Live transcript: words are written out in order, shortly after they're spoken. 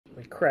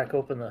crack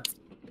open the...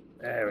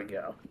 There we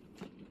go.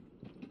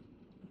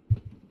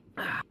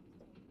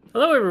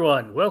 Hello,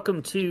 everyone.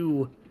 Welcome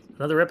to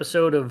another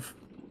episode of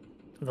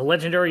the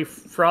legendary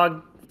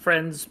Frog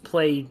Friends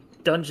Play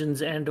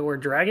Dungeons and or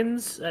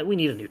Dragons. We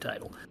need a new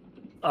title.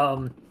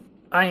 I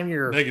am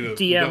your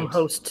DM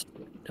host.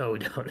 No, we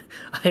don't.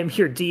 I am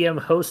your DM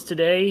host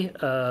today,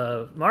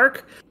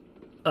 Mark.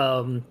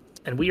 And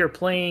we are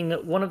playing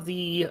one of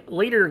the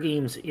later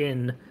games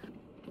in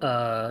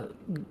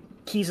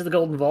Keys of the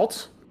Golden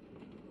Vault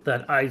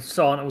that I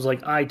saw, and I was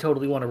like, I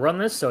totally want to run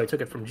this, so I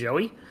took it from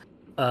Joey.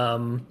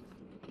 And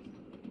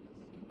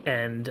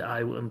I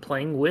am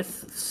playing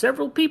with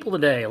several people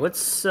today.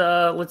 Let's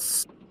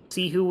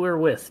see who we're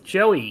with.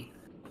 Joey,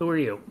 who are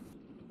you?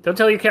 Don't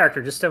tell your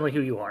character, just tell me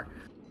who you are.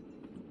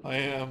 I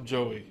am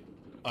Joey.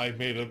 I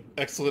made an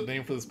excellent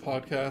name for this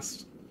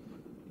podcast.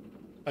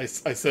 I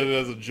said it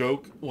as a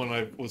joke when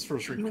I was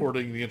first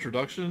recording the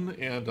introduction,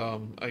 and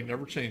I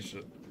never changed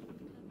it.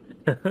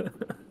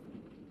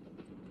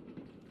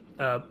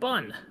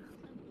 Bun.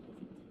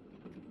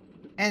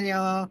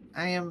 Hello,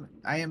 I am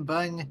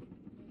Bun.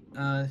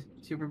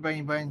 Super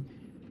Bunny Bun.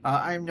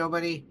 I'm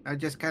nobody. I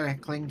just kind of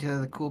cling to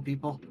the cool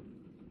people.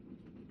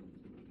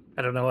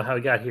 I don't know how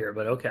we got here,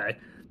 but okay.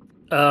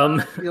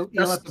 You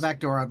left the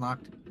back door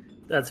unlocked.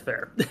 That's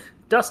fair.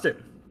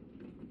 Dustin.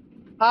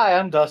 Hi,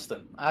 I'm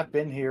Dustin. I've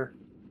been here.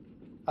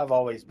 I've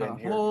always been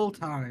here. The whole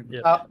time.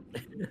 Yep.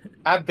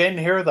 I've been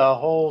here the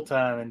whole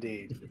time,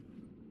 indeed.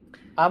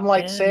 I'm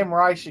like Sam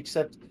Reich,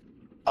 except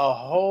a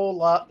whole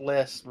lot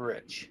less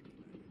rich.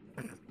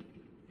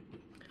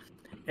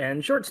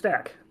 And Short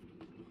Stack.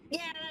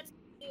 Yeah, that's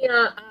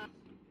yeah.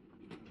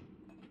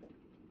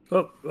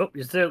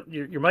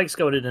 Your mic's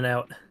going in and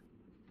out.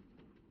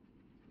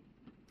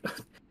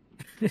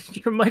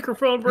 Your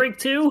microphone break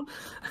too?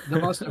 The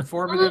most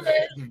informative.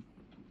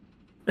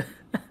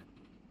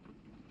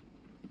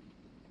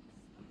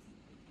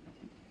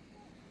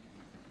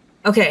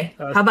 Okay,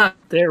 how about...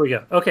 There we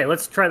go. Okay,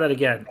 let's try that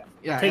again.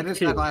 Yeah, Take edit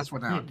two. that last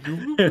one out.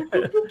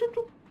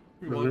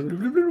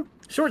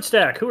 Short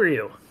Stack, who are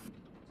you?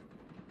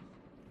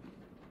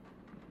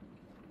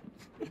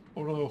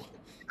 Oh no.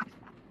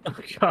 Oh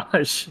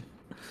gosh.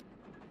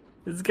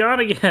 It's gone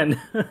again.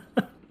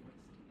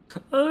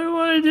 All I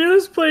want to do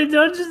is play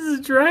Dungeons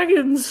and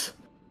Dragons.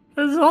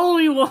 That's all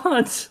we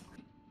want.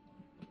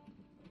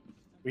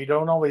 We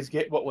don't always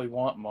get what we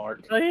want,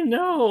 Mark. I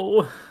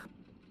know.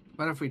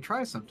 But if we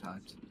try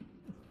sometimes.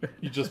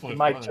 You just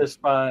might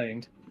just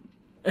find.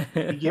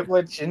 You get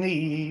what you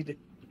need.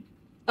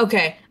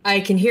 Okay, I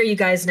can hear you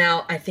guys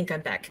now. I think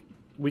I'm back.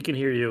 We can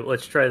hear you.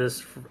 Let's try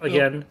this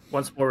again,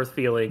 once more with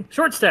feeling.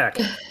 Short Stack,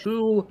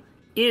 who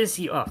is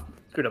you? Oh,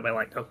 screwed up my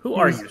line. Oh, who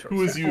are you, Short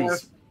Who is Stack?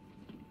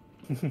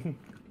 you?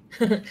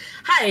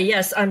 Hi,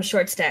 yes, I'm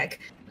Short Stack.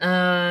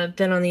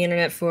 Been on the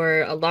internet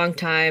for a long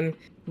time,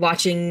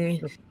 watching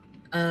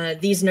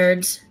these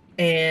nerds,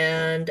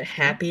 and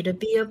happy to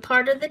be a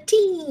part of the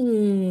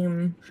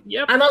team.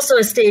 Yep. I'm also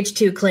a stage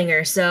 2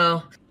 clinger,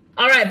 so...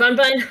 Alright, Bun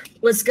Bun,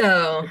 let's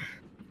go.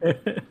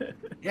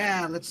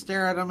 Yeah, let's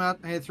stare at them out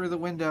through the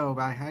window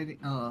by hiding.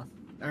 I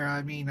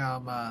mean,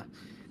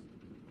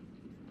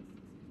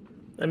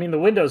 the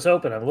window's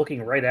open. I'm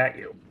looking right at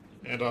you.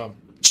 And I'm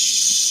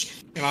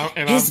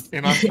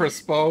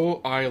Crispo.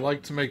 I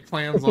like to make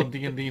plans on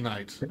D&D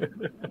night.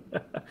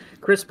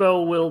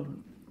 Crispo will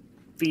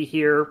be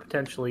here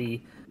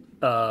potentially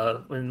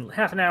in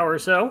half an hour or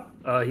so.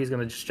 He's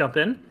going to just jump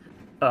in.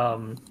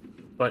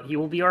 But he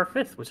will be our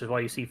fifth, which is why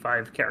you see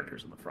 5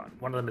 characters in the front.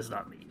 One of them is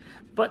not me.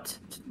 But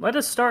let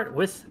us start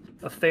with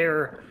a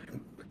fair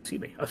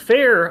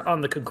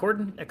on the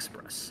Concordant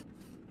Express.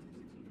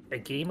 A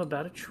game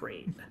about a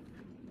train.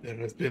 There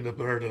has been a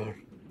murder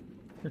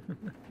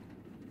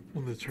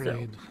on the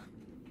train. So,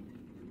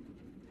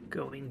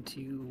 going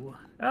to...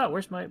 Oh,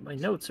 where's my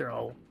notes are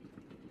all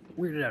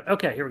weirded out.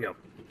 Okay, here we go.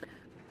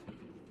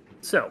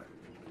 So,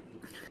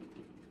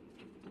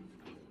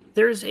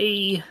 there's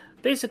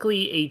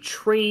basically a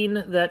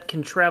train that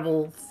can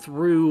travel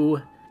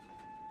through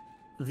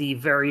the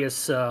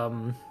various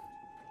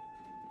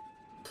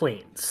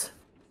planes.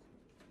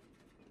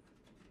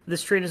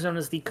 This train is known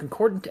as the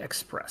Concordant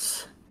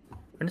Express. I'm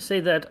going to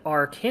say that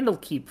our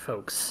Candlekeep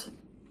folks,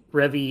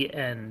 Revi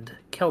and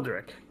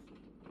Keldrick,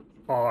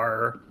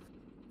 are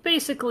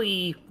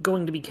basically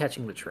going to be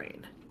catching the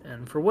train.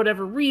 And for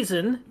whatever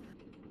reason,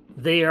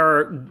 they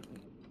are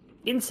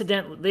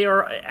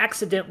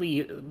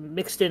accidentally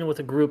mixed in with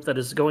a group that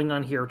is going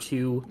on here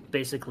to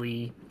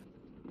basically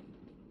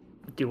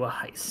do a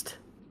heist.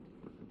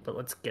 But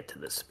let's get to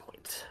this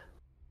point.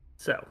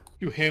 So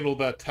you handled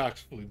that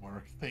tactfully,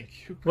 Mark.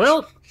 Thank you.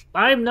 Well,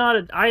 I am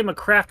a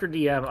crafter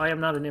DM. I am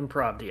not an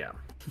improv DM.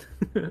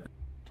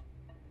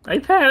 I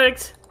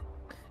panicked.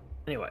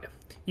 Anyway,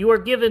 you are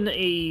given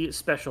a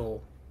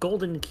special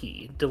golden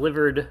key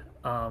delivered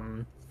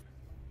to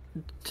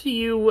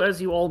you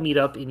as you all meet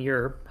up in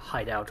your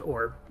hideout,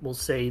 or we'll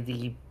say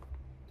the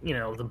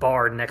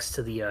bar next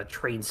to the,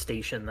 train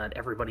station that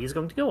everybody is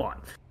going to go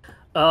on.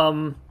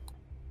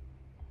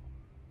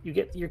 The key is You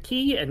get your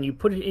key and you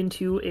put it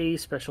into a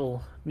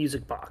special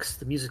music box.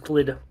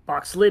 The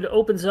box lid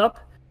opens up,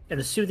 and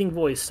a soothing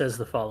voice says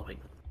the following.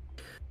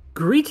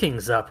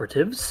 Greetings,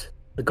 operatives.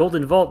 The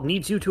Golden Vault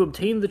needs you to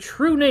obtain the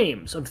true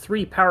names of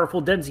 3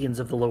 powerful Denzians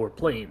of the lower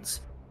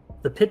planes.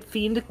 The Pit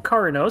Fiend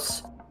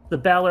Karanos, the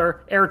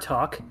Balor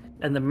Airtalk,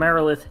 and the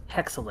Marilith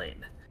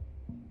Hexalane.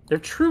 Their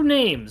true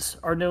names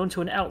are known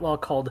to an outlaw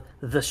called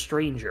the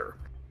Stranger,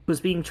 who is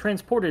being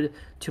transported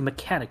to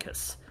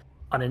Mechanicus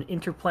on an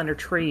interplanar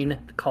train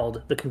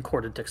called the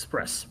Concordant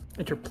Express.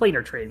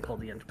 Interplanar train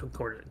called the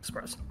Concordant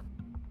Express.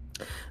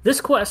 This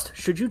quest,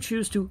 should you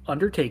choose to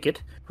undertake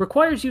it,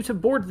 requires you to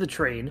board the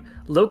train,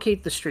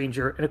 locate the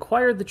stranger, and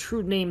acquire the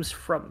true names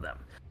from them.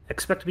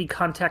 Expect to be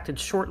contacted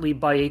shortly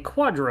by a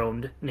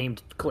quadrone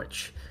named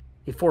Glitch,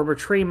 a former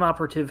train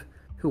operative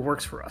who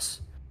works for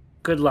us.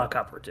 Good luck,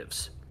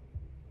 operatives.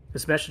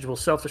 This message will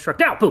self-destruct.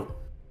 Now, boom!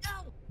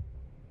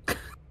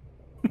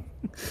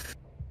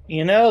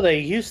 You know, they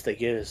used to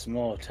give us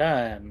more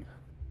time.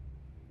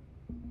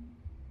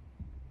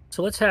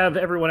 So let's have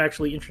everyone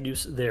actually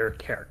introduce their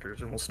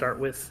characters, and we'll start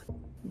with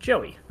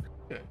Joey.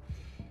 Okay.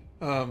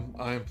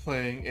 I'm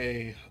playing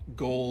a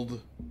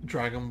gold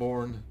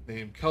dragonborn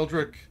named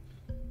Keldrick,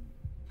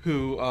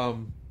 who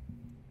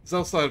is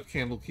outside of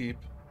Candlekeep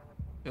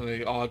in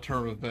an odd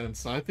turn of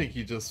events. I think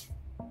he just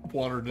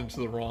wandered into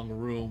the wrong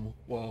room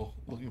while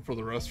looking for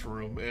the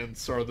restroom and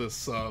saw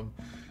this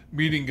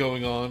meeting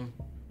going on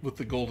with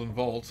the Golden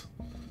Vault.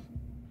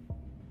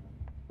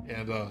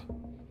 And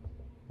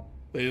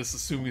they just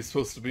assume he's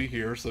supposed to be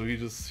here, so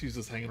he's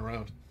just hanging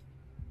around.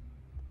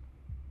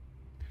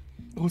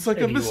 Oh, it's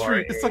like a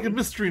mystery. It's like a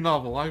mystery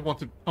novel. I want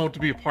to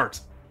be a part.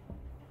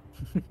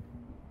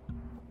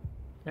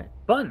 Okay.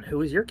 Bun,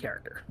 who is your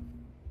character?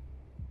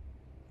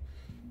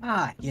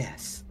 Ah,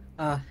 yes.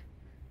 I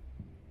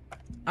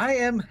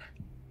am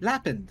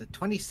Lapin, the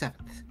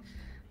 27th.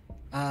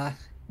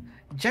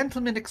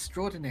 Gentleman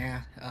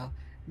extraordinaire.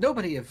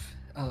 Nobody of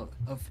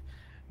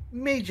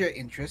major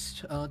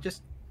interest.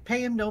 Just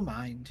pay him no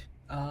mind.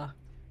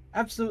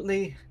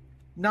 Absolutely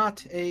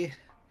not a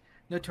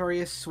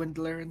notorious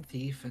swindler and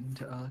thief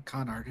and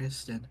con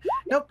artist. And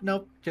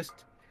nope.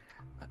 Just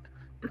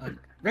a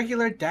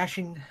regular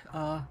dashing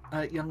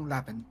young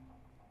Lapin,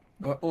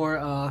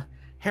 or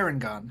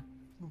Harangon.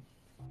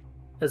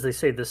 As they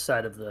say this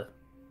side of the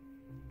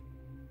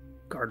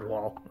guard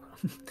wall.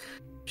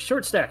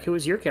 Short Stack, who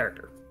is your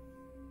character?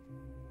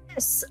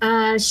 Yes,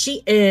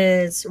 she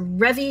is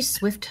Revy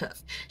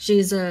Swifthoof.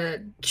 She's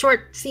a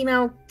short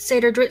female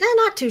satyr druid.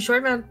 Not too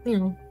short, about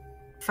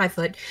 5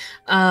 foot.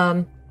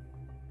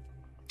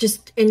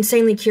 Just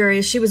insanely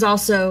curious. She was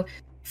also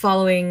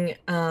following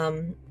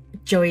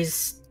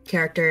Joey's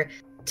character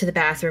to the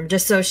bathroom,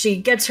 just so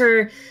she gets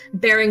her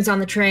bearings on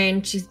the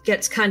train. She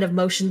gets kind of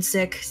motion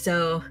sick,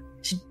 so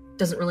she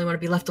doesn't really want to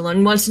be left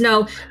alone. Wants to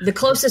know the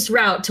closest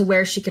route to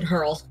where she can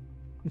hurl.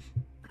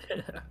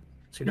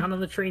 So you're not on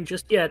the train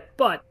just yet,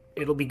 but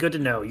it'll be good to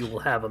know. You will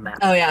have a map.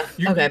 Oh, yeah.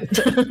 Okay.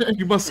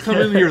 You must come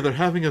in here. They're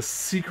having a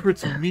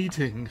secret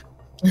meeting.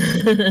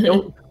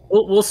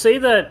 We'll say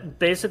that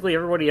basically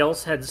everybody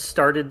else had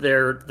started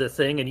the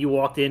thing, and you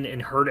walked in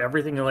and heard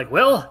everything. They're like,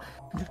 "Well,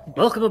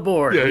 welcome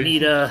aboard. Yeah. We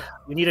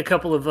need a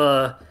couple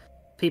of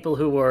people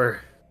who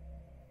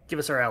give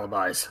us our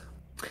alibis."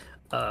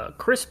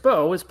 Chris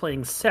Bow is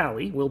playing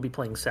Sally. Will be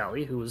playing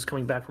Sally, who is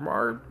coming back from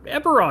our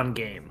Eberron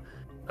game,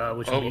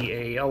 which will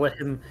be I'll let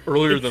him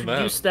Earlier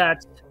introduce than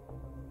that.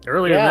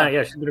 Earlier than that,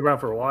 yeah, she's been around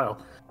for a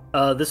while.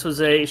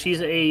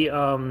 She's a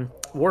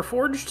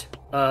Warforged.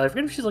 I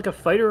forget if she's like a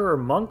fighter or a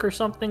monk or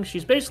something.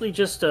 She's basically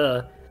just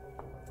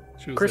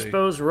Chris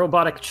Bow's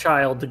robotic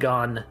child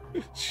gone.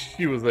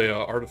 She was a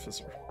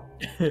artificer.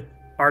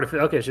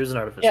 Okay, she was an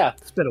artificer. Yeah.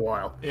 It's been a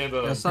while. And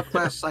A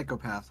subclass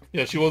psychopath.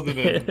 yeah, she wasn't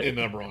in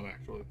Eberron,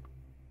 actually.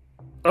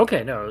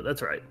 Okay, no,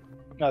 that's right.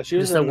 No, she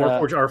was Just that in,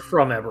 Warforged are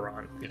from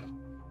Eberron. Yeah.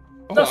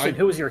 Dustin,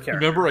 who was your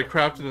character? Remember, I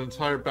crafted an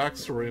entire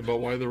backstory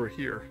about why they were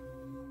here.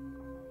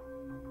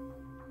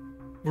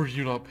 Were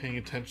you not paying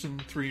attention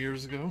 3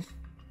 years ago?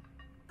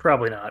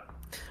 Probably not.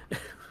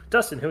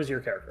 Dustin, who is your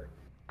character?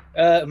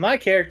 My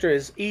character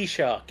is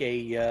Eshok,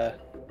 a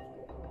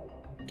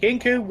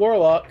Kinku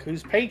warlock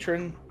whose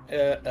patron,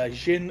 a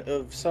Jin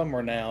of some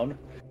renown,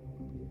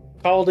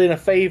 called in a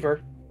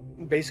favor.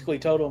 Basically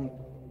told him,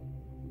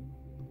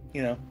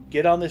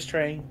 get on this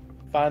train,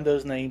 find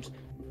those names,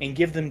 and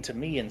give them to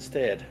me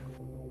instead.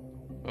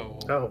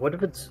 Oh, what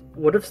if it's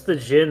the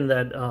Jin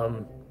that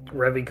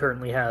Revy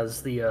currently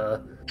has?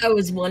 The I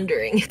was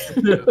wondering.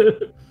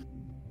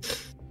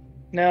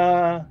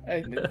 Nah,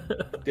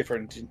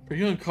 different. Are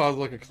you gonna cause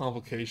like a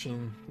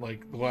complication,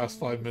 like the last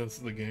 5 minutes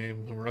of the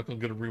game, and we're not gonna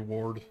get a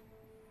reward?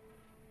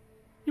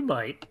 You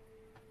might.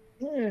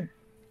 Eh,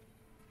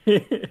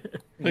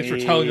 Thanks for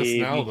telling us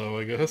now, though.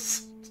 I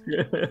guess.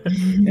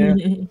 yeah.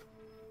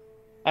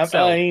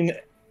 So-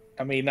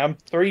 I'm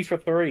 3 for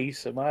 3,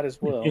 so might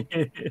as well.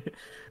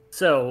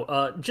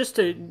 So, just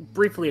to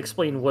briefly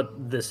explain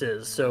what this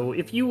is. So,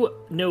 if you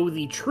know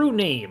the true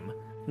name,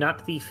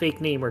 not the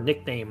fake name or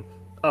nickname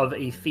of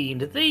a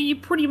fiend, they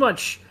pretty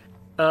much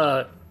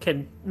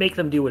can make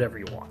them do whatever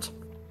you want.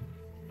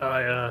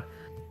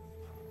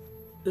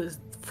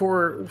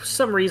 For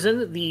some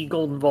reason, the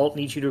Golden Vault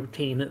needs you to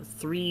obtain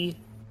three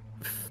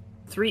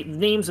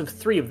names of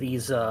three of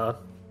these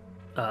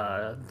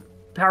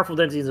powerful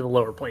deities of the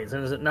lower planes,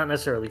 and not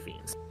necessarily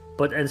fiends.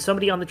 And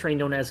somebody on the train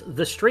known as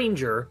the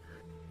Stranger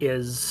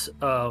is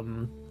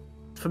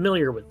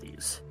familiar with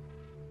these.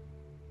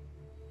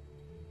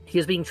 He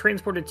is being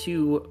transported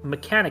to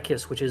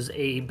Mechanicus, which is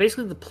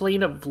basically the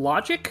plane of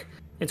logic.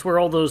 It's where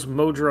all the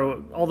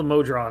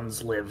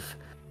Modrons live.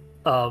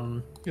 Yeah,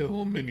 the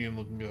little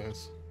minion-looking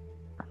guys.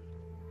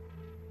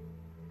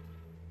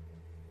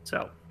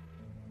 So,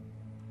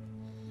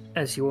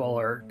 as you all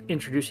are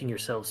introducing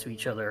yourselves to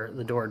each other,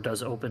 the door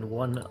does open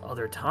one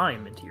other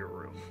time into your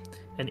room.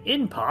 And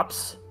in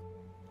pops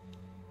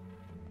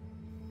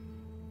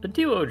a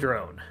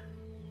duodrone.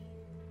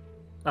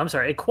 I'm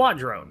sorry, a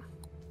quadrone.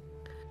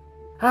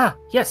 Ah,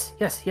 yes.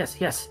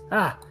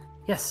 Ah,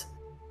 yes.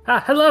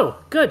 Ah, hello.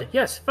 Good.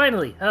 Yes,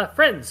 finally.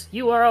 Friends,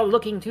 you are all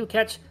looking to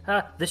catch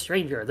the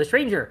stranger. The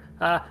stranger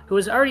who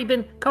has already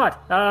been caught.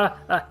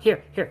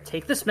 Here,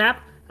 take this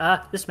map.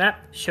 This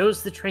map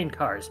shows the train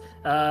cars.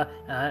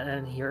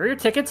 And here are your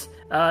tickets.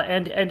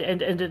 And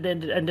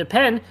a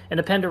pen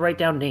to write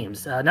down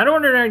names. Not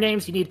ordinary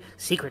names. You need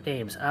secret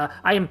names.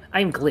 I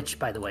am Glitch,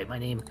 by the way. My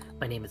name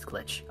is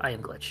Glitch. I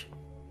am Glitch.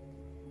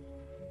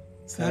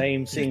 The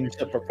name seems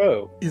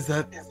apropos. Is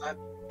that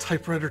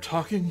typewriter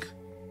talking?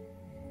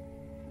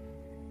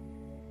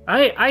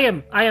 I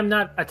am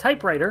not a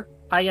typewriter.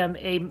 I am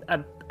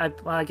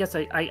I guess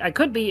I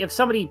could be if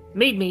somebody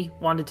made me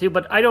wanted to,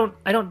 but I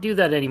don't do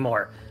that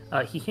anymore.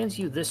 He hands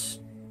you this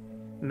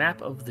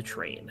map of the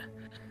train.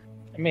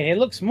 I mean, it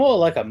looks more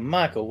like a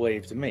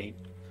microwave to me.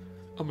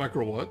 A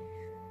micro what?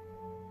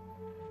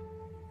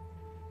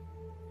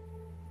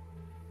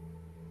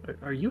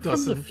 Are you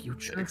from the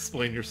future?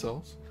 Explain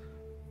yourselves.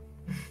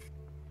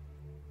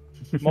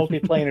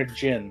 Multiplanar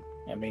Jin.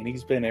 I mean,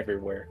 he's been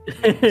everywhere.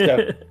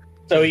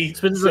 So he's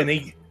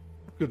been.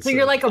 So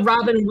you're like a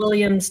Robin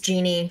Williams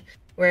genie,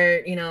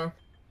 where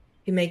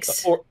he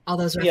makes all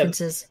those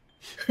references.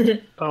 Yeah.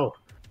 Oh,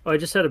 I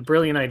just had a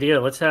brilliant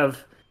idea. Let's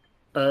have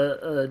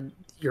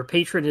your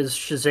patron is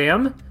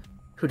Shazam,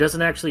 who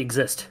doesn't actually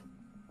exist,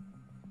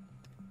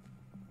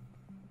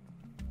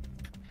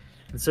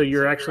 and so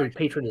your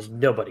patron is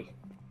nobody.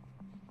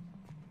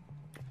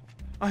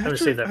 I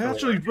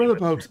actually read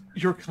about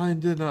your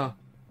kind in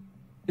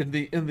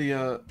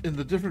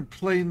the different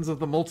planes of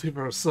the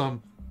multiverse.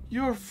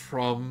 You're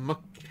from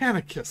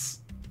Mechanicus,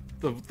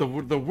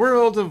 the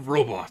world of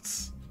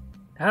robots.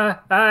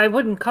 I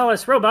wouldn't call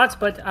us robots,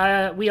 but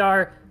we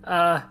are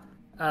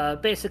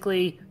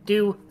basically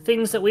do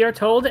things that we are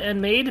told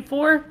and made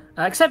for.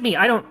 Except me,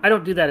 I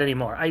don't do that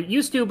anymore. I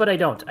used to, but I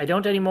don't. I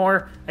don't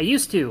anymore. I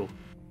used to,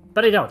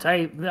 but I don't.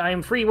 I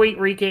am free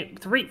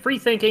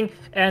thinking,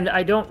 and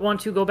I don't want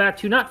to go back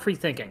to not free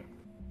thinking.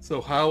 So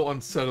how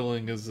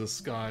unsettling is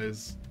this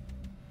guy's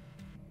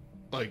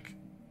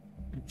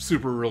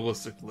super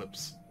realistic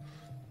lips?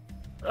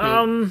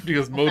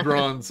 Because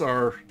Modrons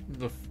are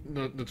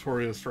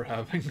notorious for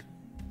having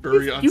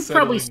very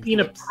unsettling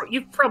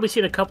You've probably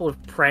seen a couple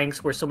of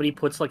pranks where somebody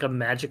puts a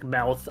magic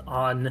mouth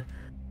on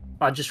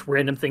just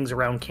random things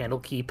around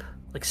Candlekeep,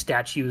 like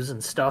statues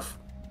and stuff.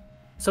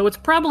 So it's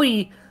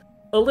probably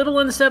a little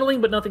unsettling,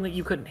 but nothing that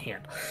you couldn't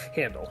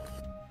handle.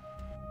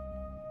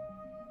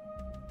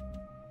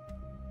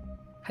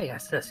 Hey,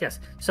 yes.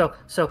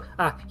 So,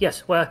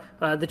 yes. Well,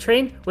 the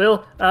train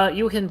will.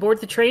 You can board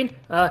the train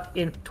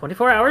in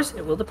 24 hours.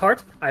 It will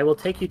depart. I will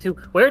take you to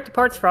where it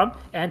departs from,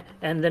 and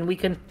then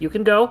you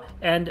can go.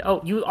 And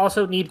you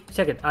also need a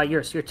ticket.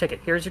 Your ticket.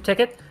 Here's your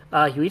ticket.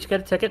 You each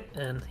get a ticket,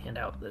 and hand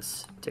out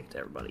this ticket to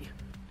everybody.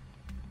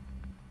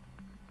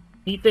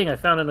 Neat thing I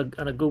found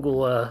on a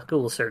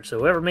Google search. So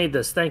whoever made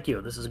this, thank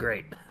you. This is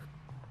great.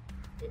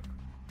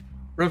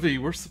 Revi,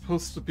 we're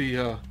supposed to be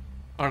on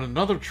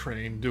another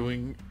train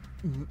doing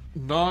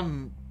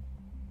non-fiend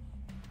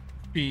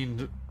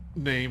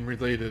name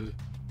related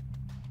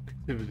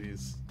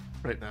activities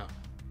right now.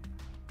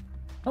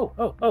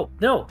 Oh,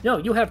 no,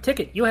 you have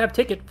ticket. You have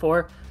ticket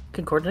for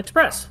Concordant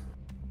Express.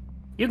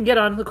 You can get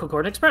on the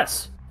Concordant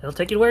Express. It'll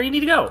take you to where you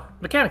need to go.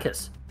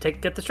 Mechanicus.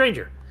 Get the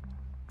stranger.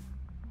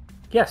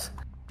 Yes.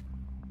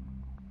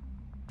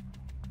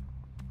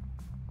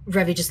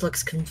 Revi just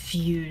looks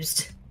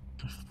confused.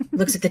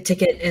 Looks at the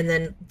ticket and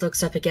then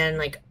looks up again,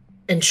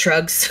 and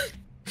shrugs.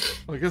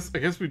 Well, I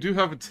guess we do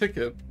have a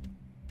ticket.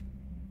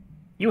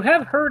 You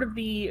have heard of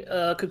the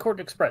Concordant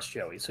Express,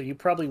 Joey, so you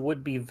probably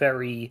would be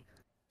very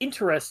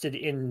interested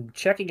in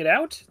checking it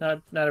out.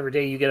 Not every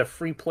day you get a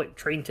free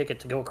train ticket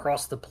to go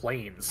across the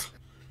plains.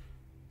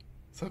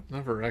 So I've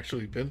never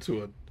actually been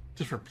to a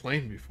different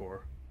plane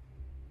before.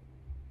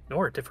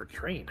 Nor a different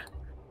train.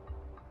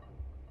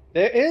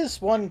 There is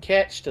one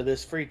catch to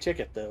this free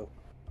ticket, though.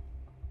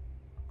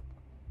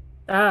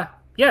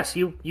 Yes,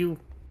 you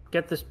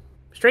get this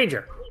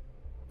stranger,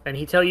 and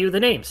he tell you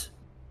the names.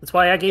 That's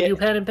why I gave you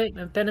pen and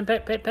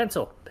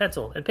pencil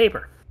and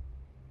paper.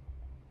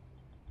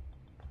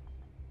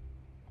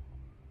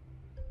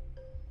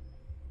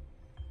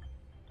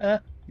 No.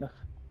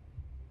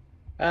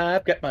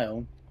 I've got my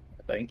own,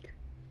 I think.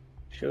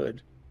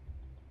 Should.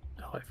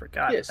 Oh, I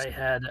forgot. Yes. I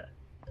had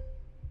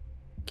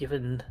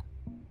given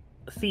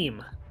a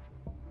theme.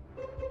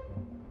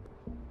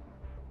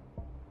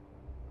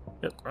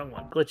 Nope, wrong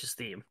one. Glitch's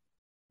theme.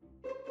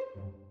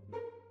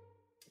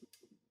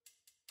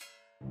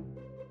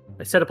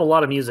 I set up a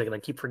lot of music and I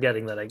keep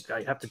forgetting that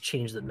I have to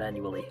change them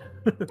manually.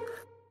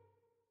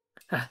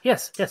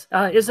 Yes.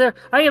 Is there?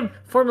 I am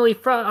formerly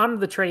on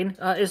the train.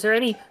 Is there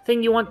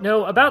anything you want to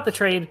know about the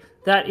train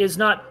that is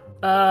not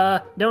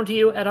known to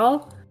you at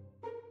all?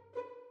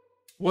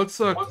 What's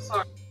a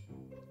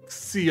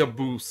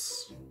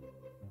Siaboose?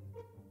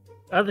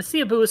 The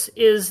Siaboose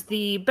is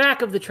the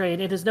back of the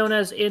train. It is known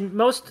as, in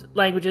most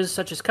languages,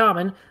 such as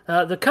Common,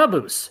 the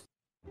caboose.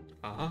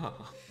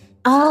 Ah.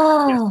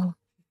 Oh.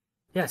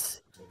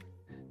 Yes.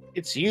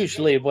 It's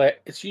usually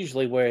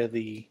where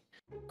the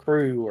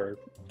crew are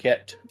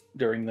kept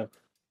during the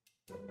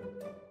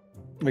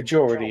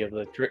majority of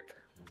the trip.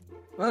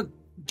 Well,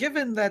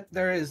 given that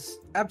there is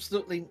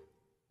absolutely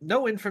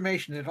no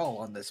information at all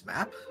on this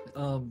map,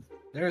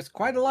 there's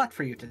quite a lot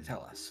for you to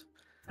tell us.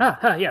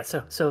 Yeah.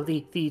 So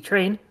the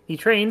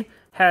train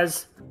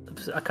has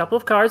a couple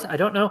of cars. I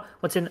don't know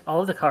what's in all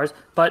of the cars,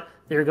 but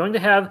they're going to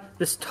have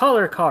this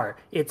taller car.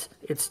 It's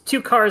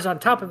two cars on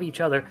top of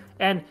each other,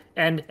 and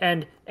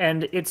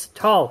it's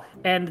tall,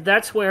 and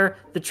that's where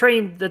the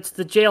train. That's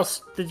the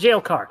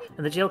jail car,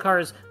 and the jail car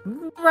is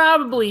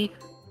probably,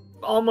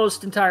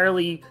 almost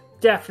entirely,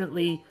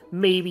 definitely,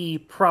 maybe,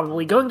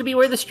 probably going to be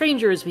where the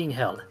stranger is being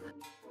held.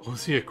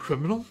 Was he a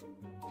criminal?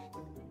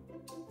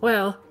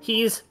 Well,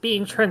 he's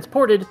being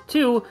transported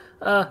to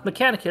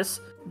Mechanicus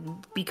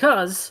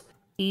because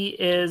he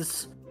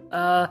is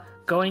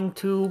going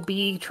to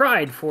be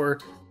tried for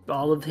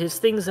all of his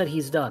things that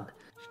he's done.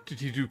 Did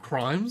he do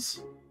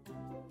crimes?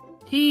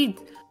 He,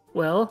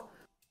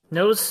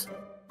 knows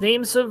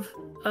names of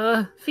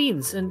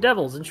fiends and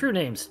devils and true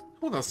names.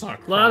 Well, that's not a A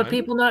crime. lot of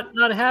people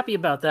not happy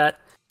about that.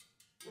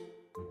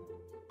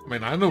 I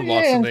mean, I know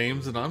lots of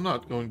names, and I'm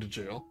not going to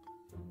jail.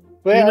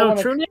 Well, You I know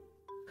wanna- true names?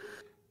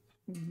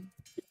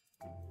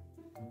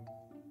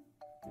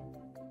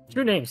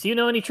 True names. Do you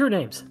know any true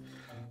names?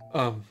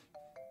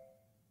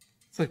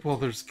 It's like, well,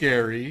 there's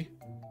Gary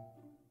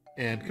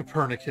and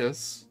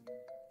Copernicus.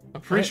 I'm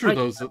pretty sure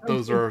those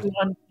are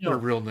their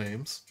real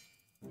names.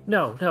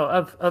 No.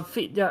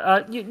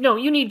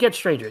 You need to get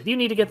stranger. You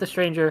need to get the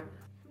stranger.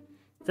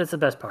 That's the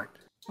best part.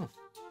 Huh.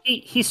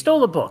 He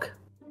stole a book.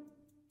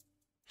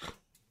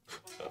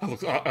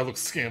 I look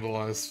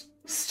scandalized.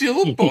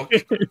 Steal a book?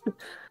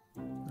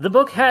 The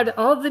book had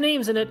all of the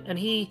names in it, and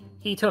he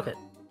took it.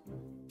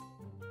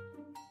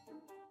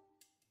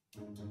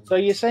 So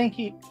you think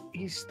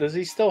does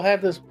he still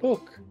have this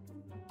book?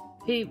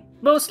 He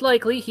most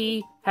likely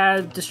he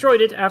had destroyed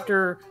it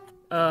after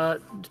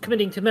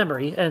committing to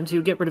memory and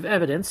to get rid of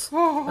evidence.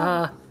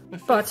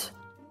 But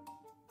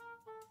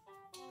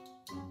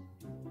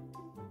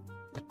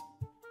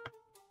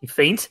you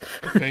faint.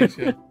 Thanks,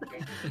 yeah.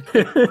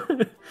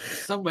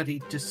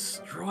 Somebody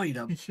destroyed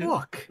a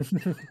book.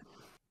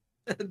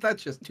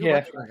 That's just too Yeah.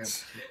 much for him.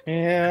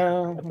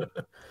 Yeah.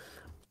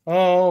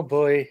 Oh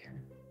boy.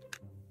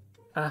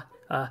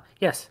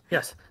 Yes.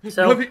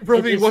 So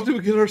Remy, it is- what do we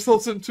get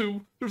ourselves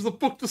into? There's a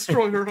book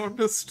destroyer in our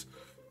midst.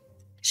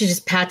 She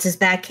just pats his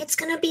back. It's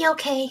gonna be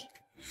okay.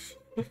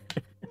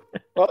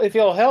 Well, if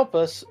you'll help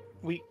us,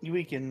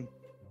 we can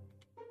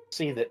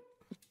see that.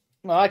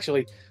 Well,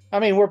 actually, I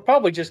mean, we're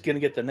probably just gonna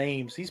get the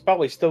names. He's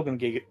probably still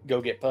gonna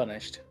go get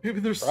punished. Maybe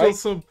there's Right.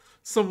 still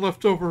some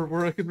left over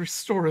where I can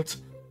restore it.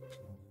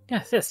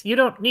 Yes. You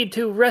don't need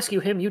to rescue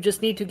him. You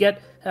just need to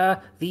get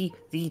the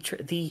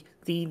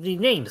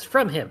names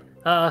from him.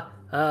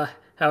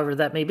 However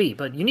that may be,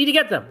 but you need to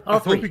get them. I All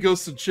hope he three.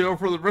 goes to jail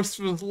for the rest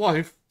of his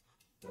life.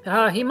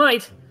 He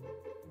might.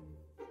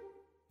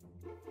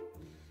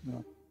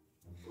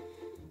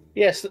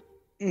 Yes,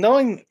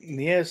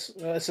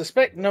 I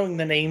suspect knowing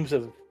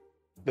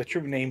the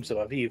true names of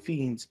a few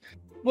fiends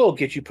will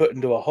get you put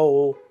into a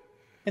hole,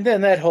 and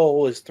then that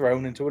hole is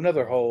thrown into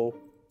another hole,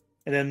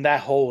 and then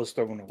that hole is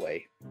thrown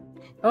away.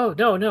 Oh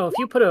no! If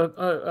you put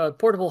a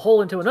portable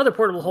hole into another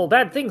portable hole,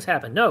 bad things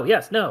happen. No,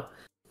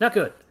 not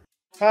good.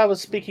 I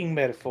was speaking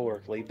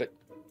metaphorically, but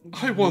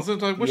I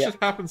wasn't. I wish Yeah. it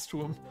happens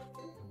to him.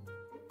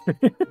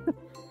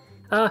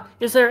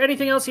 Is there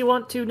anything else you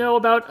want to know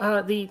about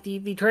the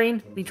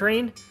train? The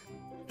train,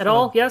 at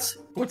all? Yes.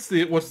 What's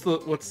the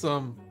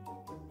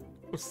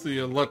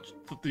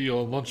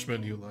lunch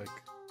menu like?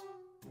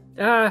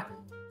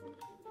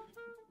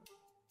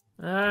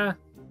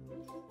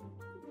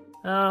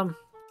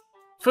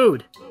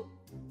 Food.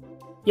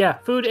 Yeah,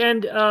 food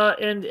and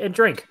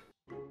drink.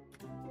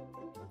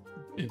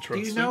 Do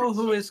Interesting. you know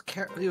who is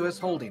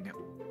holding him?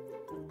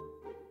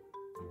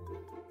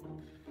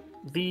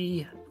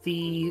 The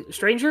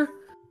stranger.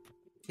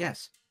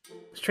 Yes.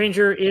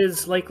 Stranger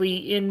is likely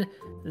in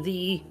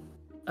the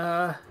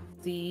jail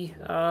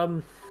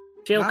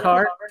Not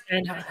car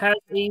and has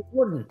a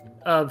warden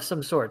of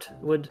some sort.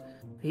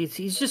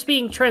 He's just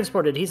being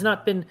transported. He's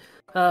not been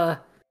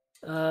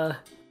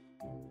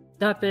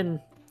not been,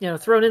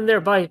 thrown in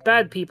there by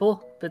bad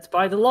people. It's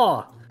by the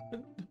law.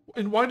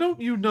 And why don't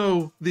you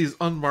know these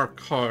unmarked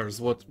cars?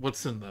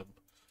 What's in them?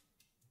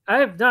 I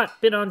have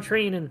not been on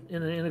train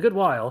in a good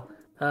while.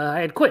 I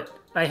had quit.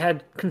 I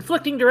had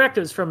conflicting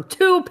directives from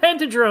 2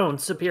 Pentadrone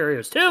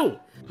superiors. 2!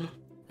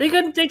 They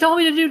told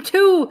me to do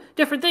 2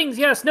 different things.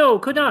 Yes, no,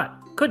 could not.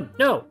 Couldn't,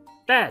 no.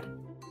 Bad.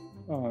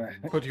 All right.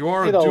 But you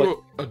are a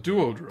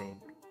duo drone.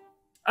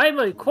 I'm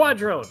a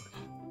quadrone.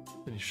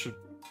 Then you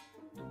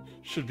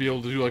should be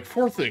able to do like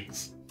 4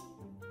 things.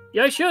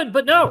 Yeah, I should,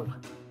 but no.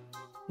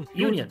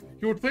 Union.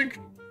 You would think.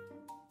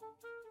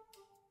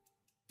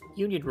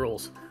 Union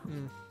rules.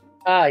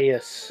 Ah,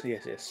 yes.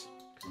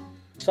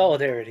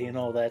 Solidarity and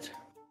all that.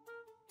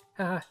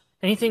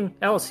 Anything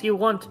else you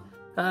want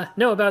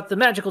know about the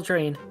magical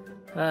train?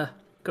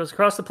 Goes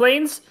across the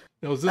plains?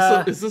 Now, is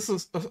this a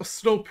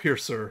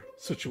Snowpiercer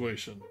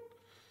situation?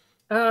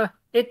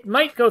 It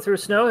might go through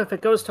snow if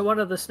it goes to one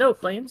of the snow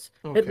plains.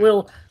 Okay. It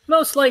will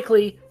most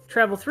likely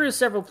travel through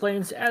several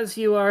plains as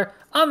you are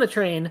on the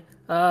train.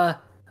 But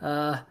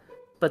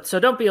so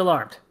don't be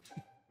alarmed.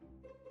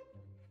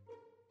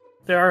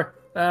 There are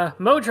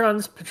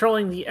Modrons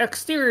patrolling the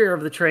exterior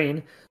of the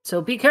train,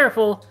 so be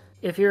careful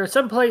if you're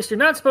someplace you're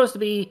not supposed to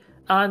be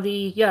on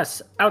the,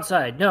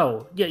 outside.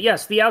 No.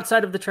 Yes, the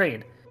outside of the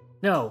train.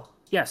 No.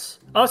 Yes.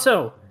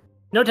 Also,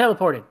 no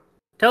teleporting.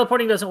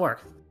 Teleporting doesn't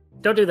work.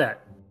 Don't do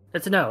that.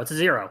 It's a no. It's a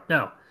 0.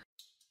 No.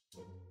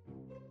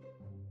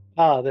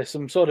 Ah, there's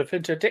some sort of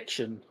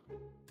interdiction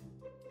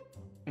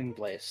in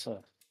place.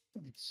 So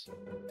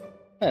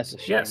that's a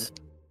shame. Yes.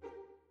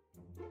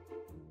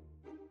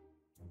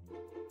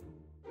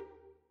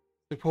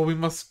 Well, we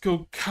must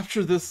go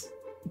capture this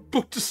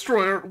book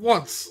destroyer at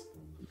once.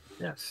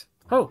 Yes.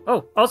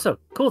 Oh, also,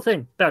 cool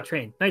thing about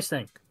train. Nice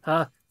thing.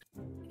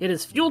 It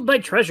is fueled by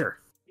treasure.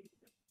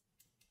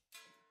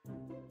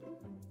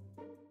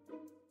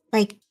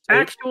 Like,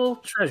 Actual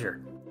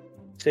treasure.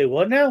 Say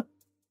what now?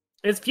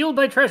 It's fueled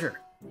by treasure.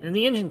 In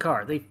the engine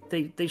car,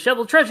 they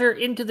shovel treasure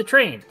into the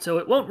train, so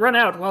it won't run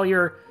out while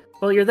you're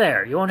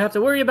there. You won't have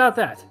to worry about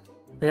that.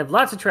 They have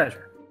lots of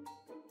treasure.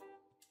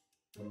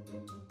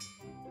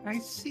 I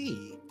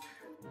see.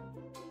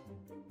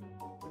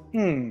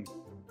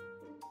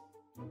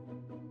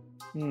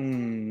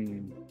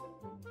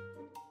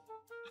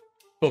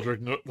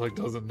 Baldric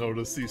doesn't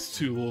notice these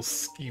 2 little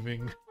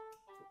scheming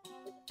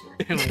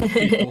animal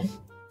people.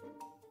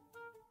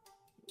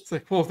 It's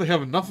like, well, if they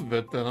have enough of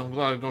it, then I'm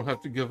glad I don't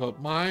have to give up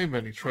my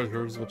many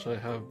treasures, which I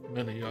have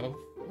many of,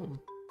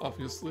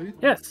 obviously.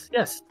 Yes.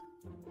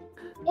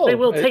 Oh, They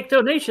will take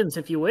donations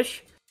if you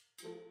wish.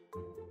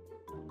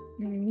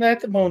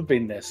 That won't be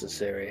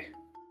necessary.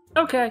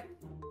 Okay.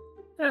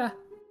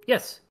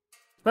 Yes.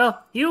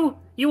 Well, you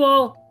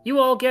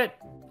all get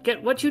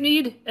what you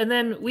need, and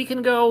then we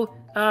can go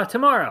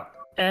tomorrow,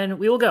 and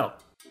we will go.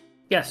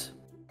 Yes.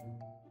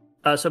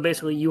 So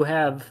basically, you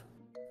have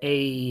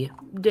a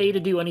day to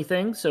do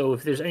anything. So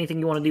if there's anything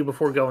you want to do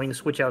before going,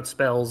 switch out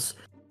spells,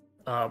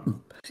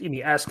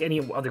 ask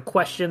any other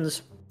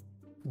questions,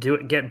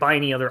 buy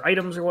any other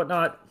items or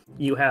whatnot.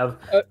 You have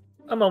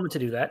a moment to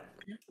do that.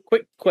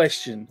 Quick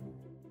question: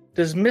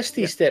 does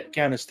Misty Step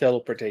count as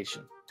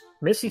teleportation?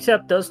 Misty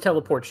Step does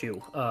teleport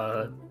you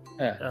within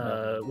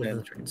No.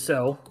 the train,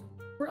 so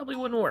probably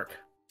wouldn't work.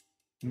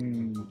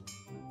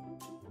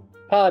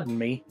 Pardon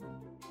me.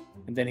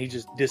 And then he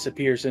just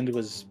disappears into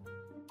his.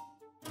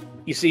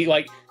 You see,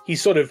 like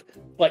he's sort of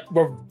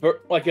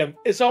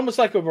it's almost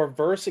like a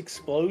reverse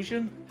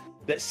explosion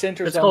that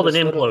centers. It's on called an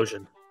this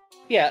implosion.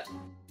 Yeah,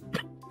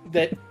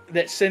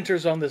 that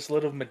centers on this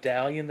little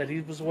medallion that he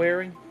was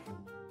wearing.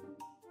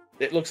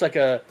 It looks like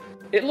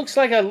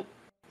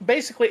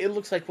basically it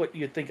looks like what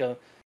you'd think a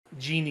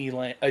genie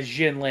lamp, a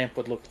Jinn lamp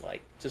would look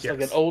like, just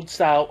like an old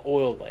style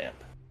oil lamp.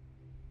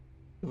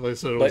 They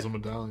said it was a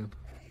medallion.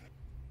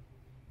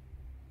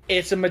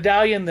 It's a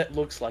medallion that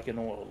looks like an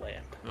oil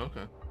lamp.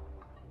 Okay.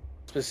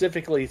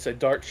 Specifically, it's a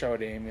dark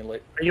shard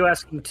amulet. Are you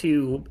asking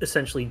to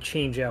essentially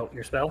change out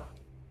your spell?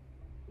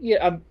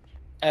 Yeah,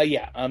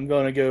 I'm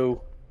gonna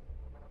go.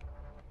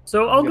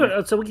 So I'll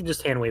go. So we can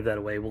just hand wave that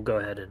away. We'll go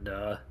ahead and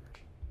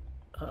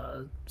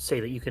say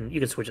that you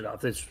can switch it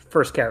off. It's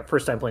first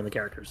time playing the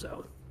character,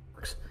 so it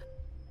works.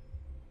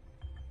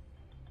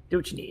 Do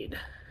what you need.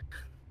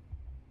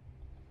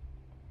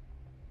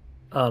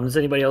 Does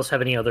anybody else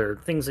have any other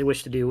things they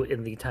wish to do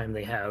in the time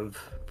they have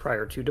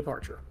prior to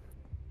departure?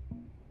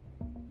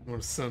 I'm going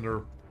to send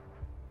her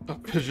a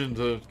pigeon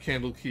to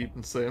Candlekeep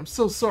and say, I'm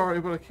so sorry,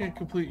 but I can't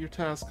complete your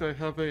task. I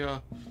have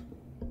a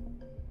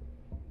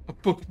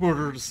book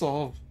murder to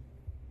solve.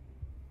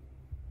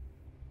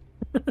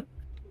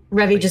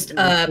 Revy just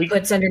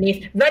puts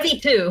underneath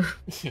Revy 2.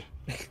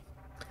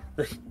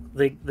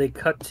 They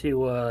cut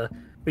to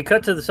we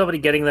cut to somebody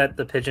getting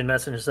the pigeon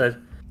message and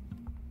said,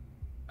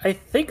 I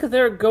think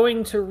they're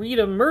going to read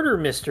a murder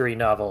mystery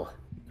novel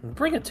and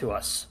bring it to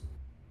us.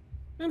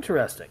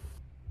 Interesting.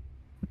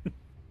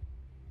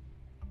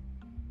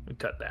 We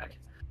cut back.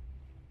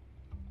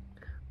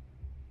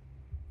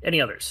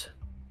 Any others?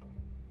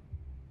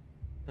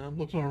 I'm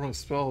looking over my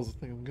spells. I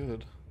think I'm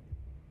good.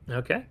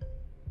 Okay.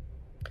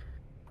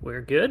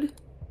 We're good.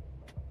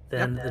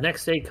 Then the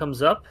next day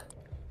comes up.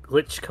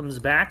 Glitch comes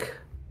back.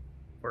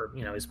 Or,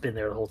 he's been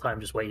there the whole time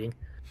just waiting.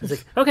 He's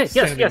like, okay, yes,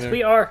 Standing yes,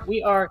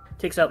 we are.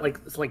 Takes out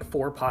it's like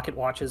 4 pocket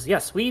watches.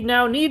 Yes, we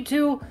now need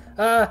to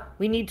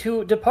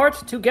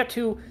depart to get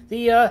to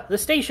the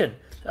station.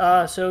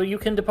 So you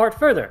can depart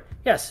further.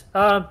 Yes.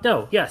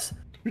 No, yes.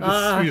 We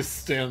just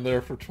stand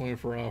there for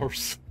 24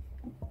 hours.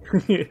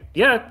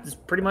 Yeah, it's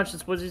pretty much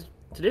what he's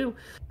to do.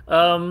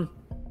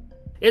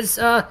 Is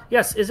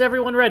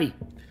everyone ready?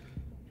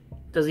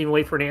 Doesn't even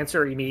wait for an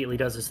answer, he immediately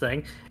does his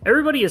thing.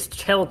 Everybody is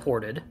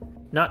teleported,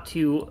 not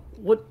to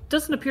what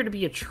doesn't appear to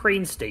be a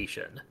train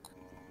station,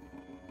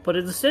 but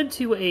instead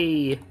to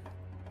a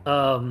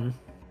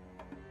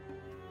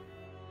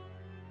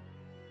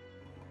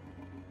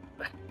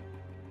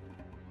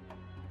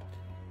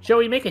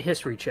Joey, make a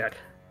history check.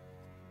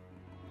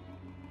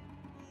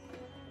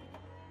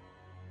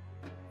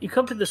 You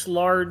come to this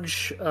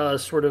large,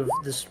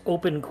 this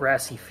open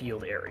grassy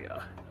field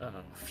area.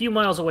 A few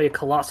miles away, a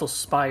colossal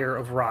spire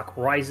of rock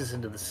rises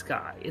into the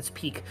sky, its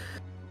peak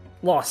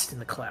lost in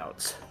the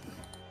clouds.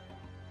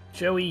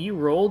 Joey, you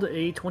rolled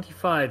a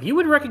 25. You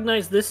would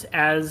recognize this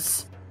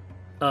as,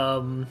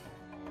 you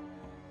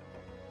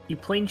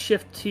plane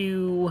shift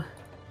to...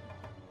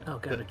 Oh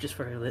god, I just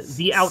forgot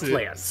the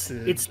Outlands.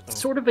 It's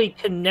sort of a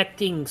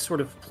connecting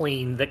sort of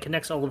plane that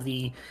connects all of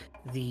the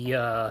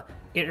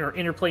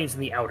inner planes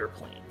and the outer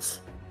planes.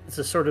 It's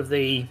a sort of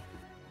the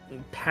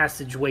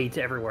passageway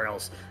to everywhere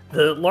else.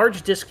 The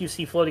large disc you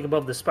see floating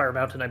above the Spire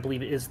Mountain, I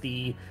believe, is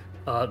the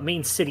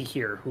main city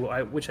here,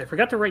 which I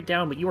forgot to write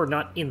down, but you are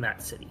not in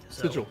that city.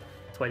 So Sigil.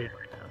 That's why I didn't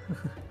write it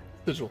down.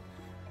 Sigil.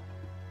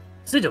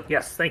 Sigil,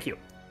 yes, thank you.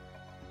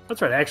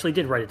 That's right, I actually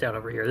did write it down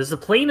over here. This is the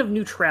plane of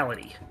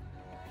neutrality.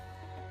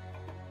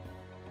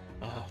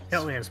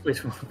 Outlands,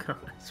 please.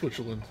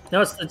 Switzerland. No,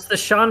 it's the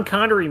Sean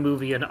Connery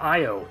movie in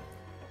Io.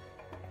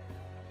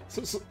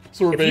 So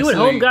we're if you at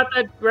home got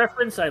that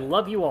reference, I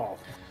love you all.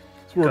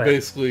 So we're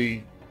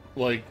basically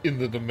like in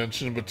the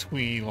dimension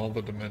between all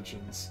the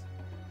dimensions.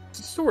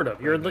 Sort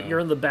of. You're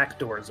in the back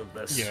doors of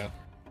this. Yeah.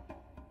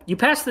 You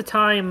pass the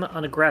time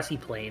on a grassy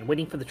plain,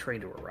 waiting for the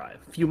train to arrive.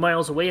 A few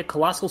miles away, a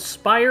colossal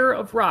spire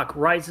of rock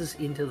rises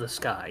into the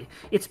sky,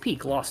 its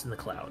peak lost in the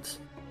clouds.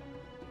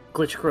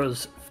 Glitch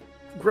grows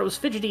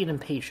fidgety and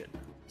impatient.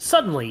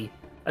 Suddenly,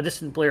 a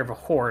distant blare of a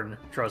horn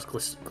draws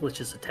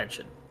Glitch's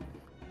attention.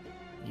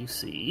 You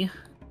see,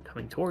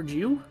 coming towards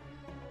you...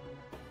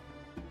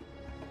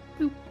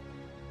 Boop.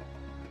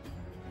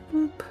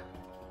 Boop.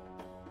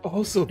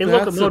 Oh, so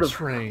that's a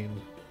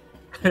train.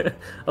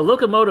 A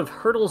locomotive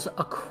hurtles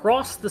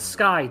across the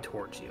sky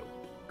towards you,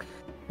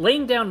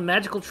 laying down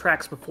magical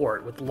tracks before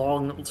it with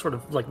long, sort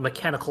of like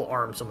mechanical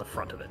arms on the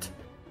front of it.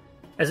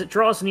 As it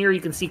draws near,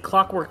 you can see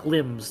clockwork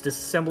limbs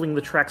disassembling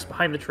the tracks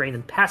behind the train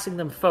and passing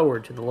them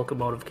forward so the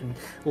locomotive can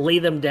lay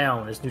them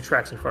down as new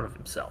tracks in front of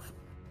himself.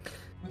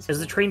 As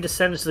the train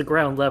descends to the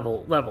ground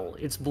level,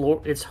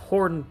 its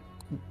horn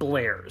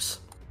blares.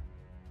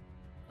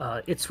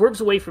 It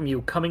swerves away from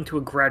you, coming to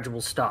a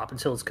gradual stop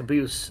until its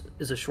caboose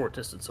is a short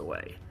distance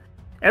away.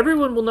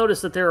 Everyone will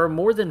notice that there are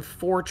more than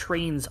 4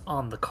 trains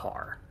on the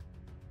car.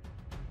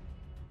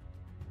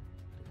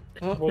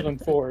 More than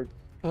 4.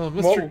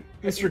 Mr.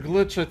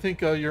 Glitch, I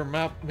think your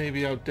map may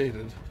be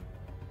outdated.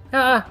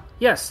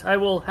 Yes, I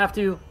will have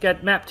to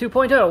get map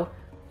 2.0.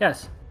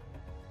 Yes.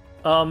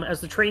 As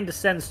the train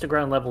descends to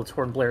ground level, its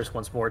horn blares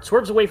once more. It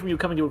swerves away from you,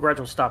 coming to a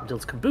gradual stop until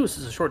its caboose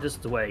is a short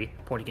distance away,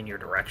 pointing in your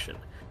direction.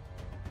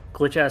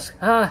 Glitch asks,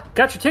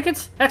 got your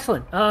tickets?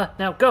 Excellent.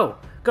 Now go.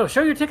 Go,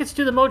 show your tickets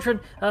to the Motrin,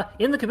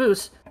 in the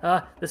caboose.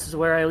 This is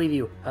where I leave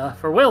you.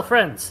 Farewell,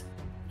 friends.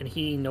 And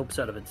he nopes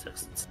out of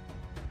existence.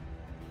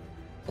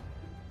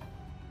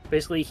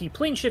 Basically, he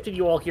plane shifted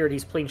you all here, and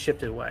he's plane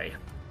shifted away.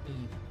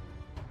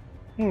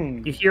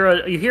 You hear a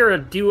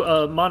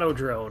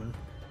monodrone.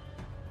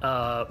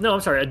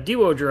 A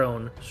duo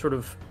drone sort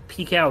of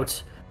peek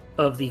out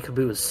of the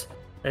caboose,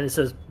 and it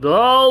says,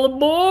 "All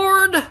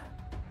aboard!"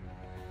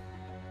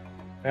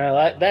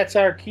 That's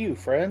our cue,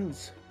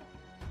 friends.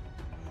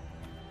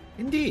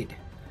 Indeed.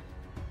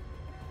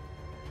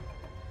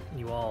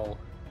 You all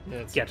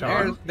get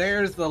on.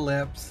 There's the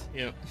lips.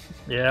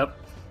 Yep.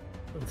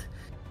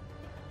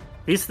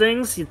 These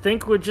things you'd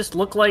think would just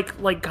look like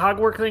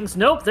cogwork things.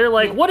 Nope, they're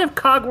like, what if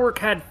cogwork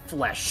had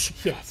flesh?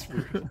 Yes.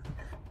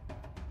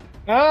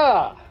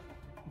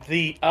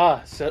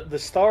 The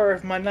star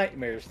of my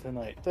nightmares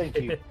tonight. Thank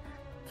you.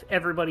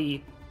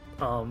 Everybody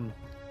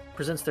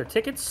presents their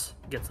tickets,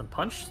 gets them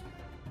punched.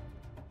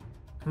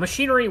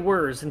 Machinery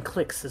whirs and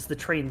clicks as the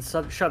train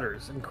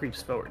shudders and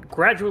creeps forward,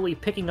 gradually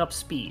picking up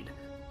speed.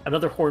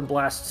 Another horn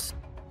blast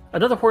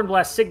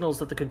signals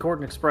that the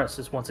Concordant Express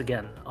is once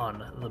again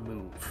on the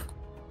move.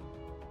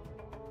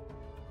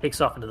 Takes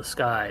off into the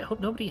sky. I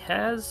hope nobody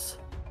has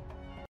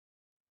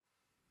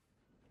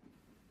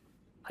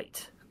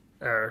height.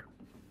 Or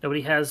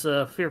nobody has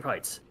fear of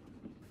heights.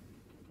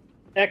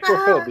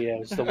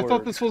 Acrophobia is the word. I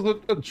thought this was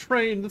a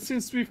train that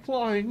seems to be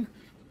flying.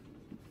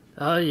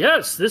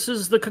 Yes, this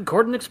is the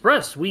Concordant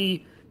Express.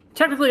 We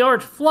technically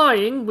aren't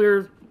flying.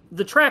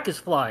 The track is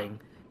flying,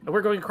 and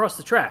we're going across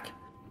the track.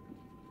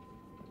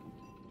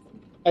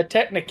 A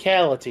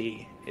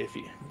technicality,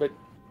 but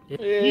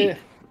Indeed.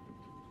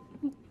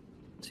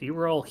 So you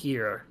were all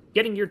here,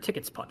 getting your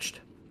tickets punched.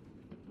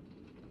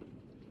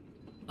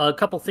 A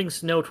couple things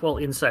to note while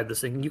inside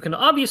this thing. You can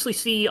obviously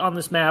see on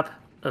this map,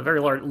 a very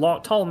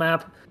tall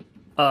map,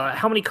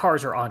 how many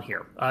cars are on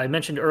here. I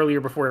mentioned earlier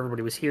before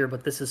everybody was here,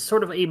 but this is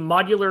sort of a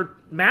modular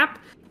map.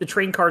 The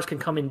train cars can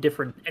come in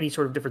any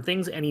sort of different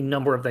things. Any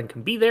number of them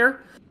can be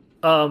there.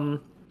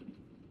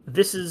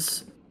 This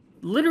is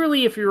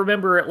literally, if you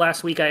remember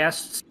last week, I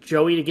asked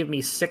Joey to give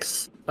me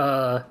 6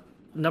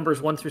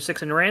 numbers 1 through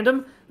 6 in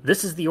random.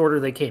 This is the order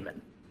they came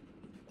in.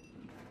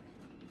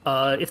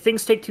 If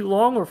things take too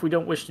long, or if we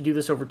don't wish to do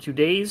this over 2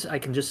 days, I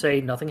can just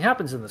say nothing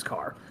happens in this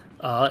car,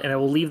 and I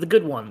will leave the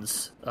good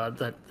ones.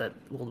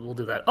 We'll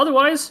do that.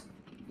 Otherwise,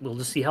 we'll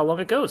just see how long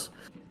it goes.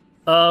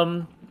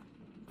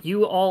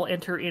 You all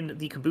enter in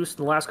the caboose in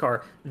the last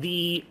car.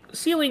 The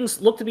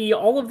ceilings look to be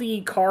all of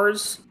the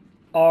cars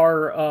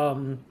are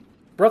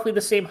roughly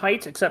the same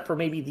height, except for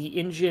maybe the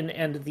engine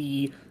and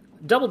the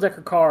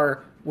double-decker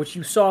car, which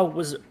you saw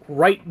was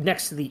right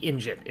next to the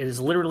engine. It is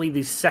literally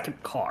the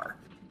second car.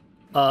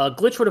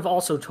 Glitch would have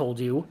also told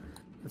you,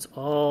 it's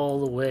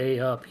all the way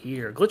up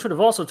here. Glitch would have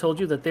also told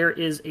you that there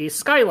is a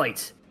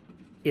skylight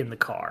in the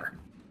car,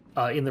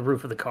 in the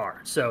roof of the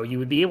car. So you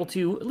would be able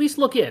to at least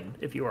look in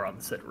if you were on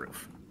the said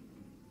roof.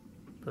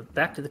 But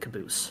back to the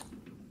caboose.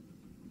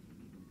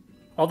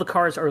 All the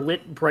cars are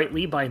lit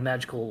brightly by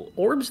magical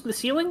orbs in the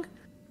ceiling.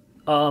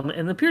 And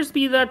it appears to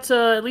be that,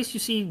 at least you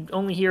see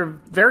only here,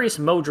 various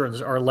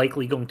Modrons are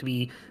likely going to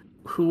be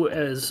who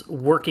is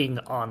working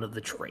on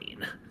the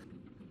train.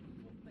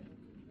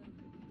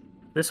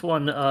 This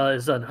one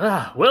is done.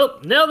 Well,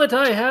 now that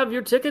I have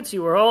your tickets,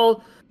 you are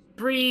all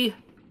free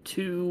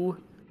to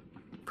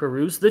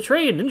peruse the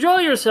train. Enjoy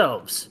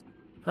yourselves.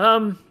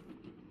 Don't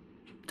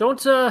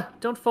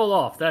fall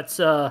off. That's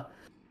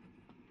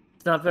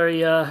it's not very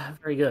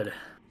good.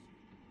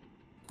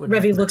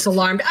 Revy looks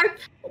alarmed.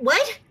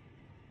 What?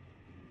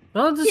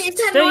 Well, just Is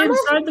that stay normal?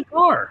 inside the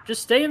car.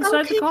 Just stay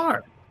inside Okay. the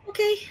car.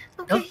 Okay.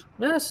 Oh,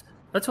 yes,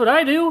 that's what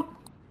I do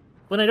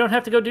when I don't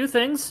have to go do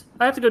things.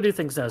 I have to go do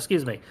things now.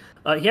 Excuse me.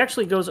 He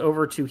actually goes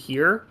over to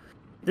here.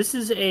 This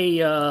is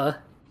a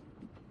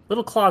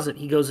little closet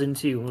he goes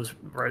into.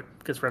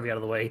 Gets Revy out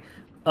of the way.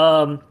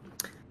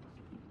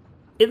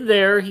 In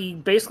there, he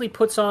basically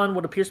puts on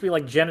what appears to be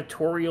like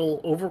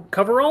janitorial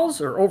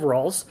coveralls or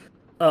overalls.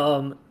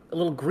 A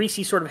little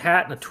greasy sort of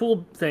hat and a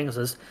tool thing. And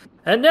says,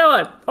 "And now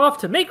I'm off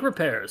to make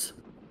repairs."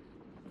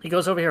 He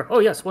goes over here. Oh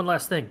yes, one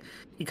last thing.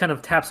 He kind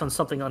of taps on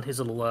something on his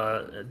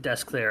little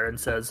desk there and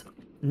says,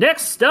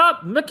 "Next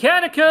stop,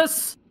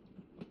 Mechanicus."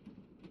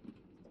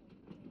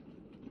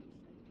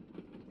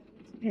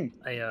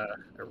 I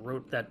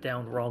wrote that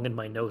down wrong in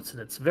my notes,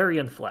 and it's very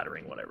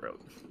unflattering what I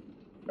wrote.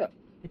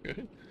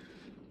 Okay.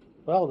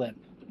 well then.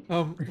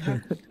 How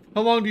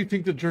long do you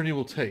think the journey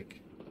will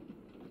take?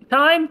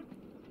 Time.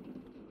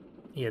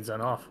 He heads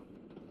on off.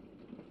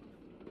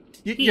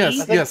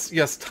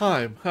 Yes.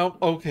 Time. How?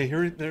 Okay,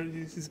 there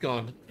he's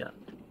gone. Yeah.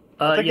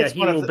 think Yeah. it's He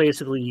one of will the-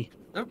 basically.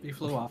 Oh, you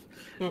flew off.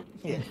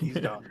 Yeah, he's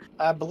gone.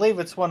 I believe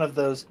it's one of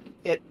those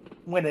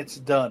when it's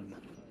done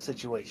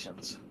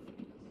situations.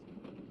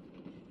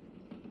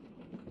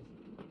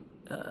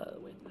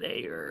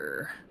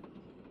 There.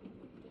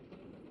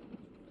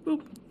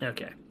 Boop.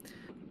 Okay.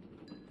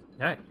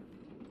 All right.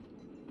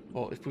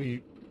 Well, if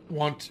we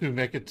want to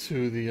make it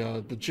to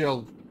the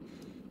jail,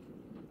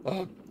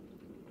 the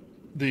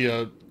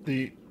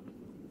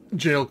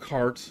jail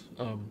cart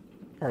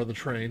part of the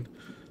train,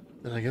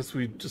 then I guess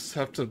we just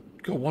have to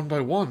go one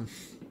by one.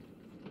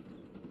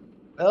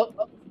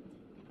 Well,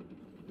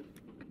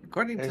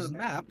 According to There's- the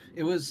map,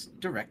 it was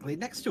directly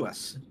next to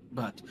us,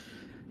 but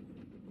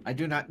I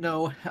do not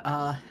know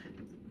how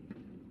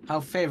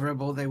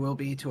favorable they will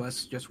be to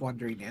us just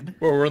wandering in.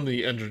 Well, we're in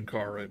the engine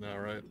car right now,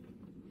 right?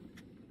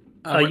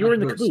 You were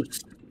in the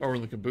caboose. Or we're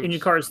in the caboose. In your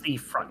car's the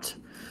front.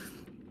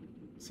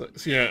 So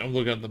yeah, I'm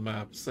looking at the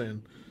map,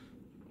 saying,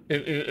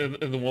 and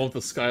the one with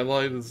the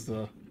skylight is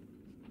a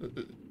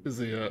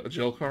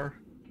jail car.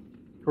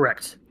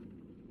 Correct.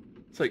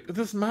 It's like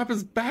this map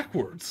is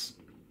backwards.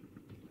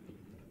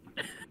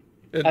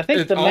 I think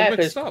it's the all map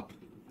mixed is- up.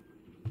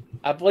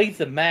 I believe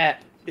the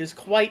map is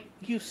quite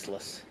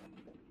useless.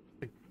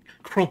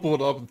 Crumple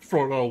it up and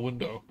throw it out a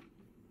window.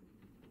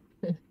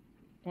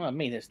 Well, I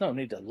mean, there's no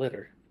need to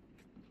litter.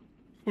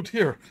 Oh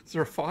dear, is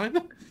there a fine?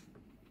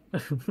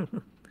 It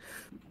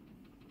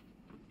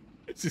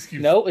just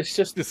keeps, No, it's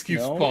just this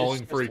keeps no,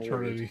 falling it's for just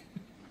eternity.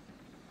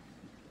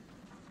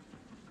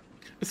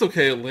 It's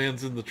okay, it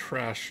lands in the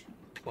trash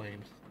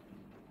plane.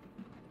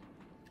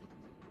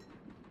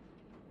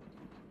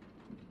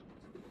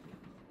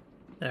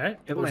 All right.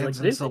 It What would you lands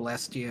like in to do?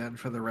 Celestia, and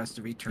for the rest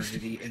of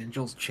eternity,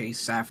 angels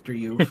chase after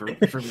you for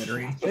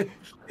littering.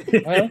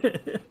 Well,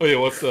 Oh yeah,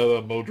 what's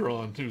that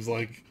Modron who's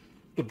like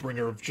the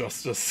bringer of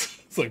justice?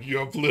 It's like you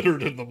have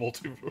littered in the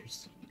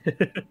multiverse.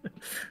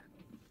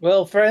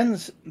 Well,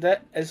 friends,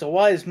 that as a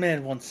wise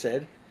man once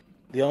said,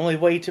 the only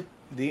way to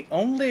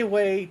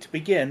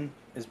begin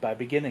is by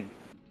beginning.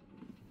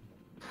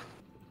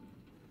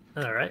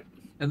 All right.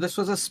 And this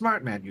was a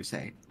smart man, you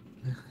say?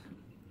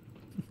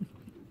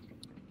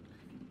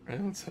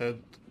 Right, let's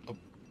head up,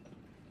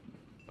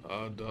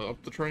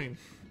 up the train.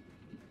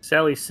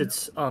 Sally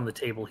sits on the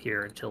table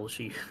here until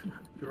she.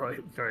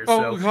 Right.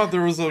 Oh God,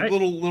 there was a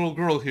little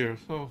girl here.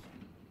 Oh.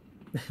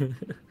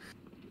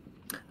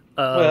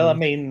 Well, I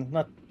mean,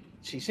 not.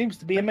 She seems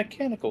to be a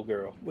mechanical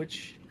girl,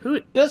 which who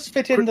does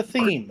fit in the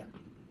theme.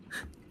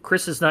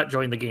 Chris has not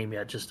joined the game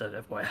yet. Just an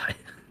FYI.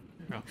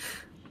 Yeah.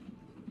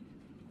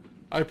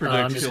 I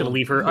predict. I'm just gonna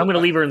leave her. I'm gonna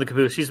leave her in the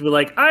caboose. She's gonna be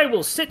like, I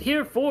will sit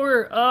here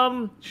for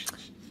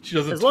She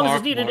doesn't as long talk, as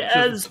it's needed. Mark.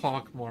 As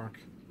talk, Mark.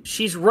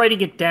 She's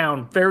writing it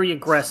down very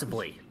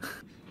aggressively.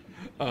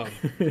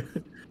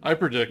 I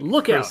predict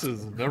Look Chris out.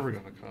 is never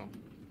gonna come.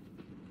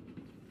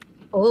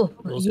 Oh,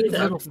 We'll you see.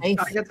 little face.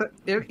 I guess that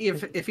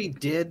if he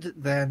did,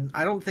 then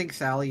I don't think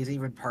Sally is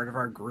even part of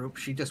our group.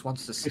 She just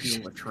wants to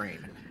steal a train.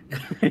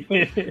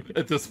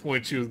 At this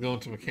point, she was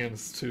going to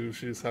Mechanics too.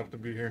 She just happened to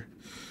be here.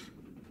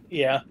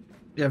 Yeah.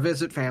 Yeah,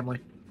 visit family.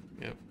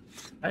 Yep.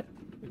 What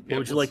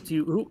would you like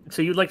to?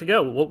 So you'd like to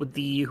go?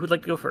 Who'd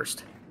like to go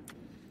first?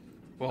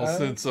 Well,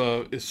 since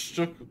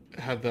Ishtuk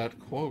had that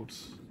quote.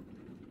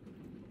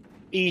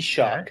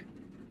 E-shock,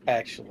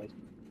 actually.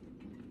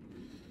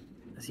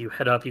 As you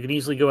head up, you can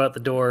easily go out the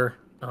door.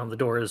 The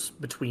door is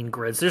between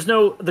grids.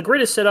 The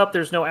grid is set up.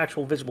 There's no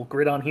actual visible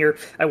grid on here.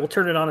 I will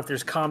turn it on if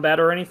there's combat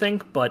or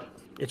anything, but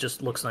it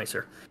just looks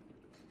nicer.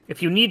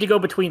 If you need to go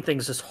between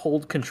things, just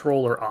hold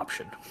Control or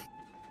Option.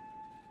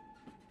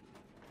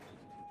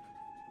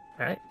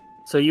 All right.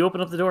 So you open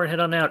up the door and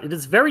head on out. It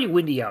is very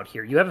windy out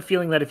here. You have a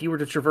feeling that if you were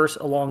to traverse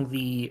along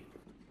the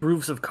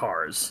roofs of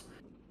cars,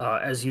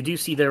 as you do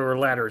see there are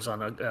ladders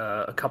on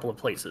a couple of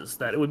places,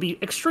 that it would be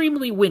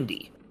extremely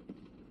windy.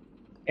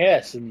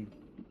 Yes, and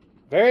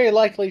very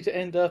likely to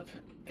end up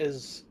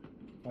as,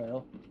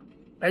 well...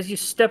 As you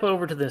step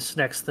over to this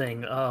next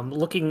thing,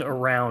 looking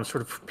around,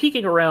 sort of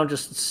peeking around,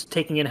 just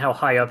taking in how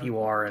high up you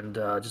are, and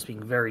just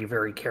being very,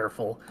 very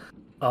careful.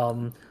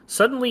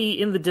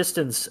 Suddenly, in the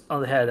distance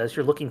on the head, as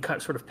you're looking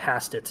sort of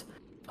past it,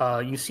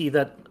 you see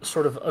that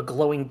sort of a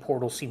glowing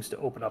portal seems to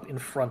open up in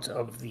front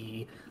of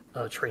the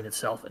train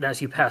itself. And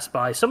as you pass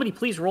by, somebody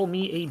please roll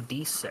me a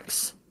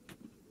d6.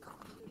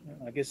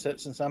 I guess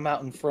that since I'm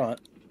out in front...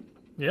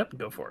 Yep,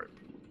 go for it.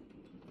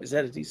 Is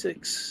that a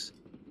D6?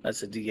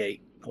 That's a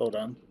D8. Hold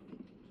on.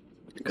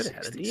 Could have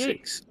had a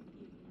D8.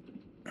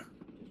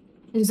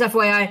 Just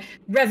FYI,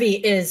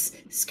 Revy is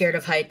scared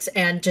of heights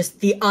and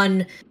just the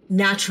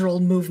unnatural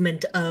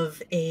movement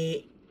of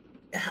a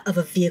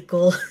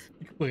vehicle.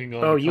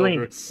 Oh, you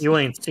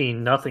ain't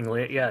seen nothing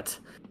yet.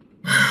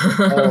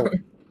 Oh.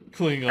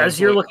 As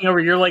you're looking over,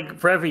 you're like,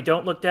 Revy,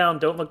 don't look down,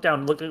 don't look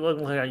down, look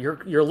down.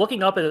 You're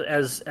looking up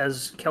as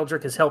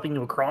Keldrick is helping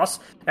you across.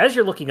 As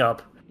you're looking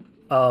up,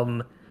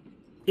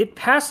 you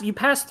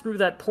pass through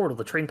that portal.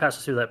 The train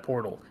passes through that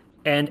portal,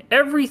 and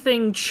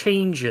everything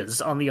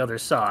changes on the other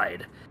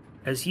side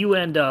as you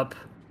end up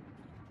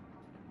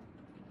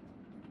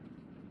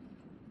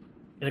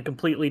in a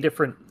completely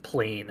different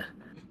plane.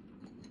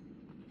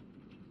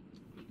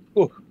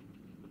 Ooh,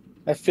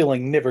 that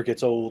feeling never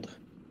gets old.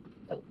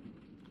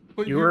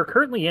 But You are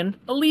currently in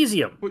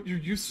Elysium. What, you're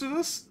used to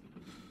this?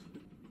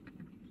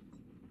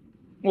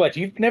 What,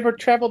 you've never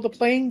traveled the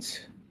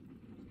planes?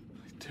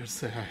 I dare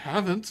say I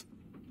haven't.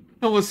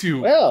 Unless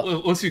you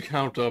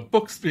count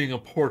books being a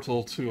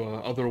portal to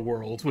other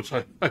worlds, which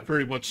I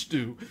very much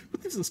do.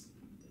 But this is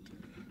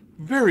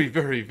very,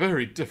 very,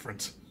 very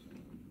different.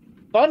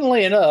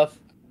 Funnily enough,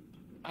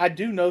 I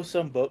do know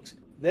some books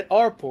that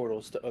are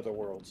portals to other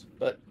worlds,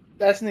 but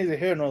that's neither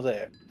here nor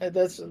there.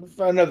 That's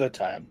for another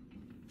time.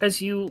 As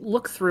you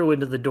look through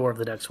into the door of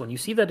the next one, you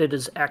see that it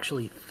is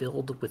actually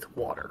filled with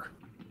water.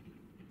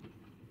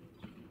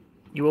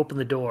 You open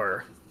the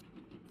door.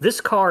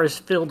 This car is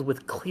filled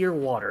with clear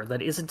water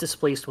that isn't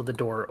displaced when the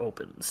door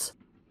opens.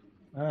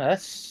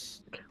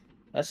 That's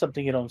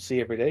something you don't see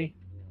every day.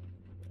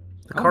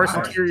 The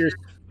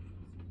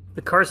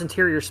car's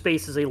interior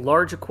space is a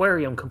large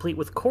aquarium complete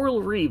with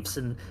coral reefs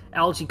and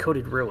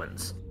algae-coated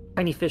ruins.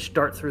 Tiny fish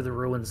dart through the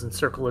ruins and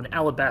circle an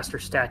alabaster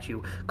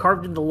statue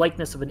carved in the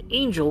likeness of an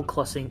angel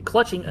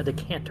clutching a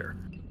decanter.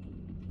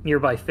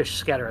 Nearby fish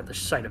scatter at the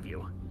sight of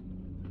you.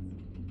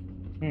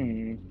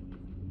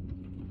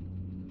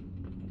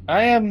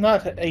 I am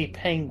not a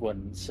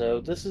penguin,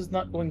 so this is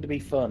not going to be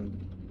fun.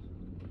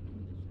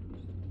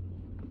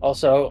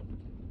 Also,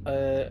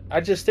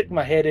 I just stick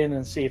my head in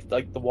and see if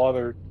the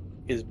water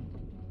is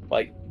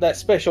that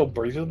special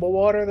breathable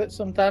water that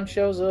sometimes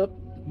shows up.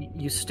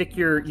 You stick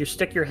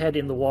your head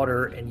in the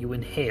water and you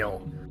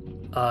inhale.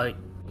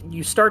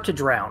 You start to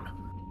drown.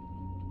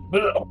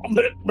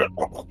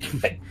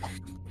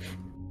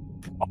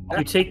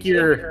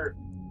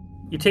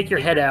 You take your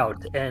head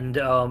out, and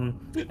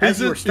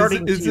as you were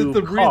starting to is it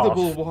the cough,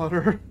 breathable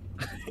water?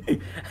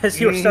 as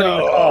you were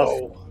starting to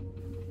cough,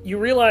 You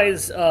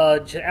realize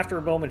after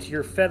a moment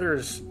your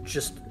feathers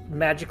just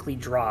magically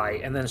dry,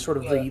 and then sort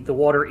of the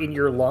water in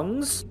your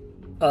lungs,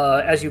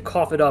 as you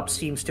cough it up,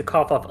 seems to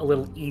cough up a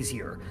little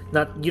easier.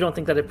 You don't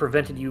think that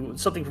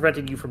something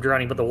prevented you from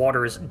drowning, but the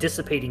water is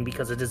dissipating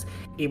because it is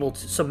able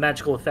to, some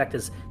magical effect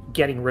is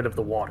getting rid of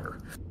the water.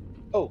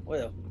 Oh,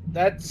 well,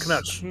 that's... Come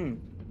out.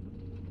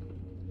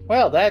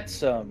 Well,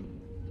 that's, well,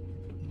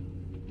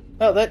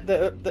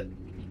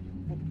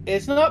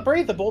 it's not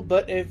breathable,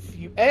 but if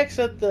you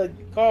exit the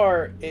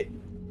car, it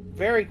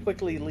very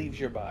quickly leaves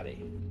your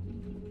body.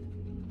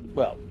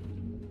 Well,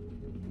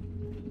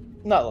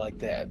 not like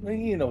that.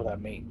 You know what I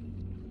mean.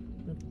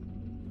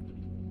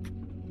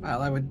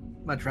 Well, I would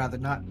much rather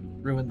not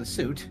ruin the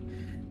suit.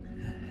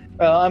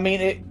 Well, I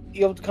mean,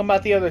 you'll come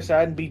out the other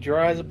side and be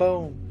dry as a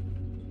bone.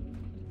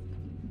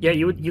 Yeah,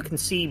 you can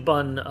see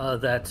Bun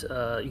that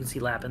you can see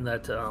Lappin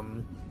that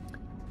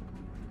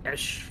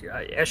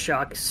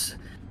Eshok's.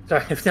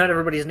 Sorry, if not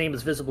everybody's name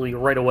is visible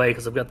right away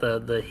because I've got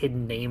the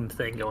hidden name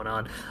thing going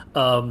on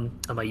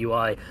my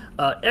UI.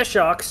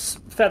 Eshok's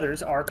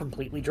feathers are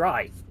completely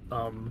dry,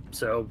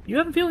 so you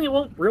have a feeling it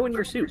won't ruin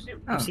your suit.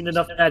 You've seen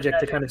enough magic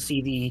to kind of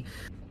see the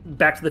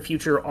Back to the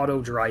Future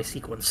auto dry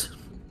sequence.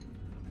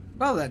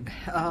 Well then,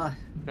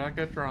 Back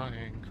at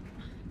drying.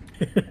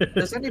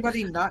 does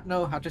anybody not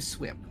know how to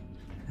swim?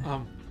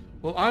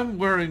 Well, I'm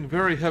wearing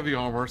very heavy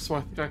armor, so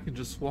I think I can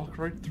just walk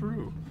right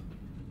through.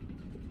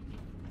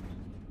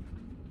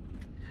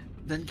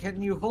 Then can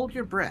you hold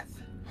your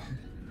breath?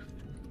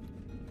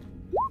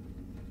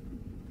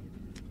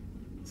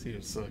 Let's see,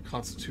 it's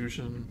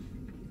Constitution.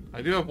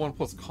 I do have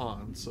 1+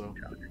 con, so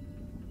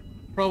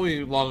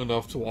probably long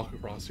enough to walk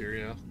across here.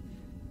 Yeah.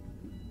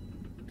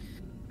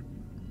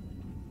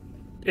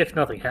 If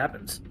nothing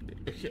happens.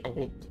 Yeah,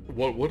 well,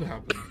 what would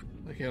happen?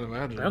 I can't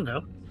imagine. I don't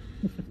know.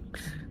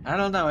 I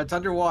don't know. It's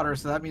underwater,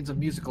 so that means a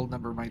musical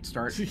number might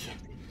start.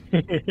 I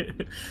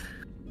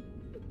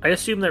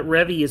assume that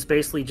Revy is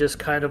basically just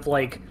kind of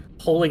like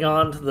holding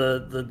on to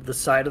the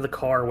side of the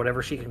car,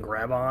 whatever she can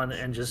grab on,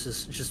 and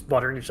just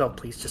muttering to herself,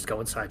 "Please, just go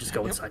inside. Just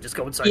go inside. Just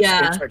go inside.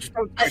 Yeah, just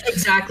go inside."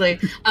 Exactly.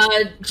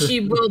 She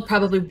will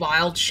probably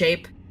wild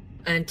shape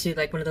into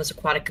like one of those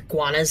aquatic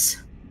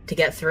iguanas to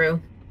get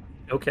through.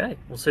 Okay,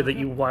 we'll say that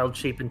you wild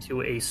shape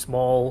into a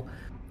small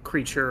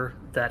creature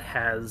that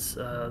has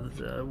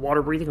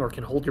water breathing or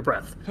can hold your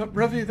breath.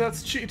 Revy,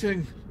 that's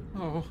cheating.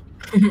 Oh.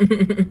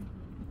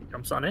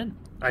 Jumps on in.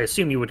 I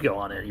assume you would go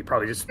on in. You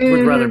probably just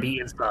would rather be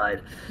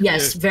inside.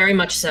 Yes, very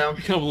much so.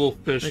 Become a little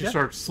fish. Okay. You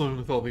start swimming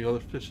with all the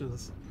other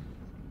fishes.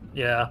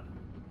 Yeah.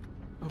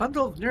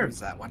 Bundle of nerves,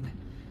 that one.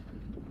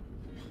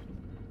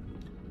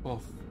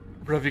 Well,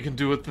 if Revy can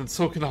do it, then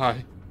so can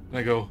I. And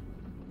I go,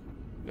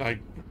 I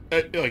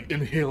like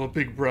inhale a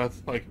big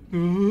breath, like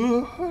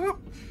with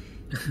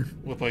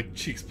my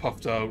cheeks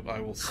puffed out.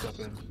 I will step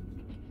in.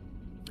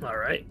 All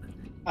right.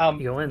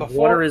 You go in. The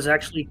Before- water is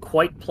actually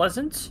quite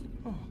pleasant.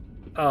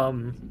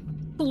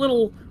 A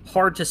little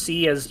hard to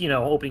see as,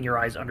 opening your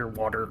eyes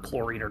underwater,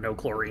 chlorine or no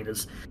chlorine,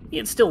 it's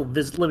still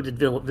limited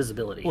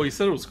visibility. Well, you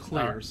said it was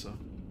clear, so.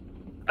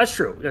 That's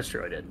true,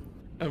 I did.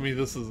 I mean,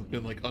 this has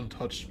been, like,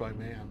 untouched by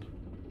man.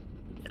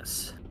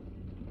 Yes.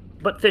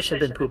 But fish have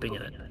been pooping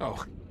in it.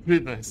 Oh,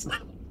 very nice.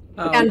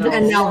 Oh, And no.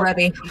 now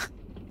Revy.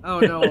 Oh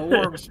no, a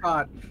warm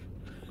spot.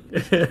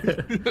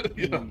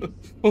 Yeah.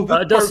 Well,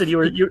 this Dustin,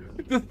 part, you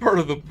this part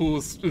of the pool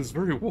is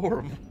very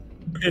warm.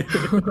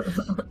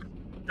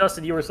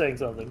 Dustin, you were saying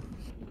something.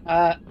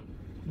 As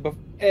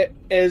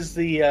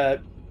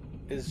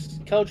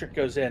Keldrick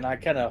goes in, I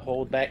kind of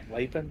hold back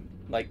Lapin,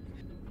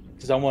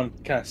 because I want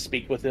to kind of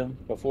speak with him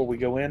before we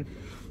go in.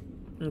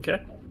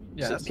 Okay.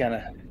 Yes. So it's kind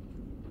of,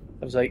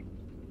 I was like,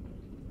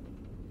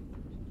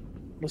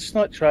 let's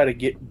not try to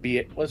get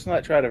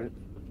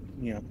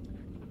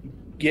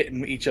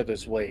in each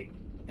other's way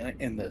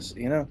in this.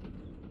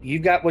 You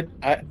got what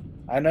I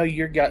know.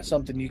 You got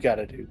something you got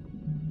to do,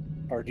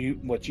 or do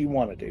what you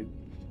want to do.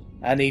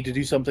 I need to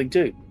do something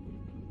too.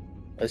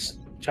 Let's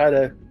try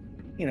to,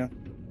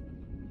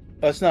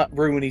 let's not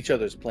ruin each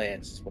other's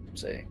plans, is what I'm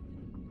saying.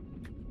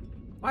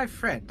 My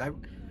friend,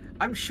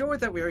 I'm sure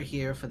that we're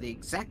here for the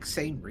exact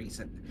same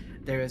reason.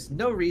 There is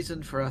no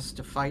reason for us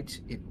to fight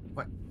in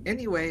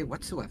any way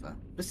whatsoever.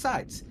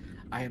 Besides,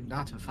 I am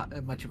not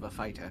much of a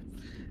fighter.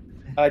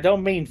 I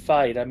don't mean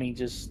fight. I mean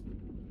just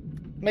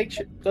make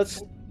sure.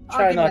 Let's I'll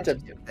try be not to.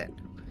 nice then.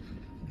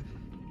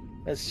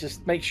 Let's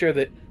just make sure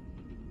that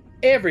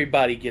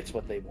everybody gets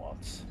what they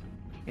want.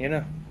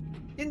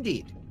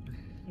 Indeed.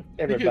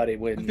 Everybody I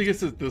wins. think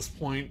it's at this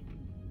point,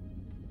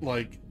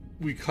 like,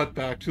 we cut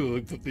back to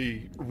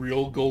the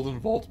real Golden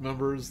Vault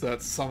members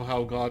that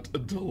somehow got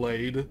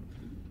delayed in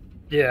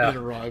Yeah.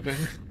 arriving.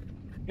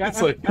 Yeah,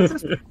 It's like I our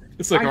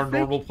think-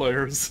 normal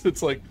players.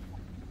 It's like,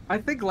 I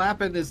think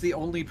Lappin is the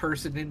only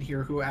person in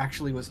here who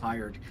actually was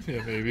hired.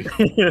 yeah, maybe.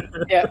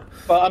 Yeah,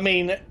 but I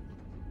mean,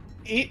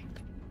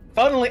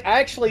 funnily,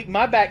 actually,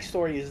 my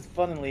backstory is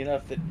funnily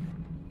enough that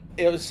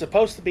it was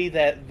supposed to be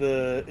what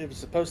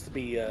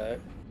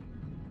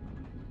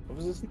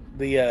was his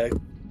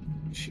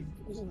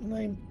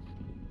name?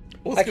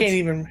 I can't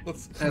even.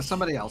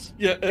 Somebody else.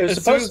 Yeah, It was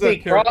as soon supposed as to be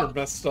that character Cro-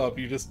 messed up,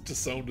 you just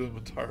disowned him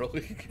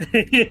entirely.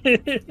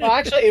 Well,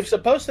 actually, it was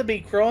supposed to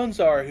be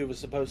Kronzar who was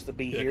supposed to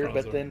be Yeah, here,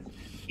 but Kronzar. then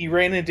he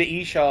ran into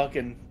Eshok,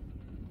 and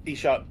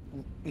Eshok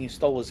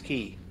stole his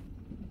key.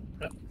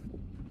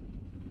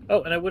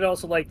 Oh, and I would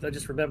also like, I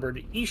just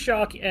remembered,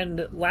 Eshok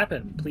and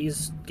Lapin,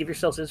 please give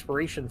yourselves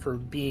inspiration for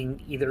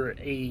being either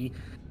a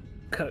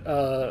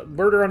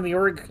Murder on the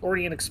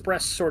Orient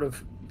Express sort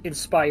of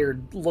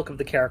inspired look of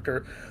the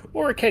character,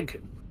 or a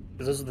Kenku,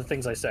 because those are the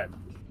things I said.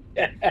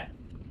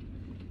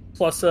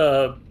 Plus,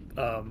 or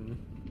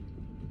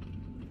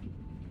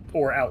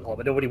Outlaw,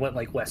 but nobody went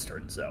like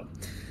Western, so.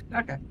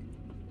 Okay.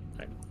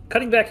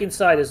 Cutting back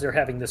inside as they're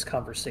having this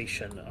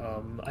conversation,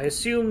 I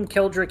assume,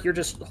 Keldrick, you're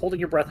just holding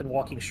your breath and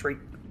walking straight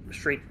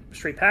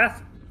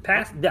path?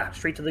 Yeah,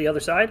 straight to the other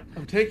side?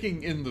 I'm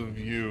taking in the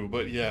view,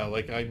 but yeah,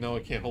 like, I know I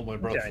can't hold my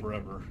breath Okay.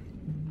 forever.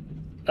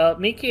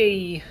 Make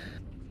a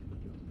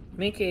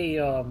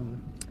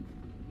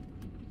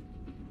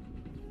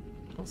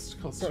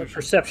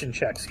perception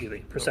check, excuse me.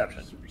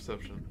 Perception. Oh,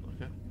 perception,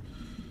 okay.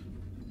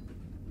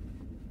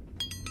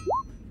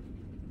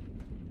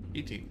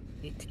 18.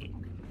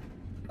 18.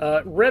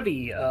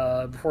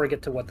 Revi, before I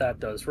get to what that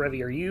does,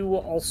 Revi, are you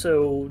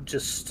also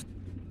just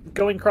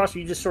going across, or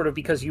you just sort of,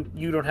 because you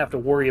don't have to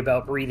worry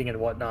about breathing and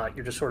whatnot,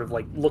 you're just sort of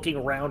like looking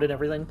around and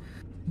everything?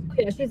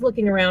 Yeah, she's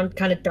looking around,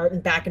 kind of darting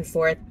back and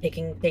forth,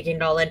 taking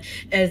it all in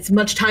as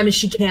much time as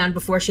she can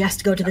before she has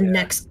to go to the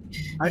next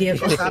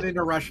vehicle. She's not in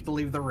a rush to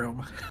leave the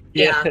room.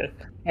 Yeah.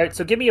 All right,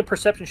 so give me a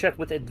perception check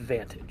with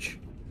advantage.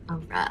 All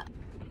right.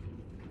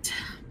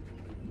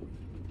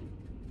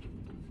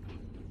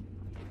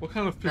 What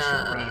kind of fish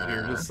are around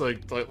here? Just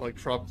like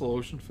tropical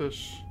ocean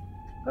fish?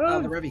 The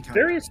Revi kind.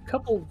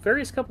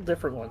 Various couple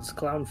different ones: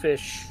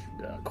 clownfish,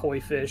 koi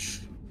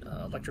fish,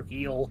 electric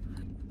eel.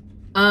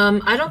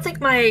 I don't think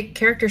my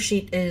character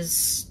sheet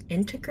is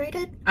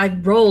integrated. I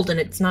rolled and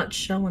it's not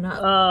showing up.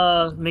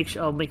 Let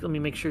me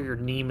make sure your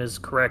name is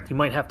correct. You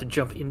might have to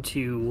jump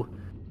into.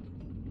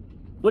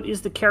 What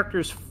is the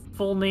character's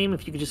full name?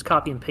 If you could just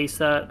copy and paste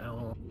that.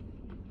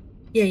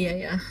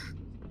 Yeah.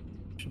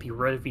 Should be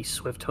Revi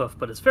Swifthoof,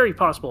 but it's very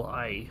possible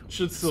I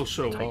Should still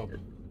show up. typed it.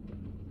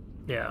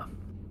 Yeah,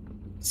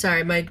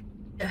 Sorry, my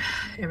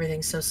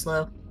everything's so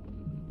slow.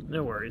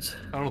 no worries.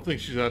 I don't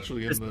think she's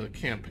actually in the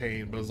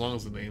campaign, but as long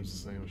as the name's the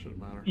same, it shouldn't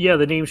matter. Yeah,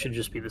 the name should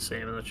just be the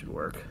same, and that should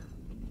work.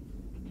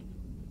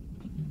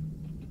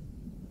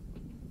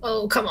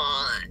 Oh, come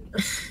on.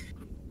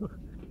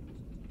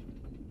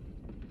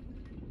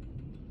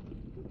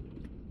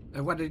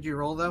 And what did you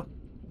roll though?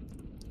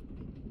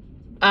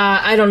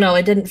 I don't know.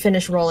 I didn't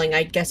finish rolling.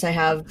 I guess I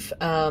have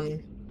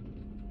like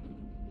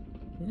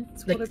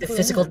the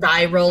physical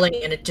die rolling,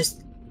 and it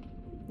just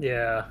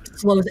Yeah.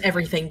 slows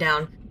everything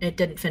down. It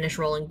didn't finish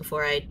rolling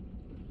before I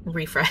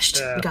refreshed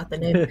and got the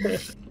name.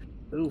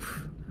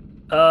 Oof.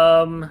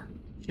 You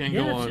can't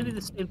Yeah, go it on. should be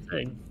the same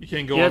thing. You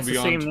can't go Yeah, on it's the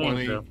beyond same name,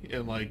 20 though.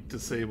 and like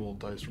disable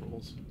dice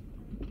rolls.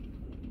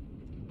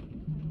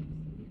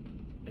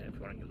 Yeah, if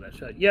you want to give that a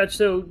shot. Yeah,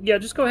 so yeah,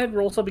 just go ahead and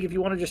roll something. If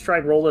you want to just try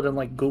and roll it in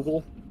like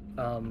Google.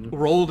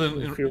 Roll it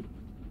If you-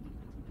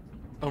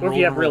 oh, or if roll you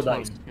in have real roll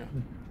 20. dice. Yeah.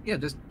 Yeah,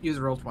 just use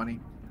roll 20.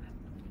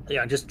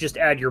 Yeah, just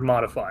add your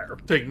modifier.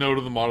 Take note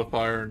of the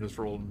modifier and just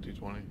roll in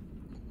d20.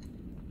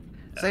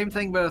 Same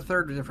thing, but a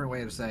third different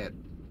way to say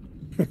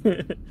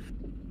it.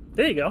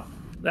 There you go.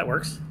 That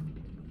works.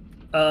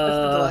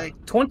 delay.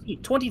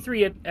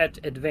 23 at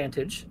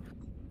advantage.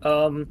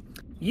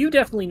 You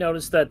definitely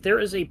notice that there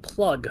is a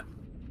plug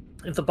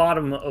at the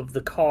bottom of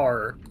the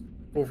car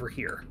over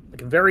here.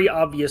 Like a very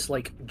obvious,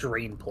 like,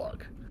 drain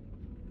plug.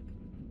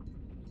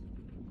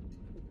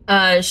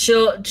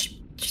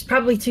 She's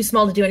probably too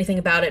small to do anything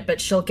about it, but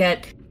she'll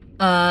get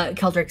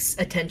Keldrick's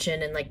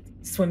attention and like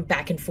swim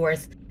back and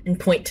forth and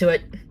point to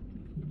it.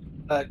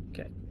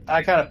 Okay.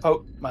 I kind of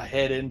poke my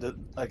head into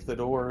like the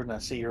door, and I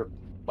see her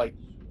like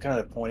kind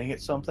of pointing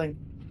at something.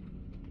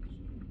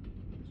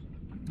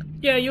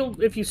 Yeah,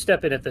 if you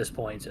step in at this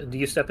point. Do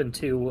you step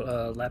into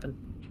Lapin?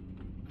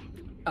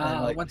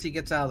 Once he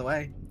gets out of the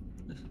way.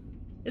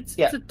 It's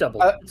Yeah, a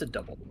double. uh, It's a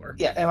double door.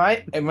 Yeah, am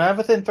I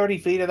within 30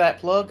 feet of that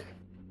plug?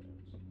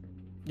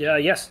 Yeah.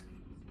 Yes.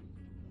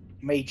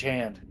 Mage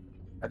hand.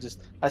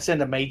 I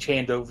send a mage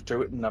hand over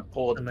to it, and I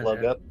pull the And then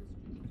plug up.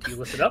 You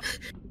lift it up.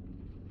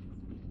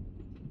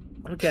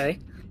 Okay.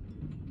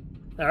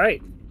 All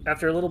right.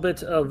 After a little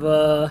bit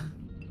of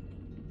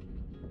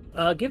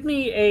give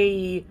me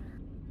a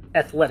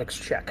athletics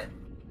check.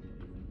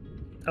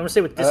 I'm gonna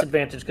say with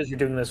disadvantage because you're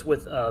doing this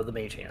with the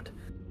mage hand.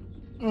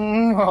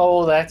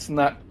 Oh, that's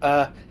not.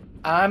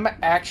 I'm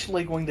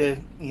actually going to.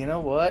 You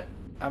know what?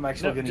 I'm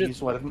actually No, going to just-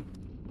 use one of.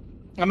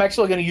 I'm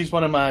actually going to use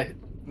one of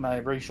my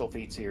racial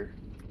feats here.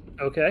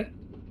 Okay.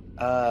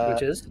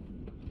 Which is?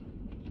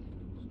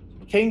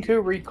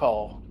 Kenku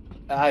recall.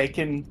 I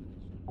can.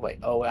 Wait.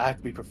 Oh, I have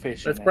to be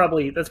proficient.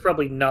 That's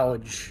probably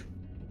knowledge.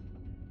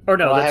 Or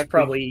no, Oh, I have that's to be-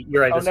 probably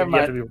you're right. Oh, that's- never you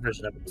have to mind. be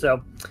proficient of it.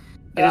 So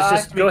it I is have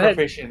just to be go ahead.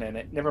 proficient in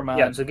it. Never mind.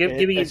 Yeah. So give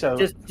me So,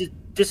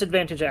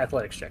 disadvantage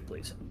athletics check,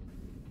 please.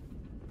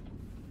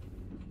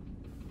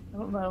 I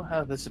don't know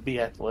how this would be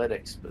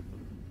athletics, but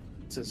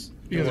it's just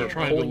Because they're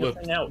trying to pulling the lift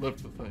thing out. the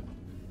thing.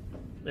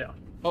 Yeah.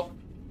 Oh,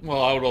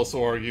 well, I would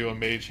also argue a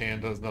mage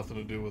hand has nothing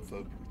to do with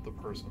the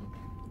person.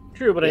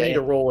 True, but I Yeah. need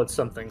to roll at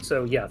something.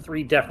 So yeah,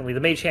 3 definitely. The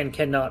mage hand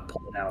cannot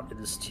pull it out. It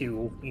is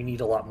 2. You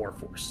need a lot more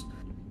force.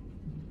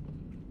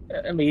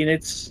 I mean,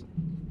 it's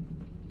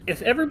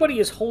If everybody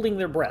is holding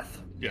their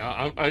breath,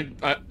 Yeah,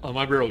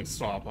 I barely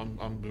stop. I'm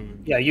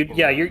moving.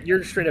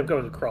 you're straight up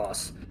going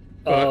across.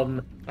 But I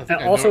think And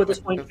I also know- at this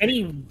point, I think-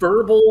 any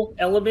verbal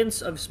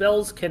elements of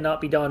spells cannot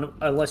be done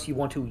unless you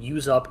want to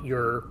use up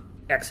your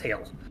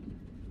exhale.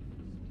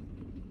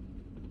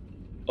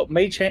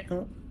 mage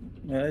hand.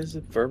 Yeah, is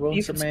it verbal You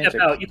and can semantic?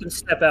 step out. You can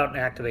step out and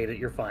activate it.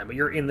 You're fine, but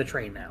you're in the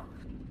train now.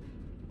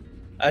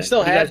 I still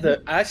You have guys-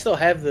 I still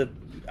have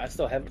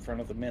it for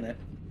another minute.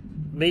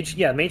 Mage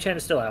hand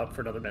is still out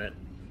for another minute.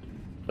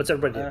 What's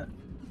everybody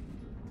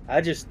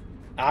do?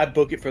 I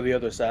book it for the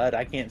other side.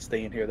 I can't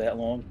stay in here that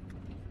long.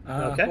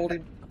 Okay.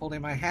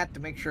 Holding my hat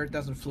to make sure it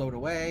doesn't float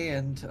away,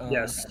 and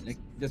Yes.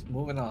 just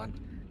moving on.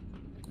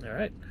 All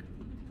right.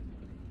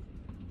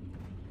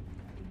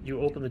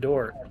 You open the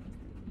door.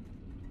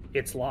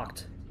 It's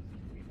locked.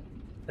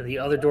 And the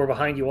other door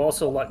behind you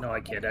also locked. No, I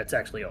kid. That's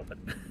actually open.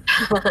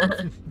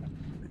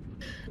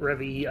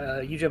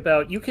 Revi, you jump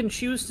out. You can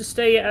choose to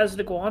stay as an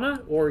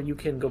iguana, or you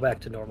can go back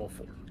to normal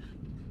form.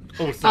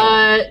 Oh,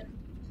 so,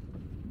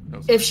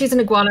 If she's an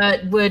iguana,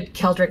 would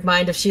Keldrick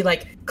mind if she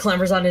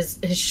clambers on his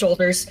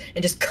shoulders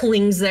and just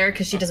clings there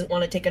because she doesn't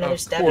want to take another of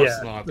step? course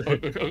Yeah. not.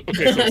 Okay,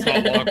 so it's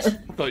not locked.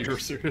 I thought you were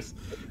serious.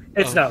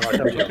 It's not locked.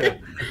 Okay. Okay.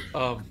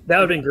 That would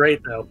have been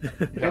great, though.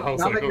 Yeah, I was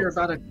Now like, that oh. you're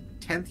about a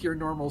 10th your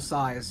normal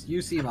size,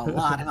 you seem a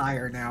lot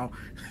higher now.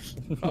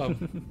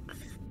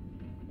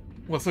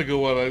 Once I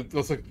go out, I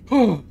was like,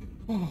 oh,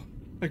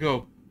 I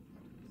go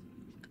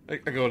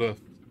to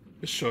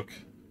Ishuk.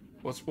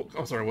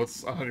 I'm sorry,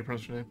 how do you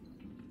pronounce your name?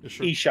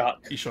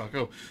 Eshok. Ishak.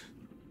 Oh,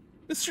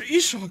 Mr.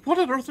 Ishak, what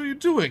on earth are you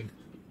doing?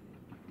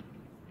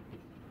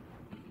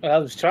 I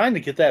was trying to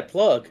get that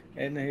plug,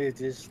 and it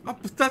just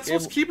But that's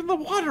what's keeping the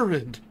water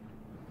in.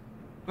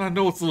 And I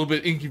know it's a little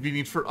bit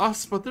inconvenient for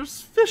us, but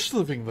there's fish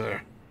living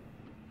there.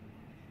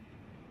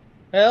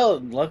 well,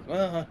 look,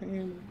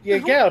 you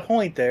got a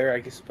point there,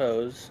 I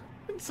suppose.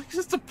 It's like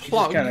just a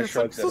plug. kinda There's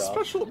something shrugs so it off.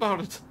 special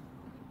about it.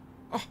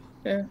 Oh,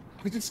 Yeah.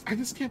 I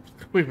just can't.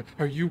 Wait a minute.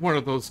 Are you one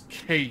of those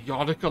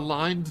chaotic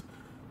aligned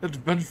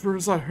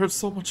adventurers I heard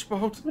so much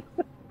about?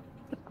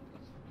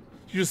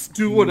 You just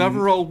do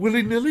whatever all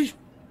willy nilly?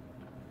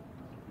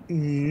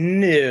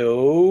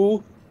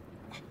 No.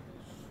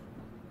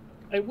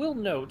 I will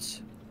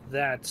note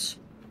that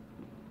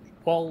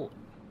while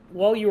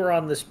you are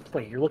on this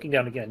plane, you're looking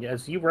down again,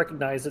 as you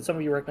recognize that some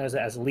of you recognize it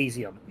as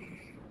Elysium.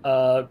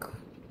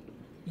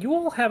 You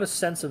all have a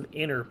sense of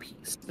inner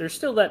peace. There's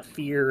still that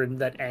fear and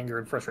that anger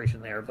and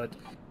frustration there, but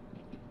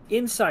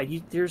inside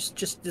you, there's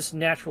just this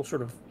natural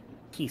sort of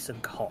peace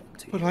and calm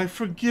to you. But I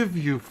forgive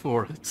you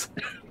for it.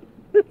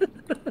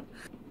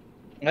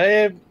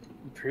 I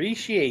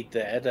appreciate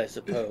that, I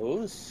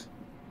suppose.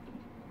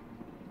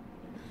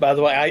 By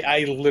the way,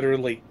 I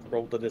literally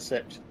rolled a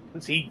deception.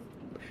 He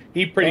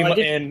pretty Well, I much,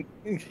 and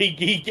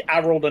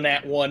I rolled a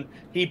nat 1.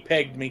 He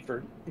pegged me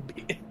for.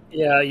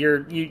 Yeah,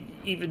 you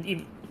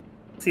even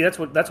see that's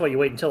why you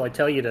wait until I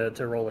tell you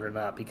to roll it or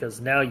not,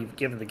 because now you've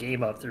given the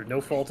game up through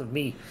no fault of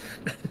me.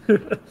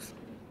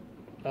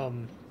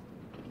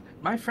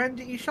 My friend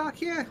Ishak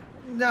here?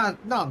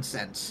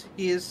 Nonsense.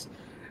 He is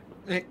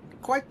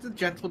quite the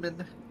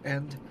gentleman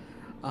and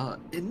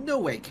in no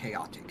way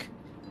chaotic.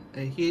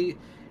 He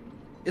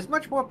is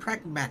much more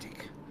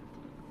pragmatic.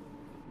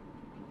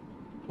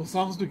 Well, as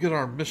long as we get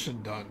our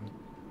mission done,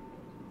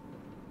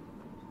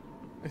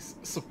 I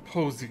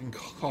suppose you can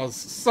cause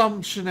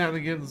some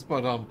shenanigans,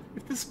 but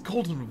if this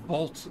Golden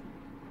Vault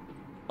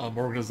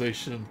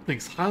organization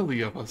thinks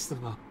highly of us, then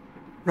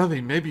really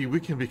maybe we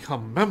can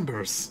become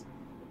members.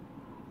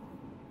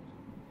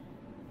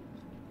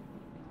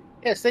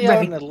 Yes, they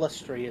are an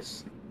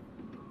illustrious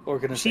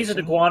organization. She's an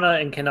iguana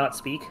and cannot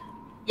speak.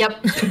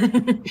 Yep.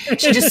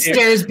 She just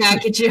stares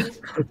back at you.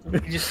 You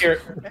just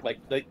hear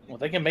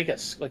they can make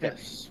us like a.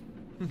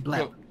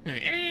 Blep.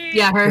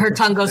 Yeah, her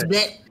tongue goes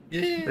bit.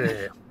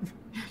 Yeah.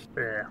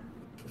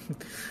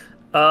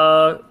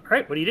 All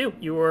right, what do?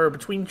 You are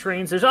between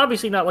trains. There's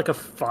obviously not like a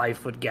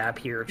 5-foot gap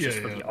here, just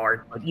for the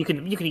art, but you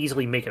can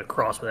easily make it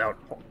across without.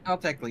 I'll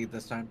take lead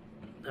this time.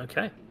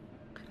 Okay.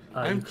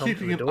 I'm you come to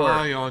keeping the an door.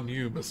 eye on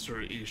you,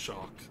 Mr.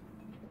 Eshok.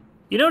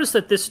 You notice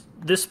that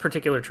this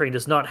particular train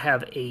does not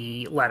have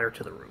a ladder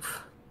to the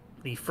roof.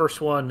 The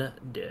first one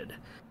did.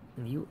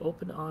 And you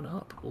open on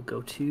up. We'll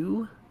go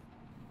to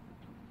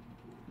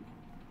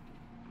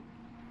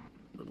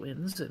the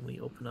winds, and we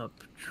open up.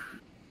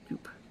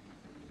 Oop.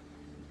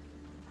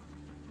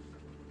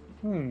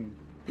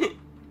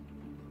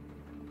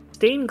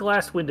 Stained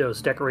glass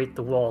windows decorate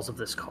the walls of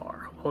this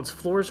car, while its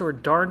floors are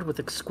adorned with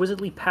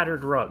exquisitely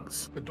patterned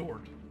rugs.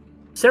 Adored.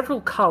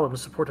 Several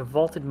columns support a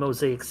vaulted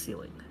mosaic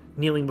ceiling.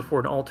 Kneeling before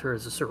an altar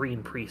is a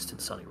serene priest in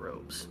sunny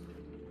robes.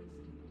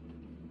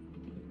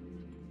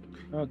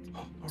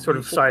 sort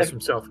of sighs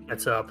himself,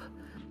 gets up.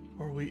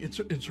 Are we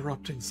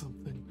interrupting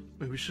something?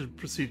 Maybe we should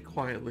proceed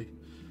quietly.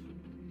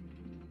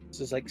 This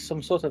is like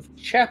some sort of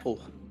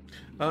chapel.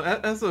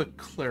 As a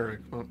cleric,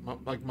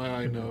 like my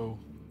I know,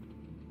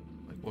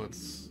 like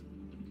what's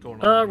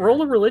going on.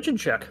 Roll a religion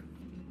check.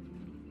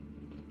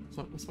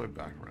 So what's my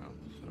background?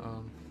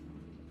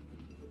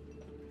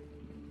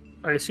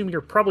 I assume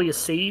you're probably a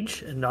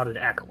sage and not an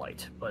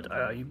acolyte, but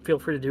you feel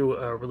free to do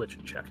a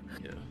religion check.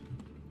 Yeah.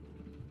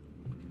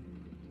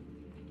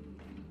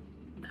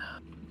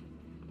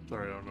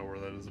 Sorry, I don't know where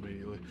that is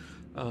immediately.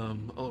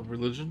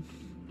 Religion?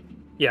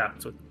 Yeah,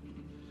 so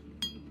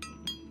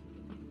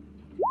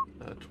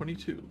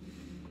 22.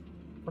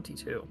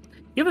 22.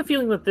 You have a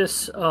feeling that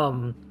this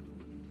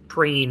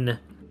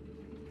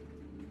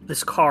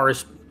this car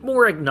is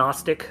more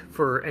agnostic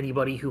for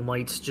anybody who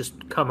might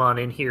just come on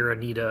in here and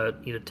need a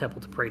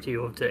temple to pray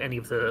to any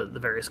of the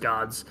various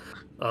gods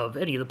of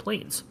any of the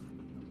planes.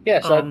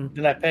 Yes,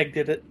 then I pegged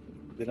it.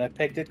 Then I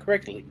pegged it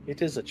correctly.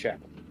 It is a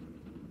chapel.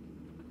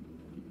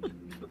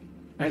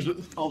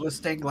 And all the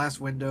stained glass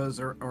windows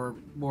are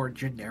more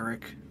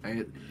generic.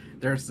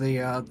 There's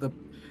the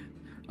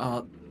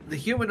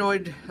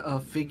humanoid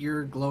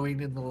figure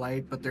glowing in the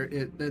light, but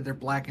they're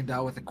blackened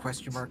out with a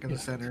question mark in the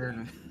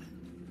center.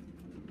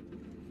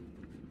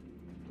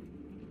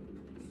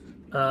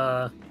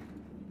 The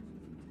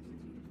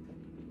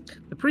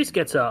priest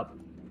gets up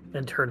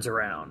and turns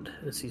around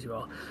and sees you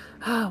all.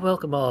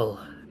 Welcome all.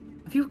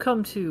 Have you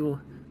come to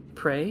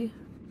pray?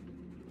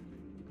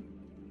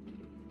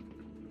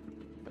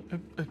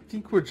 I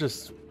think we're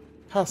just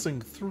passing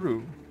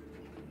through.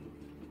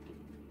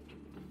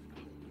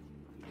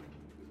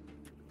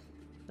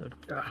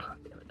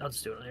 I'll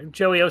just do it.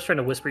 Joey, I was trying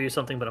to whisper you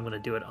something, but I'm going to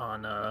do it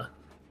on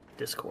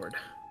Discord.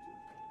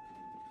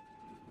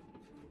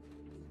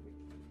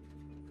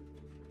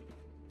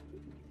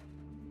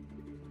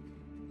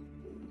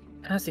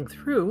 Passing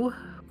through?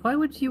 Why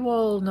would you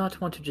all not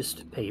want to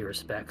just pay your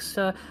respects?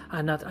 I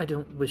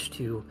don't wish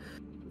to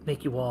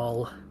make you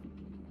all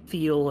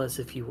feel as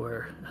if you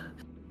were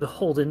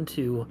beholden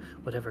to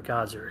whatever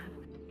gods or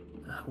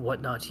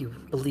whatnot you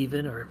believe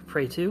in or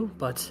pray to,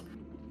 but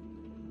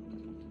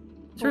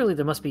surely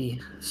there must be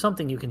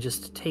something you can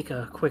just take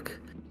a quick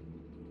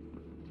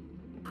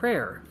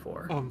prayer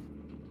for.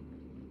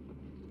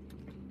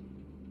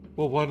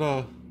 Well, what,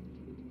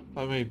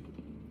 I may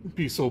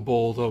be so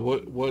bold.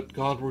 What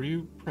god were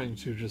you praying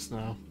to just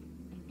now?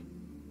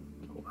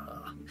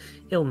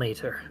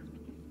 Ilmater.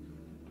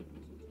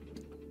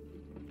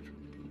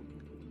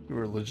 Do a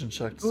religion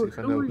check to see if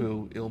I know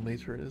who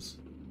Ilmater is.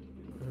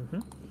 Mm-hmm.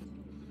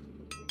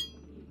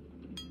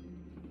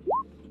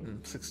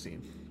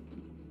 16.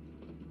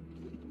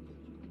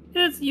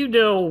 It's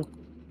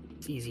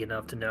easy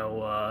enough to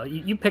know.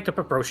 You picked up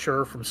a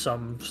brochure from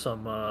some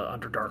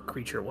Underdark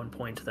creature at one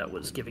point that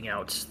was giving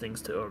out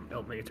things to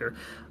Ilmater.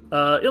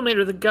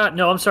 Ilmater, the god.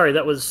 No, I'm sorry,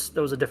 that was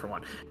a different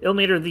one.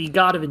 Ilmater, the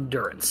god of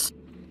endurance.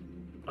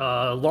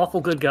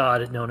 Lawful good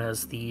god, known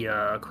as the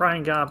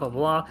crying god, blah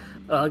blah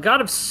blah.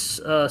 God of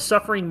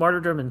suffering,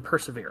 martyrdom, and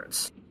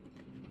perseverance.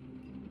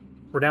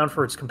 Renowned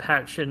for his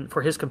compassion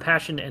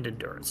and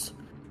endurance.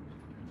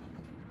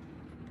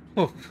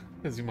 Oh,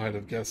 as you might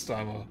have guessed,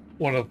 I'm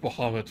one of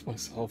Bahamut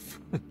myself.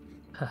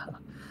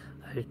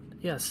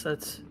 Yes,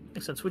 that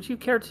makes sense. Would you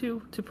care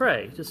to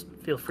pray? Just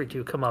feel free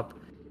to come up.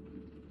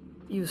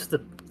 Use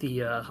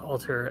the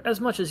altar as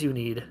much as you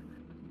need.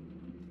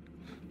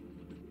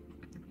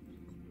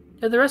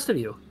 And the rest of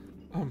you.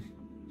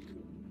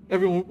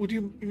 Everyone, would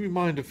you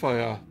mind if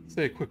I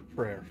say a quick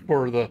prayer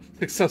for the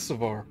success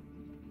of our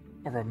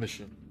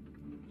mission?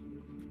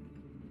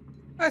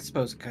 I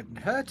suppose it couldn't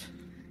hurt.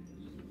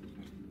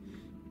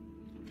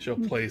 She'll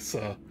place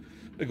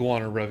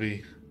Iguana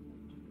Revi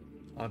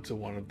onto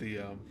one of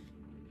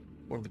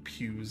the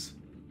pews.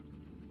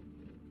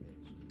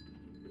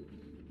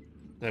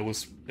 That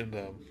was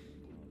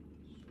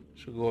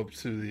she'll go up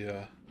to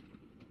the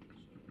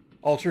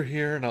altar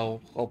here, and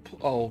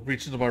I'll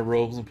reach into my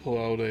robes and pull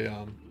out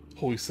a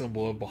holy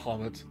symbol of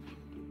Bahamut,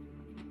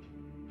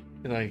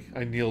 and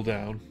I kneel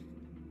down.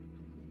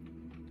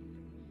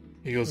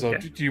 He goes,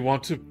 okay. Do you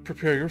want to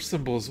prepare your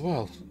symbol as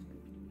well?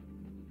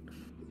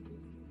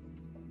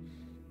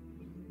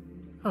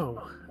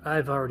 Oh,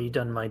 I've already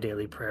done my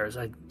daily prayers.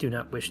 I do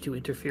not wish to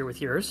interfere with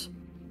yours.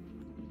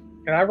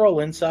 Can I roll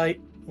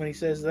insight when he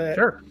says that?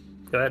 Sure.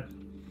 Go ahead.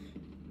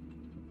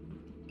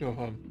 Go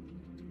on.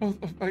 Oh,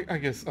 I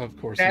guess, of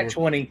course. Nat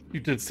 20. You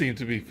did seem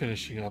to be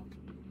finishing up,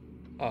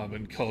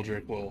 and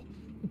Keldrick will...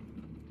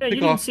 Yeah, you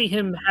didn't see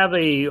him have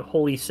a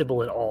holy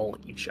symbol at all,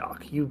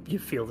 Eshok. You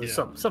feel there's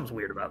something's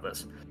weird about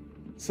this.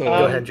 So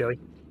go ahead, Joey.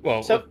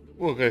 Well,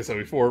 okay, so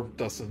before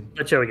Dustin...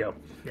 Let Joey go.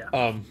 Yeah.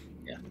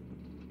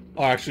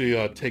 I'll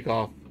actually take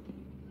off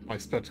my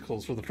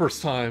spectacles for the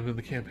first time in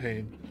the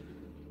campaign.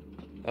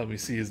 You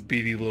see his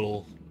beady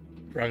little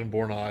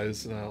dragonborn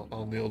eyes, and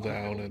I'll kneel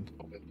down, and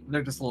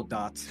they're just little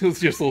dots.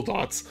 it's just little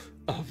dots.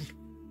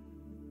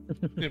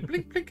 Blink,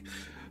 blink.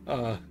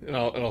 And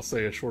I'll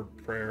say a short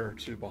prayer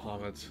to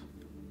Bahamut.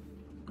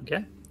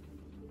 Okay.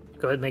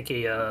 Go ahead and make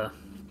it's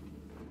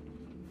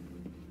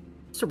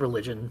a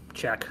religion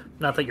check.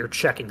 Not that you're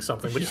checking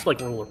something, but just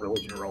like roll a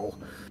religion roll.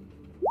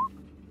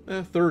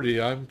 30.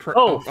 I'm.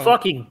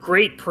 Fucking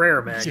great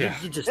prayer, man. Yeah.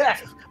 You just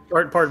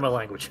pardon my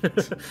language.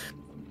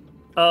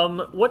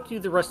 What do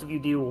the rest of you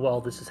do while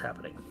this is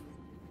happening?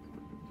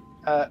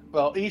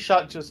 Well,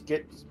 Eshok just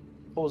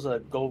pulls a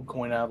gold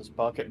coin out of his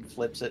pocket and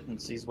flips it and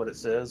sees what it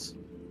says.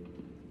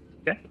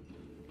 Okay.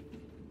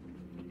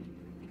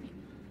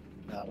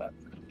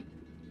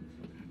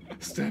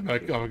 Stand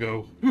back. I'm gonna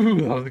go.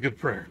 Ooh, that was a good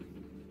prayer.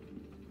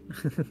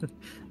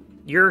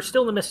 You're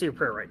still in the midst of your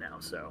prayer right now,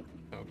 so.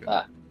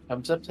 Okay.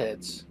 Thumbs up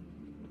heads.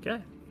 Okay.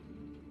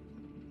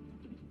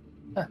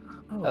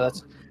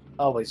 That's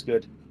always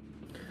good.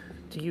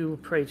 Do you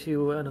pray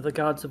to one of the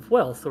gods of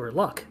wealth or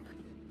luck?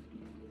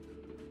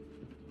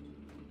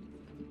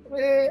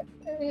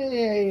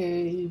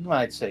 You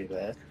might say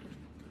that.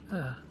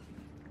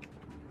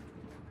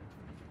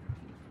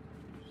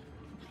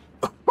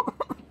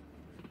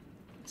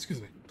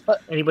 Excuse me.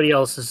 Anybody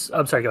else is...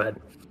 I'm sorry, go ahead.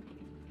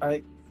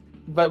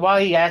 But while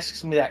he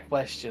asks me that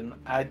question,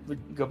 I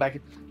would go back.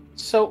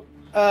 So,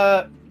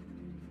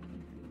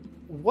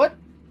 what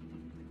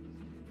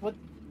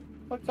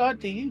god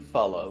do you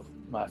follow,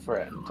 my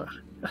friend?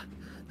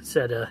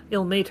 Said,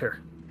 Ilmater.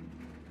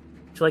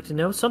 Would you like to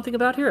know something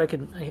about here? I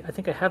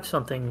think I have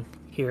something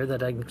here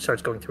that I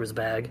starts going through his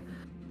bag.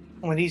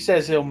 When he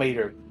says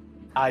Ilmater,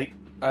 can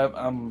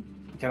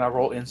I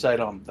roll insight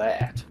on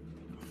that?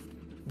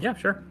 Yeah,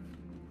 sure.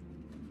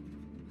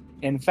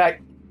 In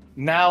fact,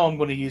 now I'm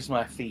going to use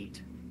my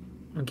feat.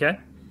 Okay.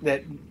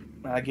 That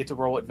I get to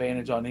roll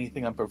advantage on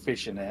anything I'm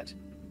proficient at.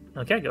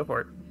 Okay, go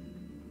for it.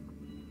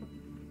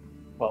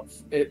 Well,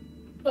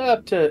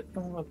 up to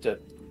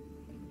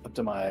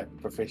my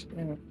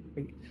proficient.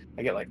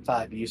 I get like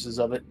 5 uses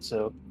of it,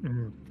 so.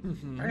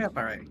 Mm-hmm. Hurry up,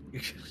 all right.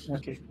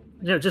 Okay.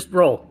 Yeah, just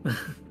roll.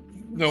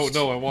 No,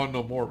 I want to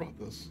know more about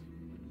this.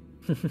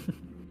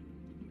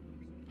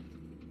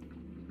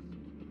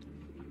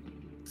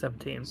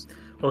 17.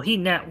 Well, he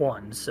nat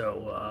 1,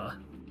 so,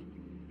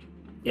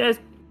 yeah,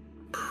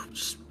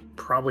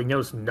 probably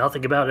knows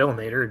nothing about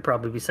Ilmater. He'd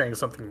probably be saying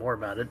something more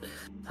about it.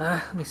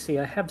 Let me see,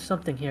 I have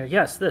something here.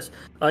 Yes, this.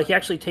 He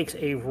actually takes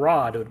a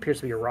rod, it appears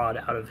to be a rod,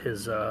 out of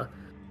his,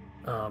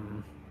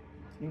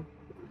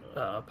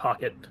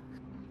 pocket,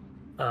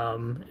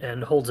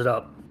 and holds it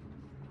up.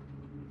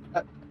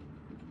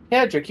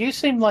 Hedrick, you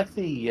seem like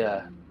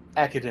the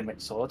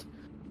academic sort.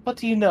 What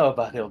do you know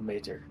about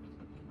Ilmater?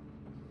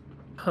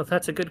 Oh,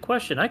 that's a good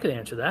question. I could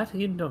answer that.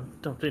 You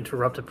don't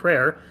interrupt a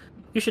prayer.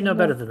 You should know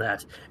better than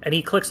that. And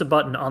he clicks a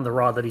button on the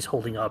rod that he's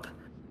holding up.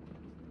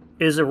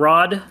 It is a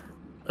rod.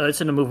 It's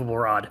an immovable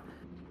rod.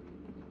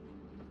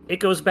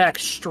 It goes back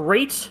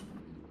straight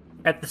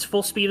at the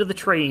full speed of the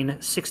train,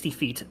 60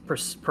 feet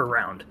per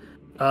round.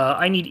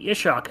 I need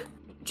Ishak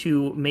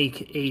to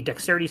make a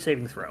dexterity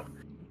saving throw.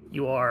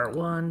 You are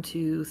 1,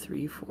 2,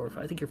 3, 4,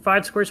 5. I think you're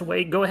 5 squares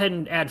away. Go ahead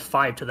and add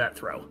 5 to that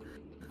throw.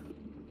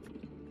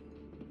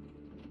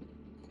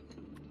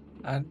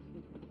 And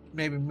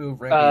maybe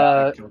move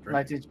right.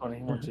 19,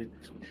 20,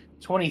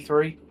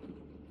 23.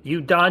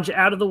 You dodge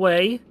out of the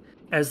way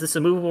as this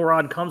immovable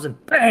rod comes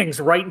and bangs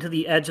right into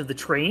the edge of the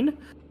train.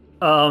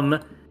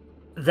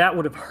 That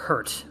would have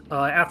hurt.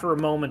 After a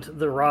moment,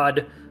 the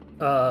rod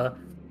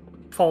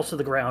falls to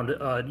the ground,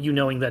 you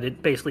knowing that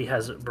it basically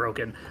has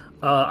broken.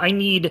 I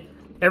need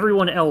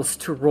everyone else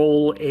to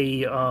roll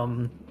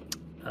a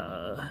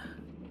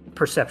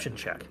perception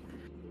check.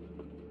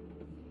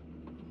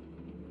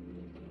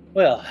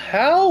 Well,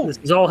 how? This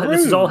is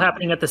all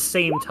happening at the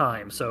same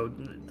time, so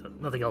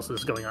nothing else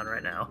is going on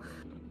right now.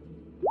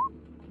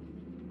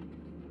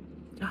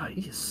 God,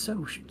 he is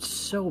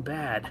so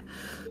bad.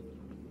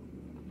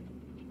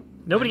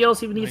 Nobody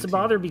else even needs to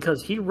bother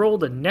because he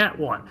rolled a nat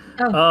 1.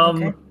 Oh,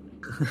 okay.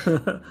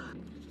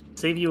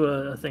 Save you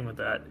a thing with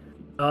that.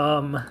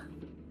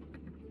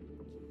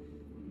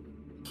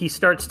 He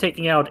starts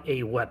taking out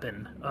a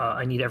weapon.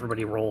 I need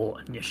everybody to roll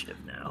initiative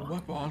now.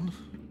 Weapon.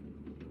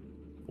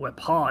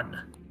 Weapon.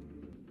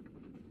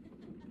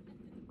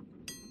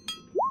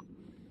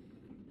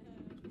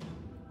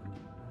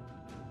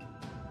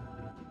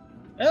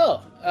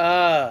 Oh,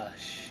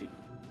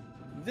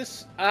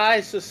 this, I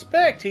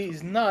suspect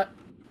he's not,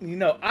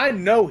 I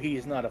know he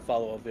is not a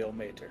follower of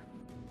Ilmater.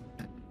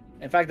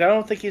 In fact, I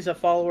don't think he's a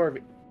follower of...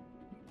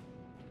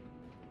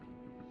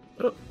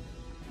 Oh.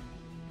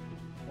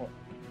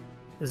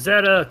 Is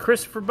that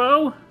Christopher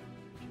Bow?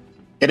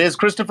 It is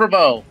Christopher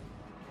Bow.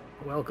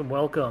 Welcome.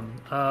 We're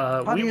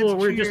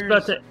Audience, just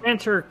about to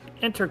enter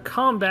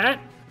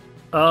combat.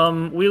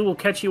 We will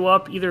catch you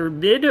up either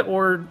mid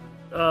or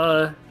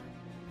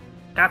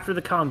after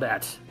the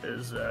combat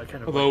is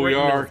kind of. Although like we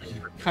are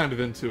right kind of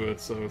into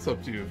it, so it's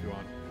up to you if you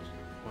want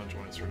to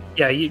join us or not.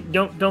 Yeah, you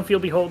don't feel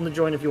beholden to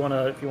join if you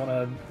wanna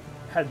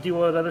do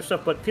all that other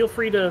stuff, but feel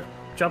free to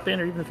jump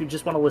in, or even if you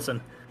just want to listen.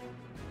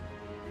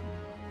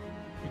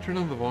 You turn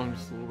on the volume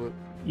just a little bit.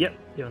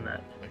 Yep, doing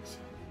that. Thanks.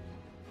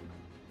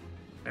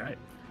 All right.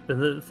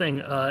 The thing,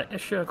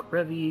 Eshuk,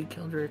 Revi,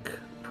 Keldrick,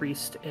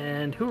 priest,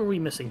 and who are we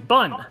missing?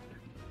 Bun. What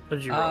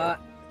did you roll?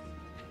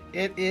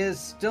 It is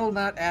still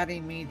not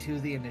adding me to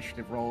the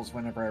initiative rolls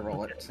whenever I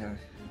roll it. So.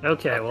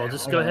 Okay, well,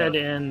 just go ahead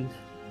and...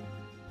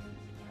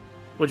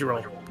 What'd you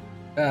roll?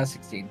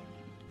 16.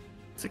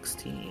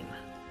 16.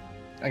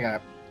 I got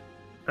it.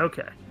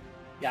 Okay.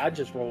 Yeah,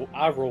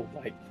 I rolled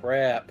like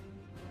crap.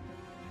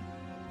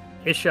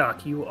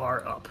 Ishak, you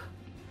are up.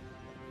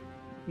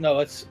 No,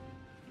 it's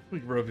I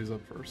think Revy's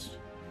up first.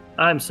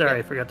 I'm sorry,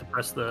 I forgot to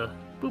press the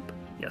boop.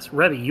 Yes,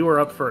 Revy, you are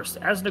up first.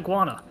 As an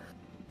iguana.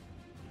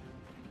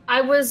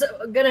 I was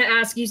gonna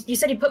ask you. You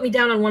said you put me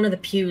down on one of the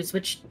pews.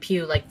 Which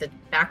pew? Like the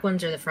back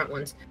ones or the front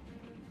ones?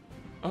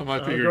 I Go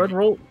ahead figured. and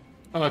roll.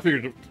 I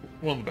figured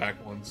one of the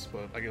back ones,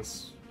 but I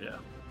guess. Yeah.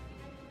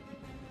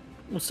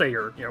 We'll say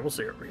you're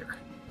over here.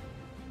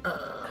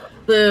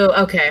 Boo.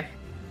 Okay.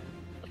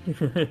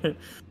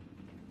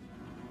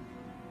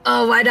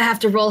 Oh, why'd I have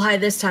to roll high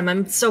this time?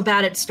 I'm so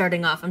bad at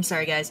starting off. I'm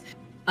sorry, guys.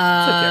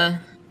 Okay.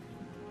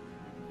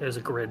 There's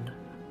a grid.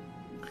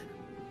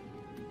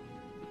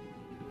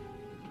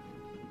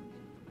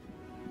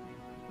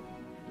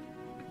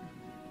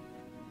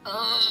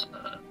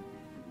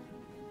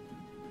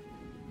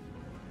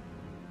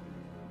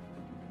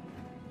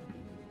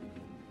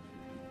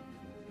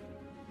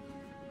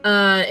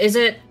 Is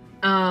it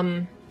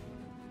an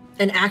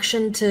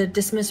action to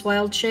dismiss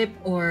wild shape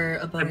or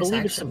a bonus I believe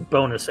action? it's a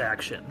bonus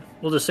action.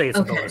 We'll just say it's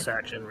Okay. a bonus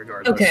action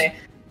regardless. Okay.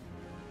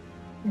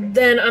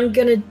 Then I'm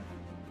gonna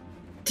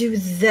do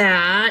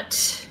that.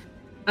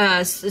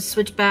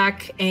 Switch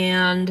back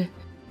and.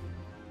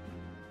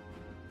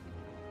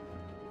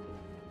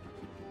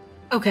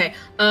 Okay.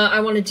 I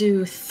want to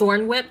do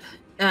Thorn Whip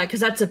because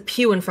that's a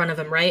pew in front of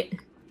him, right?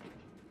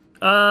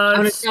 I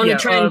want to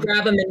try and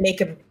grab him and make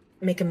him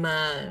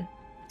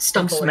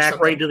stumble or smack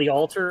something. right to the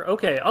altar.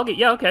 Okay,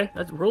 okay.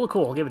 That's really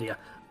cool. I'll give it to you.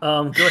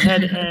 Go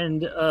ahead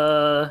and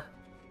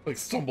Like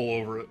stumble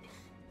over it.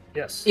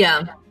 yes.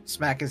 Yeah.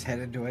 Smack his head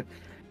into it.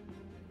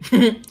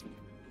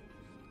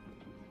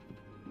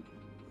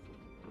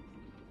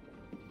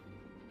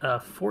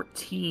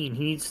 14.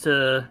 He needs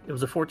to. It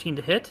was a 14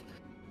 to hit.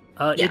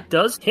 Yeah. It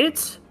does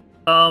hit.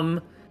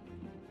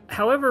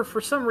 However,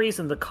 for some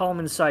reason, the column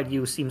inside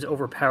you seems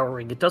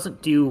overpowering. It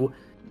doesn't do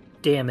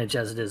damage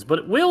as it is, but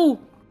it will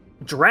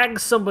drag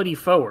somebody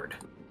forward.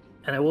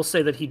 And I will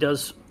say that he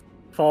does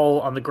fall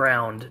on the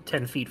ground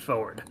 10 feet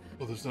forward.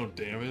 Well, there's no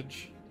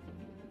damage.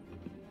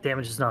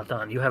 Damage is not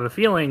done. You have a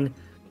feeling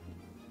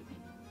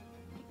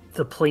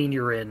the plane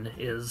you're in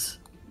is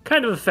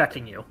kind of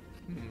affecting you.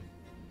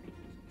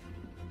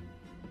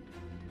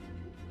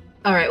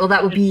 All right. Well,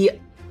 that would be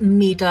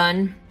me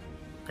done.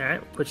 All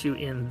right, put you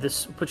in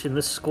this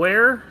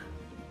square.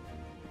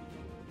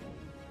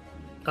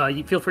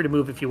 You feel free to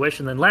move if you wish,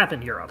 and then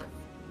Lappin, you're up.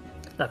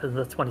 Lappin,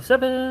 the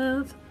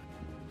 27th.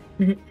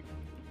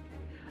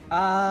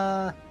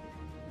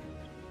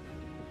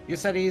 You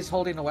said he's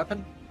holding a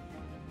weapon?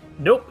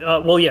 Nope.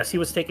 Well, yes, he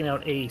was taking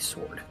out a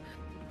sword.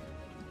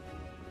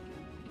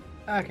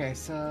 Okay,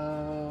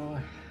 so...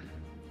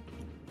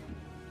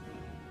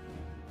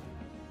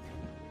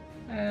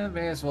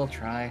 may as well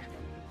try.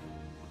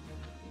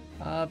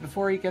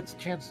 Before he gets a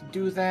chance to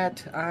do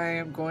that, I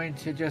am going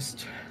to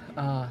just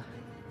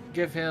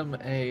give him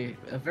a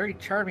very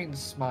charming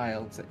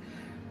smile. And say,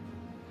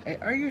 hey,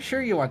 are you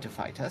sure you want to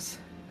fight us?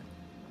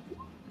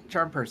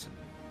 Charm person.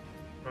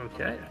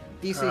 Okay.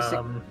 DC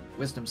 6,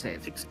 wisdom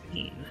save.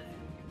 16.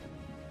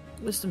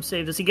 Wisdom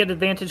save. Does he get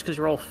advantage because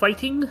you're all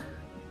fighting?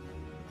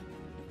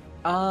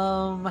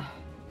 I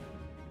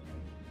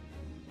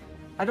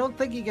don't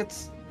think he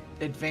gets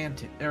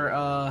advantage,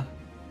 or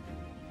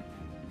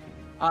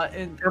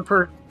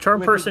Charm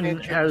with person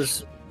advantage,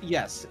 has.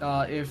 yes,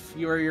 if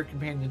you or your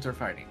companions are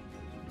fighting.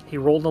 He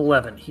rolled an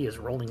 11. He is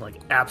rolling like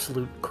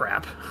absolute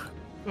crap.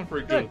 I'm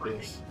pretty good at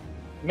this.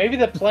 maybe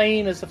the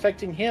plane is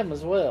affecting him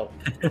as well.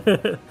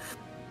 All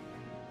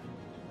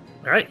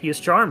right, he is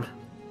charmed.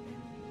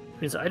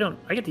 Means I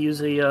get to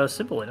use a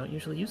symbol I don't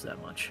usually use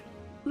that much.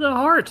 The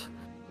heart.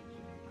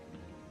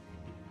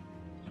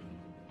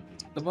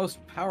 The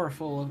most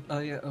powerful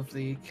of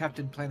the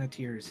Captain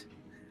Planeteers.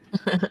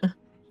 All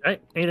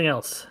right. Anything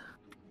else?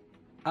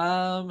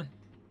 Nope,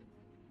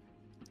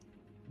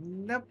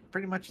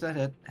 pretty much that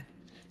it.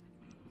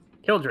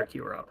 Kildrick,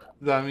 you were up.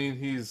 Does that mean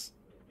he's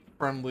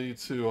friendly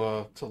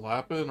to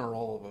Lappin or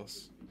all of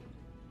us?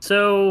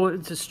 So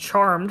it's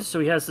charmed. So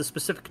he has the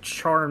specific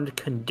charmed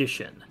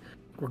condition.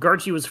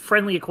 Regards you as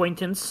friendly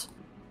acquaintance.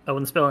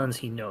 When the spell ends,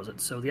 he knows it.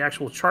 So the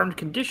actual charmed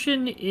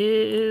condition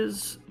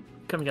is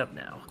coming up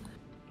now.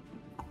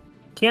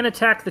 Can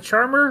attack the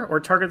charmer or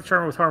target the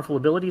charmer with harmful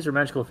abilities or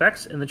magical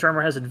effects, and the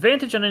charmer has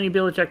advantage on any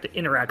ability check to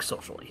interact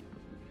socially.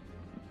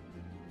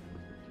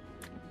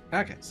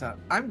 Okay, so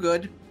I'm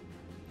good.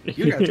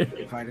 You guys are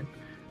fighting.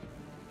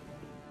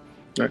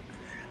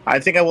 I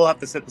think I will have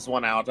to sit this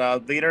one out.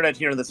 The internet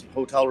here in this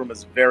hotel room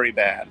is very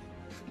bad.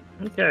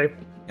 Okay.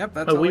 Yep,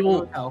 that's all we I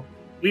will. know.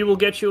 We will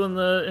get you in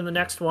the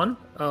next one.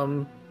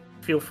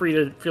 Feel free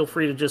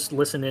to just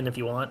listen in if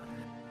you want.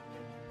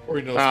 Or,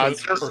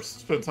 or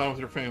spend time with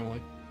your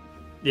family.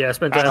 Yeah,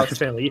 spend time with your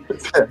family. You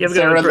have a good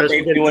Sarah one, and the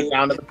Chris. baby went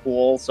down to the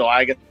pool, so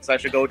I guess I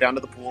should go down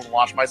to the pool and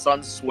watch my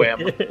son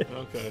swim.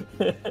 Okay.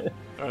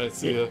 All right,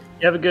 see ya.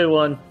 You have a good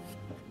one.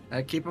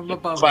 Keep them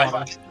above Bye.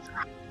 water.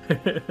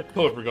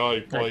 Totally forgot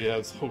he probably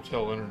has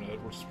hotel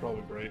internet, which is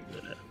probably great.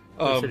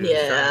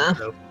 Yeah.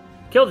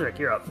 Kildrick,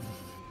 you're up.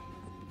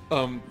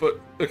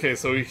 But okay,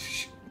 so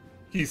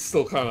he's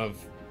still kind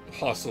of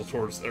hostile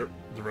towards the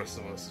rest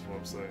of us. Is what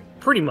I'm saying.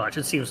 Pretty much,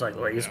 it seems like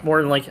he's Yeah.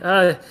 more than like,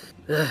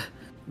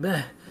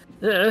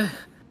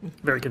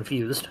 very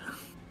confused.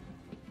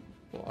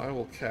 Well, I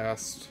will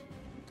cast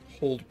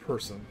Hold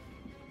Person.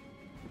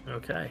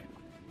 Okay.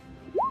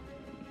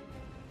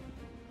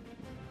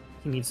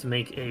 He needs to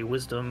make a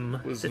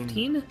Wisdom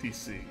 15?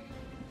 DC.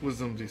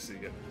 Wisdom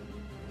DC,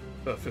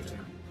 yeah. 15.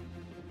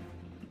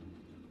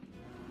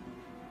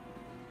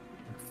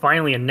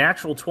 Finally, a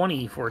natural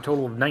 20 for a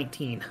total of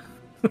 19.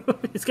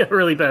 He's got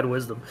really bad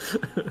wisdom.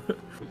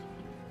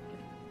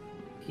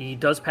 He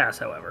does pass,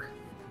 however.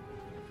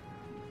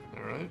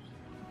 Alright.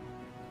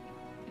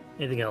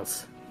 Anything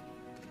else?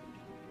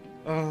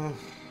 I'll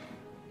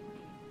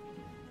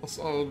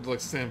like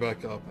stand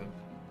back up and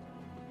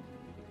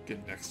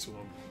get next to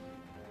him.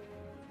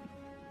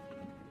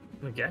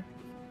 Okay.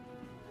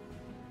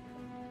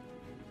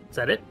 Is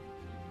that it?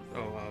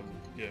 Oh,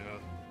 yeah.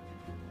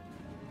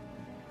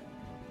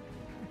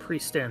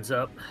 Priest stands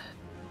up.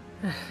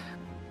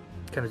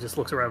 Kind of just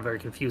looks around very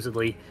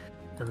confusedly,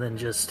 and then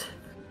just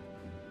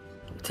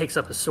takes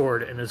up his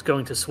sword and is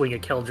going to swing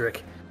at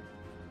Keldrick,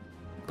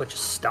 but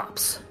just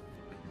stops.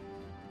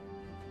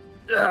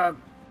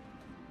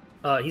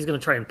 He's going to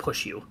try and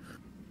push you.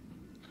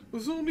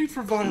 There's no need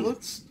for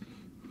violence.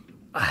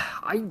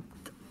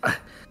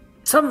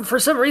 For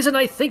some reason,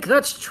 I think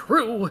that's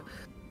true.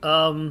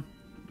 Go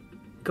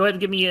ahead and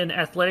give me an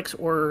athletics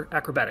or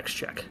acrobatics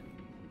check.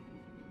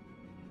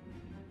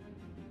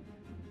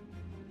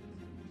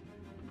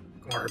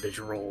 Garbage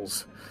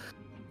rolls.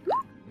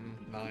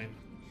 9.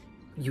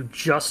 You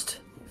just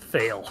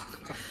fail.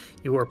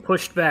 You are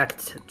pushed back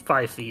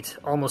 5 feet,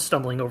 almost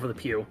stumbling over the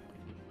pew.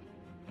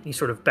 He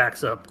sort of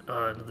backs up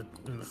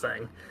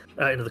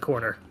into the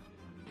corner.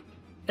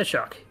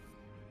 Eshok.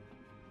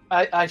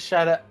 I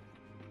shout out,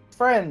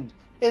 friend,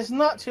 it's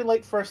not too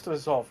late for us to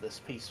resolve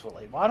this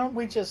peacefully. Why don't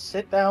we just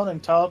sit down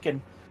and talk, and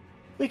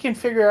we can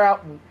figure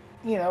out,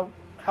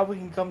 how we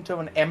can come to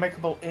an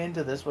amicable end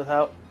to this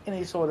without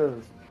any sort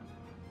of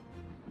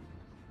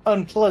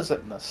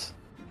unpleasantness.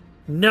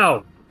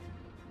 No!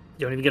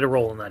 You don't even get a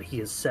roll on that. He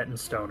is set in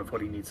stone of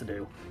what he needs to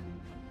do.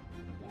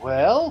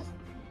 Well,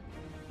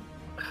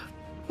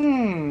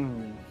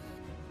 I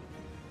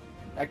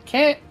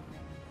can't.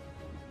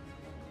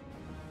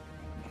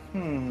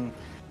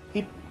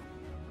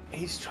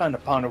 He's trying to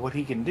ponder what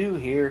he can do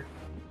here.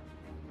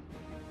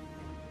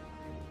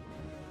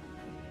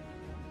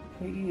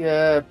 He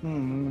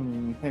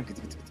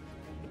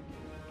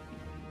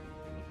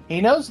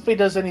knows if he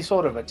does any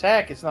sort of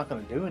attack, it's not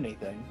going to do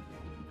anything.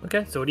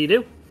 Okay, so what do you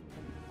do?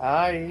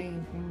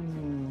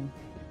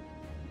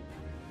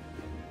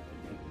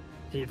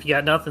 If you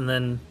got nothing,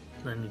 then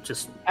you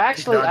just...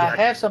 Actually, dodge I action.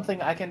 have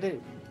something I can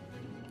do.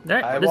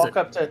 Alright, I what is walk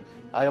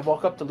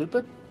it? up to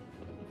Lupin.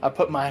 I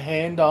put my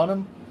hand on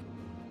him,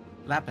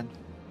 Lappin.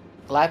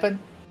 clapping.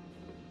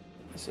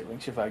 Let's see,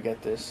 make sure if I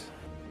get this.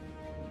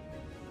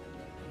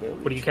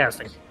 What are you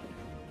casting?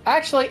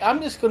 Actually,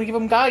 I'm just going to give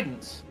him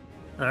guidance.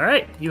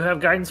 Alright, you have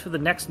guidance for the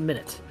next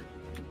minute.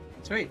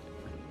 Sweet.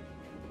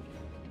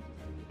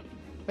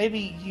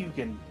 Maybe you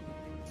can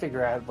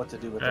figure out what to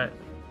do with Alright. it.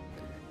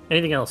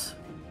 Anything else?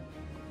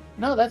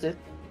 No, that's it.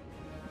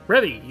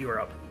 Revy, you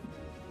are up.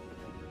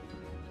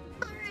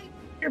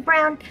 Mr.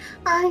 Brown,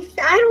 I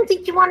don't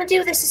think you want to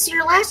do this. This is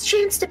your last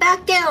chance to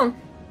back down.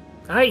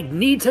 I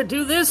need to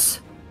do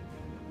this?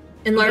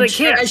 Enlarge. But I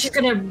can't. She's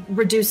gonna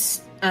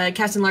reduce,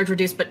 cast enlarge,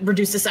 reduce, but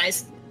reduce the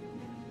size.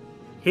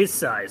 His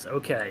size.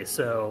 Okay,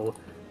 so...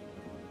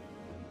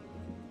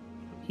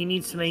 He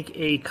needs to make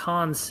a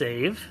con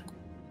save.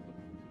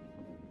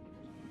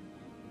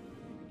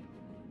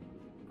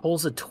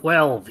 Pulls a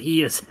 12.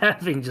 He is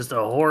having just a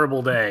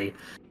horrible day.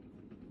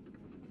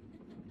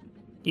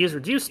 He is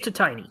reduced to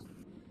tiny.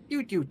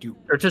 You.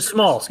 Or to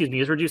small, excuse me.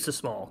 He is reduced to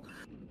small.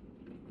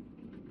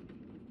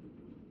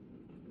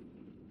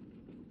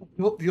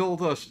 The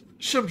old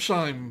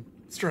Shimshime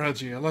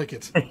strategy. I like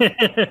it.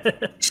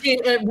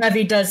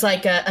 Revy does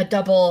like a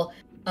double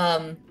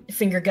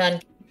finger gun.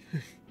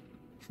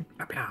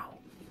 Pow.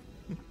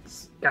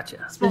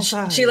 Gotcha.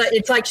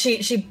 It's like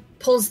she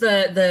pulls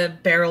the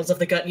barrels of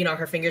the gun,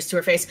 her fingers to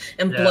her face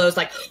and Yeah. blows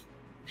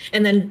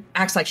and then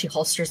acts like she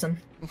holsters them.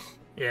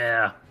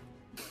 Yeah.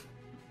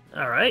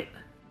 Alright.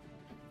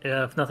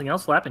 If nothing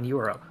else, Lappin, you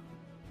are up.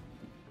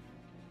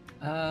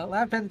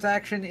 Lappin's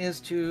action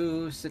is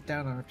to sit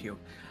down on a pew.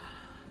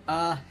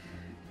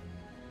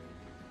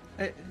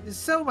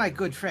 So, my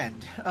good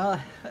friend,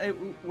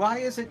 why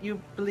is it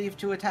you believe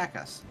to attack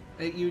us?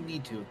 You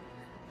need to.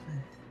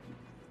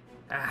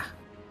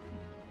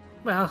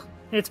 Well,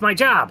 it's my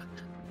job.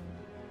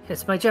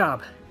 It's my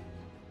job.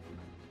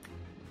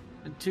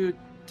 To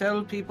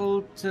tell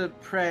people to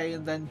pray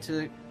and then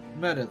to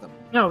murder them.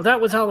 No, that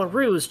was all a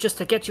ruse just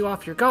to get you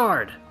off your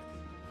guard.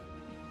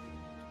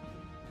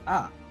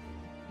 Ah.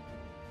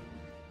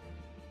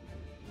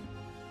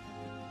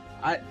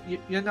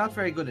 You're not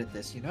very good at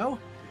this, you know?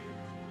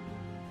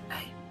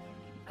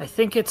 I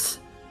think it's...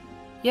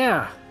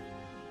 Yeah.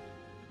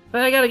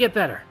 But I gotta get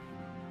better.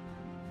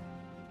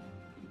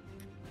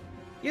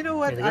 You know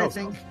what?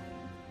 Anything else?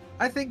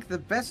 I think the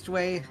best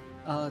way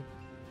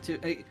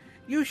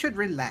you should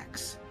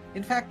relax.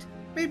 In fact,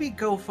 maybe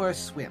go for a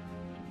swim.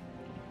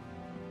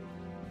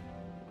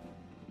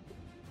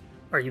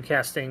 Are you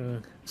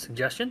casting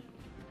suggestion?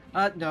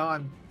 No,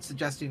 I'm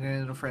suggesting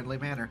it in a friendly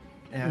manner.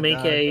 And, Make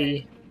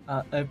a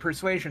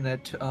persuasion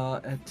at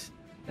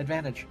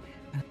advantage.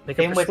 make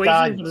a Aim with persuasion.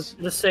 guidance.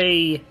 Let's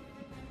say...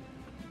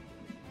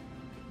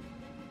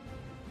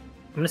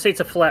 I'm gonna say it's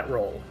a flat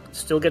roll.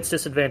 Still gets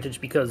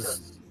disadvantage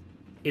because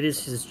it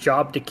is his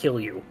job to kill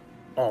you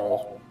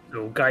all.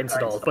 So guidance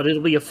at all, but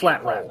it'll be a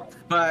flat roll.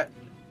 But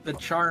the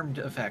charmed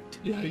effect.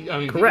 Yeah, I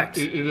mean, Correct.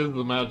 It is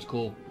a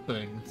magical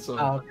thing. So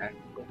Oh, okay.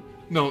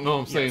 no,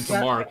 I'm saying Yes. to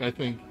Mark. I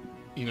think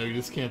you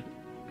just can't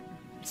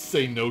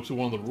say no to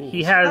one of the rules.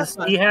 He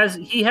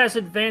has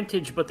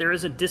advantage, but there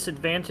is a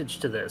disadvantage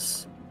to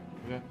this.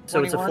 Yeah.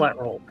 So it's a 21? flat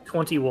roll.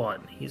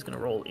 21. He's gonna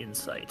roll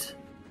insight.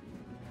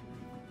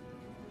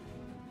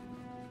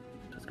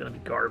 It's gonna be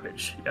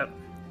garbage. Yep.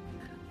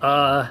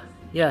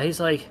 Yeah, he's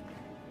like,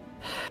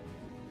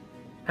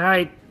 all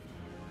right,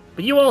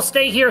 but you all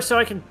stay here so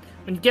I can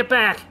when you get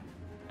back.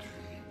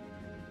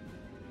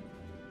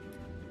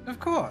 Of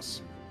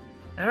course.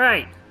 All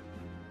right.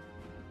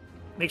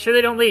 Make sure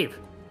they don't leave.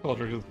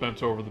 Caldric is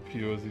bent over the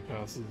pew as he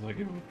passes, and I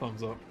give him a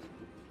thumbs up.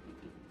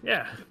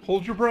 Yeah.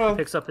 Hold your breath.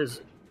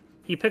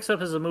 He picks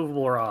up his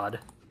immovable rod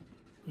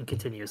and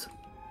continues.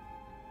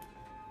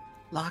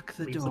 Lock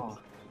the Reason. door.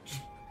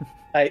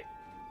 Hey,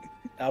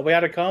 are we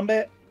out of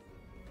combat?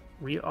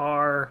 We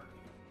are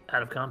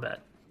out of combat.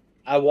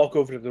 I walk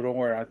over to the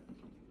door and I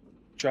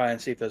try and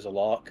see if there's a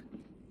lock.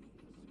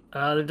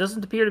 There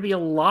doesn't appear to be a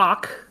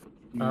lock.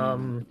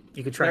 You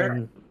could try Where-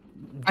 and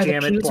Are the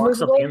jam it, pews block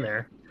something movable? in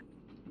there.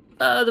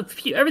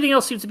 Everything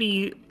else seems to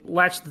be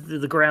latched to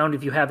the ground.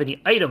 If you have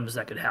any items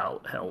that could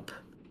help.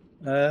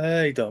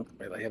 I don't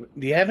really have.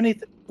 Do you have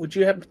anything? Would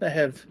you happen to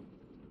have?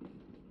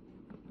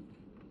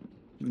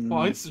 Well,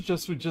 I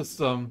suggest we just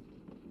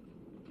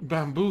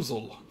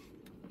bamboozle.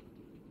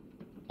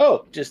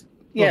 Oh, just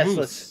yes.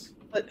 Vamoose.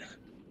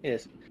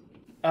 Yes.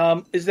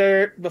 Is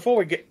there before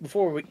we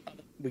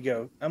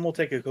go? I'm gonna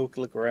take a quick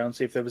look around,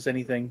 see if there was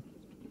anything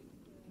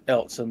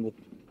else in the.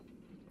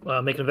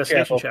 Make an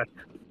investigation Careful. check.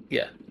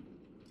 Yeah.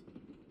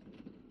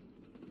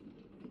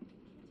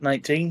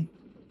 19.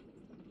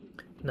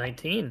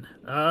 19.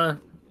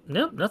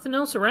 Nope, nothing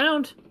else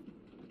around.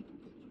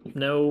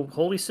 No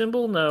holy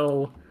symbol,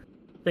 no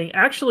thing.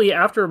 Actually,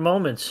 after a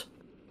moment,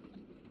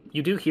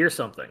 you do hear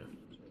something.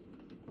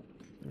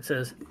 It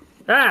says,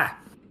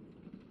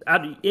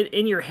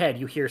 in your head,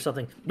 you hear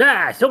something.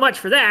 So much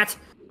for that.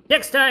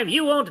 Next time,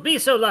 you won't be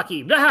so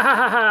lucky.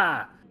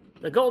 Ha.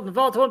 The Golden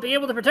Vault won't be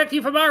able to protect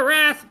you from our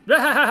wrath.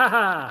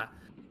 Ha.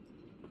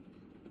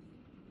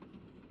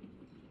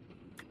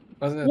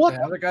 Was it What?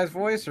 the other guy's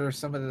voice or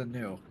somebody that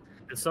knew?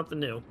 It's something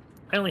new.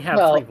 I only have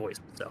Well- 3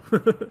 voices,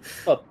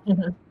 so.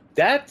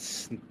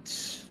 That's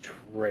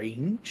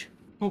strange.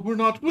 But we're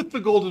not with the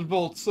Golden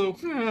Vault, so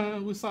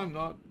at least I'm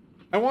not.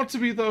 I want to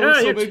be though, Yeah, so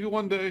you're- maybe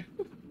one day.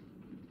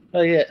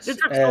 Oh yes. Your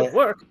tricks won't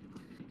work.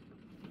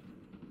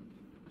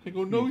 I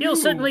go, no, He'll you.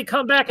 certainly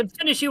come back and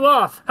finish you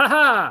off.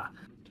 Ha.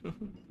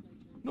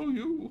 No,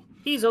 you.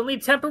 He's only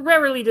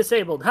temporarily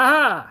disabled.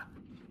 Ha.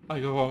 I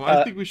go,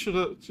 I think we should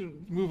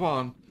move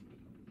on.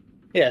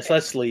 Yes.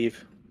 Let's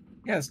leave.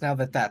 Yes, now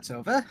that that's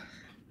over.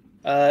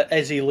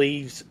 As he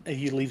leaves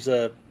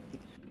a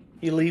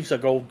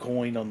gold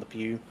coin on the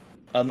pew,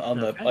 on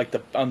Okay.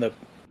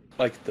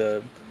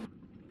 the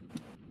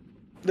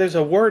There's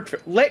a word for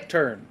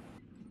lectern.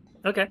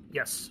 Okay.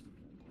 Yes.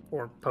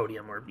 Or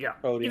podium, or yeah.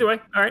 Podium. Either way.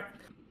 All right.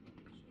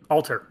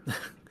 Altar.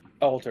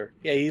 Altar.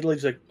 Yeah, he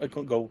leaves a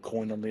gold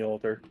coin on the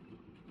altar.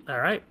 All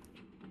right.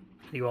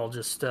 You all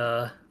just.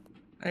 Are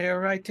you all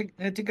right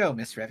to go,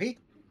 Miss Revy?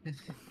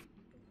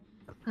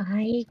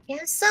 I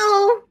guess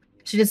so.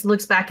 She just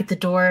looks back at the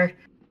door.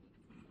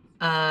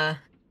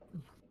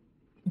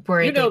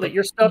 Worried. You know that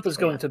your stuff is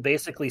going to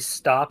basically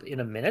stop in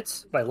a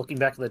minute by looking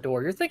back at the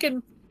door. You're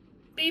thinking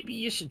maybe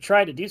you should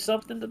try to do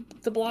something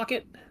to block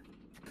it.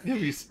 Yeah,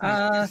 we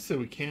said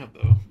we can't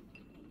though.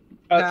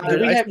 Do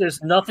we have?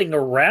 There's nothing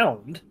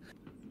around.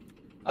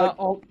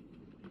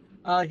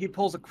 He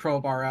pulls a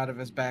crowbar out of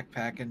his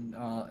backpack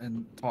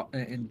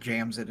and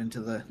jams it into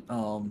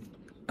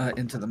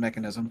the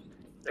mechanism.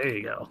 There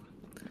you go.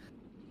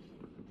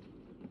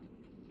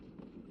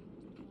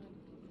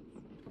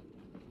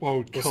 Why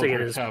would We'll say it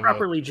Keldric is have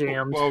properly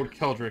jammed. Why would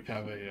Keldric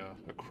have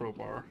a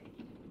crowbar?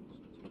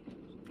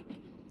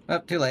 Oh,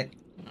 too late.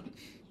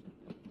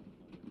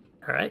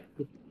 All right.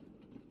 I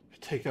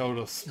take out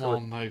a small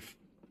knife.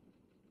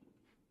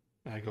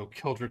 And I go,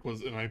 Keldric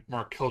was, and I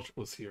mark Keldric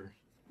was here.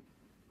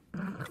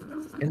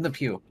 In the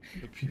pew.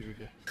 The pew,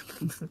 yeah.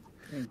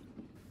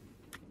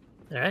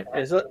 All right.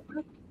 Is it?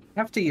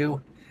 After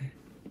you.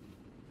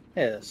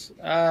 Yes.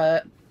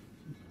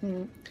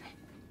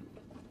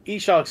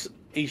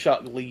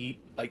 Eshok Lee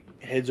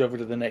heads over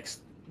to the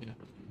next.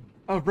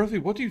 Breathy,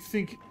 what do you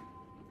think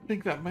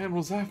that man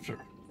was after?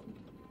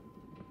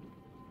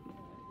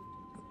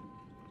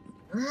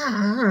 I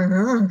don't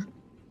know.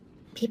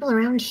 People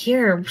around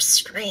here are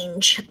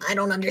strange. I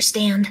don't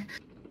understand.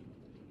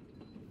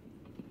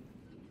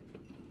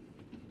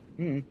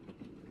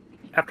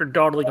 After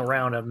dawdling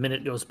around, a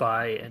minute goes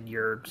by and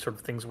your sort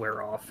of things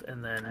wear off,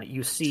 and then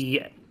you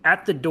see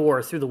at the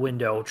door through the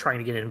window, trying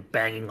to get in,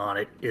 banging on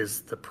it,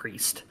 is the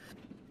priest.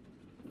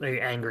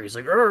 Very angry. He's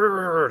like,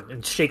 "Arr!"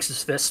 and shakes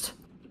his fist.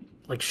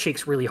 Like,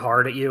 shakes really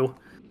hard at you.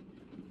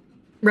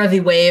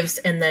 Revy waves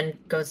and then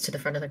goes to the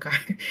front of the car.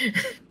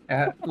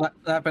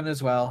 Lappin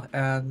as well.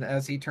 And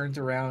as he turns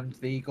around,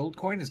 the gold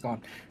coin is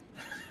gone.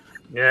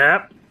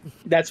 Yep.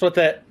 That's what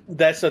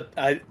that's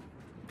a.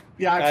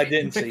 Yeah, I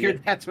didn't see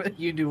it. That's what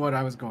you knew what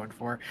I was going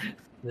for.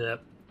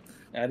 Yep.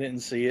 I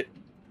didn't see it.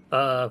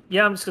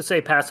 Yeah, I'm just gonna say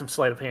passive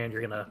sleight of hand.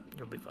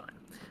 You'll be fine.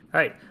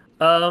 All right.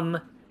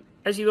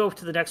 As you go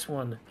to the next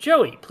one,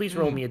 Joey, please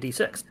roll me a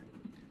d6.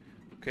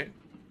 Okay.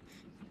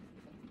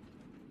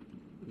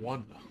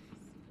 1.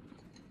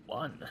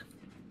 1.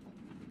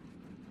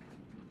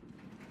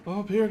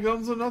 Oh, here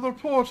comes another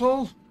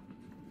portal.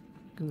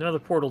 Another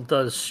portal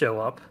does show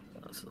up.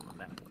 This is on the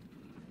map.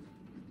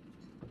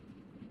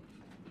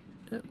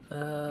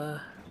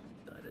 Yep.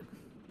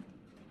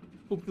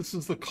 Hope this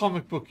is the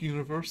comic book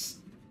universe.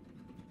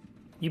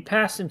 You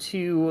pass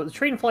into... The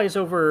train flies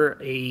over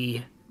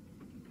a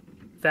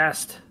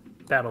vast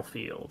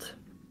battlefield,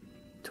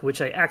 to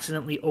which I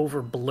accidentally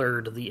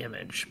over-blurred the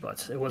image,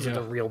 but it wasn't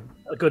a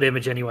good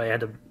image anyway. I had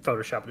to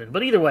Photoshop it in.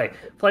 But either way,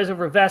 flies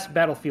over a vast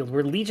battlefield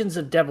where legions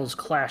of devils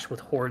clash with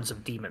hordes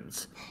of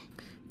demons.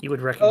 You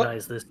would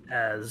recognize this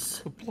as...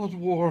 The Blood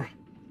War.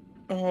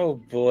 Oh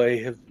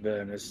boy,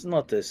 Avernus.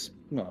 Not this.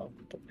 No.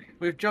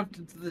 We've jumped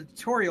into the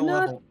tutorial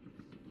level.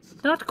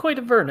 Not quite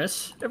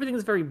Avernus.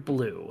 Everything's very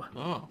blue.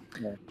 Oh.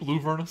 Yeah. Blue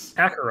Vernus?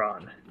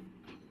 Acheron.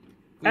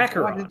 We've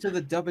Acheron. gone into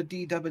the Dubba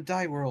Dee Dubba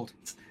Die world.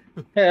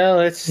 Hell,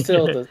 it's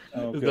still the.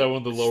 Oh, Is good. that one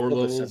of the lower Still the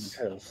levels?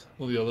 Seven Hells.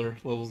 One of the other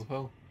levels of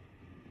hell?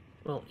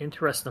 Well,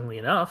 interestingly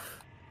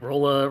enough,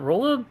 roll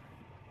a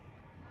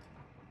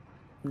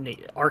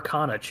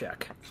Arcana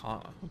check.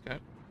 Kana, okay.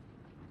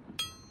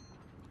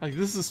 Like,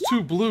 this is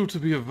too blue to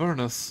be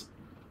Avernus.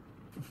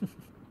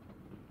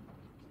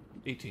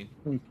 18.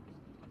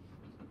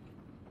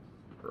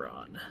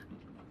 Ron.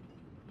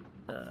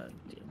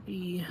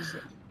 D&D.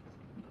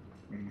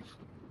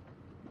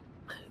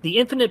 The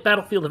infinite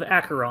battlefield of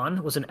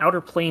Acheron was an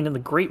outer plane in the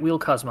Great Wheel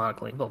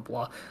cosmonically, blah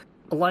blah,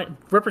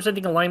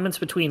 representing alignments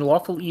between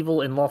lawful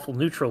evil and lawful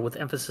neutral with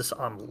emphasis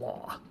on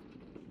law.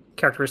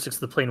 Characteristics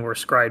of the plane were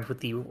ascribed with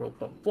the world,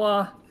 blah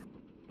blah.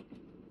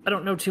 I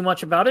don't know too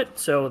much about it,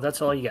 so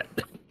that's all you get.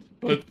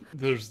 But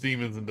there's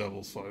demons and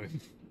devils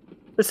fighting.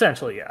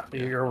 Essentially, yeah.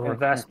 You're over a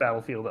vast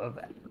battlefield of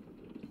that.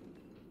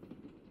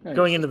 Nice.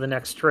 Going into the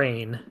next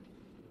train.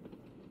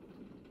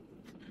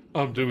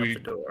 Do we...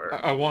 the door.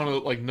 I want to,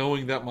 like,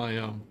 knowing that my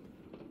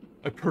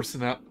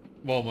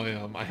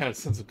I had a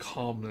sense of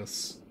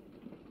calmness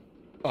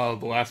the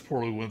last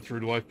portal we went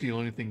through. Do I feel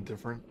anything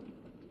different?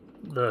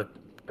 The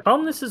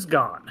calmness is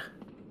gone.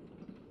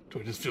 Do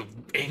I just feel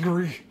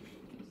angry?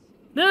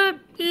 Nah,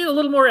 a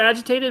little more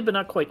agitated, but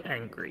not quite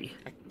angry.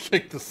 I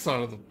kicked the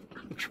son of the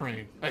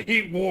train. I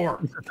hate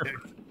war.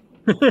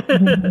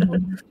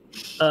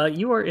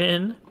 You are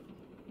in.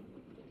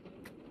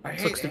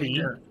 I Looks to be.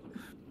 anger.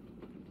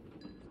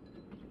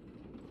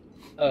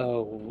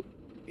 Oh,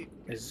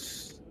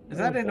 is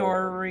that an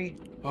orrery?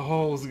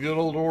 Oh, it was a good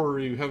old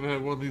orrery. We haven't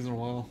had one of these in a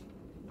while.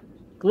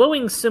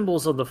 Glowing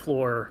symbols on the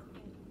floor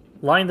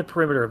line the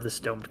perimeter of this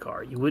domed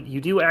car.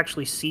 You do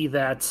actually see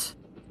that.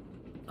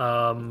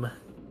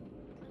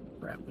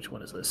 Crap, which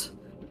one is this?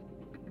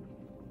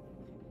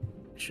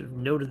 I should have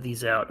noted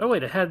these out. Oh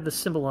wait, I had the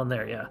symbol on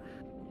there. Yeah,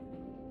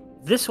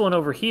 this one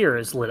over here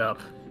is lit up.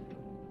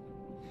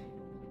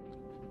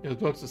 Yeah, I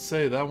was about to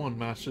say that one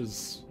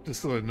matches.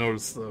 Just because I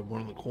noticed the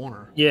one in the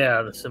corner.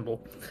 Yeah, the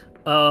symbol.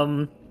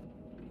 In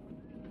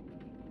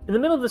the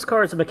middle of this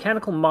car is a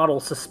mechanical model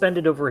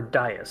suspended over a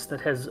dais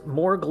that has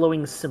more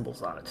glowing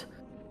symbols on it.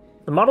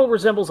 The model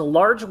resembles a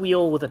large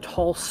wheel with a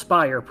tall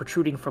spire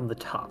protruding from the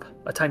top.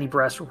 A tiny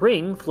brass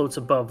ring floats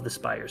above the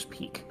spire's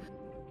peak.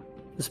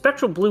 The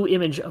spectral blue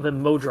image of a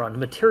Modron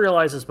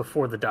materializes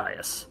before the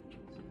dais.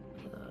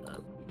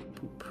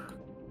 Boop.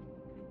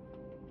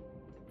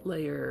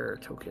 Layer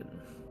token.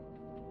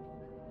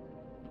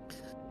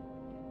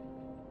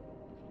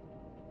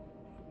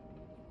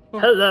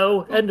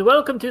 Hello, and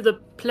welcome to the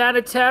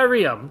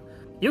planetarium.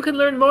 You can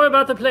learn more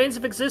about the planes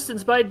of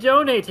existence by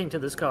donating to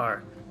this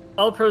car.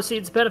 All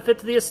proceeds benefit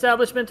the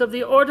establishment of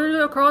the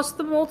order across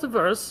the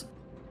multiverse.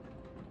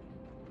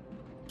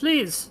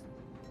 Please,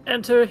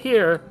 enter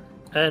here.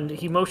 And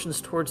he motions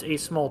towards a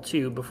small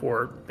tube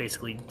before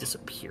basically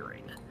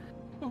disappearing.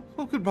 Oh,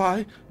 Oh,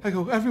 goodbye. I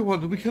go,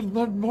 everyone, we can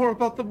learn more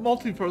about the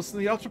multiverse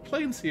and the outer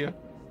planes here.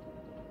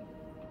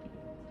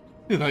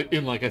 And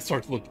I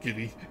start to look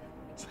giddy.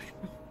 It's like,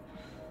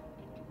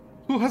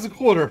 who has a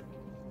quarter?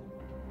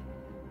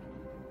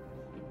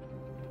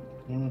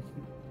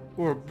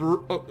 Or a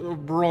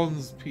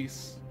bronze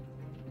piece?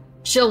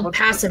 She'll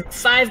pass him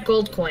 5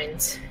 gold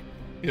coins.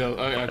 Yeah,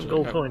 I actually...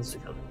 Gold coins.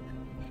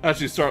 I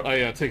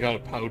take out a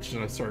pouch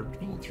and I start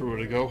going through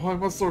it and go, I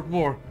must learn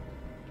more.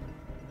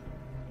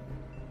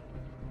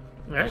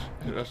 Alright.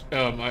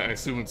 I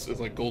assume it's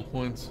like gold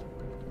coins.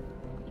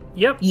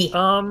 Yep.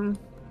 Yeah.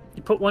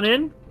 You put one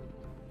in,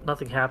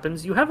 nothing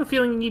happens. You have a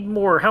feeling you need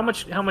more. How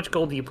much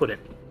gold do you put in?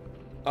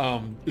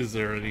 Is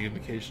there any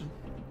indication?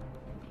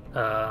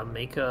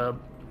 Make a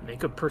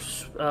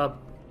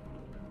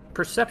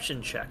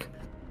perception check.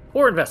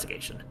 Or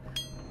investigation.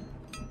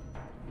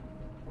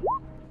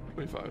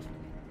 25.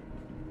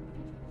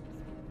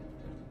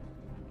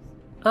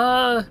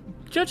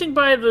 Judging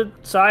by the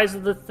size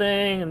of the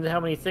thing and how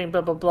many things, blah,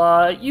 blah,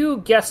 blah, you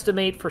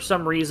guesstimate for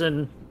some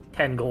reason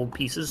 10 gold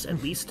pieces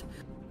at least.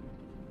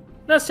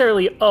 Not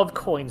necessarily of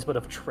coins, but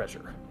of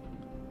treasure.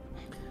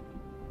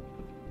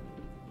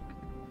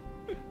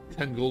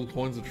 10 gold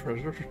coins of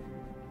treasure?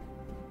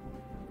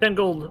 10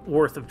 gold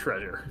worth of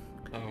treasure.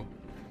 Oh.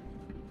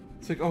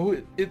 It's like,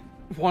 it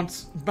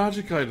wants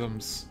magic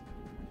items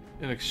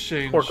in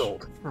exchange Or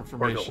gold. for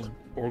information.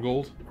 Or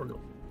gold? Or gold.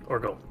 Or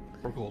gold.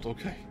 Or gold,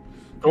 okay.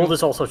 Gold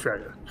is also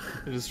treasure.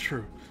 It is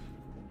true.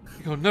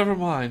 You go, never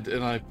mind,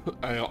 and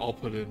I'll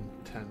put in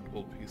 10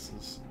 gold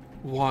pieces.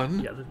 1,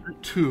 Yeah,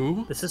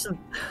 2, this isn't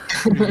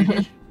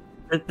 3.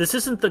 this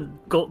isn't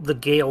the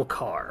Gale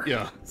car.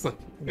 Yeah, it's like,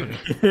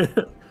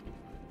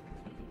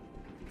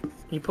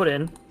 You put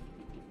in.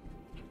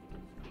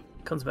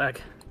 Comes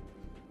back.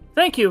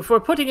 Thank you for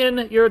putting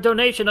in your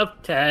donation of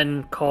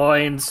 10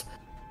 coins.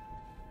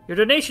 Your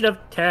donation of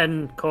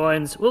 10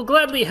 coins will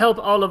gladly help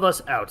all of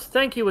us out.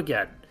 Thank you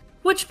again.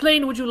 Which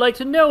plane would you like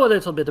to know a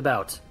little bit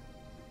about?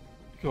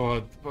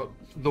 God, but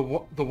the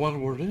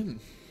one we're in.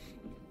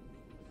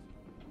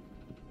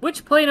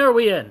 Which plane are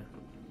we in?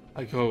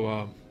 I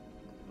go,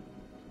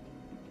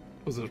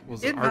 was it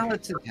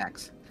Invalid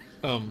syntax.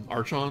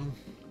 Archon?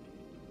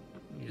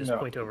 You just No.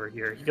 point over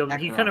here. He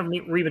Acheron. kind of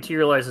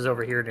rematerializes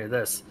over here near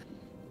this.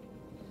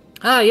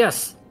 Ah,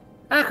 yes.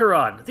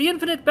 Acheron, the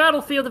infinite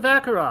battlefield of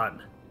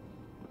Acheron.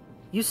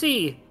 You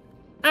see,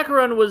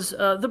 Acheron was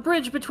the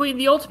bridge between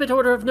the ultimate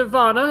order of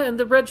Nirvana and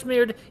the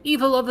red-smeared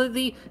evil of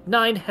the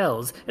Nine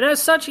Hells, and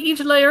as such, each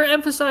layer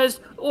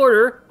emphasized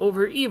order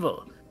over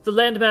evil. The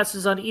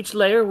landmasses on each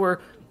layer were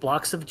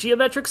blocks of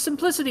geometric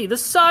simplicity, the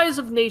size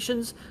of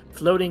nations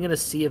floating in a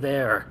sea of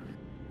air.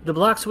 The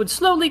blocks would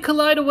slowly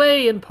collide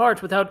away in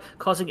part without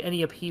causing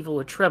any upheaval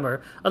or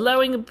tremor,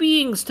 allowing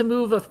beings to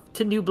move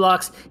to new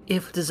blocks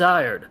if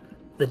desired.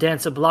 The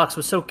dance of blocks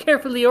was so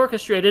carefully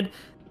orchestrated,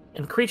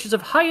 and creatures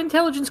of high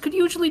intelligence could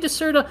usually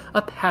discern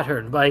a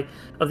pattern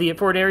of the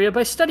important area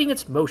by studying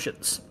its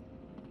motions.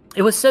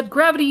 It was said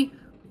gravity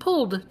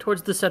pulled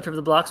towards the center of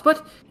the blocks,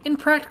 but in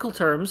practical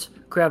terms,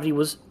 gravity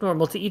was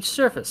normal to each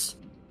surface.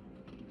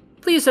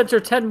 Please enter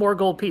 10 more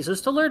gold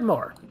pieces to learn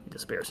more. He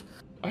disappears.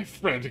 I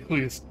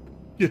frantically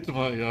get to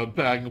my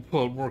bag and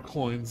pull out more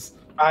coins.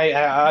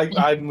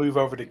 I move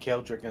over to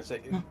Keldrick and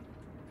say,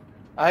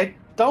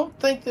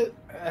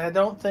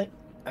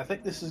 I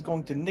think this is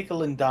going to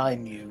nickel and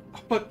dime you.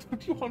 But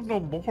do you want to know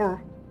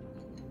more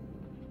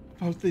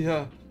about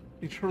the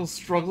eternal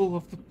struggle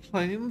of the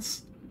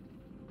planes?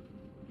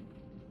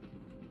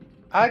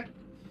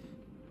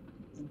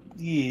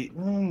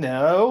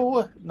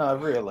 No,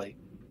 not really.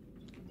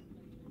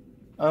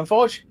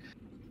 Unfortunately,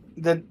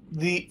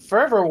 the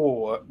Forever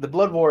War, the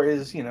Blood War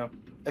is,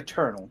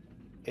 eternal.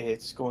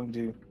 It's going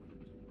to.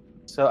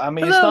 So I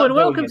mean, it's Hello not and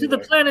welcome going to the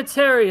anywhere.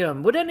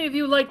 planetarium. Would any of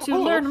you like to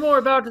learn more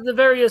about the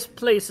various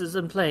places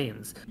and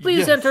planes?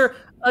 Please Yes. enter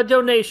a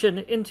donation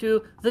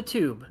into the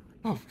tube.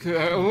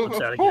 Okay, What's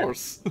that of again?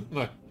 course.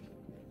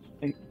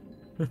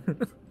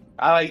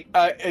 I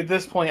at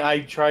this point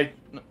I tried.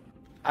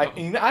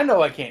 I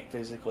know I can't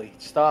physically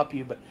stop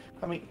you, but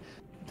I mean,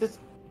 this.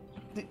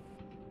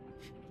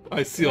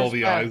 I see all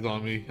the Yes, eyes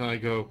on me, and I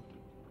go,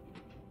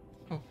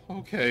 oh,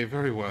 okay,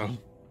 very well.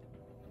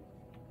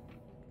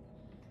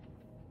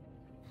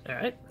 All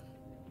right.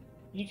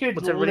 You could.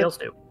 What's everybody else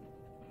do?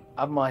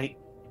 I'm like,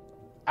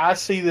 I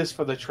see this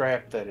for the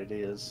trap that it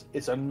is.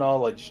 It's a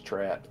knowledge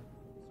trap.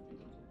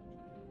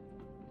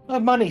 A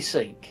money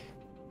sink.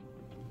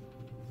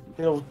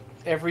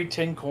 Every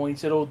 10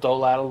 coins, it'll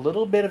dole out a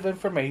little bit of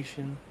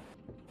information,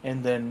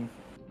 and then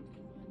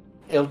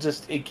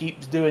it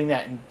keeps doing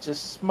that in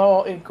just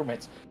small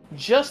increments.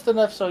 Just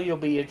enough so you'll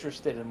be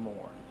interested in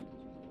more.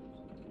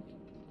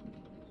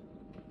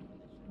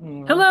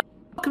 Hello,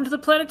 welcome to the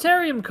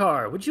planetarium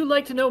car. Would you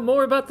like to know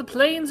more about the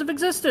planes of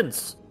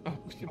existence?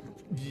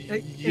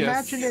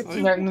 Yes. Imagine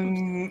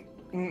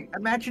it.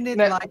 Imagine it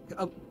Now- like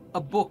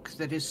a book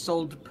that is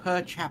sold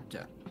per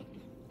chapter.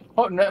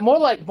 Oh, no, more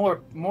like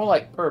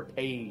per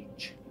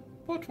page.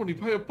 But when you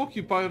buy a book,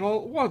 you buy it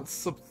all at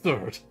once.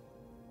 Absurd.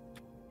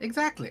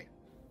 Exactly.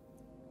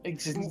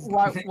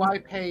 Why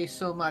pay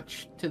so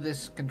much to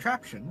this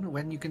contraption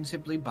when you can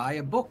simply buy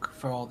a book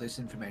for all this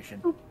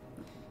information?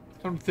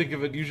 Come to think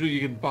of it, usually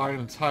you can buy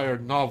an entire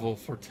novel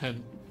for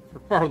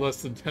far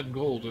less than 10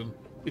 gold, and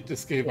it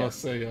just gave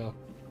us a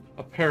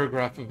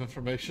paragraph of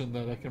information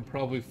that I can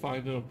probably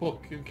find in a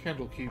book in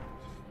Candlekeep.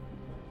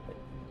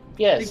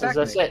 Yes,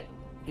 Exactly. as I said.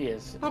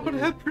 Yes. Oh, but it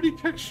had pretty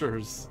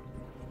pictures.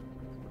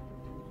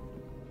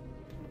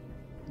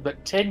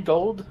 But 10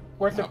 gold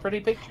worth of pretty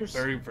pictures?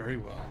 Very, very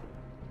well.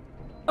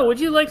 Oh, would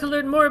you like to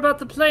learn more about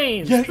the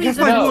planes? Yeah, Please yes,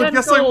 I enter would. 10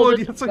 Yes, I gold. would.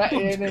 Yes, I That-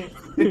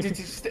 would. and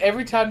just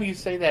every time you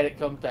say that, it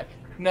comes back.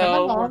 No, Come we're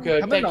along,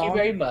 good. come Thank you along.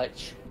 very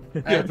much.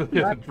 Yeah, the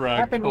drag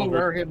Happen will over.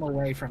 lure him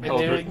away from And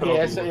it. Eldritch then,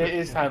 yes, Bubble.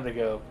 it's time to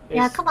go.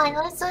 Yeah, It's- come on,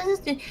 let's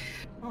do.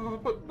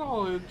 But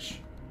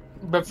knowledge.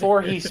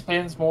 Before he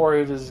spends more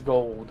of his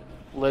gold,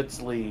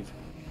 let's leave.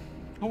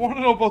 I want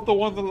to know about the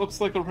one that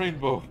looks like a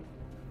rainbow.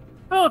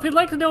 Oh, if you'd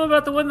like to know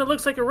about the one that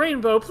looks like a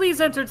rainbow,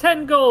 please enter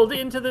 10 gold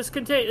into this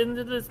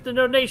the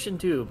donation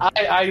tube.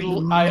 I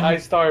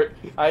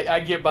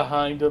get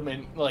behind him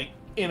and like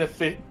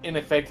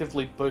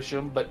ineffectively push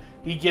him, but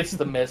he gets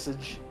the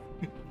message.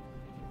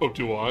 Oh,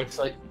 do I? It's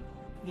like,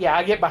 yeah,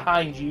 I get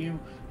behind you,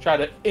 try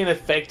to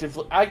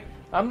ineffectively.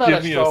 I'm not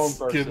a strong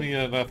person. Give me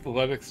an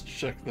athletics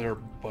check there,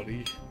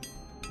 buddy.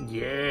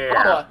 Yeah.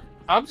 Oh,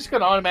 I'm just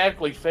gonna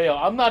automatically fail.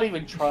 I'm not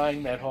even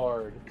trying that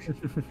hard.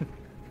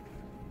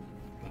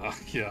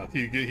 Yeah,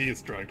 he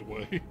gets dragged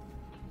away.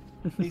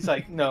 He's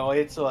like, no,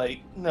 it's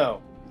like,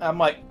 no. I'm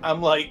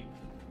like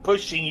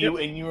pushing you,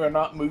 and you are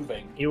not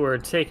moving. You were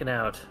taken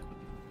out.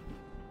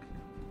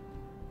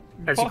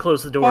 As you Bye-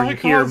 close the door, bye, you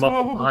hear Cosmo.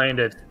 muffled behind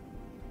it.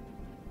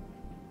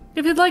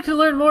 If you'd like to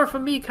learn more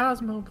from me,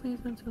 Cosmo, please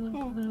enter the...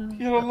 Oh,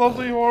 he had a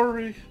lovely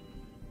orrery.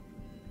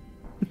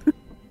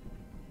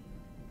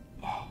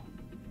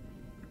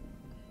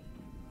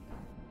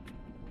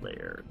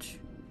 Layer 2.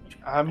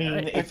 I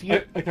mean, if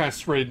you I kind of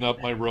straighten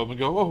up my robe and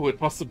go, "Oh, it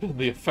must have been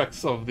the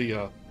effects of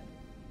the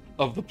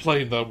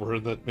plane that were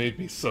in that made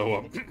me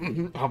so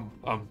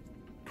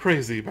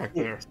crazy back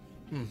there."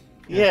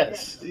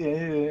 yes,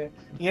 yeah.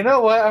 You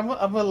know what? I'm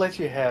gonna let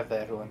you have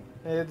that one.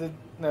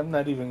 I'm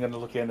not even gonna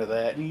look into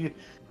that.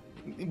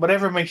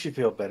 Whatever makes you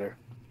feel better.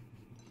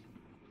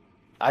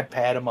 I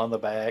pat him on the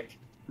back.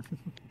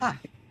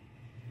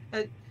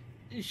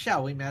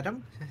 Shall we,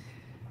 madam?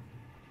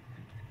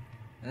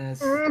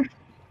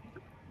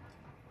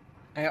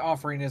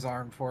 Offering his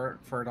arm for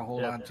her to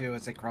hold on to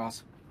as they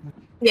cross.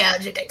 Yeah,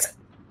 she takes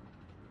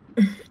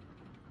it.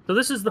 So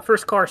this is the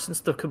first car since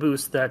the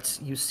caboose that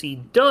you see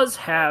does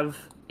have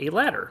a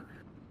ladder.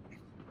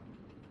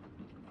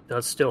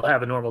 Does still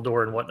have a normal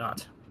door and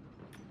whatnot.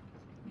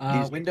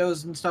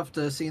 Windows and stuff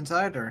to see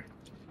inside, or?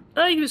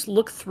 You just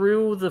look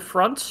through the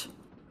front.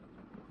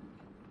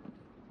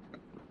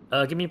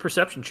 Give me a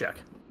perception check.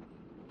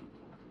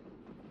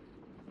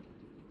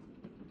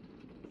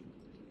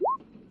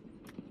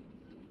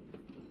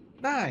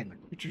 9.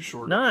 You're too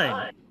short.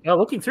 9.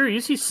 Looking through,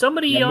 you see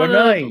somebody Number on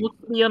 9. looks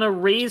to be on a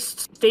raised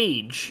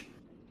stage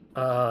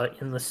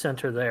in the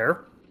center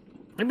there.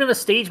 Maybe on a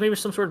stage, maybe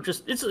some sort of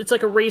just... It's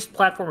like a raised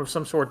platform of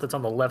some sort that's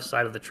on the left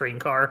side of the train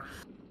car.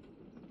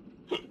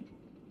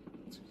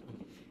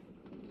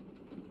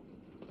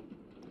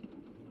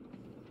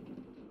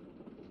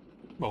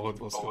 Well,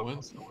 let's go in.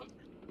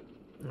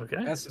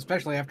 Okay. That's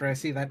especially after I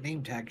see that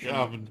name tag.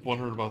 Yeah, I've been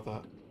wondering about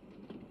that.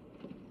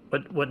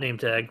 What name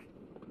tag?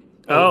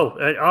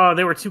 Oh.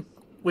 There were two...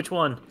 Which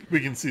one? We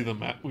can see the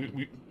math.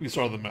 We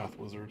saw the math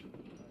wizard.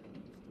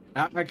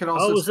 I could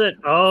also. Oh, was it?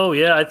 Oh,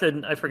 yeah, I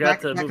forgot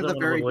back to at move the that one a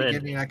very little in.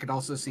 beginning, I could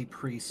also see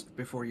priest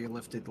before you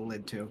lifted the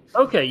lid too.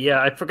 Okay,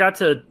 yeah, I forgot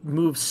to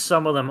move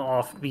some of them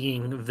off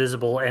being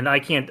visible, and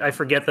I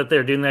forget that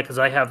they're doing that because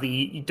I have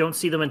you don't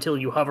see them until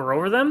you hover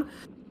over them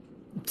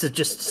to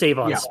just save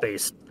on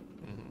space.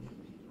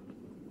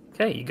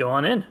 Okay, you go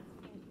on in.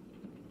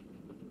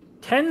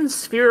 10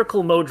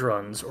 spherical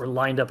modrons are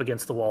lined up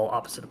against the wall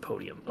opposite a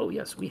podium. Oh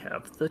yes, we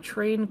have the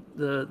train,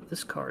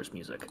 this car's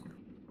music.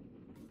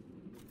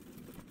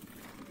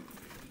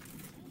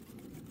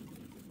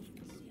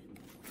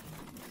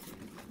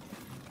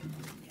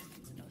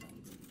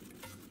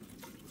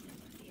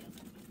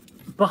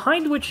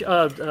 Behind which,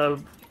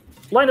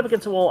 lined up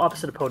against the wall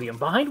opposite a podium,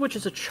 behind which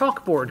is a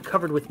chalkboard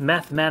covered with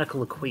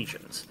mathematical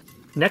equations.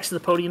 Next to the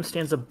podium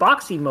stands a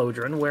boxy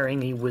modron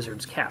wearing a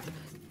wizard's cap.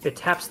 It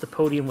taps the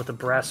podium with a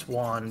brass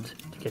wand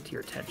to get to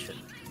your attention.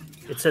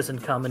 It says in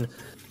common,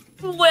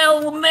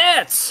 "Well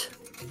met!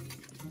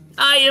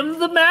 I am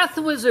the math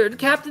wizard,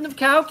 captain of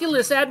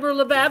calculus,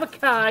 admiral of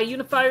Abaci,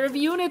 unifier of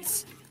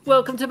units.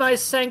 Welcome to my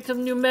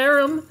sanctum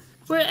numerum,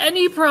 where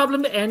any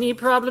problem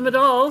at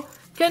all,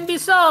 can be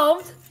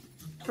solved,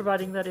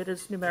 providing that it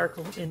is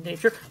numerical in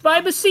nature. I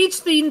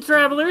beseech thee,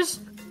 travelers,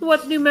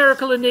 what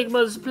numerical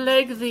enigmas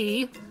plague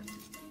thee?"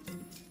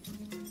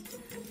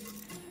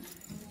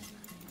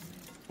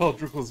 Well,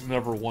 Drukel's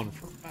never won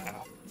for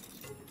math.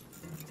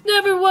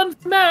 Never one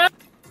for math.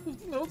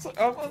 No,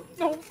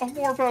 I'm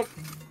more about,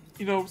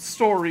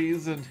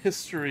 stories and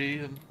history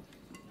and.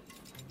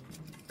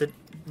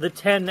 The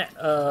 10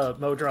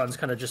 Modrons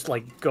kind of just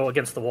like go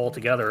against the wall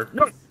together.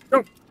 No.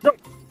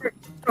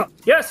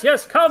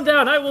 Yes, calm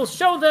down. I will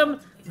show them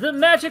the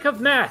magic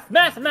of math.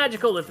 Math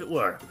magical, if it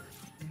were.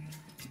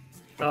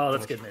 Oh,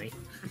 that's good, Minnie.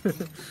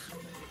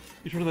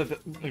 You turn that.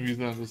 I'm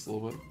using that just a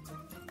little bit.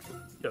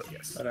 Oh,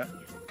 yes.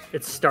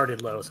 It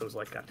started low, so it was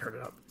like, gotta turn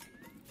it up.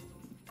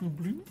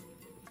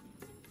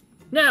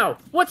 Now,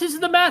 what is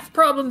the math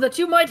problem that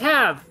you might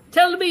have?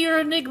 Tell me your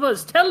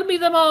enigmas. Tell me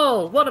them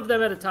all. One of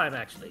them at a time,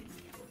 actually.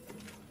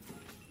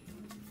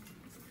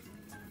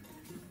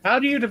 How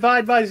do you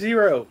divide by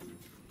 0?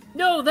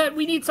 No, that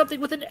we need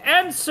something with an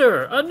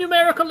answer. A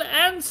numerical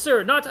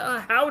answer, not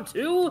a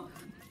how-to.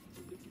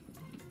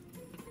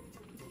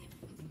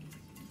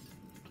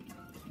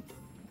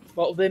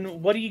 Well,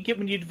 then what do you get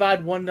when you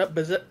divide 1 up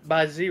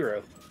by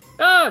 0?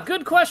 Ah,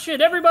 good question,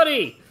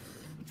 everybody.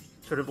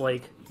 Sort of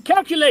like,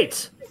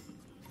 calculate.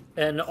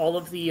 And all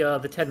of the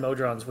 10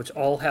 Modrons, which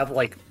all have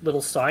like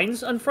little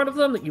signs in front of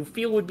them that you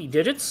feel would be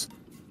digits,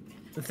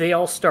 they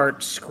all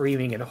start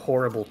screaming in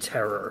horrible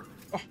terror.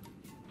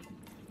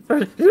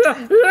 And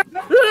then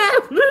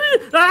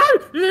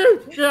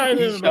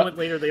a moment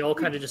later, they all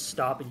kind of just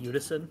stop in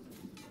unison.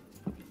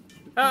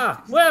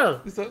 Ah, well,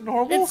 Is that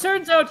normal? it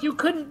turns out you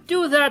couldn't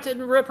do that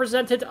and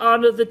represent it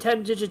on the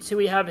 10 digits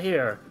we have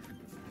here.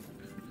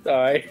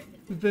 Sorry.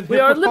 We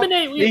are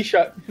eliminating...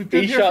 You've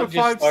been here for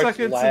 5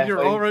 seconds and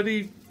you're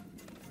already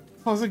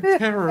causing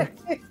terror.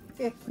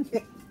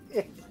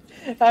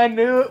 I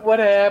knew it would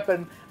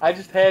happen. I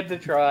just had to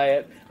try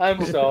it.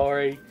 I'm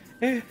sorry.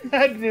 I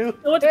knew.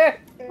 What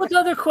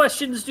other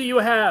questions do you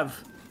have?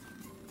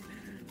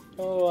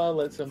 Oh, I'll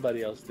let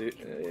somebody else do.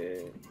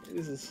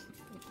 This is.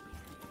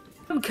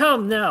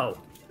 Come now.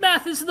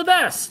 Math is the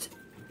best.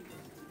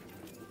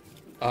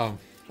 I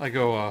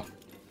go,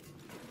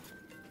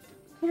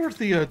 what are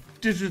the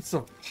digits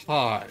of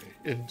pi?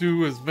 And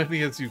do as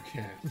many as you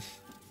can.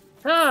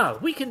 Ah,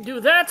 we can do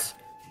that.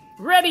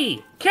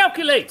 Ready,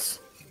 calculate.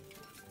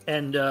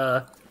 And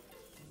the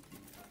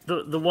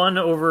one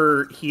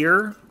over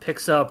here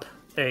picks up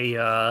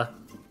a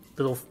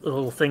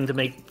little thing to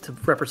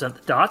represent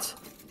the dot,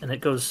 and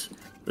it goes.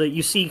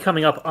 You see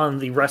coming up on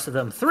the rest of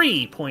them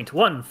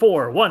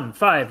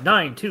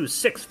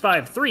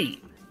 3.141592653,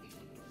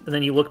 and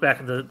then you look back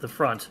at the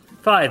front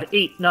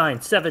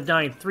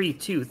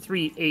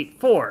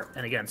 58979323384,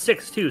 and again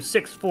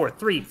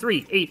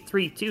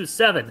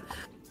 62643383227.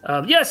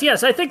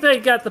 Yes, I think they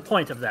got the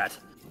point of that.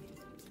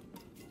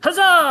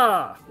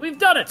 Huzzah! We've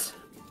done it!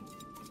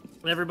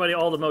 And everybody,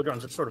 all the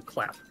Modrons, sort of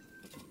clap.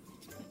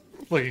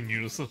 Like in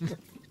unison.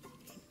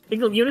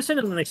 In unison,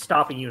 and then they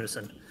stop in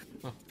unison.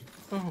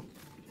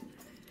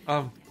 Oh.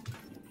 Do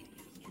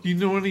you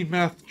know any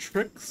math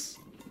tricks?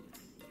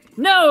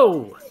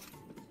 No!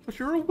 But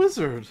you're a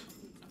wizard.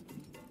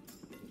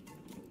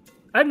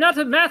 I'm not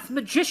a math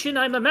magician,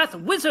 I'm a math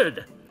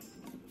wizard!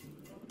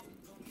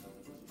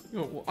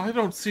 Well, I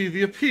don't see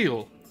the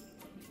appeal.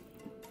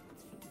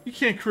 You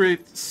can't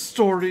create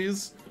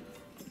stories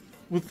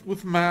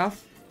with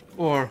math,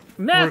 or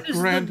Math is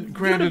grand the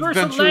adventures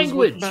universal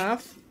language. with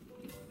math.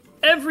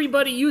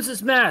 Everybody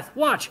uses math.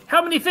 Watch.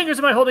 How many fingers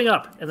am I holding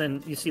up? And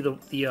then you see the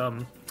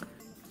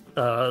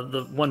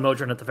one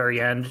Modron at the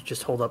very end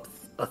just hold up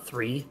a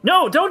 3.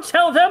 No, don't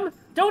tell them.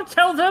 Don't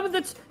tell them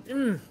that's.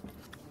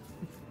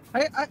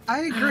 I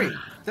agree.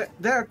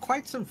 There are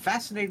quite some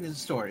fascinating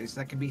stories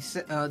that can be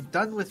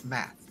done with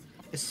math,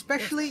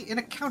 especially in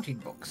accounting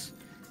books.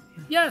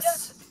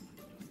 Yes.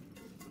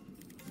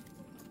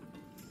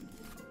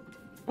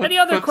 Any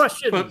other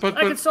questions? I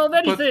can solve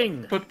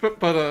anything. But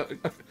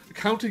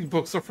accounting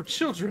books are for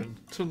children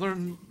to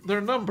learn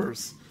their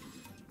numbers.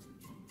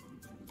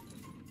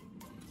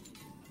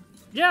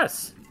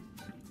 Yes.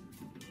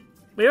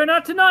 We are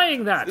not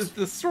denying that.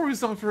 The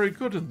story's not very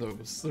good in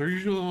those. They're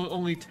usually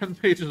only 10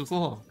 pages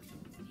long.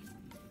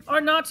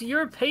 Are not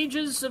your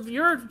pages of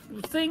your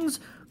things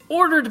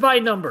ordered by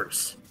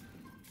numbers?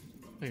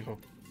 I go,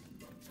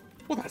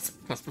 well, that's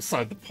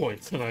beside the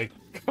point, and I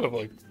kind of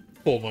like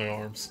fold my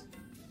arms.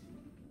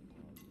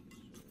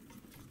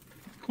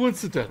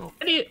 Coincidental.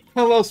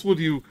 How else would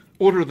you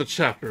order the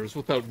chapters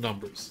without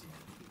numbers?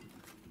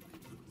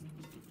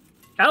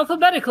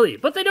 Alphabetically,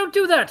 but they don't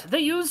do that. They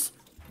use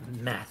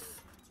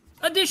math.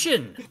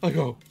 Addition. I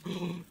go,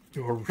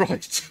 you're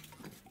right.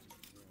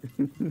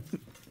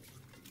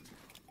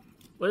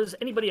 What does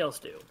anybody else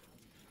do?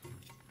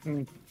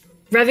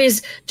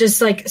 Revi's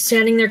just like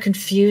standing there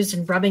confused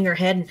and rubbing her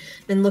head and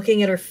then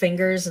looking at her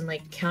fingers and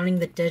like counting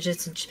the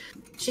digits, and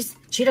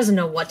she doesn't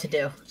know what to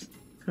do.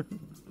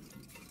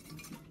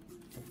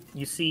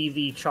 You see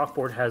the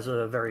chalkboard has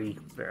a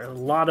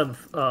lot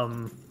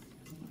of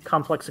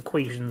complex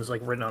equations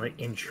like written on it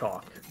in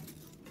chalk.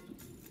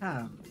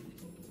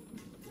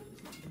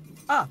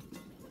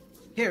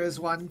 Here is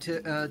one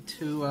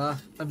to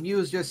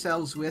amuse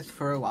yourselves with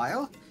for a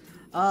while.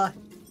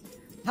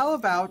 How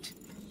about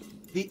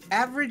the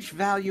average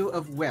value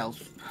of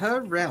wealth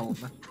per realm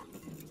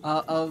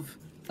of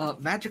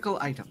magical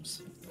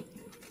items?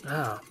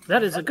 Ah,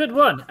 that is a good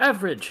one.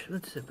 Average.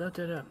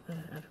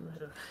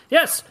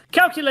 Yes,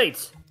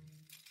 calculate.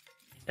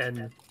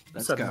 And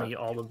Let's suddenly,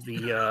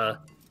 go.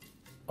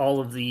 all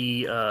of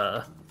the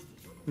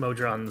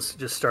Modrons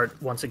just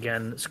start once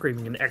again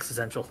screaming in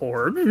existential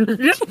horror.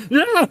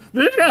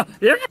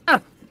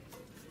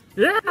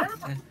 Yeah.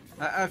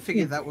 I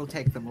figure that will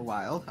take them a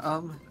while.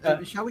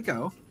 Shall we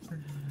go?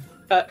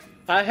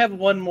 I have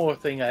one more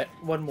thing.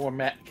 One more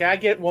math. Can I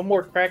get one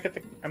more crack at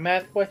a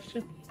math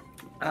question?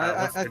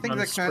 I think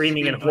that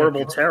Screaming in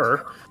horrible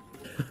terror.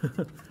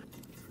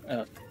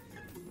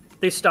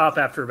 They stop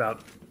after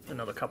about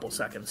another couple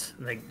seconds,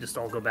 and they just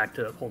all go back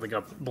to holding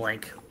up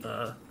blank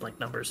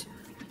numbers.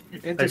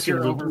 I see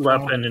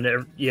Leppin and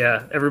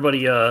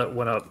everybody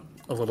went up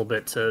a little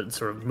bit to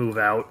sort of move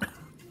out.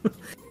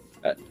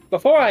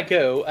 Before I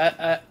go,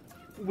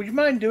 would you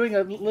mind doing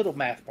a little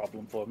math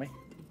problem for me?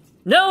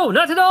 No,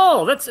 not at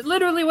all. That's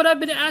literally what I've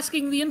been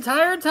asking the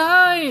entire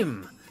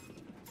time.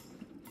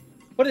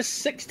 What is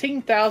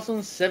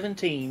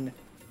 16,017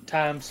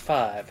 times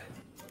 5?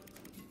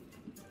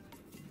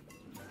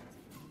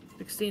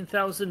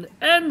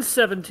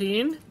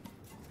 16,017.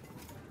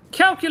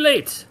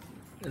 Calculate.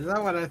 Is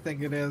that what I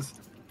think it is?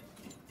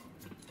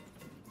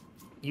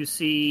 You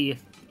see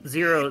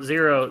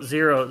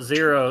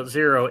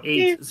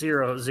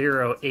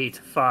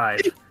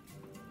 0.00008085.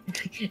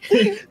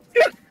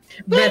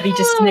 Rebby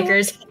just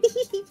snickers.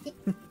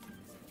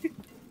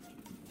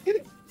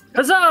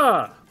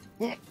 Huzzah!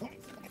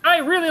 I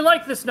really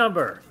like this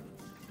number.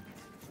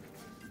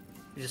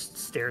 He just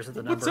stares at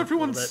the number. What's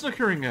everyone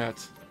snickering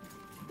at?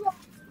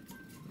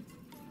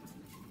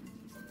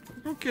 I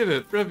don't get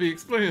it. Revy,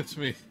 explain it to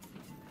me.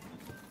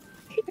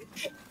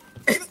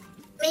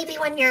 Maybe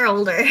when you're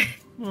older.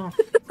 Oh.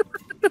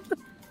 I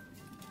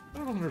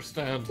don't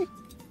understand.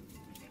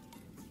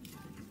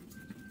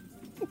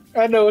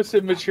 I know it's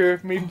immature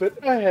of me,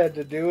 but I had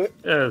to do it.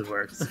 It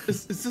works.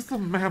 Is this a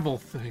mammal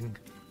thing?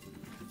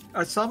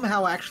 I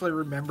somehow actually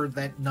remembered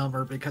that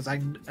number because I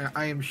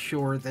am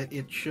sure that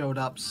it showed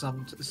up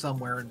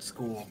somewhere in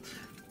school.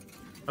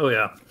 Oh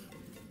yeah.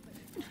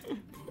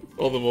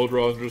 All the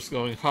Modrons are just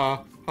going,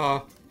 ha,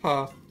 ha,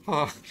 ha,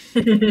 ha.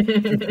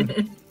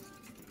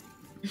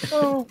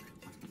 Oh,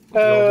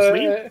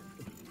 asleep?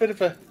 bit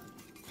of a.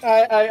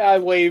 I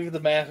wave the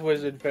math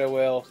wizard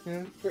farewell.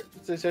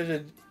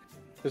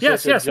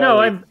 Yes.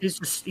 No, he's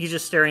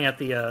just staring at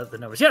the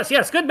numbers.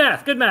 Yes. Good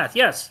math.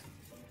 Yes.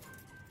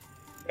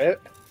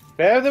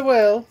 Fare thee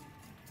well.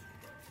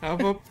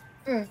 Have a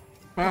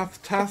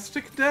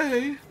math-tastic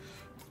day.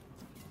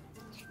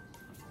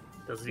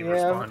 Doesn't even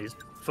respond. He's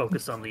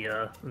focused on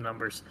the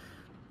numbers.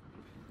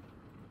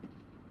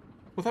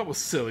 Well, that was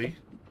silly. It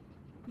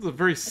was a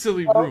very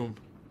silly room.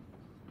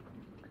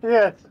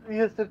 Yes,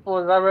 it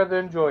was. I rather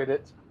enjoyed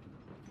it.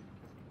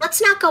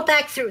 Let's not go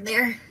back through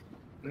there.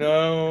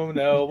 No.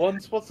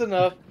 Once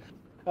enough.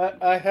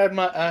 I had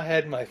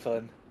my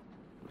fun.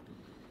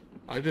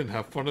 I didn't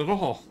have fun at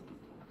all.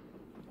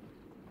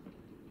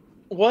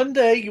 One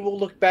day you will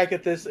look back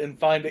at this and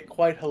find it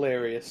quite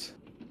hilarious.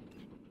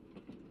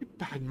 You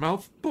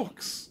badmouth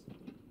books.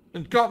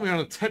 And got me on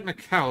a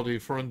technicality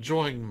for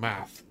enjoying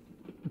math.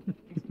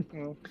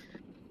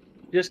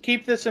 Just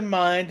keep this in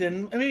mind,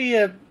 and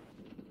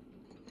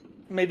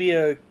maybe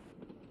a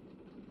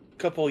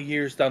couple of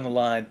years down the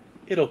line,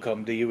 it'll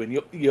come to you, and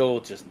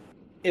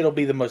it'll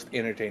be the most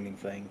entertaining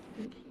thing.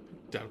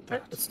 Doubt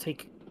that.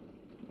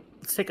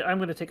 I'm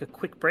going to take a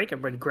quick break.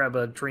 I'm ready to grab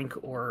a drink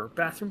or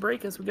bathroom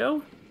break as we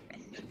go.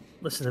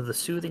 Listen to the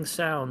soothing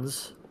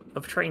sounds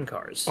of train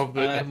cars. Of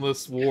the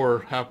endless war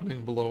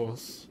happening below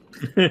us.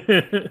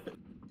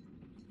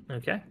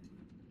 Okay.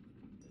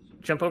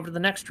 Jump over to the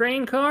next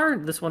train car.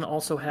 This one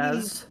also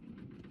has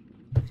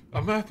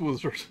A math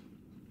wizard.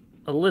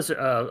 a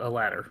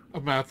ladder. A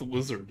math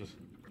wizard.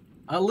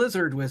 A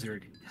lizard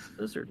wizard.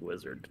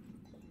 Wizard.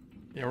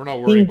 Yeah, we're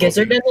not worried about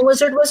Gizzard and the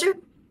lizard wizard?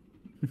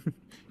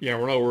 Yeah,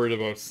 we're not worried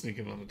about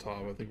sneaking on the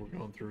top. I think we're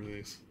going through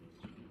these.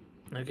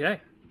 Okay.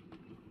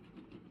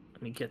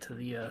 Let me get to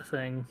the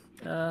thing.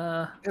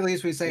 At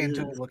least we say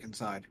until we look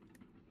inside.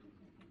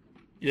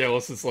 Yeah,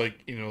 unless it's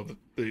like,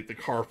 the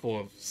car full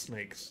of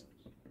snakes.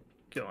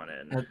 Going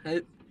in.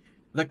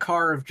 The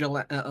car of just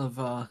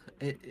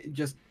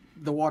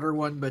the water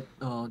one, but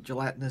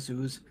gelatinous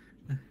ooze.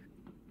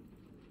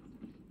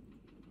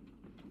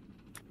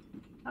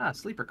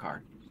 Sleeper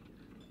car.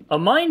 A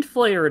mind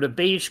flayer in a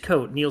beige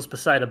coat kneels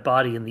beside a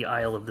body in the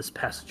aisle of this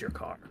passenger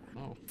car.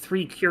 Oh.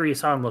 3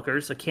 curious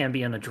onlookers, a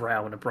Cambion, a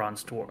drow, and a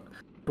bronze dwarf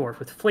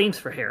with flames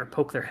for hair,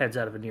 poke their heads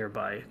out of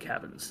nearby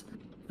cabins.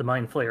 The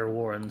mind flayer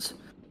warns,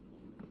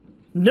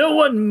 "No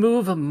one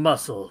move a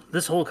muscle.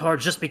 This whole car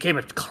just became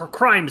a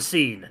crime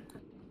scene."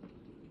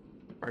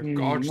 My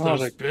gosh,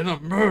 there's been a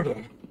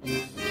murder.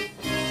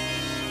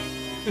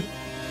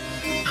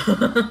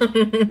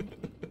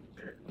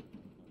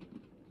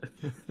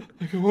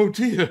 I go, oh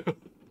dear.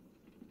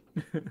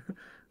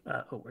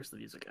 Where's the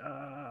music?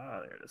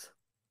 There it is.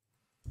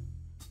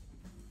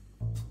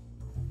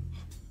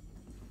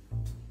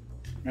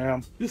 Yeah.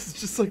 This is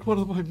just like one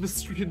of my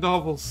mystery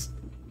novels.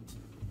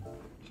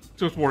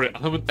 Don't worry,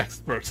 I'm an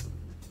expert.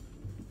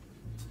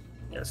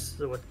 Yes.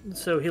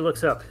 So he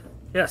looks up.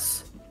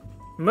 Yes.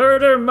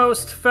 Murder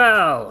most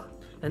foul,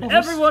 and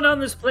everyone on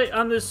this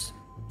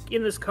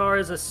in this car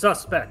is a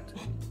suspect.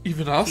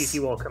 Even See us? if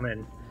you all come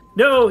in.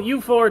 No, you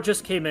four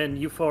just came in.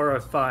 You four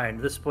are fine.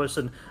 This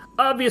person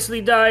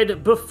obviously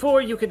died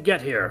before you could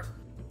get here.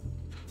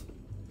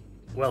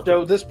 Welcome.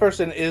 So this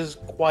person is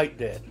quite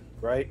dead,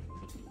 right?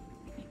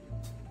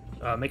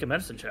 Make a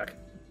medicine check.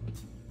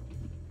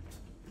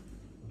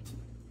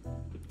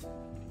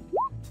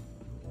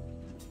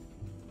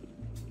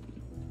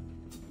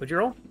 What'd you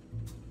roll?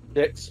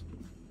 6.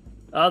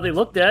 They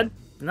look dead.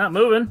 They're not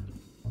moving.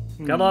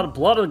 Got a lot of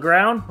blood on the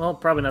ground. Well,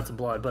 probably not some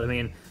blood, but I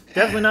mean,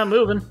 definitely not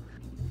moving.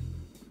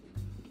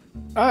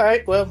 All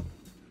right, well,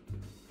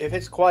 if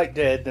it's quite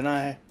dead, then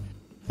I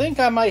think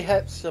I might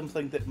have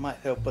something that might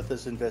help with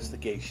this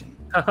investigation.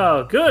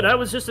 Oh, good. I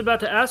was just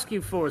about to ask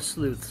you for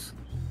sleuths.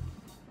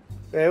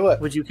 Hey, what?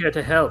 Would you care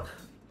to help?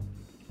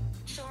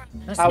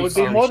 I would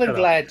be more than Shut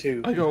up. glad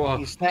to. I go,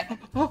 You snap-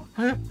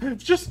 I have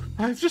just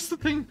the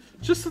thing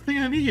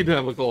I need. I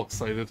look all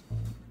excited.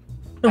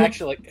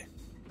 Actually,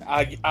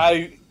 I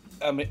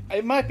mean,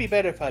 it might be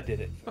better if I did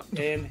it.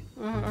 And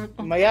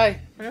may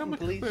I,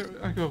 please?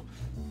 I go,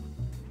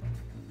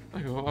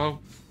 I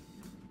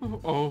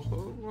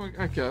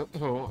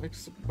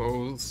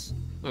suppose.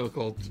 I look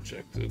all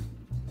dejected.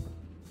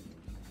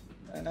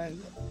 No,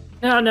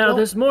 Well-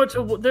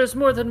 there's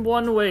more than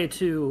one way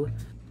to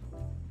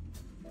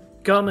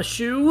gum a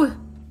shoe.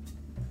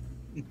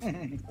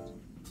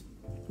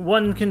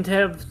 One can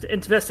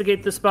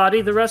investigate this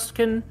body, the rest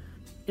can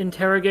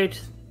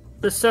interrogate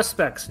the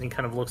suspects. And he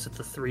kind of looks at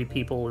the three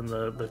people in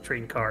the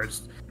train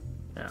cars.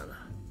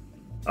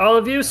 All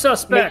of you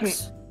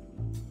suspects!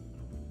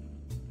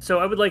 So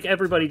I would like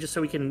everybody, just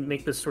so we can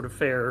make this sort of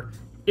fair,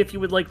 if you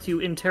would like to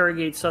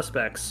interrogate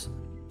suspects,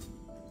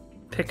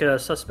 pick a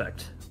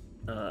suspect.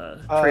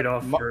 Trade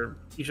off for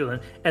each of them.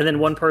 And then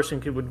one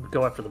person would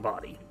go after the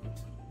body.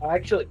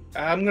 Actually,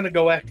 I'm going to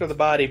go after the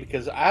body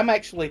because I'm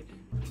actually...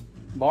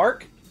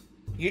 Mark?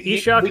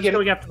 Eshok is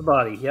going after the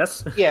body,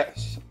 yes?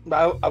 Yes.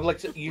 I'd like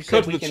to... You Cut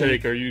said to we the can...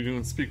 shake. Are you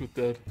doing Speak with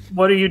Dead?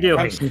 What are you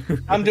doing?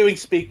 I'm doing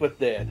Speak with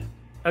Dead.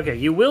 Okay,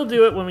 you will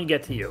do it when we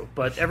get to you.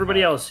 But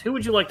everybody else, who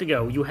would you like to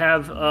go? You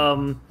have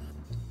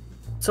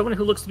someone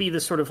who looks to be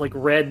this sort of like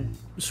red,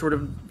 sort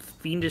of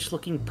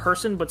fiendish-looking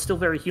person, but still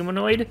very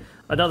humanoid.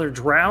 Another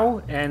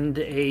drow, and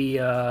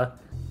a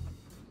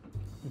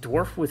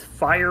dwarf with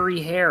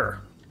fiery hair.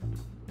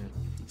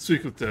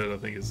 Speak with Dead, I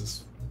think, is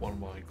just one of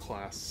my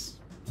class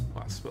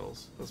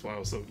spells. That's why I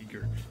was so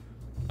eager.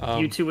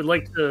 You two would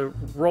like to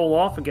roll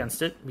off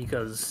against it,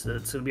 because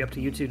it's going to be up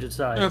to you two to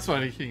decide. That's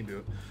fine. He can do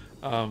it.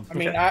 I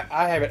mean,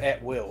 I have it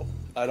at will.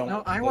 I don't...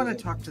 No, I want to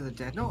talk to the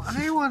dead. No,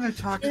 I want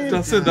to talk to the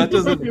Dustin, dead. that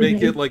doesn't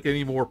make it like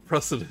any more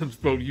precedent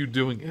about you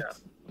doing it.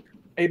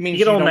 It means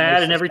You get all don't mad,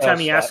 miss and the every time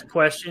he spell asks a slot.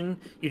 question,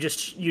 you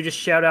just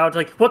shout out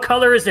like, "What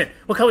color is it?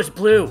 What color's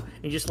blue?"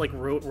 And you just like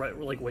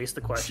waste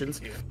the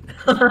questions.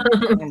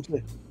 Revy,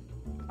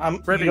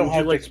 Revy, you don't would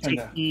have you like to explain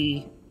take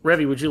that.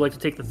 Revy, would you like to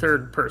take the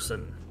third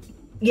person?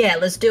 Yeah,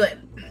 let's do it.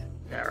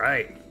 All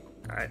right.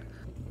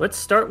 Let's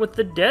start with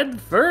the dead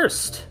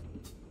first.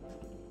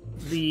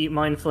 The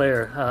Mind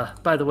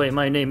Flayer. By the way,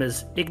 my name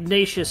is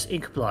Ignatius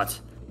Inkblot.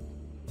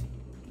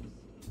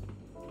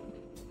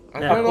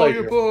 I Yeah, read all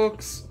your pleasure.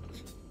 books.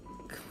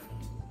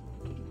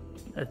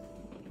 I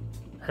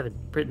haven't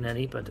written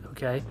any, but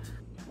okay.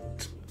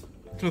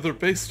 No, they're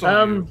based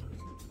on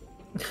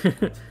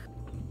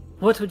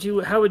you.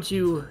 How would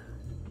you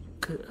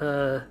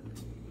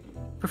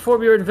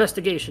perform your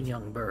investigation,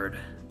 young bird?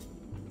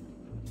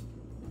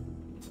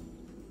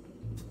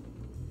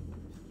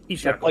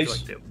 Eshok, what would you like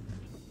to do?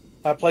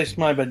 I place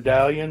my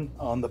medallion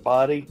on the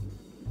body,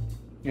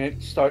 and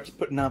it starts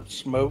putting out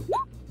smoke.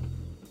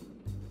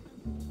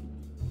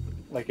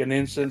 Like an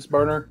incense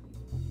burner.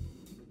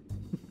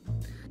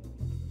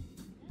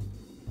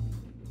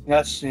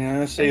 Let's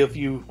say a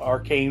few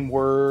arcane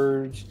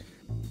words.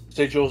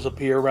 Sigils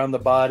appear around the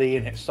body,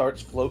 and it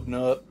starts floating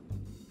up.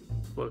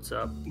 Floats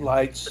up.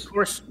 Lights.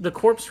 The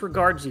corpse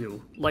regards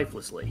you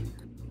lifelessly.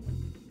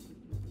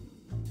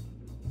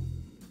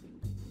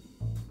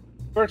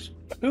 First,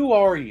 who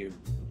are you?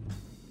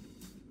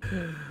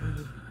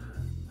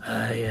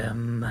 I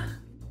am...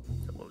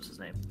 What was his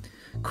name?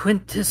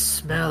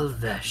 Quintus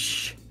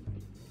Malvesh.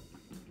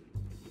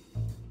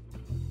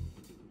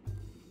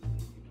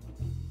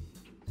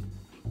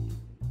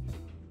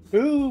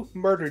 Who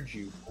murdered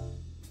you?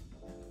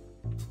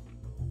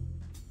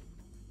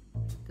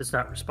 Does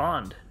not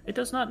respond. It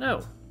does not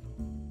know.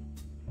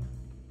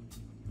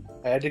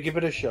 I had to give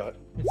it a shot.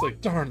 It's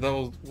like, darn,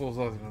 what was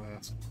I going to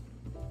ask?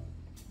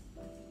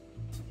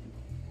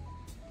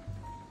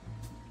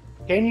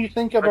 Can you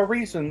think of a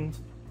reason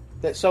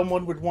that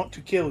someone would want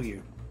to kill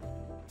you?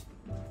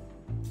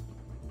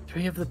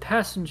 3 of the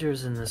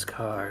passengers in this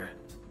car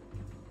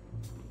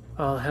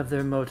all have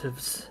their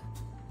motives.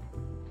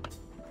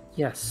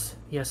 Yes,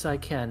 I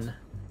can.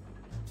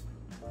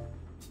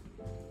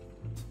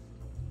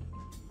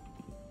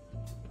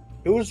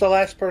 Who was the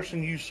last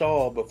person you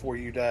saw before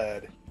you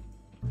died?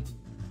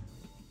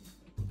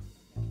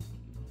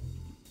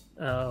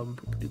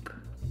 Boop.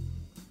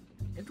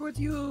 It was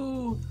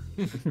you.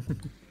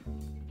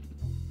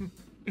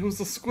 It was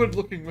a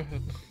squid-looking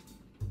man.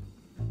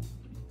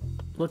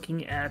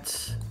 Looking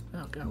at...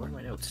 Oh god, where are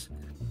my notes?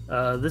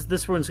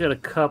 This one's got a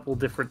couple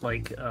different,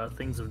 like,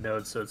 things of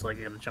notes, so it's like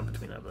I gotta jump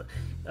between them.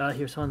 But,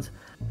 here's one's...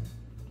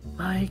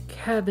 My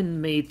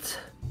cabin mate...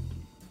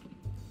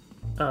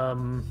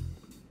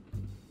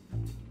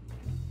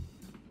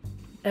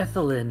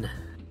 Ethelyn.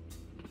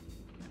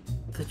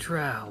 The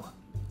drow.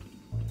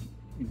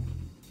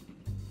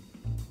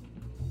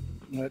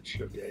 That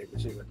should be able to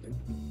see what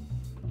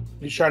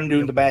He's trying to do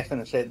in the back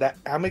and said that.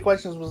 How many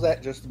questions was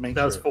that? Just to make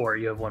That sure. was 4.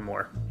 You have one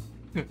more.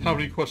 How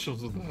many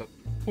questions was that?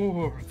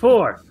 4.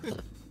 4!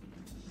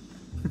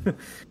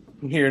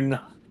 Here, no.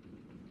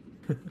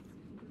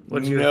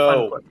 What's your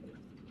No.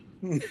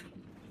 fun question?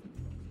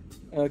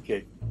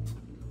 Okay.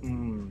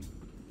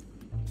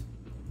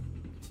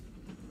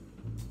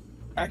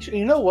 Actually,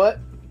 you know what?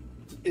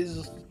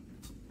 Is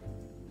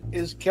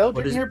Keldrick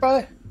What is it?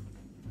 nearby?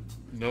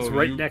 No, It's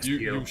right next to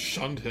you. You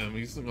shunned him.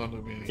 He's not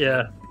going to be.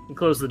 Yeah, you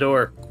close the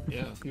door.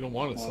 Yeah, you don't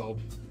want his help.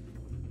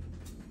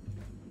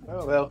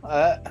 Oh well,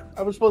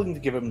 I was willing to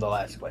give him the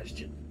last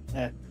question.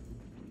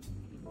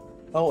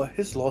 Oh,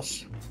 his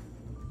loss.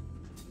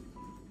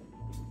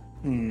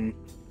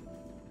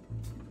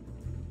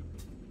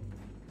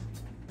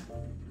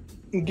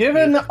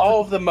 Given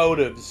all of the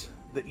motives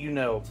that you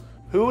know,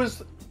 who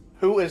is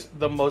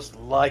the most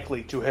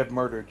likely to have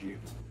murdered you?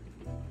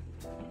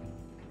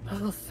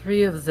 All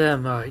 3 of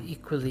them are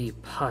equally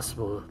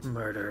possible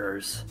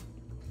murderers.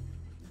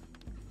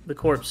 The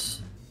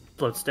corpse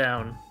floats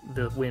down,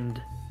 the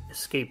wind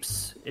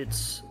escapes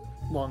its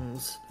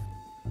lungs,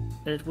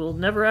 and it will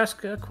never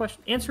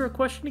answer a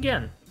question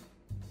again.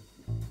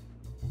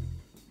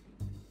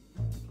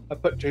 I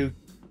put 2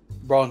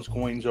 bronze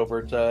coins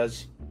over his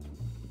eyes.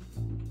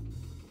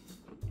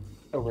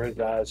 Over his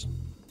eyes.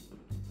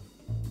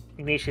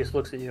 Ignatius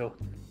looks at you.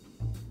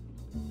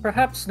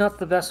 Perhaps not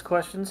the best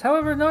questions,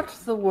 however, not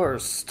the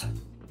worst.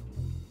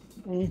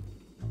 You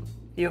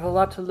have a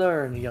lot to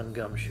learn, young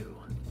Gumshoe.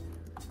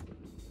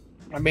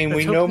 I mean, Let's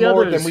we hope know the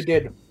more others- than we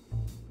did.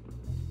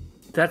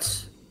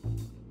 That's...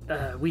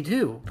 we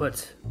do,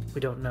 but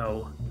we don't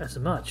know as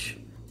much.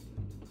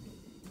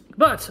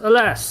 But,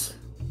 alas,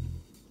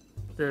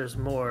 there's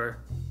more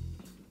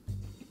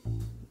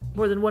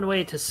than one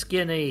way to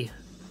skin a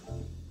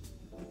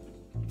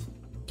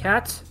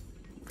cat.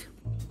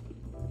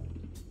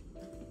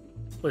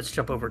 Let's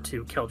jump over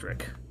to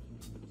Keldrick.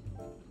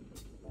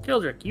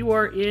 Keldrick, you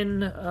are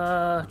in,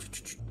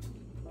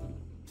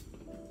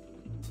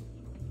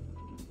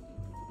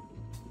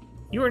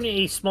 you are in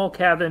a small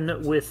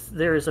cabin with,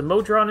 there's a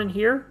Modron in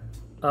here,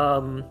 a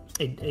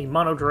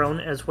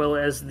monodrone, as well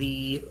as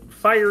the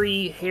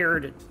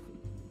fiery-haired,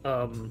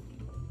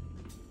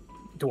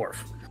 dwarf.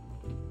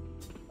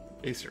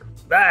 Acer.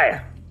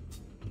 I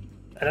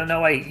don't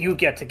know why you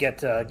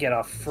get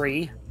off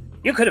free.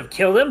 You could have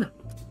killed him.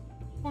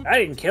 I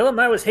didn't kill him,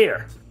 I was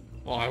here.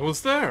 Well, I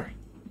was there.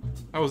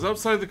 I was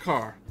outside the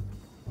car.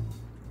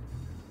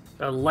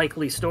 A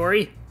likely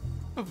story.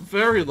 A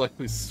very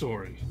likely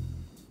story.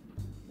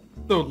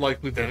 So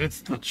likely that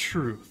it's the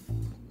truth.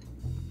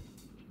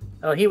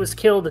 Oh, he was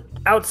killed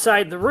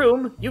outside the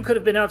room. You could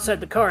have been outside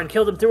the car and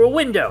killed him through a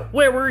window.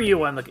 Where were you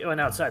when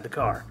outside the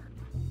car?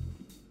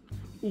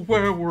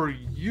 Where were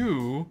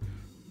you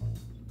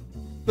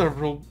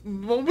several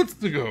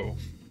moments ago?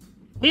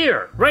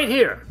 Here, right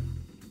here.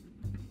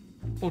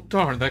 Oh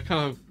darn, that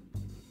kind of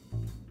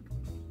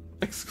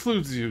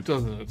excludes you,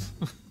 doesn't it?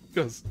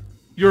 Because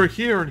you're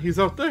here and he's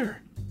out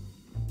there.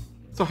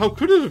 So how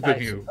could it have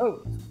been you?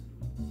 Oh,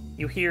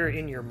 you hear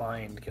in your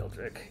mind,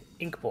 Gildrick,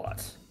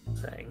 Inkblot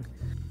saying,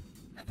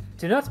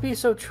 "Do not be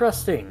so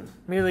trusting.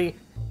 Merely,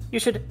 you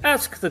should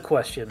ask the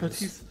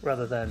questions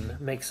rather than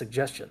make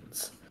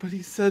suggestions." But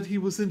he said he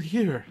was in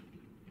here.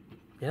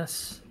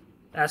 Yes,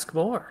 ask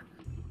more.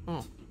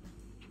 Oh.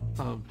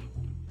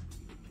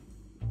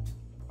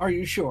 Are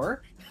you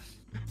sure?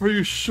 Are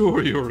you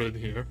sure you were in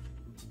here?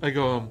 I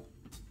go,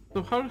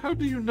 so how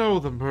do you know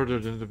the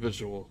murdered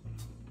individual?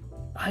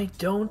 I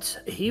don't.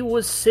 He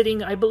was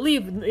sitting, I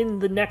believe, in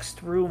the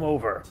next room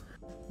over.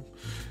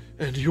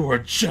 And you are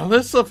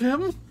jealous of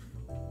him?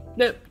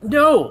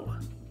 No.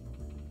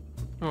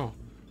 Oh.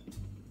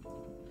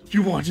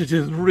 You wanted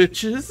his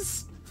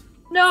riches?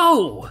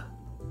 No.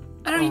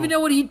 I don't even know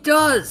what he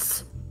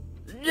does.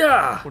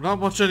 Yeah. Well, not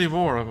much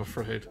anymore, I'm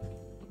afraid.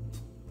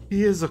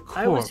 He is a corpse.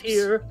 I was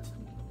here.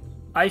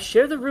 I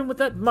share the room with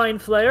that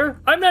mind flayer.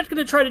 I'm not going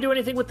to try to do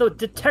anything with the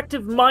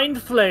detective mind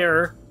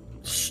flayer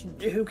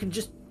who can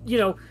just,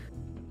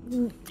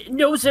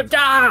 knows it.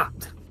 Ah!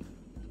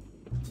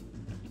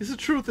 Is it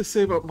true what they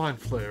say about mind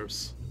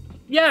flayers?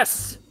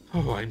 Yes.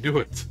 Oh, I knew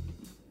it.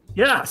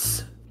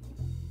 Yes.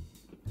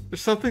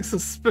 There's something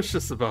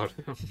suspicious about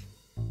him.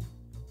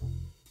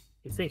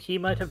 You think he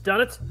might have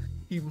done it?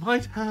 He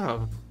might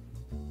have.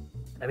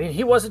 I mean,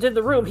 he wasn't in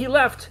the room. He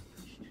left.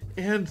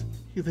 And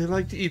They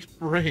like to eat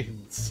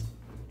brains.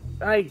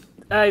 I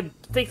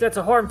think that's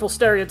a harmful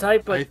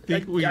stereotype, but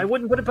I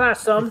wouldn't put it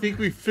past I some. think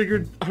we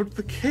figured out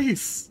the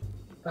case.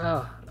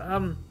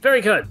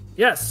 Very good.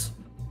 Yes.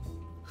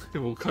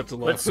 And we'll cut to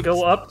Lapin. Let's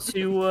go up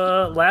to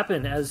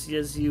Lapin as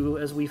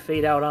we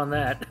fade out on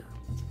that.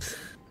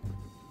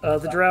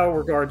 The drow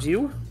regards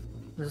you.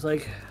 It's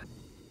like,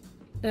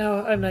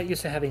 now I'm not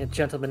used to having a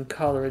gentleman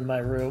caller in my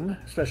room,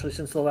 especially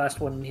since the last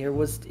one in here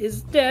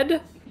is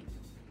dead.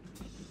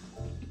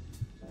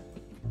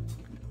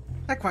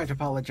 I quite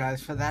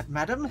apologize for that,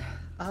 madam.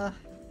 I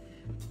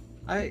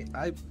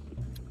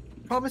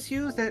promise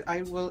you that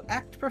I will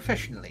act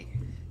professionally.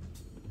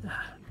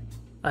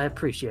 I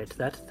appreciate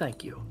that.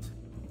 Thank you.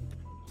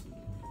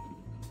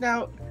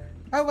 Now,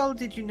 how well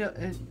did you know?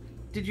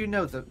 Did you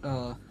know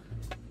the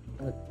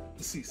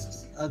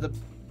Deceased.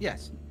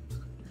 Yes.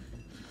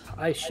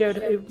 I shared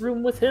a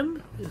room with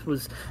him. It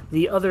was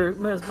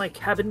my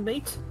cabin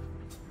mate.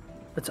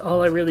 That's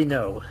all I really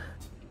know.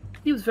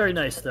 He was very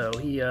nice, though.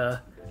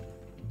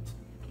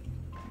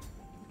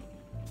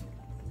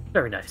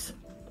 Very nice.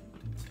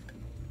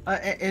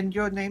 And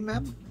your name,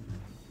 ma'am?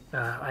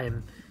 I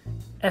am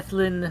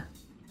Ethlyn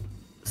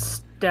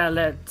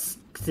Stalet.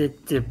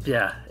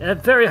 Yeah,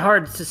 very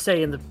hard to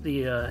say in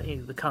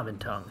the common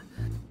tongue.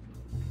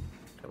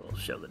 I will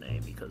show the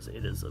name because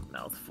it is a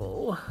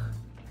mouthful.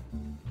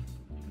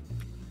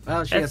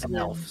 Well, she is an Ethlyn.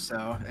 elf,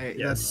 so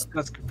Yes.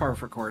 that's par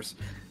for course.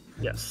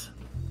 Yes.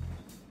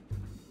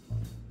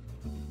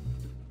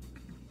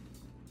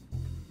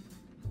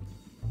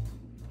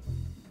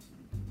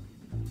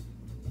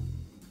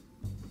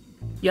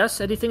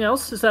 Yes. Anything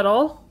else? Is that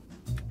all?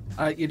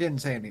 You didn't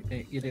say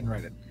anything. You didn't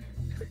write it.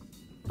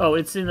 Oh,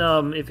 it's in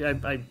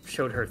If I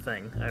showed her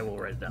thing, I will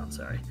write it down.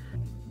 Sorry.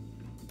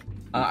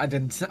 I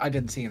didn't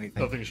see anything.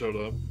 Nothing showed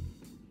up.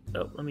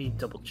 Oh, let me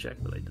double check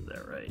that I did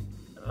that right.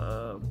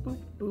 Boop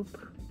boop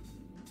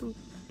boop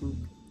boop.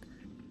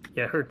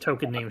 Yeah, her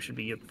token name should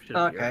be.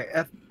 Okay,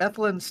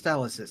 Ethlyn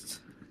Stalasis.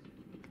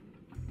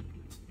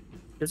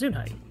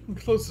 Gesundheit.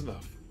 Close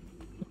enough.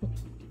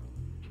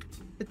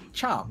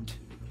 Charmed.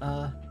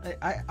 I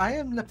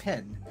am Le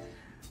Pen.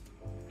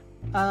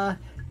 Now,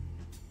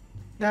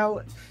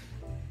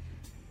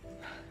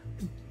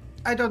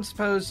 I don't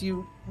suppose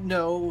you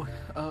know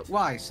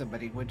why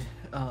somebody would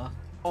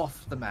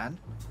off the man.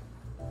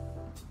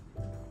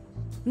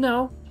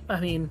 No, I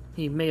mean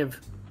he may have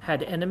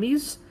had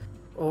enemies,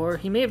 or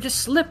he may have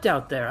just slipped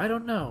out there. I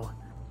don't know.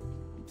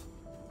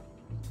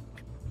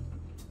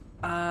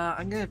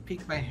 I'm gonna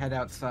peek my head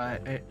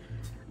outside.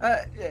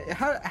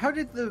 How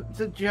did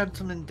the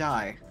gentleman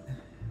die?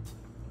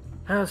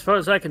 As far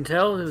as I can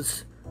tell, it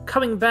was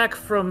coming back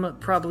from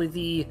probably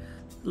the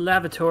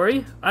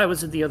lavatory. I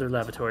was in the other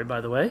lavatory,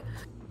 by the way,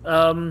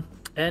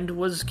 and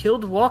was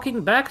killed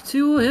walking back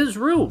to his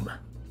room.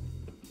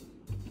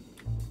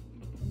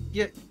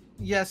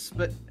 Yes,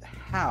 but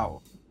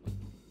how?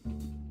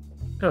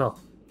 Well,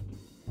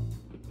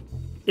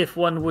 if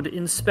one would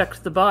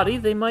inspect the body,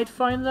 they might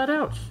find that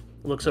out.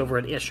 Looks over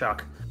at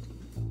Ishak.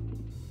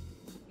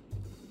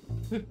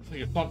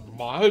 It's not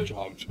my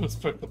job to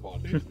inspect the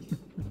body.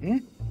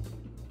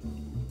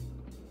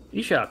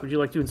 Ishak, would you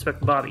like to inspect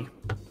the body?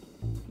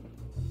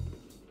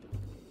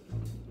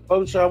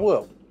 Oh, so I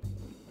will.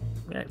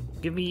 Okay,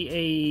 give me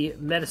a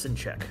medicine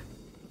check.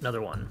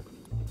 Another one.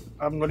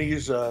 I'm going to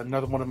use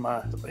another one of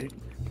my.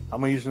 I'm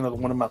going to use another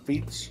one of my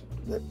feats.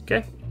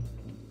 Okay.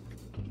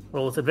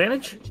 Roll with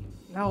advantage.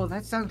 No,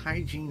 that's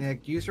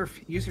unhygienic. Use your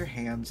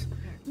hands.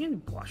 You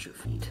can wash your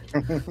feet.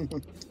 All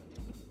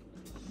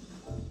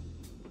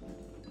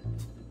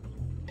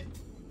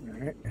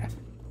right.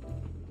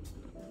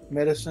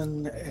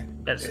 Medicine.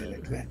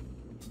 Medicine.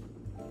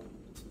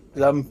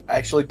 I'm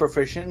actually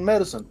proficient in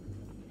medicine.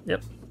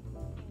 Yep.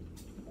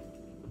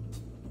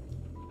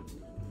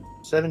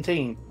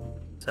 17.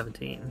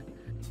 17.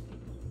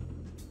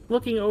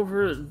 Looking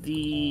over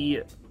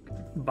the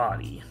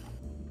body.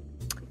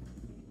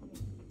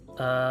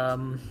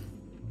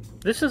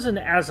 This is an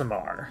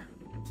Azamar.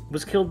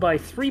 Was killed by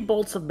 3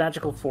 bolts of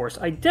magical force,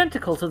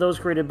 identical to those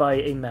created by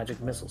a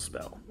magic missile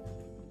spell.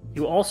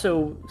 You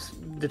also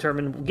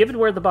determine, given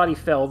where the body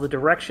fell, the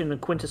direction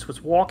Quintus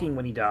was walking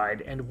when he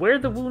died, and where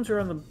the wounds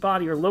on the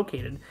body are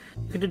located,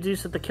 you can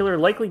deduce that the killer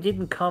likely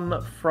didn't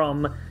come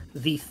from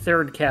the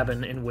third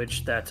cabin in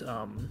which that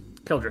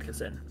Keldrick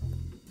is in.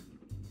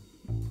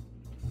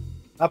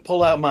 I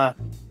pull out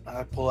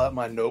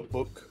my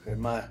notebook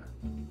and my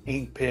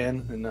ink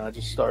pen, and I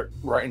just start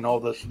writing all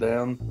this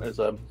down as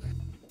I'm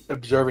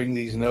observing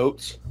these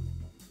notes.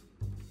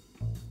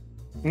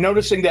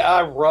 Noticing that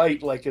I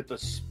write like at the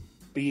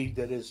speed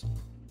that is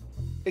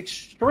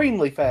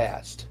extremely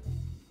fast.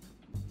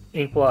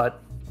 Inkblot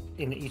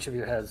in each of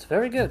your heads.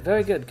 Very good,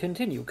 very good.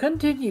 Continue,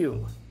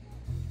 continue.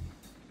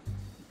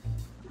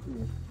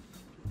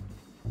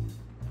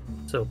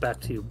 So back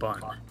to you,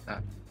 Bun.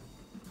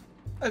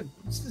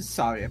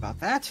 Sorry about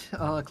that.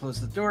 I'll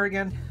close the door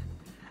again.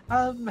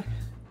 I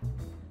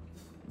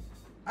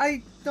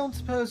don't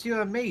suppose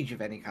you're a mage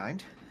of any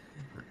kind.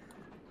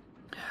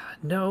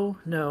 No.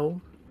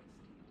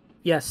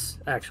 Yes,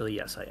 actually,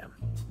 yes, I am.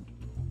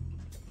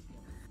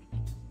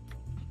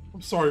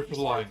 I'm sorry for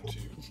lying to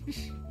you.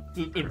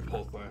 The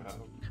impulse I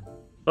have.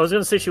 I was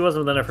going to say she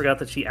wasn't, but then I forgot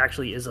that she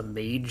actually is a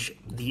mage.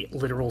 The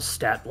literal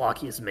stat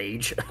block is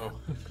mage. Oh.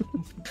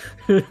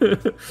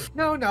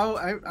 No,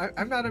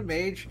 I'm not a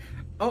mage.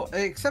 Oh,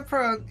 except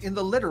for in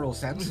the literal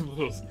sense.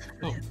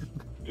 Oh.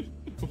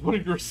 What are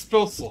your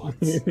spell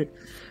slots?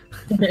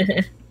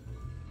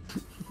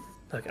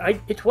 Look,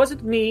 it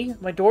wasn't me.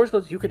 My door's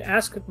closed. You can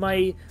ask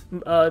my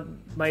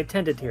my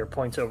attendant here.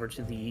 Points over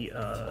to the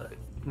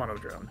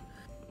monodrone.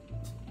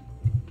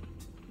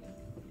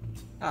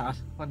 Ah,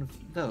 one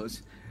of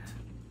those.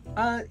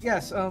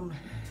 Yes,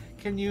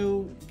 can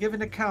you give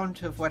an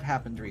account of what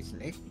happened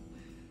recently?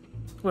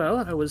 Well,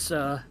 I was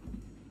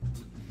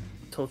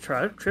told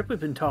Trip. We've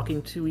been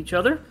talking to each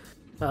other.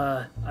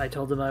 I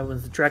told him I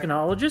was a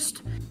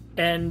dragonologist,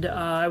 and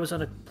I was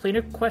on a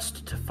planar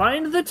quest to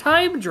find the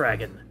time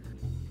dragon.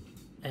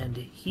 And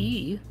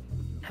he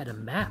had a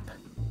map.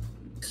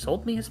 He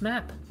sold me his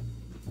map.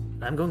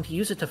 And I'm going to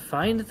use it to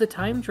find the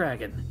time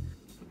dragon.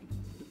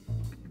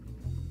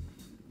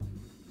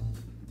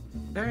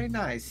 Very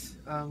nice.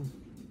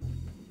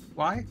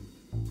 Why?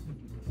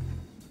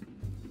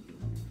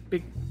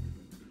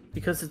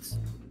 Because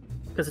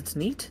it's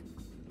neat,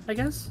 I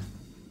guess.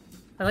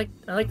 I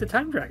like the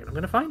time dragon. I'm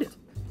gonna find it.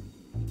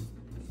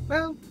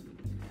 Well,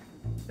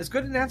 as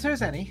good an answer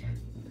as any.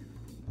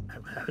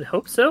 I would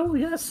hope so.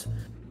 Yes.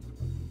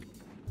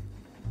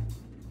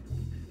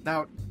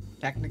 Now,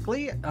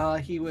 technically,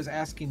 he was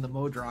asking the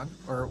Modron,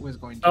 or was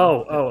going to.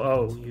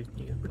 Oh!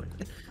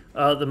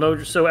 The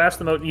Mod. So ask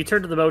the Mod. You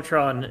turn to the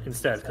Motron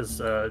instead,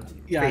 because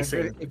Yeah,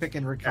 if I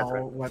can recall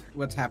Catherine.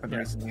 what's happened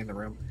recently in the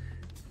room.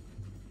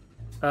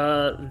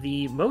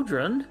 The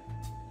Modron.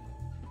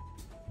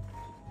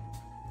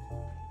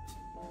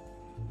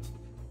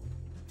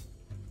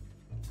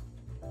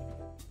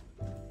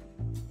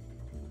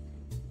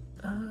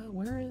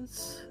 Where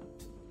is?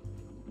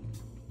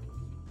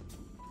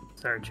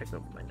 Sorry, checking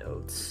over my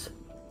notes.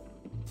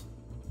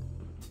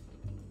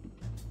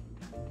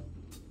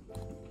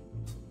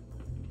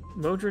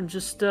 Modron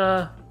just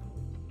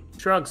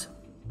shrugs.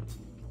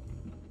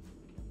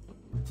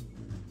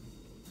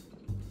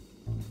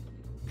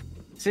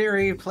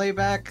 Siri,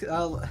 playback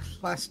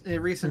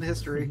recent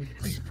history.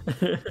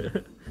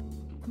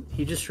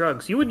 He just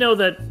shrugs. You would know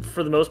that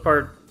for the most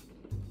part,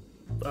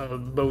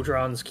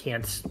 Modrons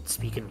can't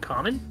speak in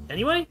common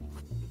anyway.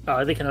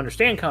 They can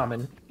understand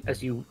common,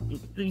 as you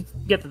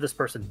get that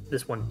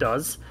this one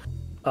does,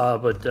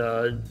 but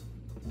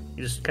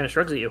he just kind of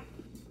shrugs at you.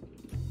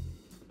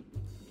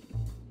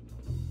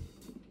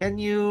 Can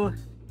you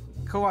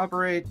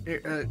collaborate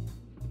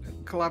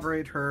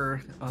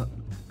her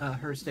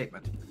her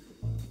statement?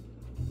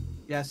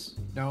 Yes.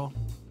 No.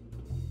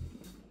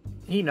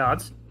 He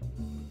nods.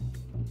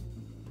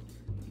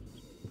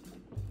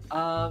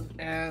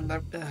 And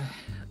I'm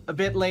a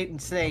bit late in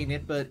saying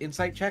it, but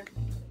insight check.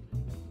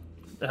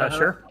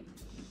 Sure.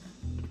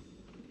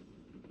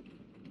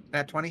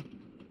 At 20.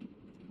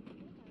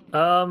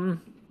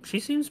 She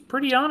seems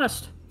pretty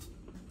honest.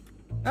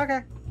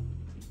 Okay.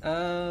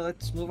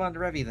 Let's move on to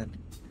Revy then.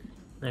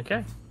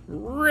 Okay.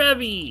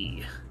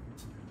 Revy!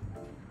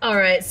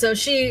 Alright, so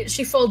she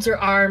folds her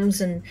arms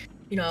and,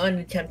 in an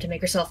attempt to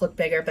make herself look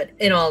bigger, but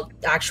in all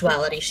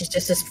actuality, she's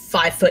just this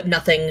 5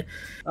 nothing.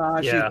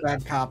 She's a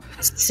bad cop.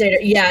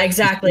 Yeah,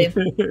 exactly.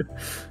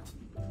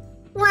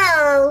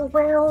 Well.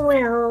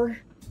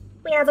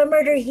 We have a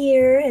murder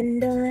here,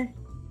 and,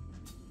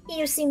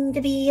 you seem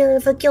to be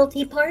of a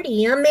guilty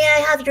party. May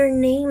I have your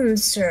name,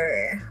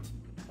 sir?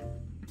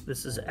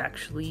 This is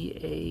actually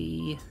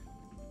a...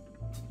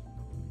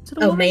 Is it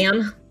a Oh, woman?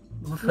 ma'am.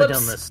 What have I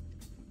done this?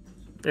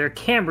 They're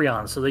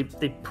Cambrions, so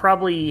they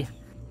probably...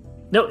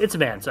 No, it's a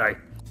man, sorry.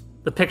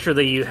 The picture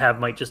that you have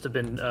might just have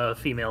been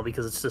female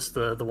because it's just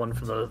the one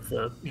from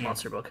the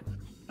monster book.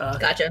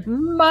 Gotcha.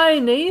 My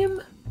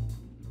name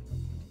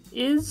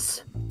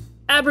is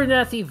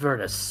Abernathy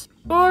Vernus.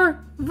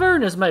 Or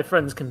Vern, as my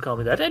friends can call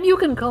me that. And you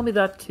can call me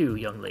that too,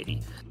 young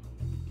lady.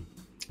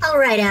 All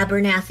right,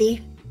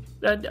 Abernathy.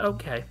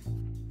 Okay.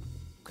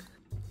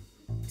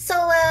 So,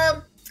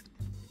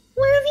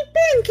 where have you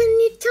been? Can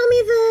you tell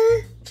me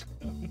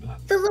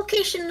the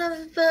location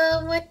of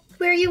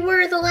where you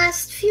were the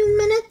last few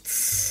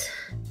minutes?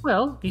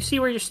 Well, you see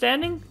where you're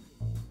standing?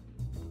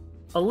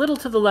 A little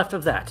to the left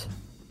of that.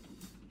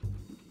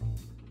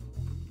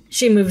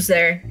 She moves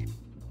there.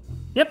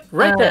 Yep,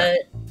 right there.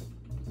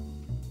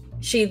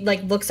 She,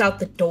 looks out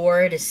the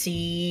door to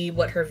see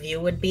what her view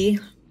would be.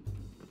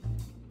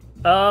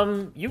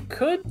 You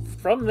could,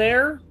 from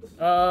there,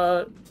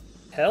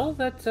 tell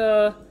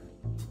that,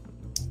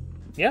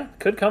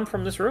 could come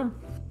from this room.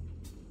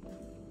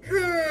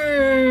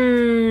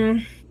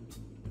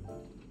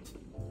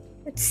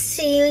 Let's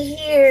see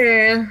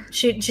here.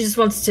 She just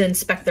wants to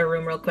inspect their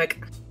room real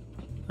quick.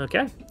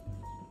 Okay.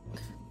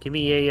 Give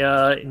me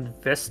a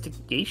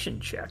investigation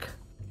check.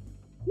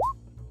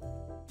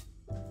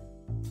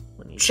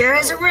 Sure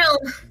as a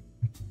room.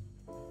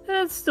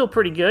 That's still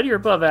pretty good. You're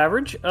above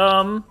average.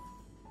 Well,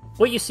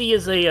 What you see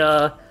is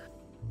a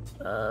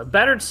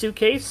battered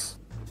suitcase,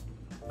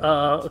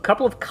 a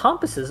couple of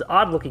compasses,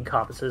 odd-looking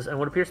compasses, and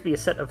what appears to be a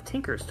set of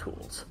tinker's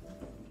tools.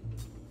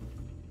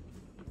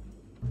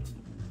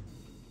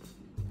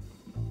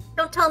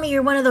 Don't tell me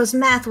you're one of those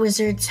math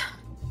wizards.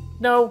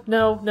 No,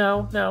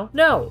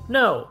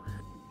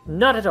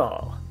 not at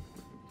all.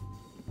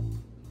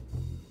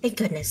 Thank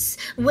goodness.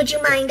 Would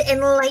you mind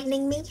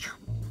enlightening me?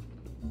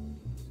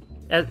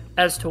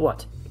 As to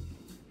what?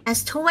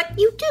 As to what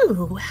you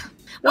do.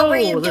 What were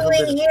you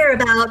doing here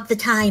about the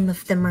time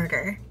of the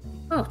murder?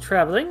 Oh,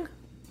 traveling.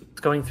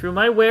 Going through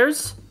my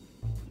wares.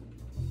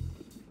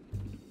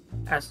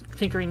 As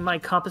tinkering my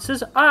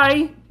compasses.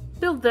 I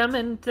build them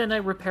and then I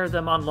repair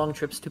them on long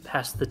trips to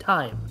pass the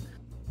time.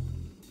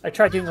 I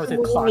tried doing it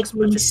with clocks,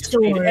 but it just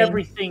made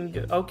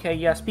everything... Okay,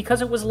 yes,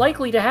 because it was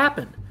likely to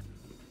happen.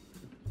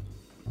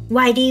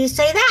 Why do you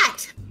say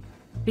that?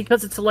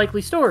 Because it's a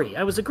likely story.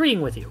 I was agreeing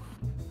with you.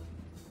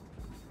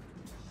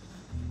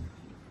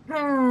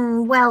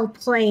 Well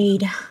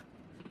played.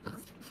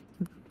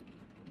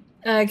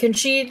 Can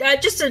she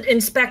just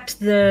inspect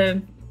the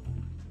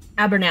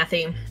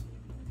Abernathy?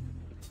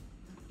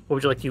 What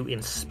would you like to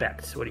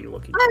inspect? What are you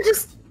looking for?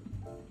 Just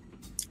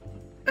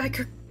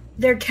like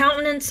their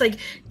countenance. Like,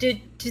 do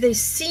they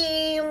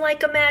seem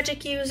like a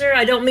magic user?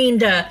 I don't mean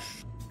to,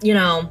 be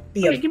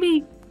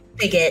a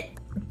bigot,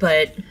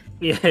 but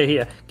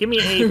yeah. Give me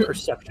a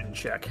perception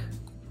check.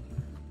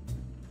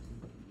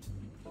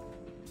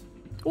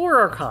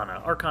 Or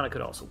Arcana. Arcana could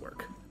also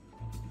work.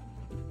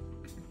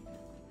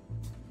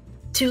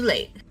 Too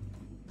late.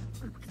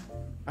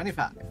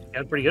 25.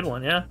 Yeah, pretty good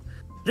one, yeah.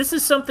 This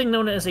is something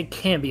known as a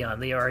Cambion.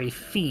 They are a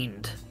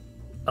fiend.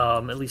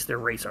 At least their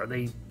race are.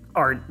 They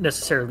aren't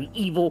necessarily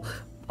evil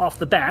off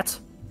the bat,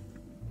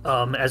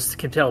 as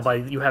can tell by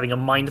you having a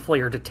Mind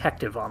Flayer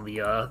detective on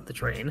the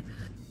train.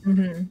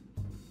 Mm-hmm.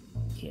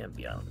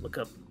 Cambion. Look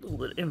up a little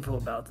bit of info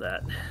about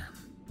that.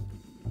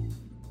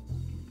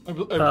 I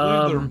believe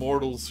they're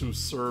mortals who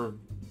serve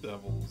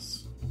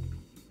devils.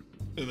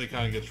 And they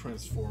kind of get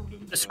transformed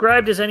into...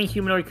 Described as any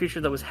humanoid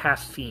creature that was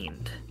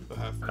half-fiend.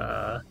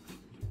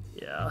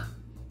 Yeah.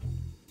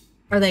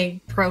 Are they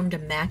prone to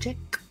magic?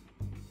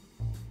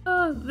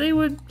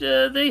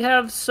 They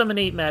have some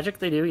innate magic,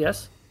 they do,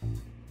 yes.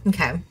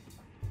 Okay.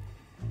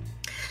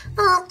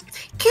 Well,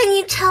 can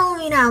you tell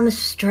me now,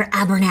 Mr.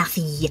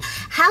 Abernathy,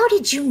 how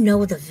did you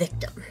know the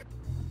victim?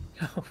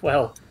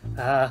 Well,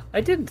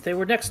 I didn't. They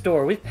were next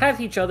door. We passed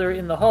each other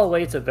in the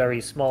hallway. It's a very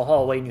small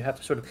hallway, and you have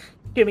to sort of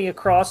shimmy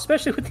across,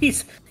 especially with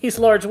these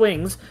large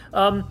wings.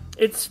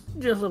 It's a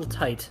little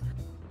tight.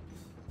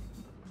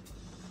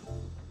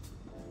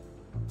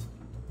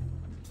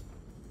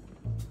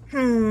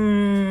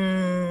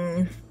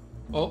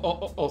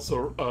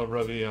 Also,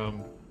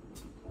 Revi,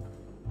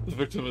 the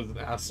victim is an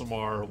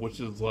Asimar,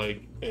 which is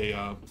like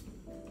a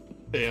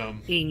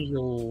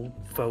angel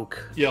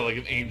folk. Yeah, like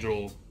an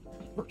angel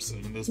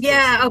person. And this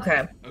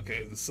okay.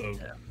 Okay, so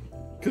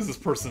because this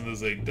person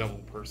is a devil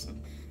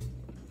person,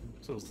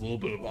 so there's a little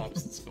bit of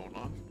opposites going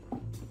on.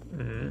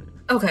 Mm-hmm.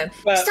 Okay.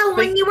 So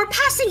when you were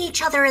passing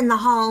each other in the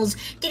halls,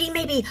 did he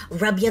maybe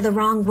rub you the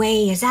wrong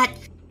way? Is that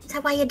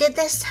why you did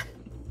this?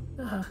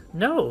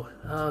 No.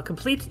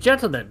 Complete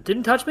gentleman.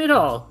 Didn't touch me at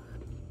all.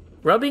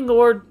 Rubbing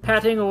or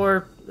patting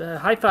or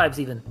high fives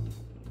even.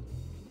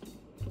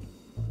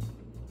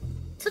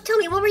 So tell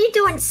me, what were you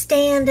doing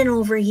standing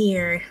over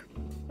here?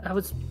 I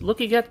was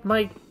looking at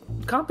my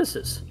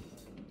compasses.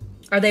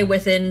 Are they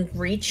within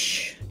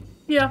reach?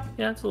 Yeah,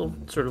 it's a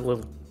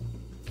little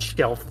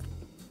shelf.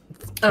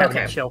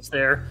 Okay. Shelves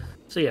there.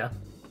 So yeah.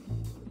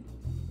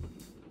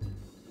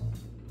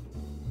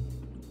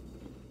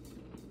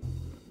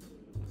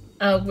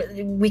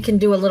 We can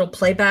do a little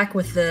playback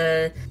with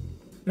the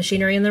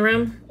machinery in the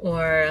room,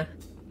 or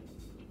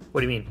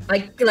what do you mean?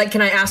 Like,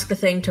 can I ask the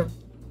thing to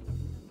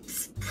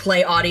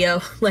play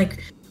audio?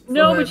 Like,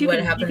 no, but you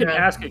can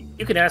ask it.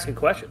 You can ask it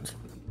questions.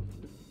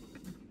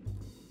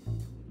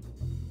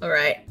 All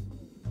right.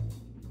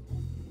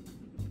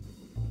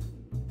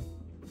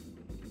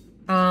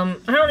 I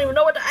don't even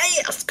know what to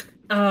ask.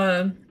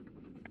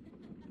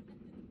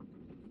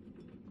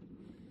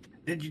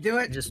 Did you do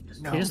it?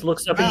 He just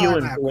looks up at you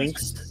and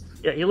blinks.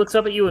 Yeah, he looks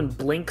up at you and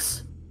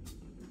blinks.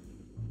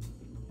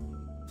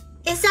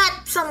 Is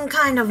that some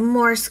kind of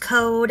Morse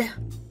code?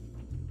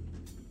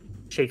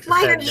 Shakes his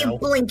Why head. are you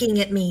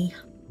blinking at me?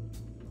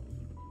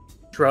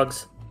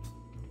 Shrugs.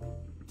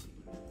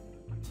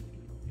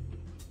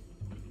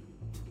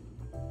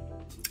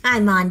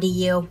 I'm on to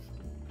you.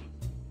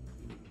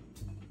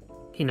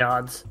 He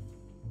nods.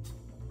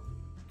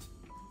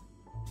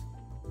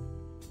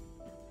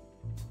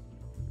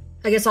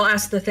 I guess I'll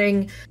ask the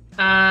thing,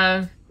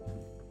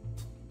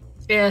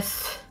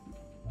 if...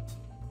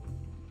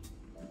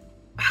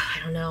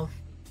 I don't know.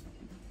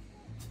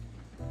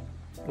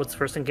 What's the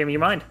first thing came to your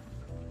mind?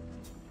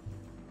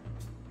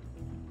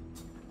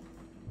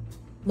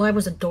 Why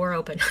was a door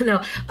open?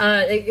 No,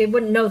 it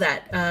wouldn't know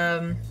that.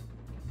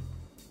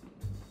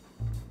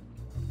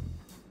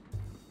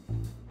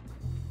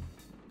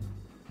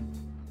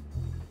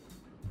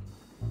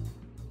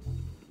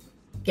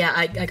 Yeah,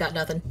 I got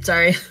nothing.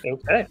 Sorry.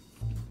 Okay.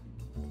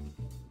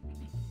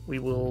 We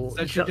will.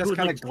 So she just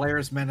kind of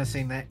glares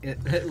menacing at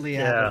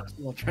Leanne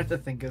while trying to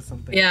think of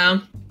something. Yeah.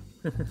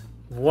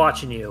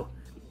 Watching you.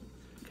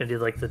 Gonna do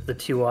like the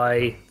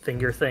 2-eye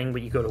finger thing,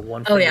 but you go to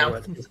one finger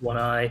with just one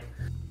eye.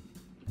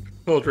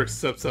 Eldrick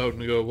steps out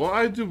and go, well,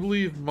 I do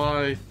believe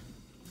my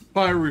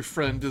fiery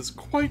friend is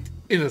quite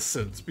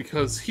innocent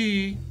because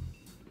he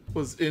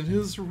was in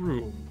his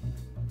room.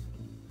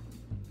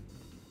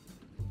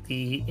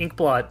 The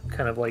inkblot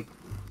kind of like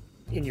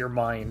in your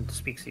mind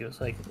speaks to you.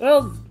 It's like,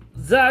 well,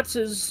 that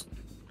is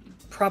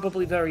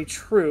probably very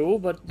true,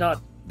 but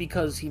not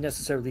because he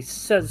necessarily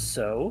says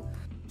so.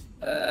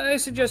 I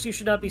suggest you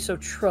should not be so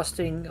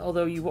trusting,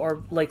 although you are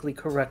likely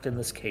correct in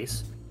this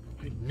case.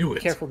 I knew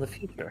it. Careful in the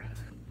future.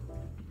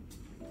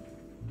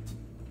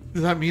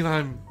 Does that mean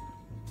I'm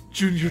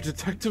junior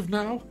detective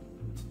now?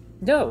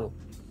 No,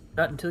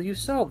 not until you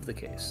solve the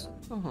case.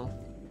 Uh-huh.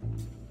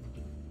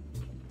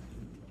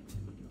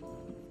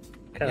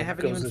 They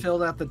haven't even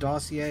filled out the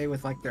dossier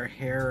with like their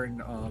hair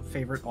and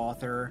favorite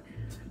author,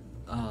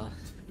 and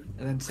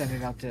then send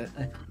it out to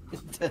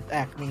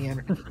Acme.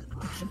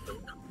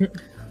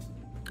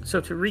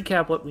 So to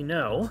recap what we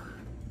know,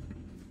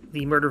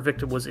 the murder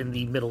victim was in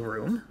the middle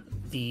room.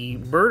 The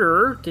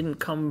murder didn't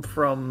come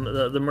from...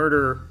 The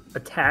murder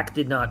attack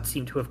did not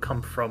seem to have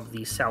come from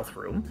the south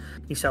room.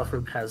 The south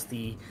room has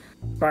the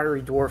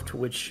fiery dwarf to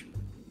which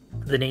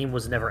the name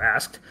was never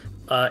asked,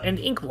 and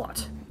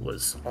Inkblot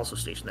was also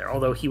stationed there,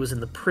 although he was in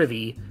the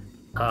privy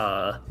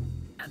at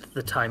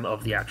the time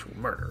of the actual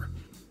murder.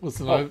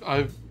 Listen,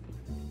 I've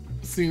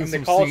seen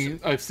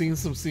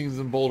some scenes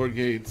in Boulder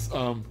Gates.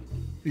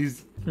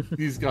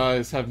 These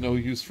guys have no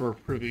use for a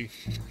privy.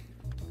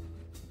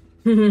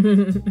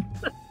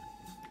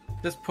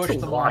 Just push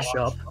the wash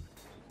up.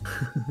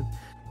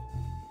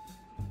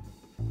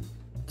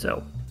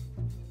 So,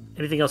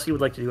 anything else you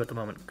would like to do at the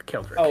moment,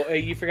 Keldrick? Oh,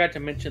 you forgot to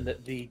mention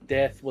that the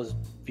death was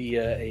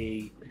via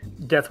a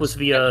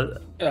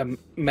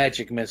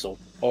magic missile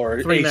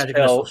or 3 magic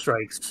missile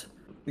strikes.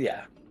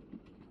 Yeah,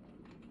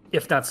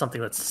 if not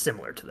something that's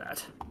similar to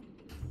that.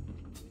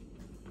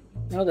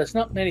 No, there's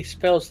not many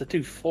spells that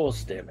do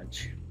force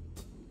damage.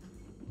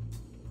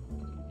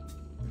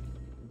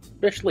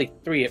 Especially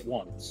 3 at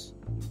once.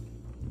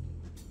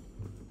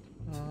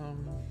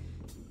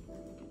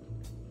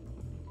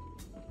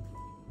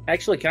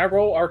 Actually, can I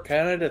roll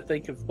Arcana to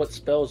think of what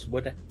spells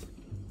would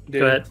do?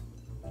 Go ahead.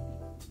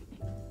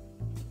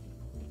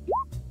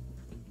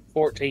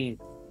 14.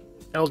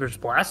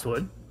 Eldritch Blast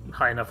would.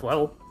 High enough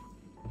level.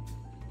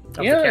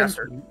 Of Yeah. the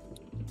caster.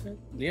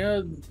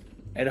 Yeah,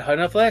 at a high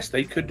enough last,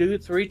 they could do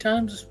it 3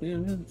 times.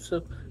 Yeah,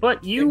 so,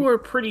 But you were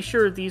pretty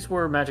sure these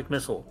were magic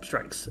missile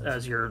strikes,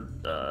 as your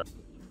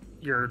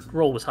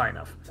roll was high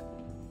enough.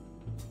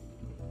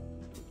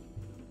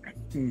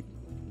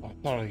 I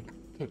thought I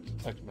took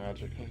detect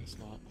magic. I guess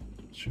not.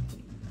 Shoot.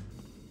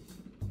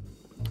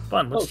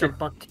 Fun. Let's Okay. jump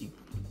back to you.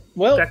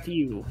 well, Back to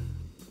you.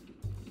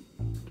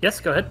 Yes,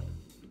 go ahead.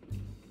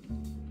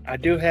 I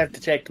do have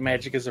detect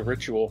magic as a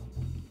ritual.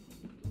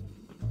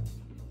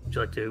 Would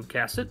you like to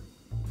cast it?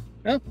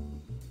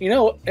 You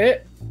know,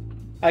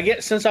 I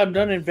guess since I'm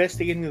done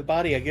investigating the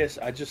body, I guess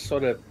I just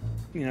sort of,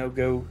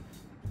 go.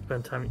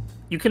 Spend time.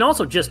 You can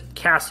also just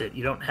cast it.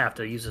 You don't have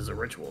to use it as a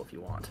ritual if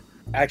you want.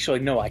 Actually,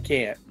 no, I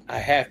can't. I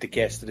have to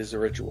cast it as a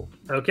ritual.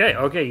 Okay,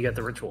 you got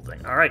the ritual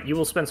thing. All right, you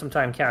will spend some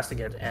time casting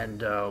it,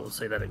 and we'll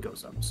say that it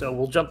goes up. So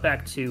we'll jump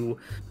back to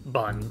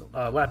Bun.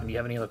 Lappin, do you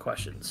have any other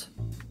questions?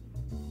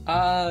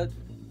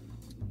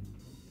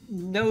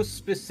 No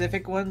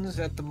specific ones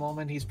at the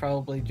moment. He's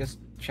probably just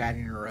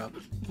chatting her up.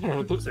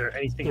 Is there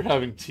anything? They're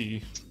having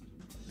tea.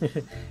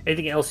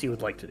 Anything else you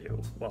would like to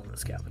do while in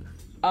this cabin?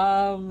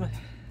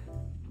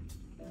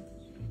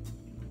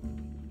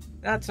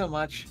 Not so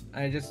much.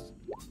 I just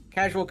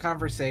casual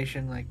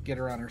conversation, like get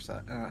her on her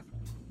side.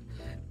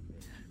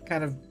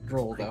 Kind of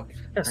droll though.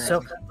 Yeah,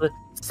 so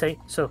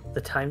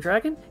the time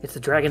dragon? It's the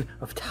dragon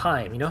of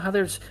time. You know how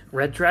there's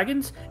red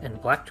dragons and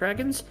black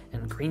dragons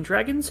and green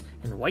dragons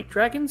and white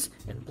dragons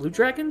and blue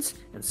dragons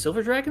and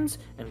silver dragons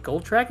and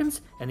gold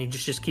dragons? And he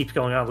just keeps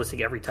going on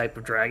listing every type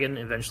of dragon,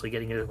 eventually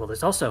getting into, well,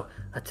 there's also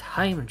a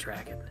time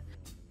dragon.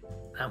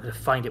 I'm going to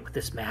find it with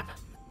this map.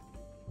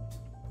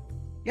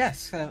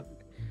 Yes,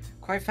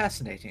 quite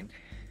fascinating.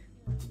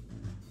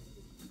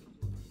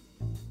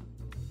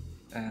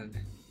 And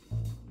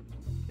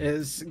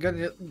is going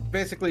to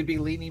basically be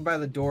leaning by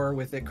the door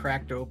with it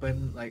cracked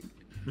open, like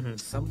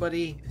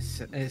somebody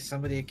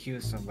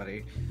accused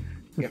somebody.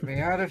 Get me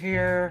out of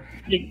here.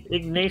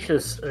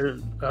 Ignatius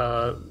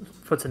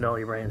puts a note in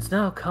your brains.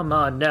 No, come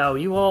on now.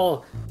 You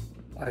all...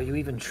 Are you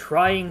even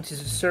trying to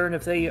discern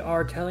if they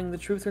are telling the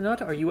truth or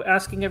not? Are you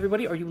asking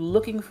everybody? Are you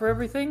looking for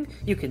everything?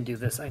 You can do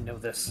this. I know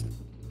this.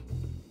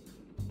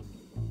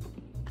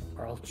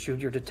 Or I'll shoot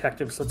your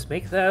detectives. Let's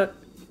make that...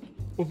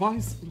 Well, my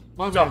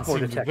man Sophomore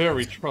seems detectives.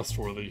 very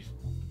trustworthy.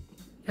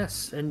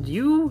 Yes, and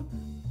you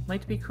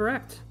might be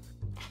correct.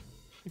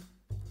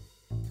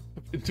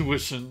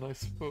 Intuition, I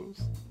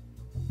suppose.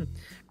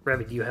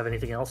 Remy, do you have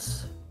anything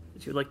else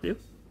that you would like to do?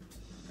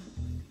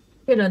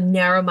 gonna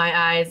narrow my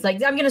eyes.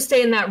 Like, I'm gonna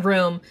stay in that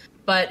room,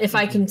 but if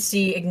I can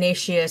see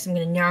Ignatius, I'm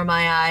gonna narrow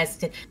my eyes.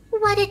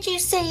 What did you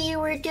say you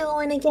were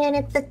doing again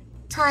at the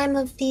time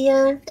of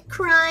the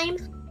crime?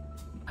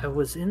 I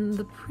was in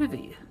the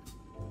privy.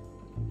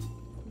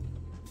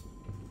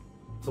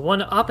 The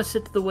one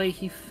opposite the way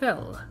he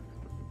fell.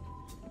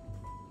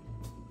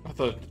 I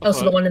thought.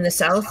 Also, the one in the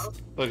south?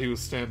 That he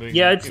was standing.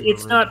 Yeah, in the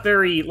it's room. not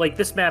very like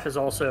this map is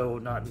also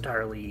not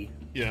entirely.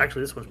 Yeah.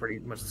 Actually, this one's pretty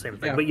much the same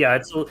thing. Yeah. But yeah,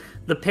 it's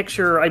the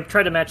picture. I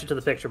tried to match it to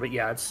the picture, but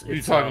yeah, it's. Are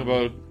you talking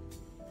about?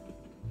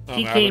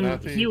 He came.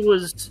 Abernathy? He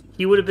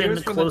would have He been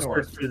was from the closer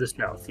north. to the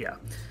south. Yeah,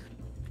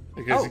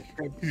 Because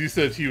Oh. you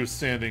said he was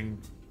standing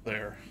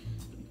there.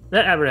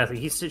 not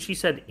Abernathy. She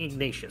said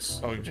Ignatius.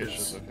 Oh, which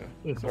Ignatius. is Okay.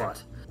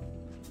 Inkblot.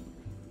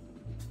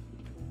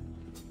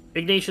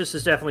 Ignatius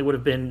definitely would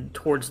have been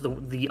towards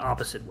the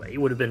opposite way. He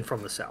would have been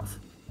from the south.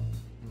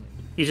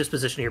 He's just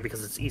positioned here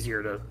because it's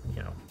easier to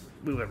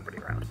move everybody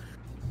around.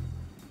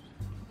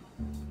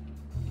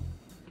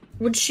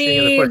 Would Any she?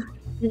 other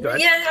questions? Go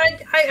ahead.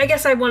 Yeah, I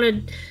guess I want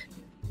to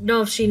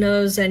know if she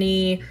knows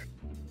any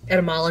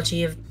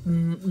etymology of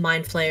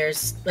mind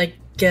flayers. Like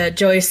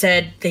Joey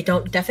said, they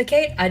don't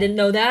defecate. I didn't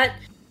know that.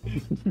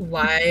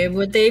 Why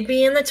would they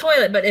be in the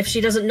toilet? But if she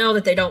doesn't know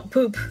that they don't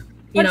poop,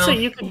 you I'd know. say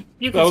you could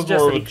That was suggest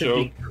more that of he a could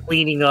be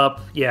cleaning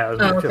up. Yeah, it was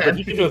Oh, more okay. but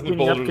he could be Because the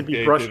cleaning up. Baldur's Could be Gate,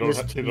 they brushing don't his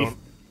have, teeth.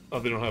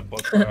 they don't have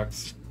butt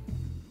cracks.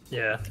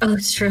 Yeah, Oh,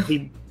 it's true.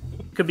 he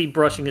could be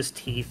brushing his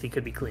teeth. He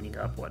could be cleaning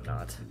up,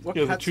 whatnot. What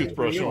He has a cutscene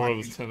toothbrush were in you one of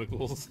on? his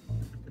tentacles.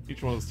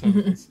 Each one of his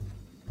tentacles.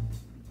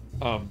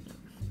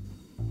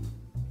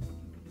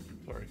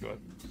 Sorry, go ahead.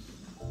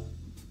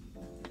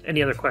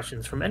 Any other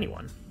questions from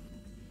anyone?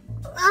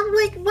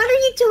 Like, what are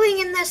you doing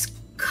in this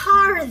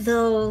car,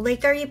 though?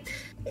 Like, are you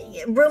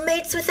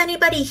roommates with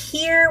anybody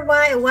here?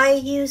 Why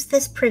use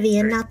this privy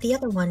and not the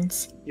other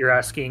ones? You're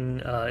asking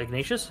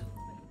Ignatius?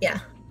 Yeah.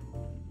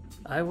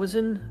 I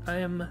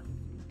am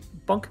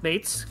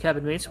bunkmates,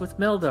 cabin mates with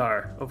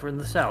Meldar over in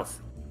the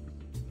south.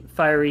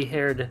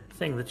 Fiery-haired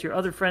thing that your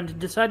other friend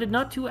decided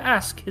not to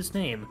ask his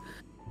name.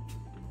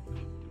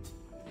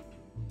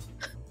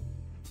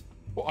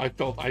 Well, I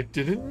felt I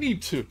didn't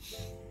need to.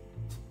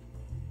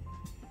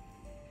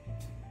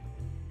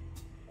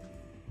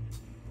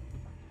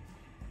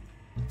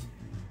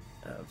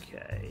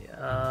 Okay,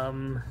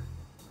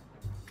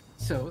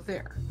 So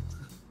there.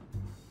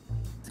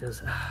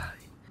 says,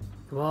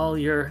 well,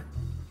 your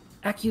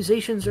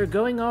accusations are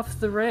going off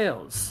the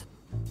rails.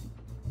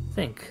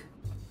 Think.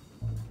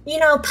 You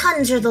know,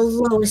 puns are the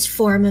lowest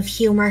form of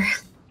humor.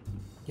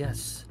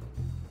 Yes.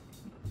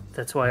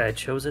 That's why I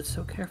chose it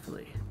so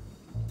carefully.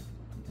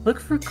 Look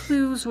for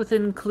clues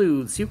within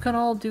clues. You can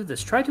all do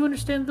this. Try to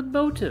understand the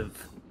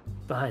motive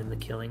behind the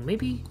killing.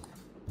 Maybe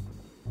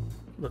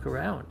look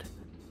around.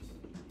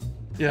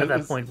 Yeah, At that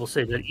it's- point, we'll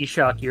say that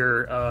Ishak,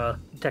 your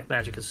tech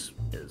magic is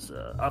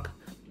up.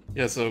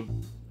 Yeah, so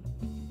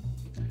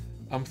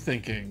I'm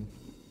thinking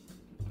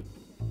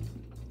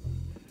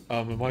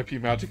it might be a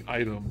magic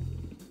item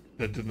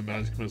that did the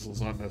magic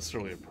missiles, not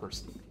necessarily a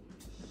person.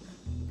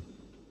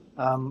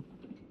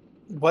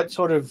 What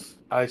sort of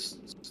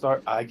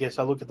I guess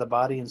I look at the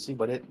body and see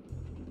what it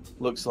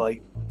looks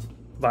like.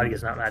 Body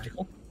is not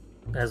magical.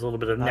 It has a little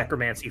bit of Ah.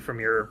 necromancy from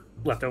your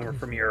leftover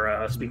from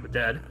your Speak with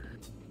Dead.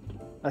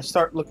 I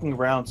start looking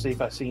around, see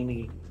if I see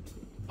any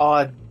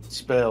odd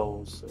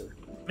spells. Or...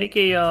 Make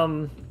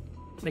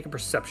a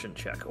perception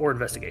check or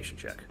investigation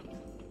check.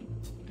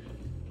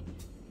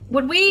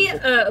 Would we,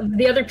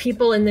 the other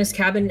people in this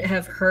cabin,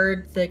 have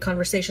heard the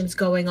conversations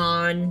going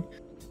on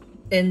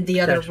in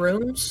the other Potentially.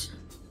 rooms?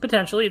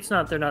 Potentially,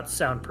 they're not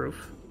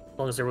soundproof. As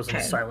long as there wasn't a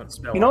Okay. silent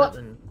spell. You know on what?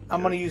 it, then-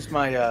 I'm going to use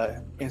my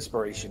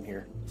inspiration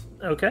here.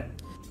 Okay.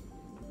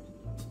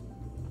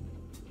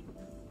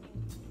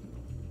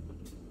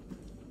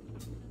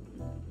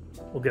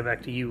 We'll get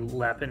back to you,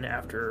 Lapin,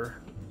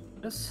 after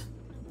this.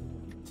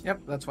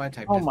 Yep, that's why I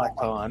typed Oh it. my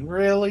god,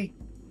 really?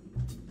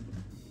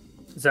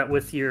 Is that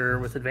with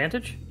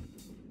advantage?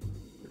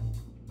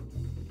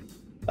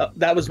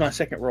 That was my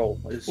second roll.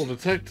 Well,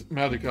 detect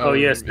magic item. Oh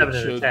yeah, it 7 out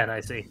of should- 10. I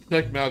see.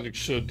 Detect magic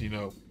should,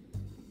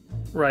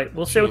 Right.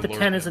 We'll say with the Should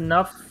 10 alert is you.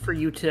 enough for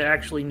you to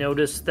actually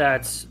notice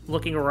that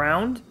looking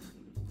around,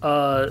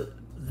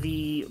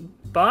 the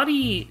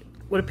body,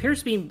 what appears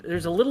to be,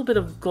 there's a little bit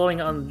of glowing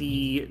on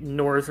the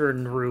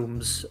northern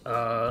room's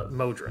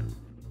modron,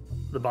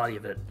 the body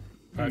of it.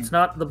 It's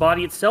not the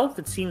body itself.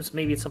 It seems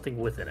maybe it's something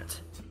within it.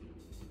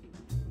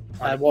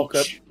 I On woke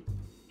up. each.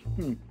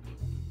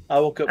 I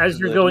woke up As to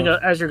you're the going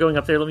north- as you're going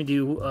up there. Let me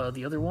do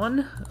the other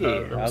one. Yeah,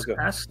 that I'll was go.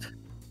 asked.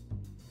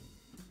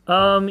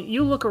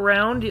 You look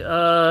around.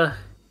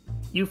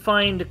 You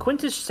find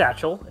Quintus'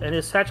 satchel, and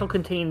his satchel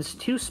contains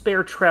 2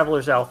 spare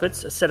traveler's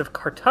outfits, a set of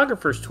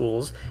cartographer's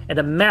tools, and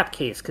a map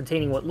case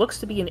containing what looks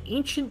to be an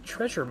ancient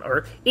treasure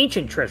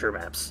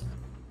maps.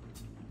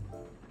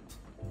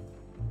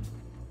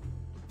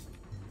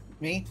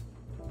 Me?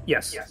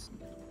 Yes.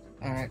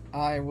 All right,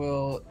 I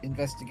will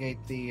investigate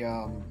the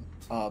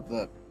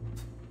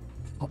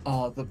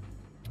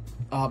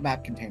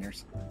map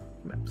containers.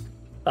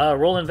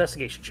 Roll an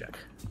investigation check.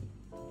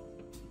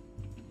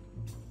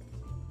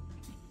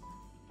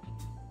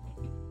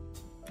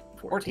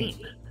 14.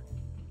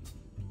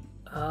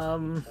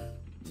 You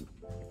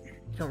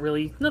don't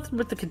really... Nothing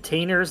with the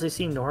containers. They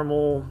seem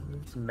normal.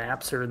 Some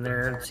maps are in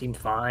there. They seem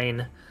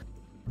fine.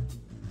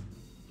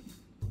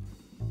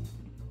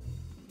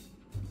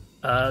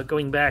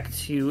 Going back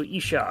to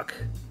Ishak.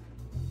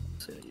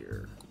 So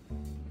you're...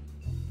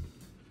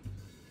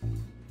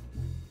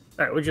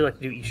 Alright, what would you like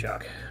to do,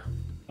 Ishak?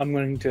 I'm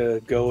going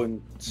to go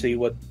and see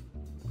what's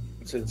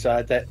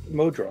inside that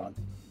Modron.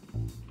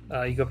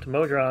 You go up to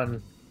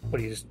Modron. What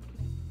are you, just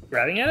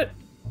grabbing at it?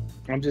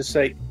 I'm just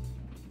saying,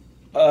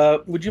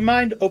 would you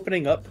mind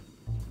opening up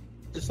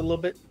just a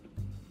little bit?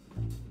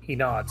 He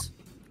nods.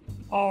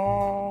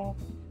 Oh.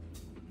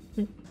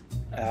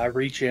 I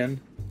reach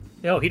in.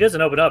 No, he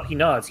doesn't open up. He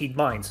nods. He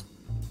minds.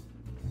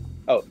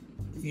 Oh,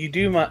 you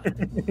do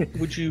mind?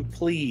 Would you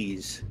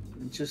please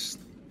just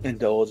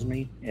indulge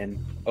me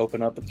and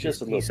open up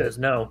just a little? He says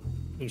no.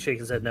 He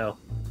shakes his head no.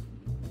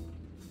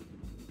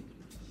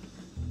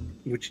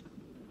 Which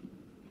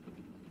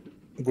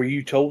were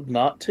you told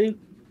not to?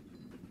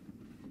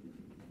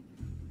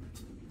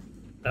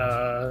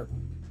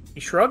 He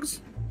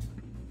shrugs.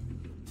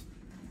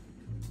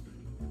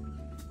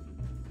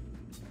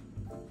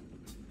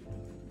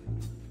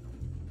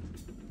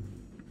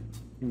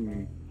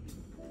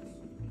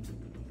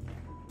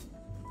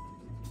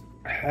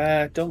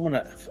 I don't want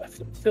to. I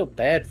feel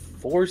bad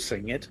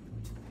forcing it.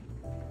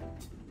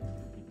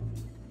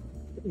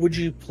 Would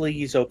you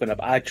please open up?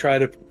 I try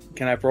to.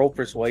 Can I roll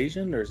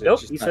persuasion, or is it?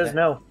 Nope. Just He not says that?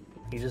 no.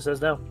 He just says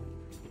no.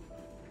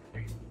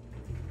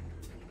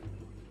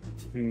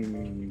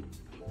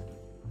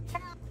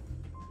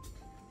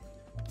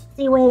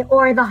 The way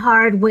or the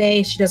hard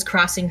way. She does,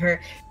 crossing her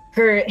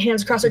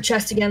hands across her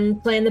chest again,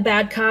 playing the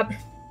bad cop.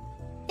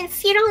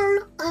 If you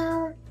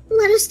don't,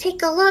 let us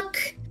take a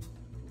look,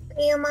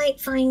 you might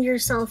find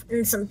yourself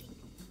in something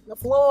on the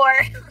floor.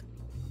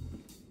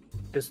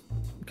 Just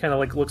kind of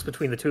like looks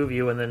between the two of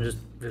you and then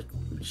just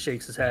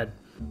shakes his head.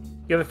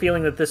 You have a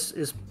feeling that this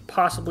is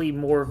possibly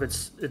more of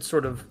its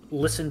sort of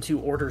listen to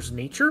orders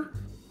nature,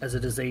 as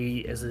it is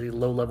a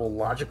low-level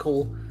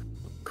logical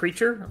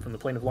creature from the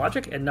plane of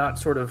logic, and not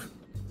sort of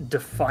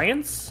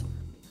defiance.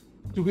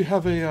 Do we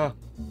have a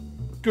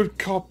good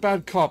cop,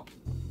 bad cop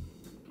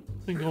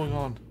thing going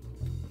on?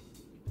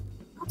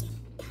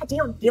 Do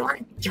you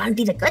want to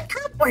be the good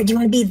cop, or do you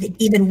want to be the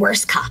even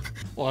worse cop?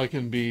 Well, I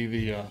can be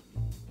the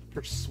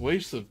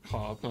persuasive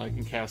cop, and I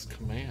can cast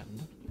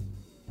command.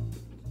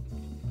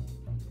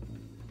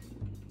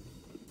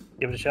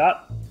 Give it a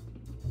shot.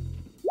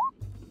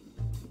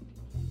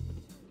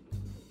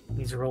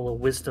 Needs to roll a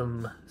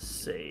wisdom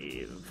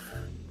save.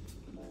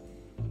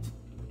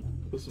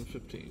 Wisdom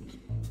 15.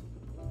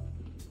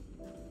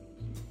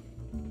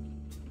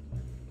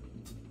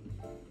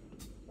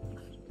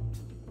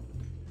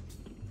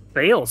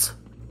 Fails.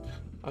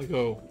 I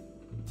go,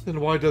 then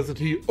why doesn't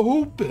he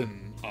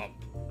open up?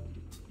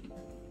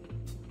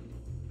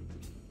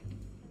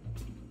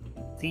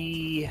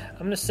 I'm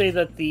going to say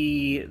that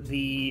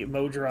the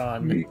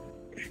Modron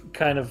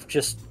kind of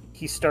just,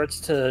 he starts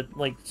to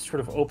like sort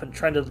of open,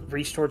 trying to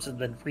reach towards it,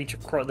 then reach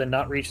across, then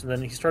not reach, and then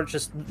he starts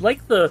just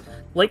like the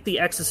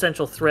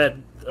existential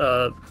thread,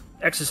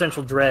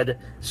 existential dread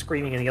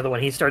screaming in the other one.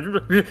 He starts,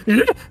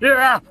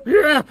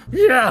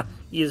 yeah.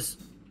 He is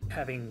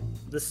having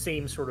the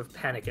same sort of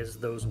panic as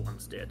those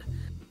ones did.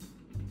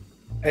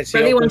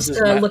 Brevy wants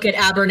to look at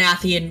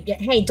Abernathy and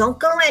Hey, don't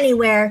go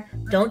anywhere.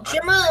 Don't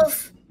you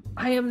move.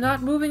 I am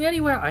not moving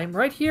anywhere. I am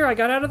right here. I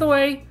got out of the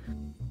way.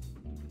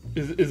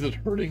 Is it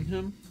hurting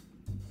him?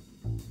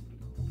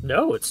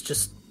 No, it's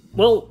just,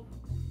 well,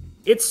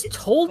 it's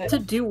told to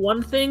do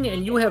one thing,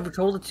 and you have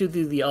told it to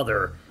do the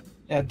other.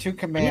 Yeah, two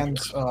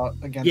commands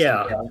against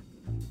Yeah. each other.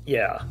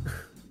 Yeah.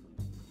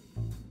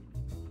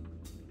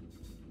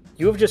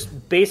 You have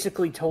just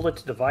basically told it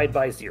to divide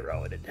by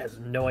 0, and it has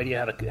no idea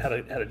how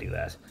to do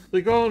that.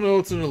 Like, oh no,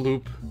 it's in a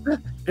loop.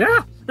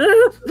 Yeah.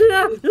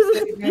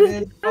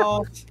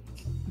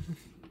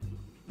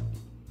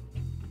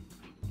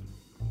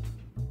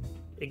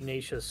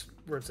 Ignatius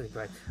runs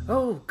back.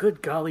 Oh,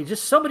 good golly!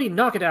 Just somebody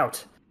knock it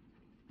out.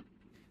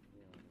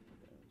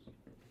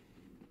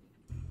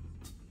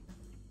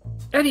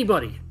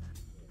 Anybody?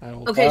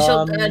 okay,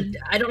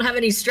 I don't have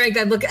any strength.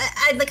 I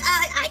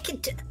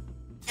could.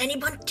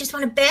 Anyone just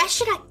want to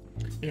bash it?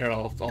 Here,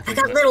 I'll I take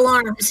got that. little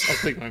arms. I'll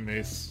take my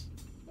mace.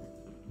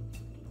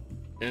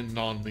 And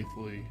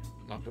non-lethally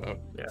knock it out.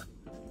 Yeah.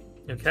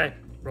 Okay.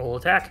 Roll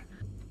attack.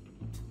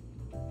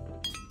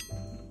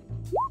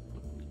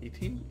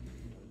 18?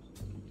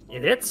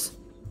 It hits.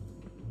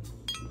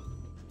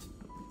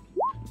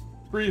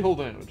 3 whole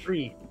damage.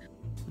 3.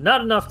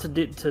 Not enough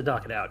to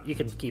knock it out. You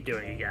can keep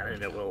doing it again,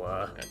 and it will.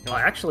 Well,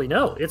 actually,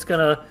 no. It's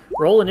gonna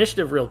roll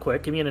initiative real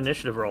quick. Give me an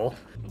initiative roll.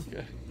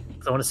 Okay.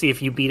 I want to see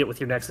if you beat it with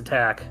your next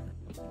attack.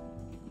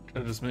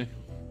 Just me?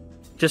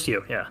 Just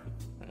you, yeah.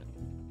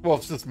 Well, if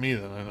it's just me,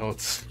 then I know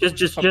it's...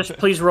 Just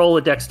please roll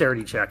a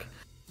dexterity check.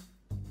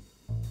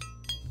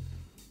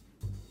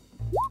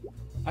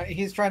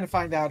 He's trying to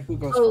find out who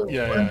goes Oh.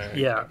 first.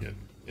 Yeah.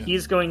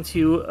 He's going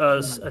to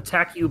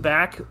attack you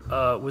back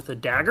with a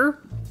dagger,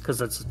 because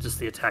that's just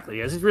the attack that he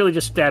has. He's really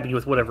just stabbing you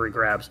with whatever he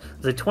grabs.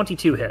 It's a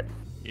 22 hit.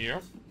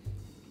 Yep.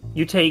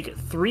 You take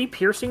 3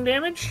 piercing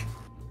damage.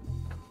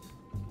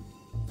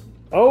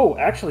 Oh,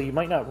 actually, you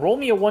might not. Roll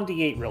me a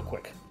 1d8 real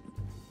quick.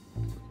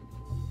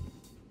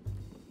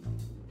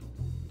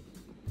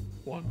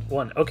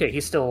 1. Okay,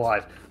 he's still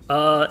alive.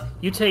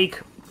 You take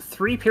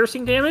 3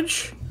 piercing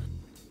damage.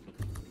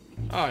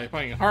 Oh, you're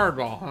playing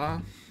hardball, huh?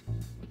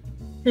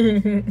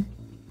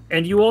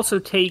 And you also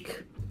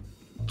take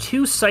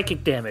 2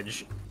 psychic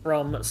damage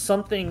from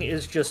something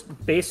is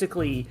just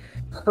basically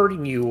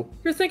hurting you.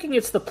 You're thinking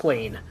it's the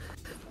plane.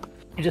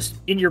 You just,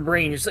 in your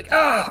brain, you're just like,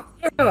 ah!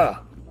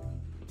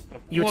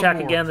 You One attack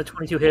more. again, the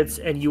 22 hits,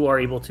 and you are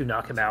able to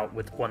knock him out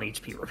with 1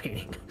 HP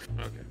remaining.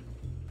 Okay.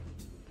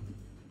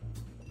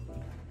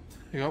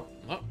 Here you go.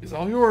 Oh, he's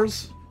all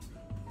yours.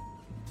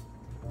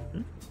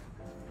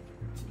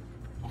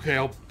 Okay,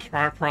 I'll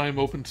pry him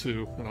open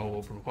too, and I'll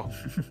open him up.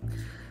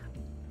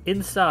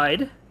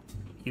 Inside,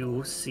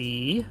 you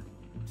see...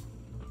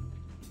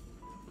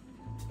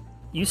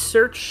 You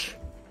search...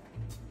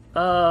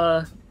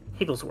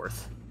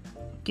 Higglesworth.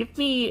 Give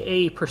me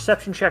a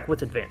perception check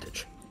with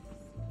advantage.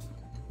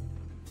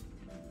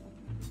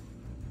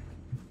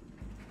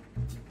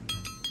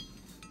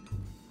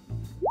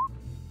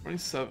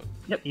 27.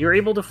 Yep, you're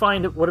able to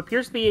find what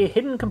appears to be a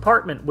hidden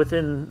compartment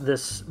within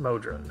this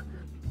modron.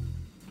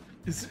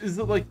 Is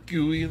it like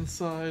gooey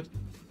inside?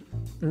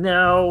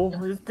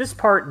 No, this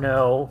part,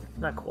 no,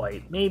 not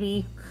quite.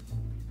 Maybe.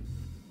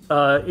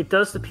 It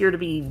does appear to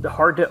be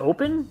hard to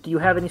open. Do you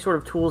have any sort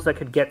of tools that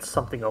could get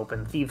something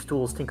open? Thieves'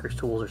 tools, tinker's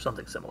tools, or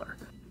something similar?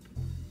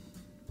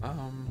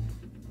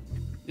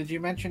 Did you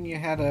mention you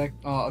had a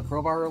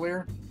crowbar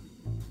earlier?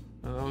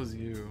 No, that was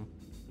you.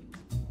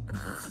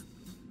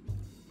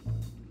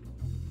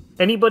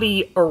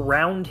 Anybody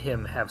around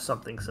him have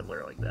something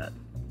similar like that?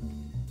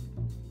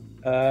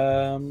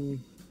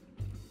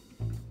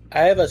 I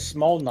have a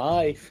small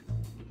knife.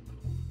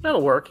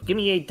 That'll work. Give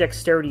me a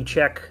dexterity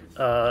check.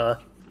 Yeah,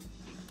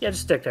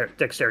 just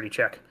dexterity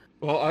check.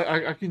 Well,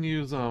 I can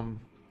use We're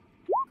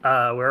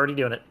already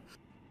doing it.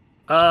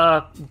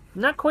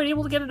 Not quite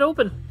able to get it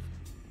open.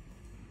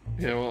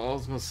 Yeah, well, I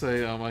was gonna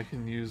say I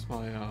can use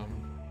my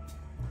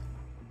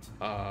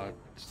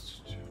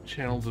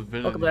channel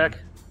divinity. Welcome back.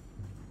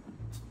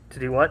 To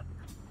do what?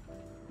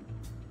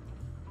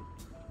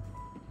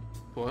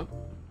 What?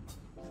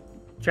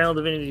 Channel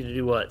divinity to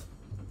do what?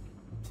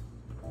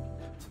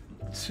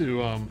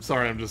 To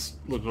sorry, I'm just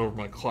looking over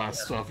my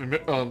class stuff.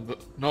 The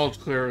knowledge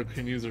cleric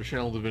can use their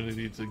channel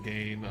divinity to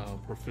gain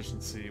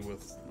proficiency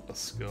with a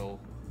skill.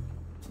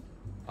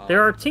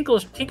 There are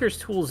tinker's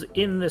tools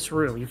in this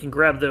room. You can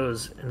grab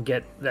those and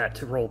get that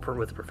to roll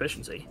with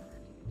proficiency.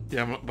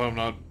 Yeah, but I'm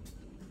not.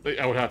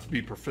 I would have to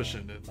be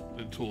proficient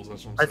in tools.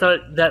 That's what I'm I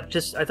saying.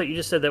 thought you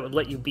just said that would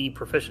let you be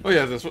proficient. Oh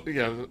yeah, that's what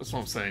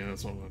I'm saying.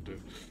 That's what I'm gonna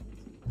do.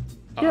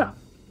 Yeah.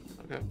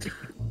 Okay.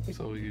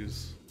 So we'll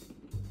use.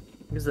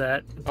 Use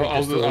that. I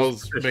was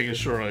Proficiency. making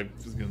sure I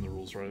was getting the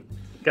rules right.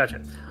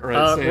 Gotcha. All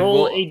right.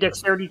 Roll a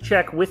dexterity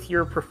check with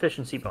your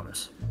proficiency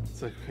bonus.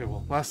 It's like, okay,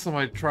 well, last time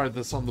I tried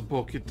this on the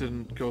book, it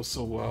didn't go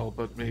so well,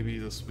 but maybe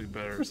this will be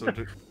better. So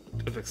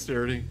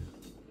dexterity.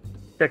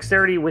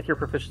 Dexterity with your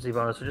proficiency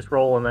bonus. So just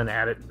roll and then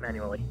add it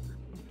manually.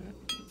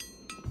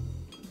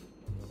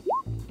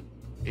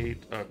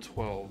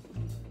 12.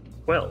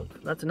 12.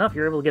 That's enough.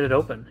 You're able to get it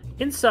open.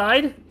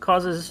 Inside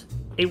causes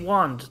a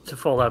wand to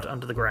fall out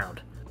onto the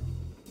ground.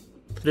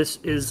 This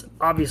is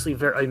obviously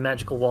a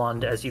magical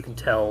wand, as you can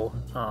tell,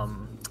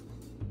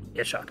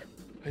 Ishak.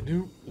 A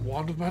new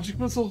wand of magic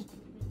missile?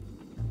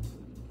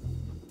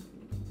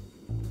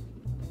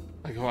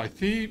 I go,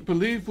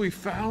 believe we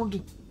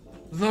found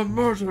the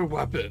murder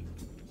weapon.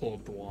 Pull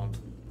up the wand.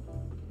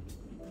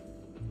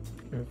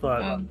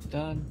 Dun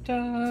dun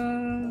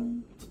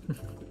dun.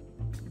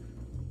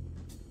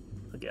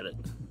 Look at it.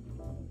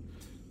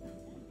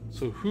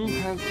 So who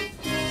has...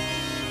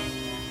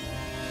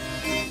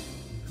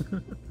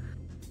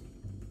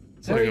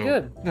 So Very I go,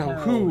 good. Now,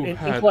 who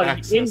had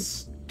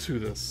access to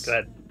this Go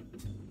ahead.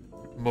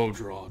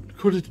 modron?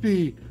 Could it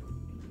be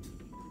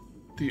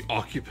the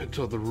occupant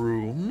of the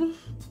room?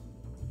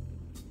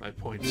 I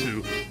point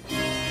to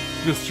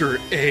Mr.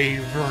 A.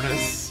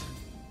 Vernus.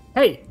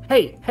 Hey!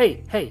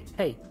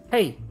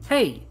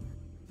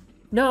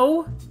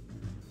 No!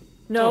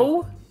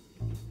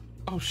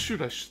 Oh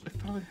shoot, I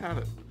thought I had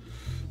it.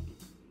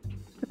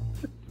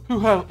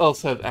 Who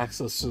else had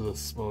access to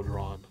this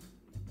modron?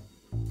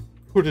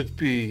 Could it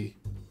be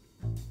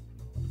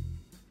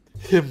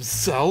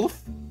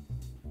himself?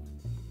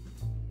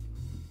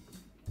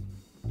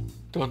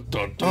 Dun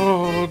dun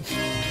dun!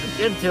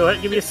 Get into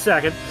it. Give me a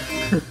second.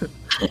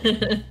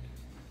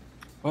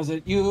 Was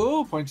it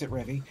you? Points at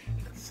Reddy.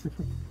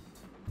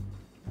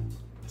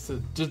 I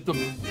said, did the...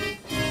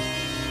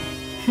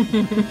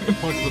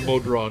 Point to the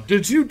modron.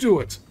 Did you do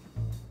it?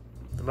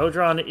 The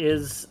Modron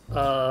is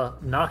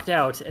knocked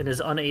out and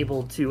is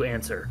unable to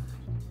answer.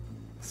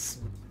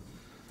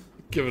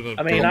 Give it a.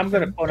 I mean, I'm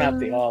going to point out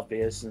the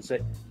obvious and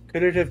say,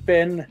 could it have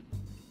been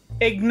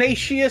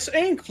Ignatius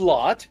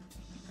Inkblot?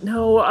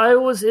 No, I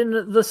was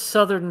in the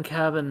southern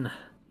cabin.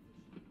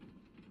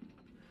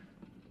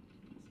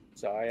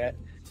 Sorry,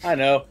 I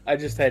know. I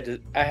just had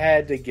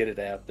to get it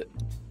out.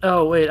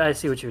 Oh, wait, I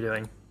see what you're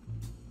doing.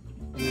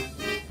 You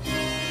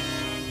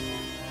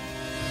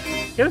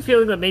have a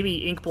feeling that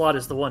maybe Inkblot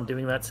is the one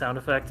doing that sound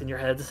effect in your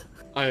heads?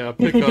 I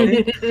pick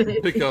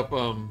up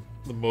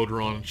the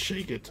motor on and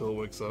shake it till it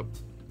wakes up.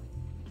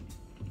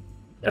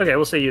 Okay,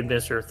 we'll say you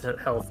administer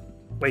health.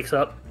 Wakes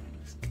up.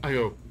 I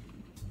go,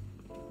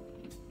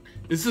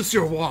 is this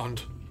your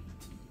wand?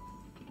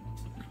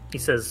 He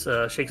says,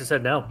 shakes his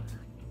head no.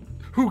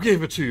 Who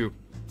gave it to you?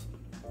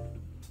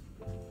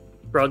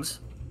 Rugs.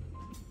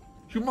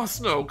 You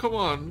must know. Come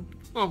on.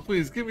 Come on,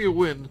 please, give me a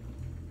win.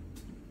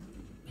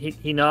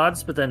 He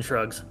nods, but then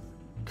shrugs.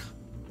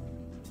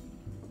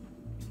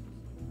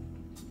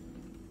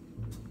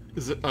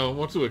 Is it? I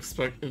want to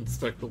inspect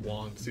the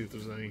wand, see if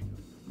there's any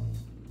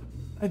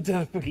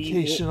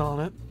identification on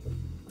it.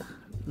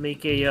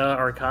 Make a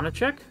Arcana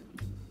check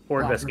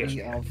or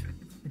investigation.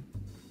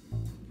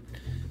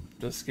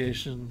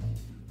 Investigation.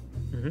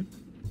 Mm-hmm.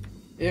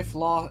 If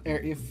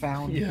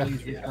found, Yeah.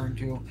 please return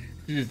to.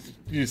 Did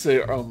you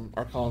say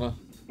Arcana?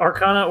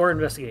 Arcana or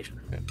investigation.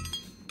 Okay.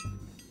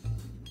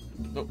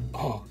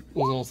 Oh, it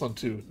was almost on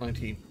 2.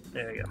 19.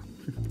 There you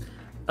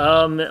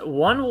go.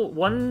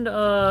 One,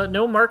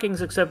 no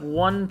markings except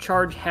one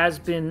charge has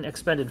been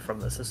expended from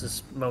this. This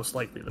is most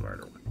likely the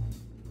murder one.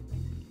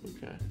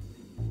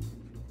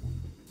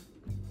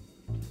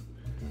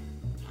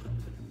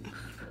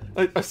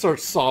 Okay. I start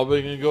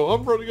sobbing and go,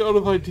 I'm running out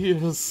of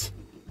ideas.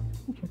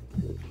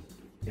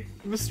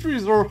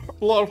 Mysteries are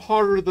a lot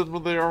harder than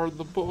when they are in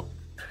the book.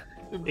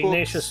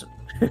 Ignatius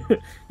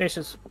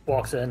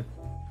walks in.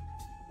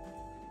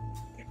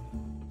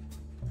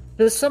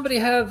 Does somebody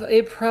have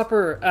a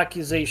proper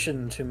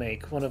accusation to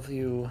make? One of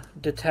you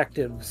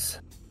detectives?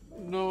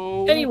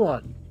 No.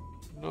 Anyone?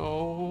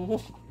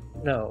 No.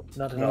 No,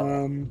 not at all.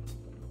 I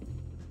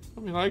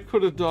mean, I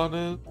could have done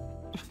it,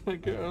 I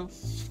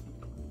guess.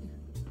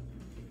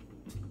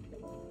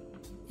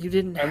 You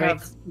didn't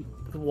have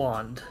the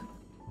wand.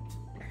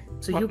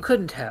 So you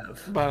couldn't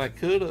have. But I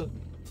could have.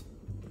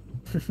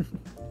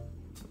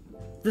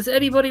 Does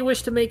anybody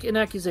wish to make an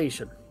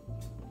accusation?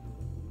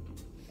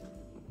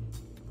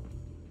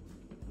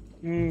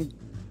 I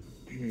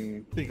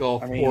think all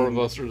four of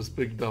us are just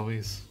big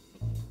dummies.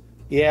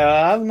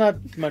 Yeah, I'm not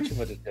much of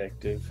a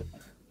detective.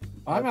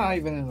 I'm not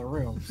even in the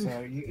room,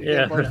 so you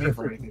Yeah. can't blame me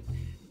for anything.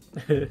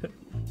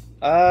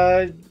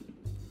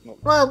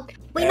 Well,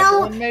 we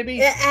know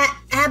maybe.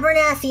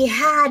 Abernathy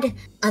had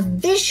a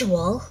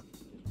visual,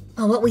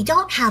 but what we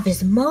don't have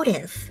is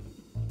motive.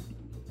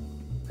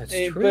 That's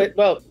true.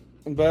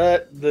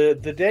 But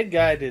the dead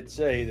guy did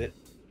say that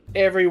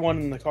everyone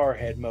in the car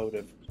had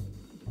motive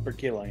for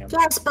killing him.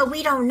 Yes, but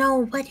we don't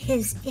know what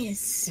his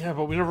is. Yeah,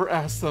 but we never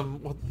asked them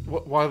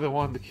why they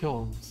wanted to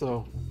kill him,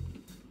 so...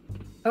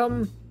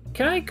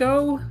 Can I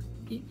go?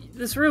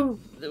 This room,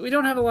 we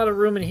don't have a lot of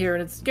room in here,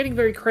 and it's getting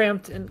very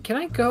cramped, and can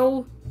I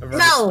go?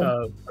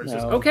 No!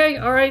 Says, No. okay,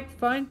 alright,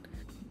 fine.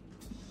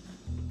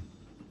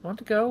 Want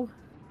to go?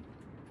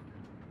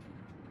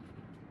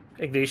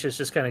 Ignatius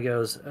just kind of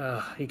goes,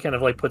 he kind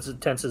of like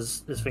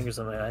tenses his fingers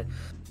on my eye.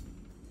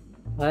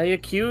 I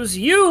accuse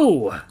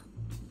you!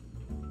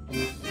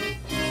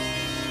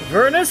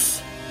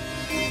 Vernus?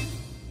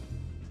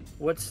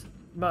 What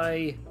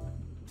my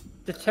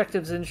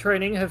detectives in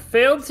training have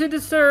failed to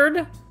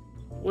discern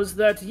was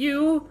that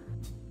you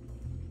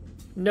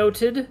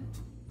noted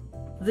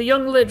the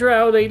young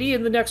drow lady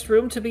in the next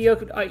room to be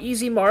a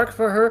easy mark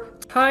for her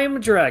time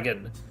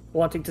dragon,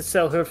 wanting to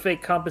sell her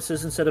fake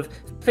compasses instead of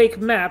fake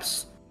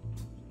maps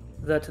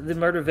that the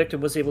murder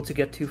victim was able to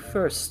get to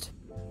first.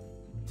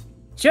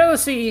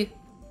 Jealousy!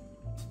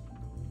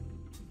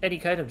 Any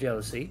kind of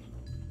jealousy.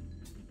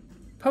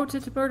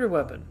 Potent murder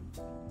weapon.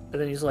 And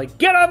then he's like,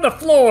 get on the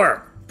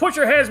floor! Put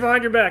your hands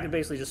behind your back! And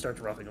basically just starts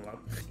roughing him up.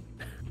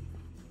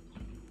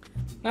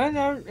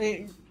 No,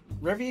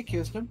 Revy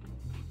accused him.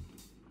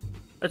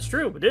 That's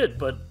true, it did,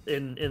 but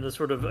in the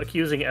sort of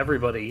accusing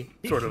everybody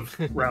sort of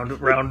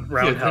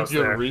roundhouse you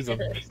have there. a reason.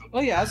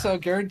 Well, yeah, so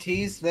it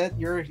guarantees that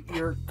you're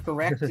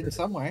correct in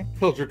some way.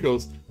 Pilger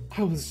goes,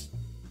 I was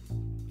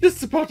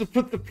just about to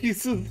put the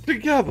pieces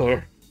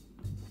together.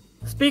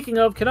 Speaking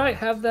of, can I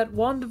have that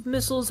wand of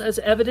missiles as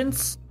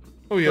evidence?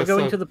 Oh, yes. We're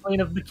going to the plane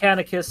of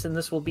Mechanicus, and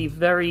this will be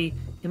very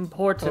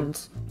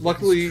important.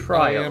 Luckily, This I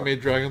trial. am a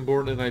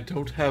Dragonborn, and I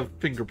don't have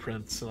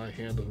fingerprints, and I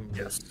hand him.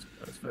 Yes,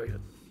 that's very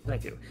good.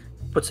 Thank you.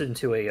 Puts it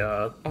into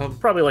a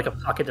probably like a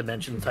pocket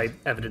dimension type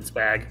evidence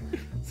bag.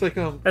 It's like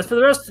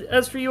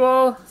As for you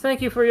all,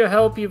 thank you for your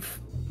help.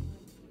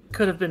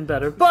 Could have been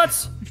better,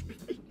 but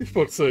you're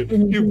supposed to say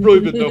you've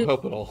really been no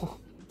help at all.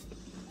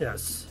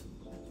 yes,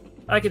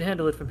 I can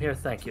handle it from here.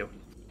 Thank you.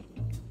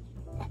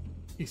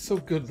 He's so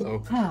good,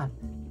 though.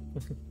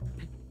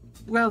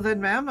 Well then,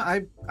 ma'am,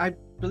 I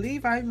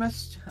believe I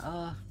must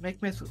make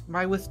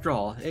my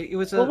withdrawal. It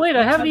was a. Well, wait,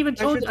 I haven't even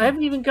pleasure told. I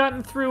haven't even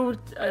gotten through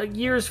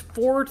years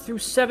 4 through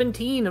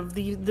 17 of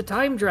the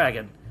Time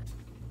Dragon.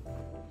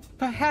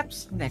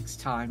 Perhaps next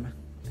time.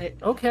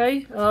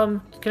 Okay.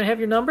 Can I have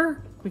your number?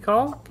 Can we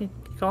call? Can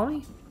you call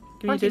me?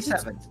 Give me your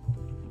digits?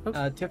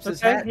 27. Tips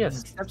his Okay, hat yes.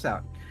 and steps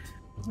out.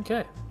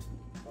 Okay.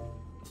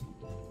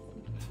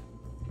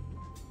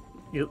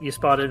 You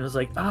spotted and was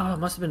like, oh, it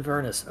must have been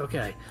Vernus.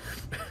 Okay.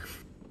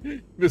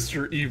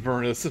 Mr. E.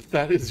 Vernus, if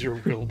that is your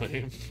real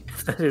name.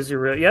 That is your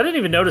real. Yeah, I didn't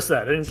even notice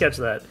that. I didn't catch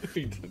that.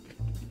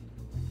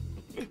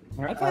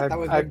 I thought that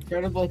was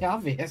incredibly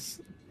obvious.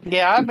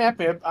 Yeah,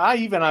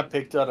 I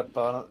picked it up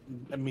on it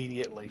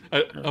immediately.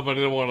 I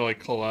didn't want to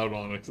like call out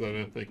on it because I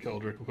didn't think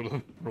Eldrick would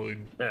have really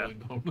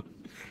known.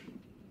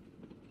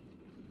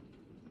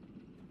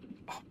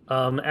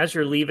 As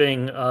you're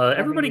leaving,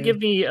 everybody give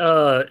me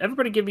a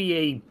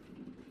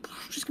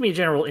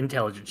general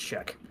intelligence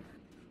check.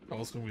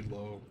 Oh, it's gonna be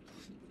low.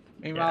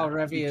 Meanwhile,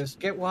 Revy is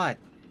get what?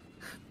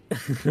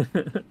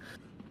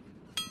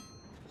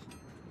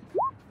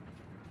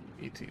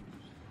 18.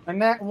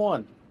 And that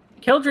one.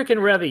 Keldrick and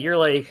Revy, you're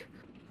like,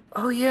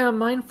 oh yeah,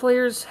 mind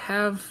flayers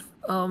have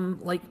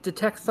like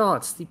detect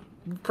thoughts. They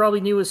probably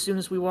knew as soon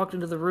as we walked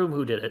into the room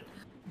who did it.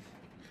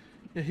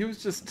 Yeah, he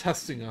was just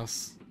testing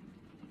us.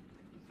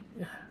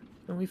 Yeah,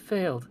 and we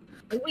failed.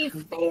 We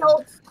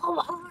failed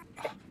so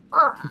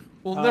hard.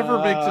 We'll never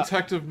make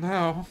detective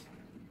now.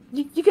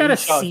 You got a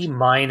E-shot. C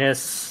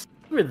minus.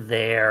 You were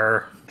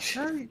there.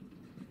 You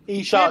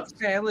E-shot. can't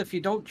fail if you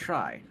don't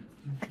try.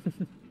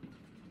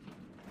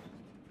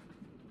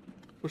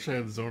 Wish I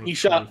had the zone of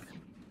E-shot.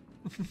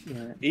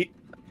 truth.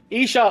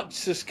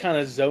 E-shot's just kind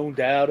of zoned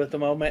out at the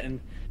moment, and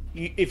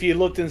if you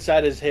looked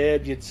inside his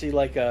head, you'd see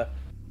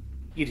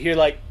you'd hear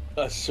like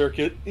a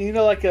circuit,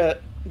 like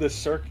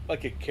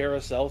a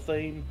carousel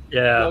theme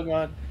going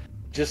on.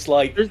 Just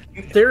like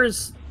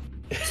there's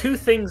two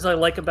things I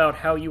like about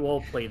how you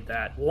all played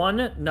that.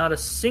 One, not a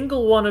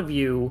single one of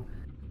you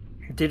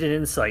did an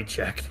insight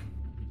check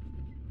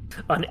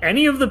on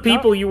any of the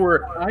people you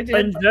were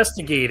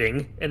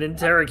investigating and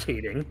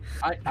interrogating.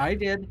 I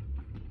did.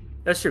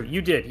 That's true.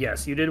 You did.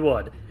 Yes, you did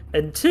one.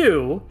 And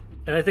two,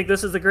 and I think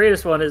this is the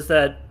greatest one, is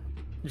that,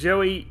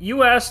 Joey,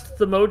 you asked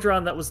the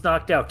Modron that was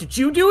knocked out, did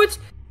you do it?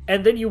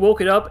 And then you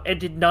woke it up and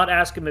did not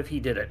ask him if he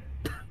did it.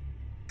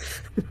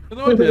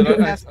 No, I did.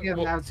 I asked him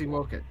as he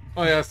woke it.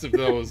 I asked if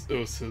it was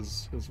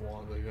his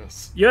wand, I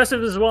guess. You asked if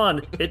it was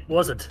one. It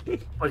wasn't.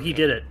 But he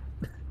did it.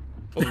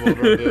 Oh, the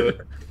Modron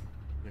did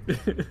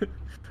it.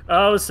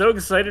 I was so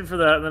excited for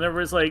that, and then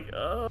everybody's like,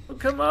 oh,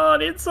 come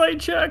on, insight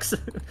checks.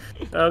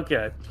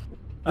 Okay.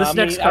 This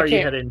next car you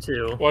head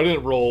into. Well, I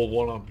didn't roll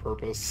one on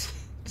purpose,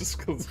 just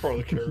because it's part of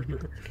the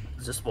character.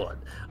 Just one.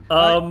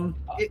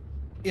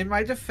 In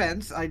my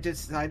defense, I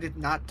decided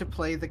not to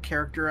play the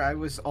character I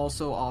was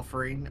also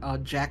offering,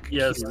 Jack.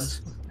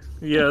 Yes.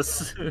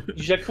 Yes.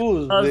 Jacques.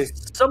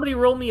 Somebody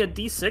roll me a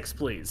d6,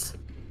 please.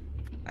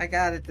 I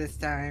got it this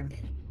time.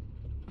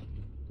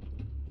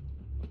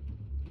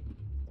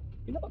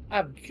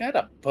 I've got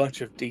a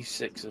bunch of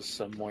D6s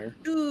somewhere.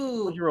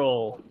 What'd you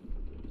roll?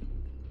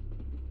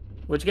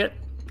 What'd you get?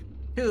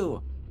 2.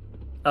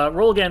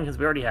 Roll again, because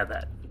we already had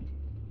that.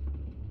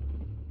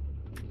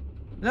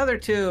 Another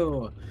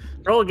 2.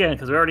 Roll again,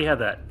 because we already had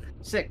that.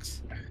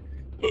 6.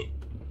 2,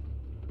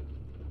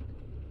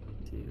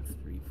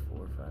 3,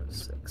 4, 5,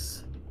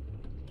 6.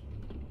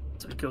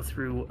 So we go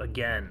through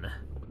again.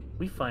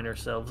 We find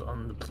ourselves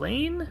on the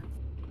plane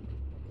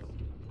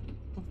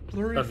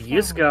of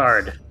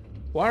Ysgard.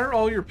 Why are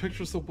all your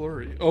pictures so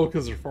blurry? Oh,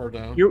 because they're far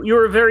down. You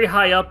were very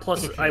high up,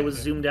 plus Okay, I was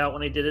zoomed out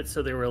when I did it,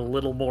 so they were a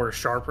little more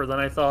sharper than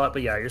I thought.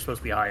 But yeah, you're supposed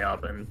to be high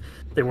up, and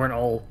they weren't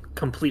all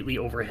completely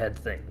overhead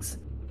things.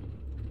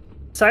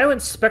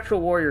 Silent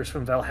spectral warriors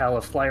from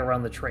Valhalla fly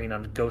around the train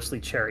on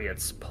ghostly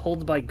chariots,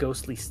 pulled by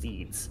ghostly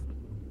steeds.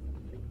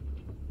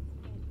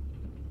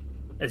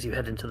 As you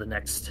head into the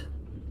next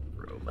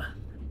room.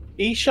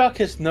 Eshok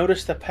has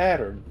noticed a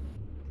pattern.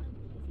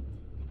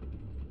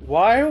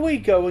 Why are we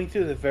going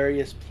through the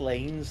various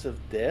planes of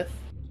death?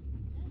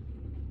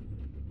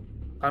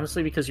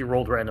 Honestly, because you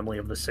rolled randomly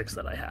of the 6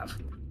 that I have.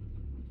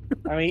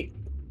 I mean,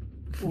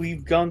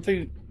 we've gone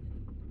through...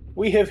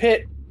 We have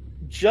hit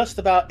just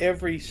about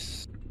every...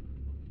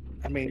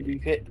 I mean,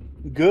 we've hit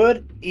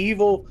good,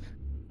 evil...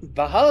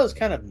 Valhalla's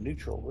kind of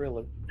neutral,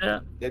 really.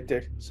 Yeah.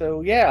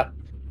 So, yeah.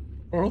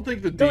 I don't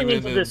think the Going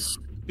demon into this...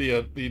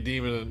 the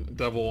demon and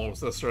devil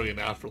was necessarily an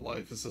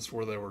afterlife. It's just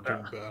where they were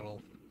doing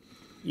battle.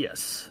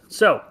 Yes.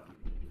 So,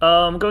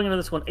 going into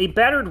this one. A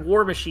battered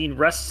war machine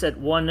rests at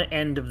one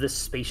end of this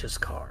spacious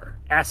car.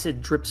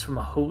 Acid drips from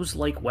a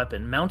hose-like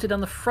weapon mounted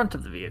on the front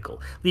of the vehicle,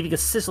 leaving a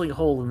sizzling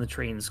hole in the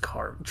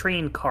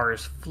train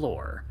car's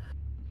floor.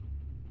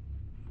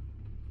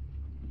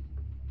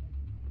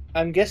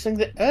 I'm guessing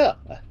that...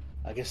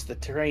 I guess the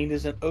terrain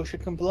isn't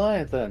OSHA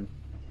compliant then.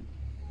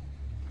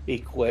 He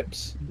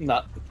quips.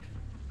 Not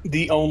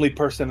the only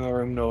person in the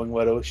room knowing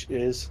what OSHA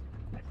is.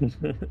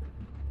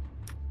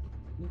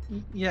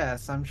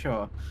 Yes, I'm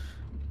sure.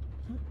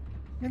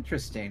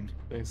 Interesting.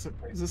 Is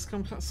this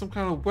some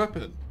kind of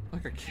weapon,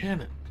 like a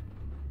cannon?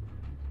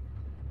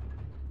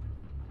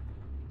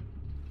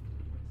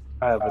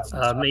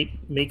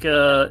 Make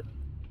a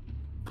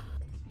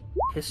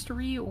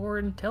history or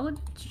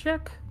intelligence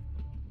check.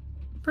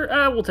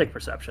 We'll take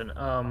perception.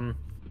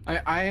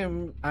 I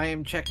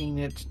am checking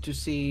it to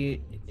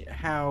see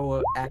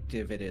how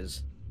active it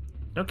is.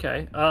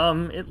 Okay.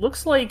 It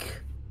looks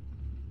like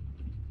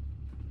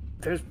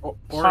there's Or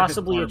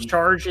possibly a history.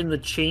 charge in the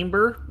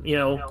chamber. You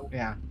know.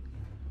 Yeah.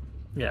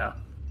 Yeah.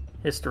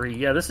 History.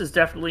 Yeah, this is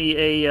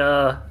definitely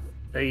a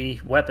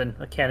weapon,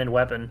 a cannon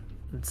weapon.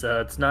 It's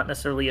not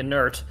necessarily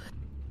inert.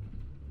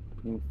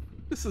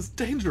 This is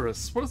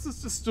dangerous. What is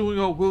this just doing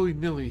all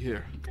willy-nilly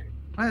here?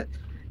 What?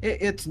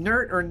 It's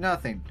nerd or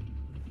nothing.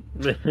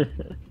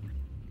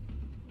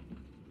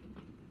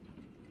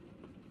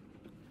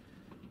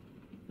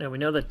 Now we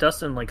know that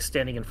Dustin likes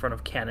standing in front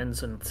of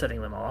cannons and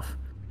setting them off.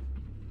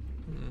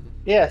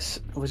 Yes,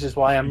 which is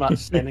why I'm not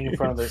standing in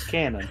front of this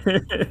cannon.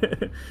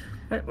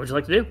 Alright, what'd you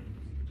like to do?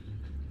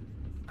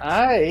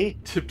 I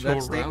Tiptoe That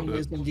around statement it.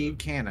 is indeed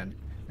canon.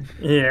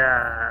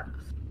 Yeah.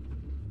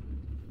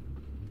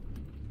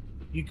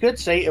 You could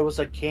say it was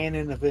a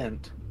canon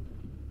event.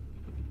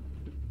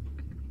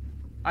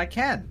 I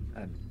can.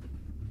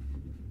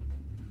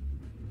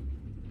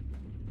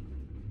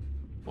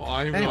 Well,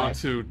 I'm Anyway. going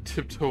to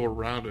tiptoe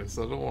around it,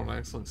 so I don't want to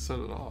accidentally set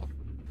it off.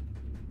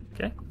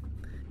 Okay.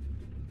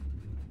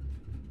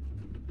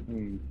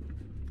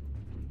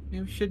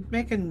 You should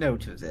make a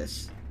note of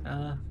this.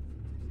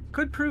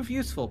 Could prove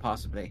useful,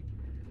 possibly.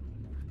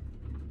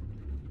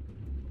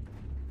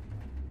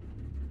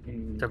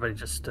 Everybody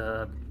just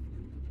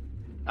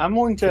I'm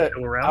going to.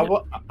 Go around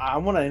I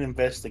want to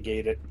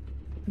investigate it.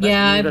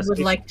 Yeah, I would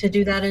investigation. like to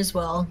do that as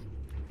well.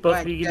 both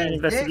Like of you give me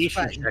an this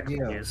investigation button, check,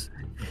 you. please.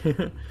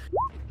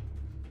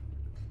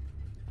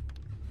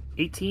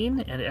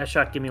 18, and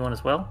Eshot, give me one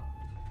as well.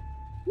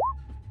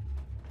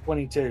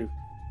 22. Me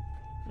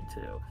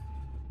too.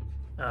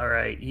 All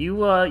right,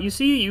 you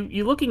see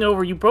you looking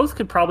over. You both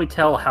could probably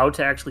tell how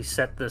to actually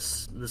set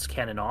this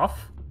cannon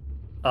off,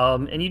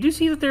 and you do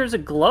see that there's a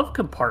glove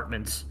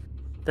compartment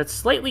that's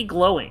slightly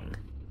glowing,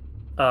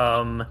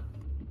 in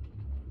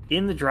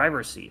the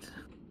driver's seat.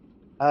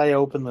 I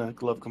open the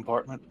glove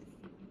compartment.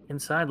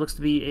 Inside looks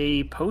to be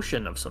a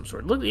potion of some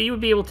sort. Look, you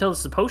would be able to tell this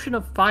is a potion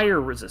of fire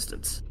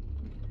resistance.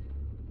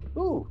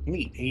 Ooh,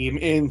 neat. He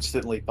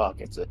instantly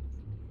pockets it.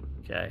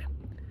 Okay.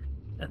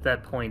 At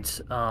that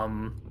point,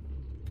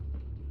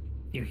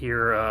 you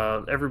hear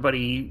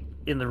everybody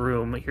in the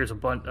room hears a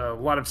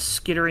lot of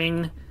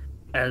skittering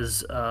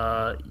as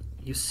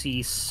you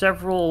see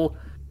several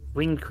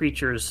winged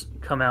creatures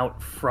come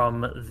out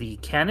from the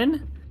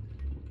cannon.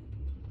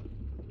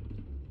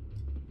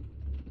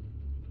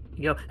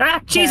 You go,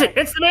 cheese it!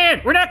 It's the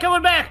man! We're not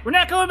going back! We're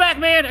not going back,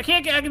 man!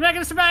 I'm not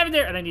gonna survive in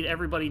there! And I need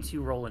everybody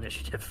to roll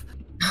initiative.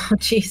 Oh,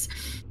 jeez.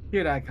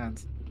 Cute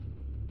icons.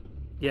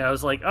 Yeah, I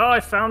was like, I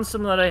found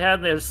some that I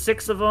had. There's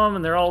 6 of them,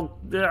 and they're all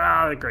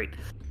great.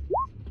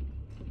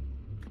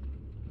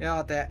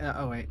 Yeah, that.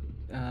 Oh wait.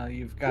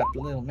 You've got the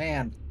little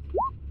man.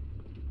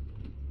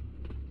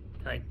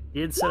 I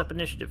did set up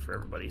initiative for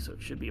everybody, so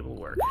it should be able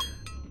to work.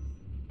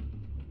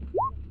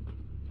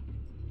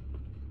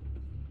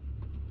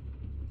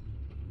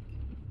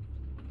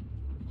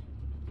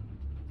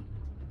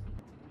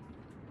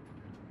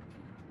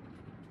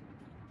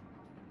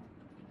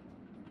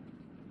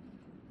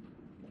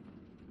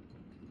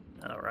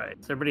 Alright,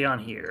 is everybody on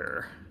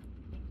here?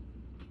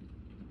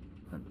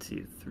 1,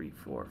 2, 3,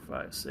 4,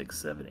 5, 6,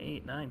 7,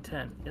 8, 9,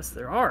 10. Yes,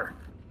 there are.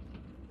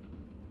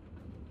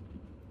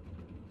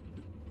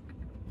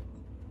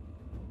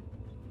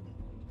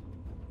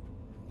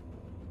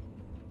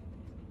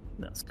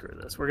 No, screw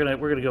this. We're gonna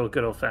go with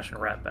good old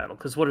fashioned rat battle.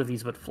 Because what are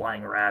these but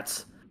flying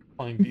rats?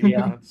 Flying beetle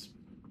Yeah. rats.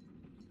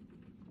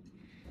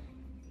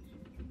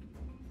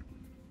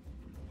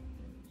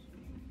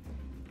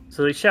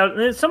 So they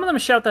shout. Some of them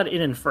shout that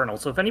in Infernal.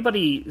 So if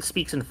anybody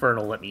speaks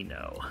Infernal, let me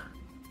know.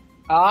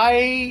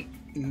 I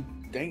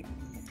dang.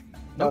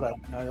 Nope.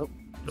 Nope.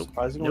 Nope.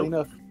 Surprisingly Nope.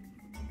 enough.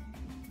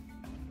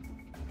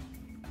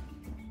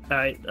 All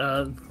right.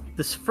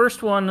 This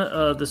first one,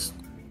 this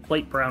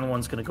light brown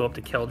one's gonna go up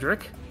to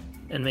Keldrick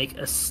and make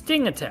a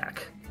sting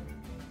attack.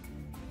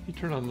 You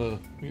turn on the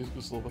music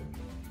just a little bit.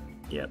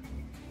 Yep.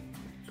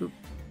 Boop.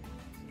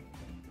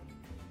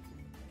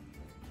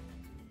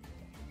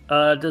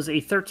 Does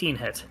a 13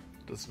 hit?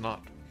 Does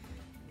not.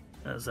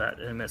 As that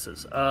it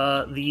misses.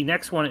 The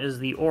next one is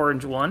the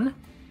orange one.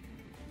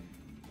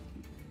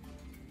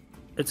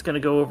 It's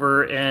gonna go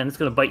over and it's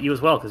gonna bite you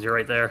as well because you're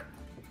right there.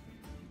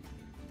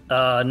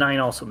 9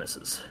 also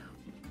misses.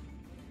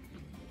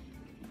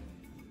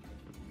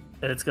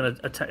 And it's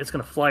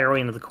gonna fly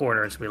away into the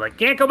corner. It's gonna be like,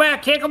 can't go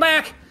back, can't go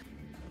back.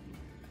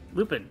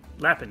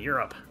 Lappin,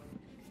 you're up.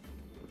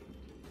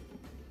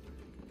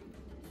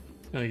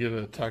 Can I get an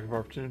attack of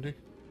opportunity?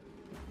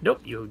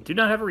 Nope, you do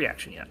not have a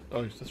reaction yet.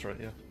 Oh, that's right,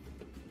 yeah.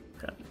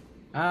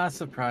 Ah,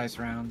 surprise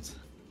rounds.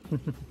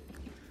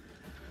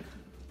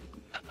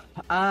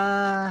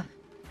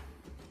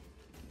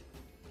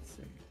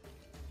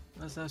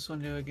 What's this one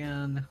do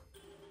again?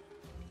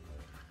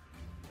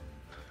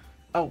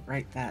 Oh,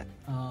 right, that.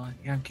 Yeah,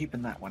 I'm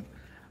keeping that one.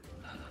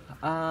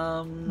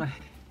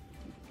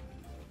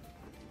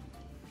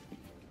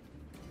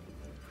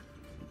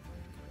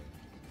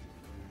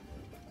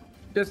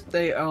 Just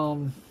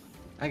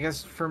I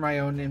guess for my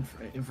own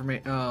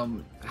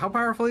information, how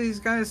powerful are these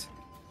guys?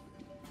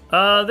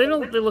 They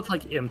look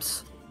like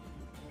imps.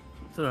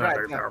 So they're not Right,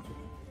 very yeah. powerful.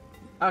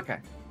 Okay,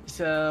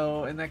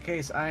 so in that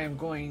case, I am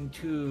going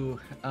to,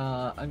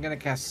 I'm gonna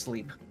cast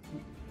Sleep.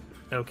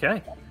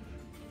 Okay.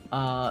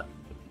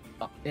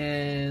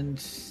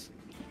 And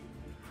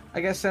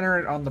I guess center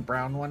it on the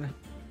brown one.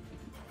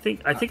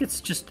 I think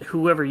it's just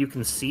whoever you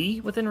can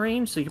see within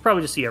range, so you can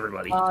probably just see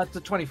everybody. It's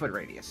a 20-foot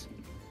radius.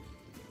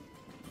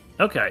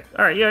 Okay.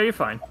 All right. Yeah, you're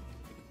fine.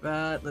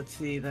 But let's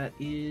see, that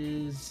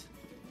is...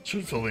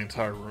 Should fill the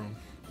entire room.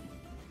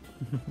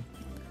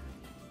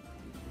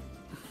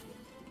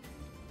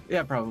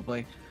 Yeah,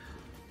 probably.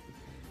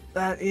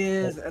 That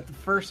is at the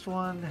first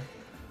one.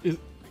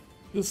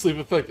 Does sleep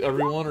affect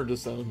everyone or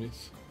just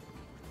enemies?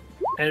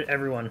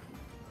 Everyone.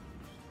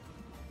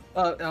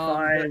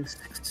 5,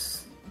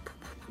 6.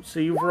 So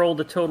you've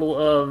rolled a total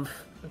of.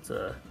 That's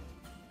a.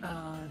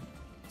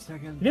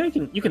 second. You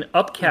know you can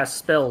upcast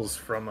spells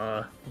from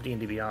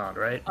D&D Beyond,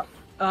 right?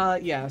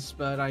 Yes,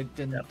 but I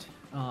didn't. Yep.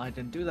 I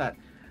didn't do that.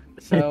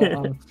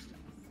 So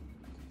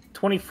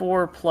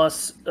 24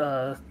 plus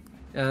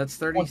yeah, that's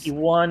 30,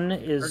 21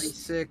 is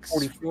 36,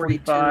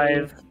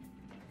 45.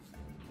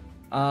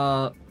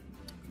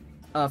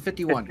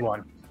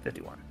 51.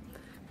 51.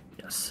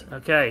 Yes.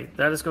 Okay,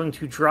 that is going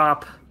to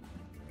drop.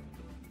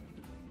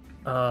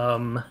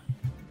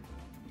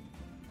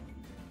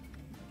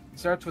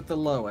 Starts with the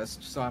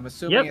lowest, so I'm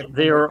assuming. Yep,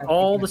 they are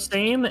all the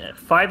same.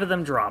 5 of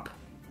them drop.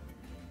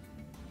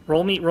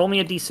 Roll me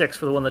a d6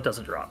 for the one that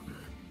doesn't drop.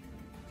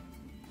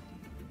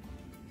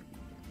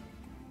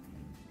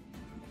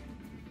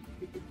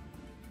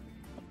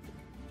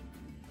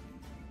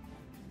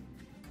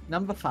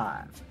 Number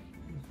 5.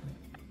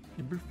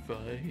 Number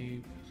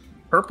 5.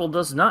 Purple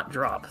does not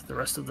drop. The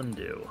rest of them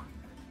do.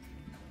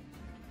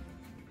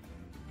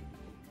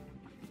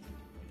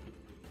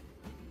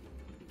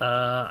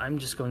 I'm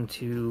just going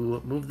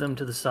to move them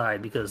to the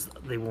side because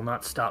they will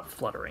not stop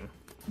fluttering.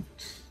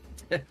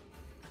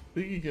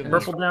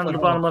 Purple down in the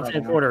bottom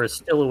left-hand corner is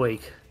still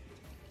awake.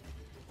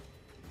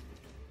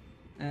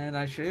 And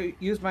I should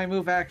use my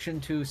move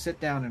action to sit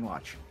down and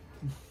watch.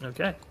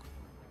 Okay.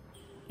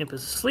 Imp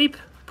is asleep.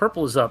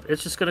 Purple is up.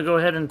 It's just going to go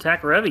ahead and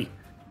attack Revy.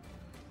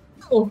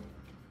 Oh,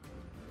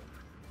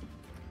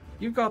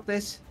 You got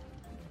this.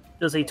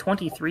 Does a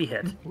 23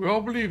 hit. We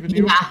all believe in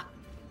you. yeah.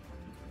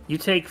 You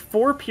take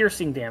 4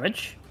 piercing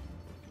damage,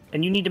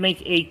 and you need to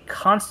make a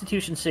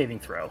Constitution saving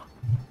throw.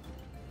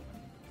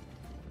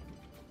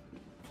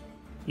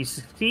 You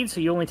succeed,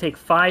 so you only take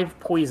 5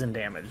 poison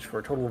damage for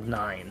a total of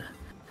 9.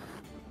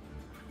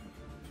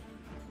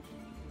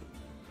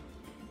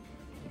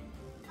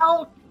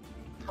 Oh.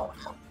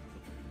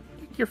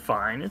 You're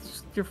fine.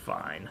 You're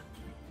fine.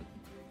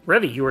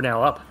 Revy, you are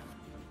now up.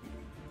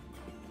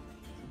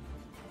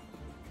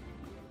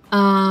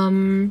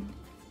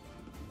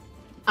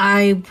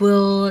 I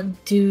will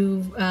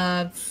do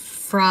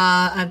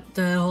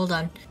hold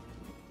on.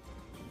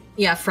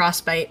 Yeah,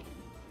 frostbite.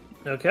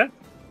 Okay.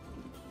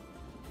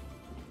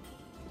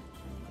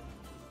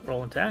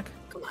 Roll attack.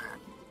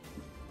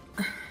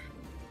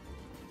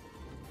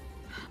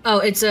 Oh,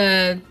 it's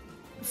a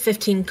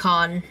 15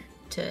 con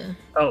to.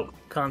 Oh,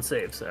 con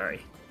save. Sorry.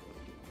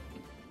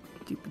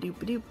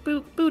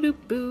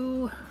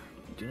 Doop-a-doop-a-doop-boop-boo-doop-boo.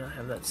 Do not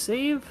have that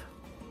save.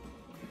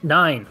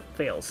 9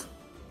 fails.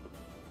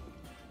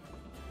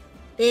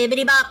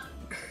 Bibbidi bop.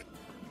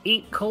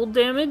 8 cold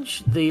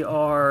damage. They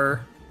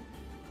are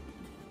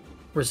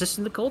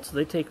resistant to cold,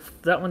 so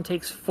that one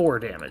takes 4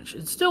 damage.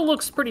 It still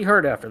looks pretty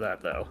hurt after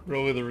that, though.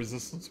 Really, the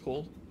resistance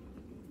cold?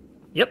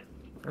 Yep,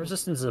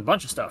 resistance is a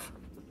bunch of stuff.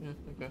 Yeah,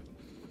 okay.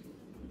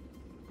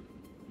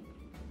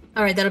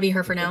 All right, that'll be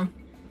her for now.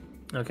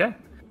 Okay,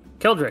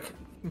 Keldrick.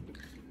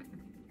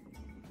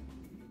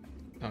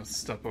 I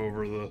step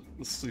over the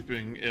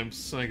sleeping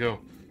imps and I go,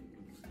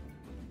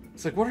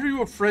 it's like, what are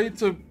you afraid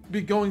to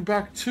be going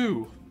back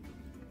to?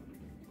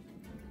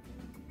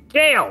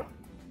 Gale.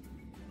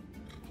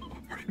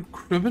 Are you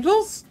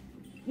criminals?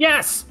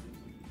 Yes.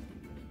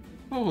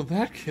 Oh, in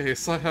that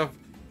case, I have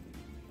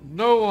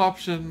no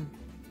option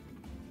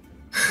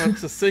but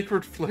to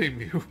sacred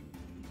flame you.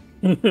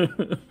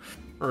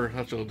 Or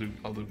actually,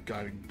 I'll do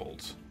guiding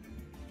bolt.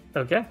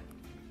 Okay.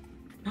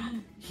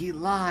 He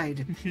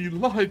lied. He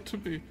lied to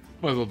me.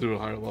 Might as well do a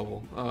higher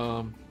level.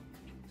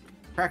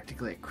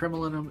 Practically a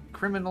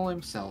criminal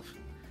himself.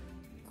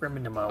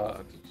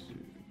 Criminal.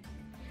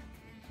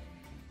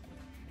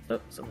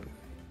 Someone.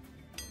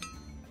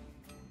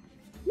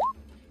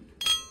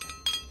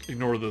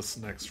 Ignore this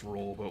next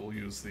roll, but we'll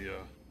use the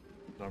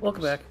numbers.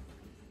 Welcome back.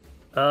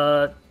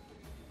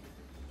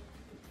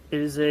 It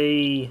is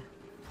a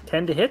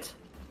 10 to hit.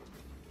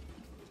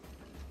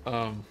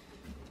 Yeah,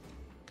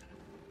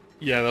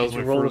 that was Did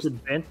my you roll first. with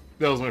advantage?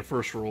 That was my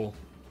first roll.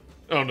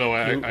 Oh no,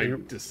 I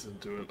You- just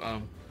didn't do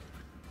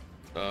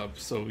it.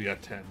 So yeah,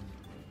 10.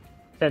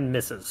 10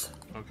 misses.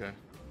 Okay.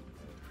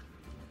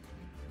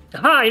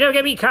 Aha, you don't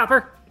get me,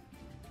 Copper!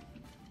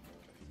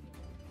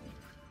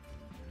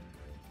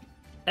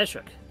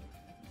 Eshuk.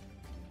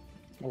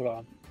 Hold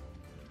on.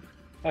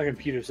 My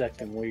computer's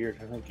acting weird.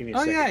 Give me a Oh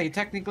second. yeah, he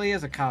technically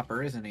is a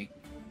copper, isn't he?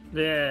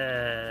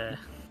 Yeah.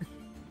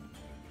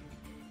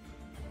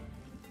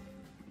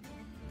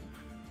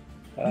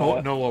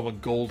 No, I'm a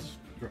gold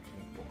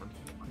dragonborn,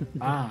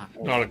 Ah,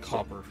 not a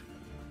copper.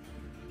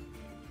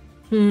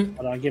 Hmm.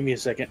 Hold on, give me a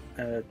second.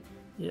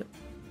 Yep.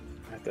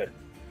 I have to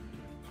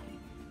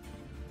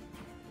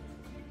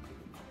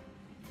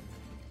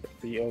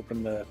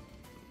reopen the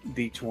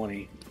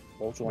D20.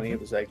 Roll 20, it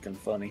was acting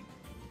funny.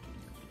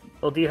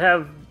 Well, do you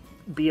have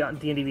Beyond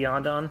D&D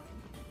Beyond on?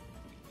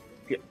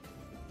 Yeah.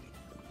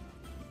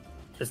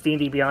 Is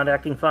D&D Beyond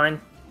acting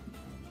fine?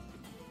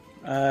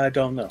 I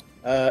don't know.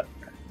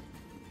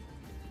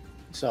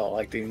 It's all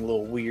acting a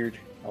little weird.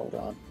 Hold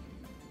on.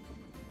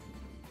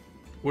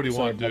 What do you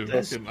Sorry want to do? about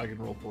this. I can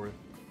roll for you.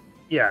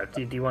 Yeah.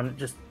 Do you want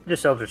to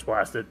just Eldritch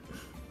Blast it?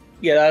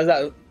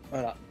 Yeah,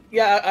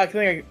 I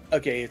think.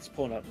 Okay, it's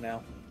pulling up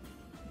now.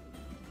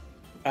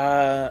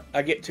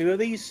 I get 2 of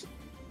these.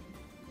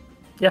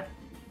 Yeah.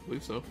 I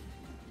believe so.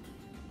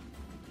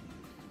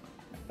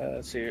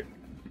 Let's see.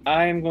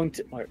 I'm going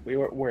to.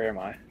 Where am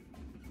I?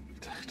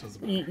 It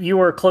doesn't matter. You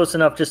were close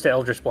enough just to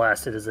Eldritch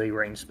Blast it as a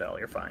ranged spell.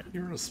 You're fine.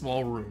 You're in a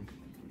small room.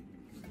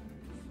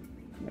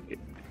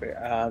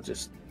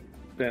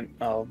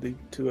 I'll do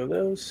 2 of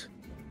those.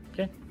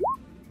 Okay.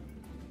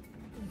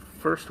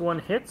 First one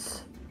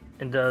hits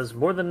and does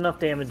more than enough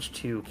damage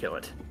to kill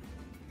it.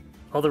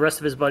 All the rest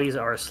of his buddies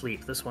are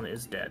asleep. This one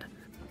is dead.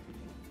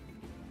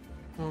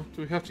 Oh,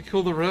 do we have to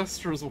kill the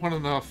rest, or is one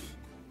enough?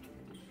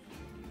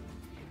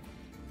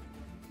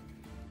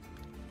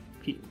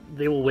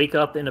 They will wake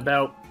up in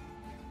about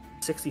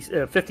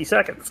 50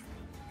 seconds.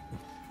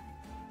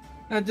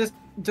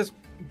 just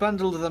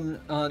bundle them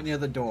near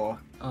the door.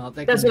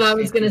 That's what I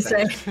was gonna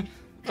say.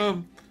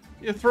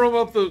 Yeah, throw them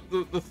up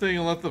the thing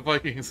and let the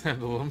Vikings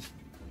handle them.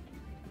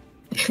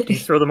 Do you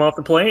throw them off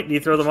the plane? Do you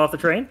throw them off the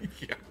train?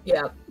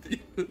 Yeah.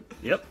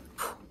 Yep.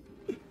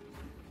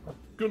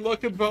 Good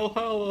luck in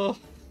Valhalla.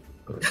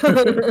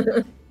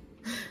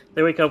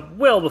 They wake up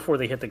well before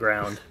they hit the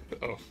ground.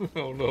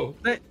 Oh no.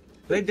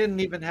 They didn't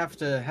even have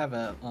to have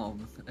an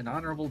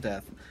honorable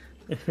death.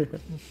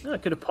 No, I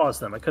could have paused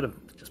them. I could have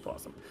just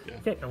paused them. Yeah.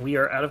 Okay, and we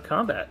are out of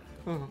combat.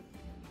 Oh.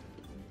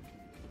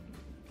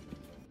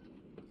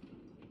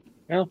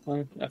 Well,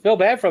 I feel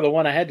bad for the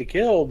one I had to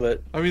kill,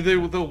 but I mean,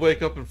 they'll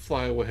wake up and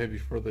fly away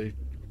before they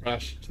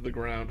crash to the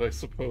ground, I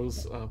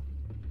suppose. well,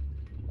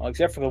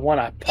 except for the one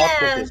I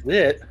popped Yeah. with his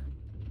lit.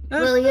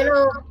 Well, you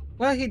know,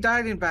 Well, he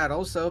died in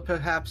battle, so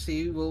perhaps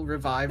he will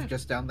revive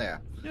just down there.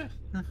 Yeah.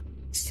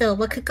 still,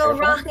 what could go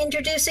wrong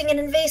introducing an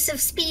invasive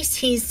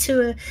species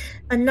to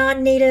a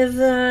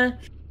non-native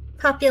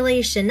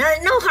population?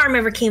 No harm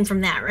ever came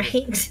from that,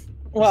 right?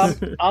 Well,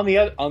 on the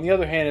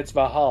other hand, it's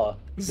Valhalla.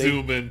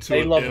 Zoom into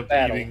they an love imp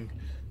battle.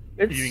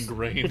 eating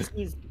grain. It's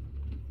easy.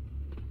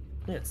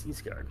 Yeah, it's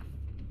Eastguard.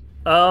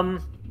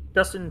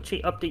 Dustin,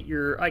 update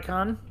your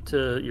icon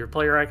to your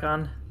player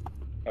icon,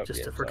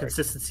 just for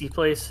consistency,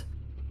 please.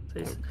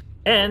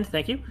 And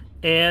thank you.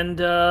 And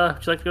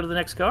would you like to go to the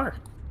next car?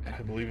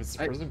 I believe it's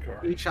the prison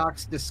car.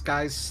 Echok's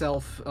disguise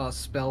self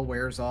spell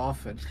wears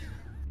off, and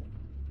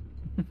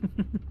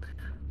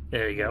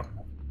There you go.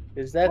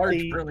 Is that large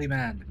the burly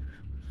man.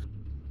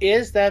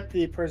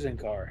 prison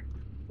car?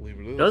 I believe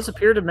it is. It does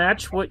appear to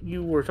match what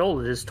you were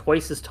told. It is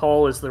twice as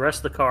tall as the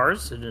rest of the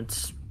cars, and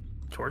it's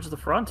towards the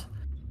front.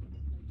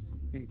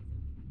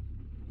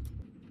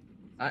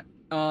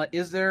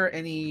 Is there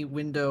any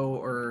window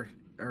or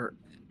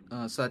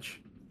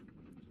such?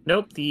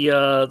 Nope.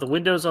 The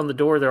windows on the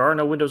door. There are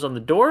no windows on the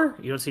door.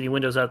 You don't see any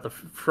windows out the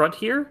front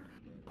here.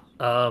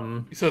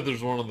 You said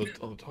there's one on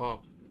the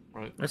top,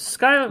 right? There's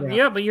sky.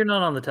 Yeah, but you're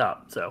not on the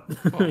top, so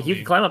you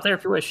can climb up there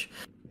if you wish.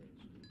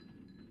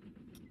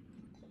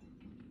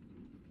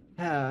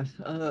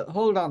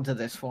 Hold on to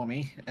this for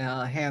me.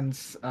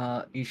 Hands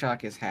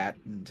Eshok his hat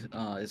and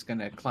is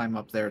gonna climb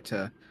up there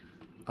to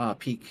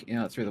peek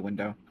through the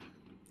window.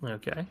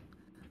 Okay.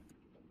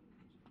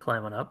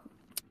 Climbing up.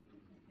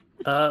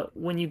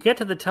 When you get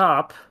to the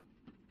top,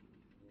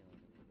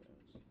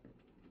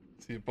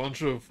 See a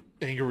bunch of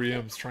angry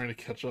imps trying to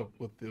catch up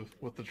with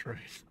the train.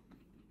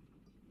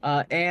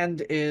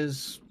 And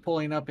is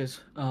pulling up his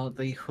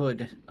the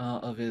hood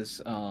of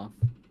his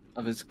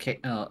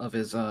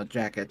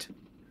jacket.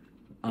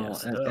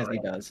 Yes. As he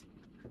does.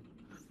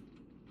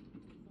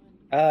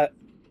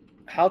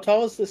 How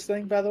tall is this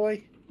thing, by the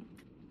way?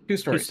 2 2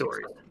 stories.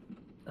 stories.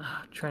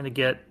 Trying to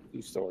get.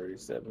 2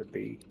 stories. That would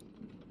be.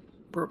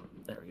 There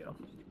we go.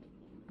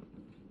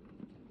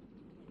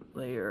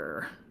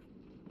 Layer.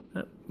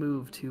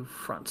 Move to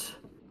front.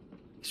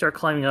 You start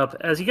climbing up.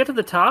 As you get to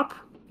the top,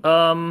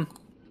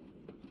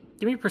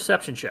 give me a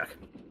perception check.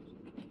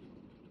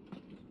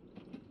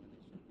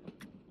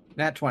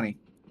 Nat 20.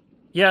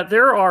 Yeah,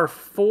 there are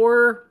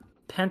 4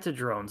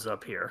 pentadrones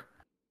up here.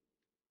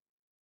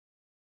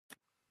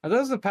 Are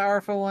those the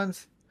powerful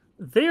ones?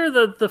 They're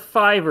the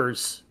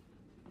fivers.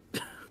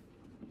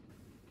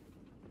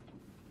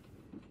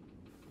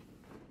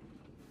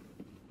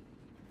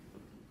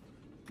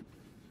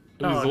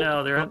 Oh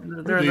no, they're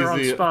in the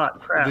wrong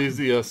spot. Crap. Are these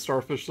the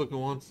starfish-looking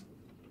ones?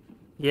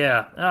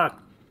 Yeah.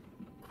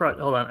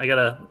 Hold on. I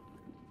gotta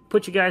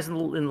put you guys in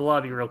the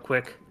lobby real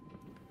quick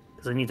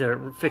because I need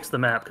to fix the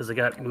map because they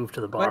got moved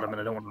to the bottom and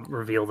I don't want to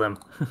reveal them.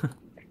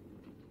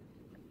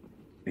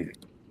 Give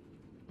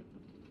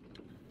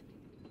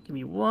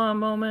me one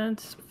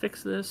moment.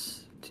 Fix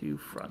this to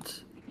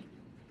front.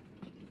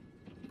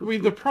 I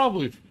mean, they're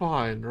probably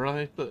fine,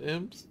 right? The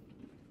imps?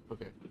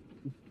 Okay.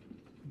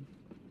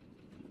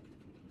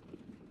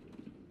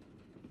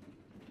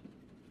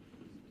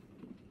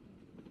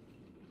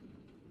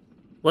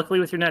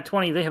 Luckily, with your nat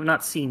 20, they have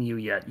not seen you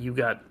yet. You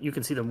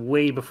can see them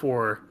way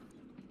before.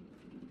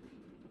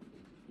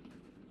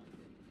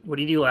 What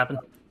do you do, Lappin?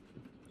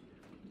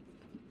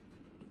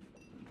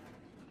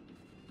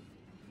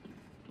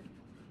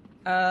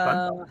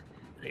 There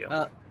you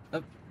go.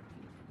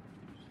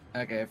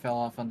 Okay, I fell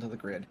off onto the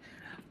grid.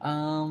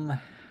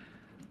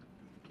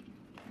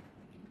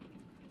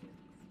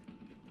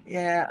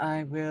 Yeah,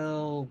 I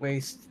will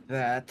waste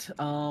that.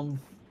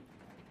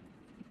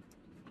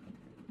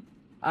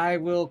 I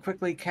will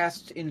quickly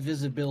cast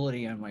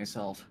invisibility on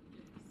myself.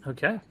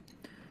 Okay.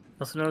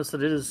 Also notice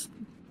that it is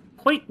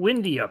quite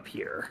windy up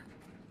here.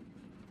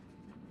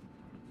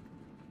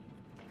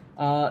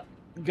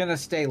 Gonna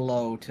stay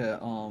low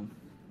to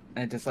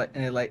and just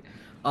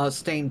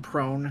staying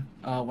prone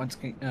once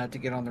to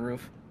get on the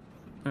roof.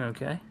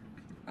 Okay.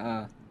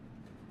 And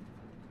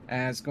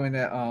it's going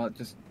to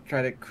just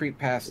try to creep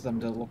past them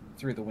to look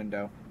through the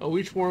window. Oh,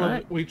 each one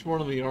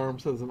of the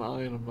arms has an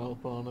eye and a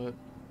mouth on it.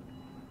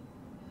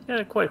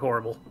 Yeah, quite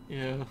horrible.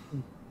 Yeah.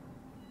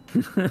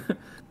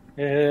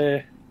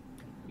 Yeah.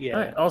 All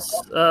right,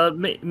 I'll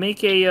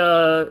make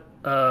a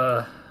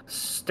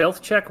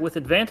stealth check with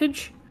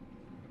advantage.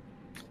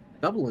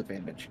 Double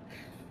advantage.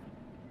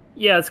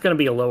 Yeah, it's going to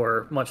be a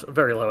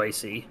very low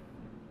AC.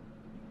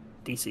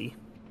 DC.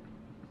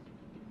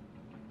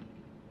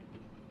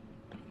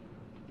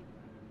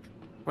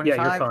 25?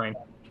 Yeah, you're fine.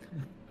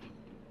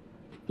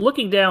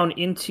 Looking down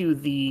into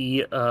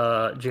the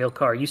jail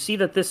car, you see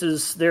that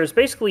there's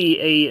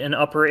basically an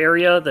upper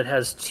area that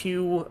has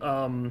two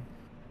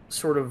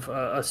sort of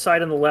a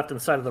side on the left and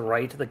a side on the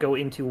right that go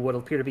into what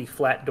appear to be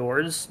flat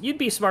doors. You'd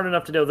be smart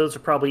enough to know those are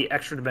probably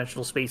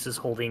extra-dimensional spaces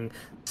holding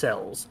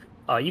cells.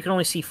 You can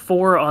only see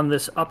 4 on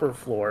this upper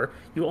floor.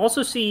 You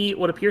also see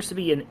what appears to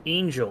be an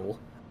angel,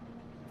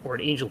 or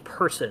an angel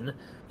person,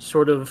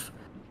 sort of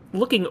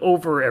looking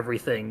over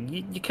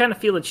everything. You kind of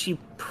feel that she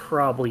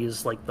probably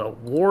is like the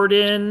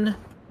warden,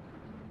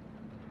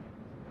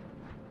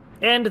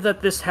 and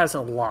that this has a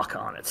lock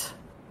on it.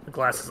 The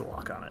glass has a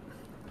lock on it.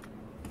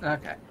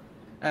 Okay.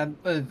 And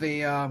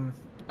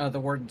the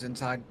warden's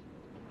inside?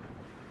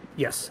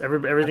 Yes,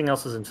 everything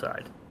else is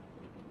inside.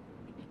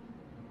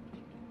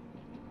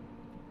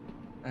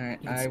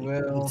 Alright, You I can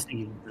will...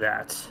 see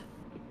that.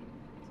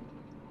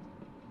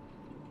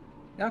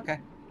 Okay.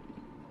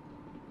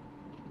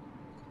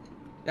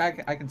 Yeah,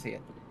 I can see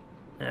it.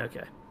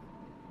 Okay.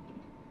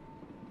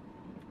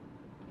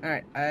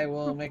 Alright, I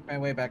will make my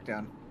way back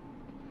down.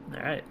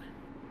 Alright.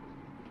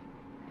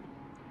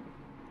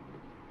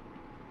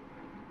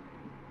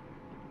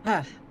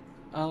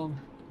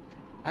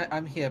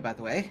 I'm here, by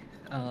the way.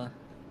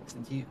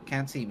 Since you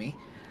can't see me.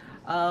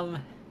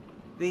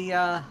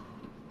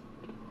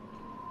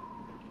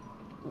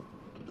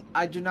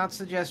 I do not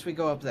suggest we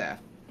go up there.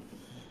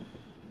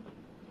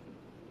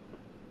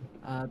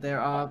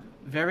 There are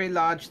very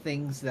large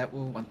things that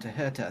will want to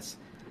hurt us.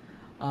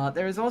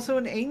 There is also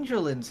an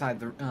angel inside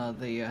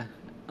the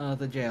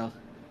jail.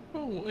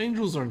 Oh,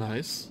 angels are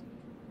nice.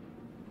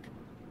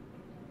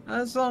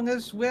 As long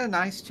as we're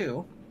nice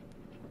too.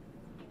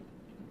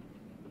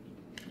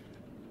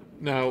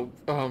 Now,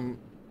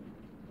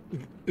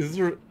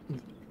 there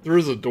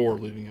is a door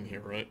leading in here,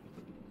 right?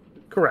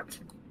 Correct.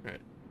 Right.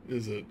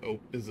 Is it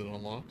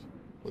unlocked?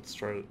 Let's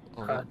try it.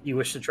 You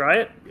wish to try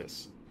it?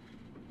 Yes.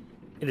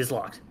 It is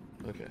locked.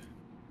 Okay.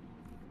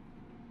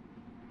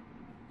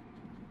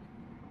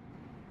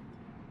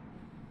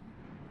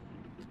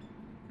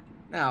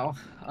 Now,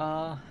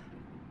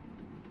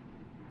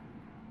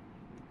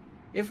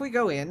 if we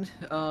go in,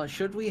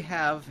 should we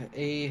have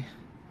a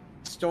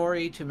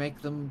story to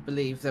make them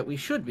believe that we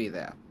should be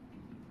there?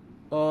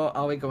 Or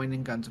are we going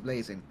in guns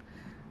blazing?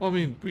 Well, I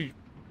mean,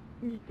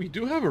 we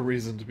do have a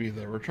reason to be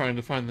there. We're trying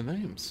to find the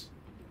names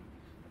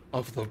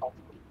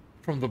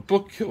from the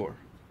book killer.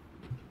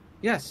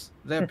 Yes,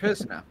 they're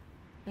prisoner.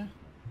 Yeah.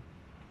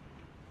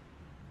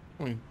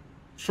 I mean,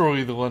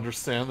 surely they'll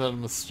understand that a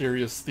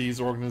mysterious thieves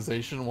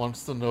organization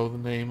wants to know the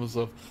names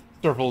of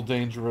several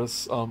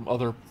dangerous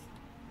other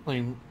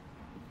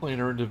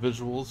planar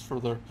individuals for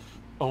their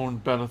own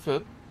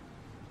benefit.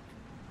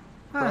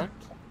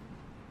 Correct?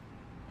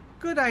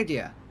 Good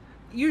idea.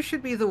 You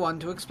should be the one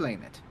to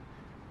explain it.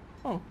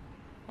 Oh.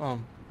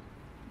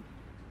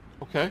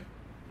 Okay.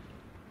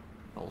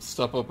 I'll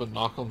step up and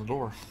knock on the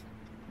door.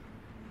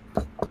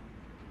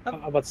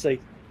 I'm about to say,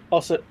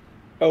 also,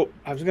 I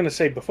was going to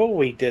say before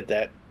we did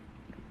that,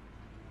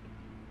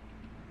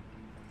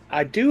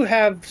 I do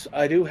have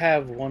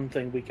one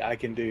thing I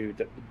can do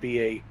that would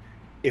be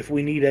if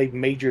we need a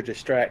major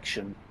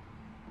distraction.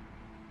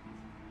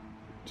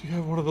 Do you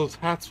have one of those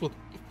hats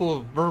full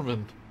of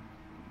vermin?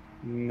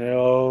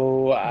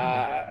 No,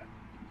 I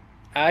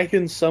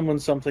can summon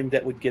something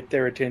that would get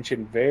their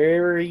attention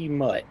very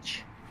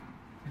much.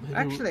 Maybe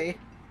Actually,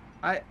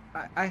 I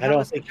have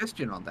don't a think-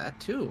 suggestion on that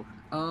too.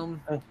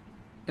 And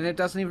it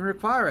doesn't even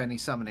require any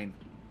summoning,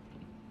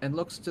 and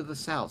looks to the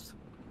south.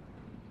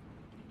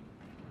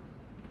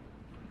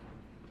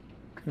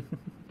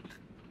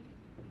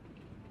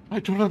 I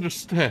don't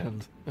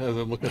understand. As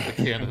I look at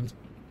the cannon.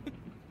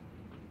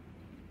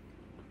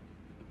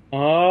 Oh.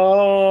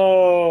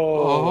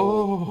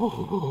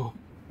 Oh.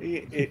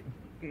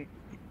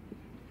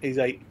 He's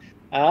like,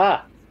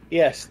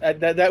 yes,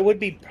 that would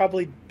be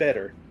probably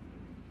better.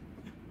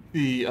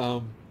 The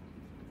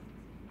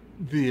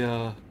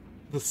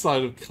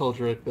side of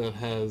Keldrick that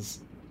has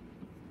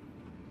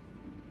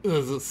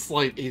a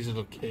slight agent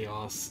of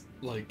chaos,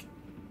 like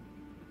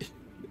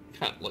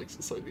Cat likes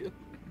this idea.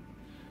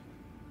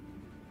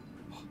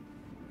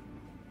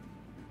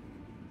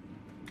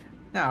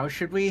 Now,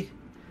 should we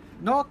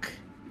knock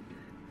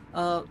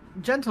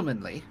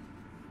gentlemanly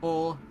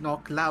or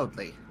knock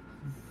loudly?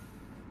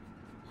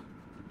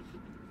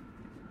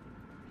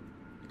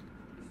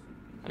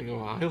 I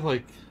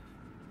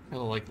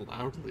like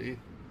loudly.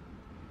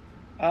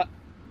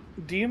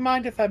 Do you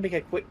mind if I make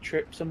a quick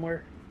trip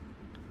somewhere?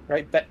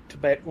 Right back to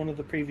one of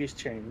the previous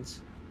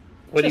chains.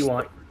 What do you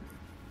want?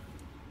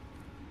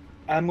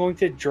 I'm going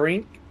to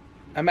drink.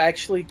 I'm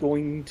actually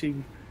going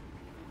to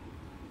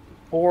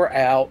pour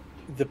out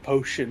the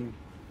potion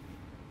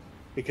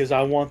because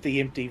I want the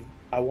empty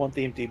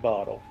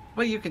bottle.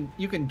 Well, you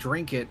can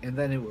drink it, and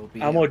then it will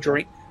be. I'm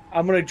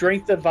gonna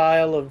drink the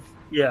vial of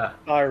Yeah.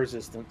 fire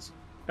resistance.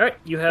 All right,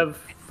 you have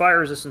fire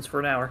resistance for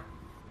an hour.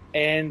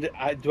 And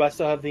do I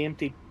still have the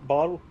empty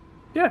bottle?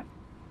 Yeah.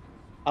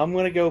 I'm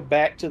gonna go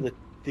back to the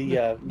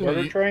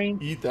murder train.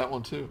 Eat that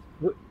one too.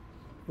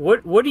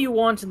 What do you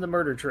want in the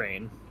murder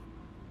train?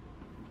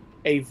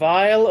 A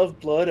vial of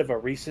blood of a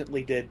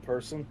recently dead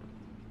person.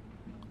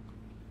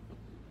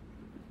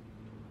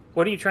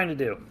 What are you trying to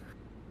do?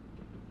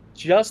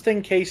 Just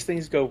in case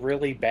things go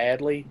really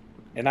badly,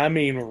 and I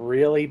mean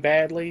really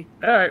badly.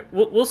 All right,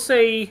 we'll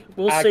say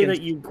that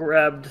you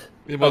grabbed.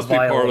 It must be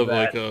vial part of of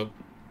like that.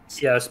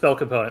 a a spell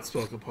component.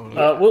 spell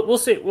component. We'll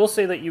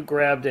say that you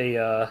grabbed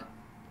a.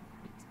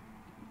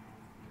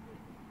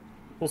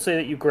 We'll say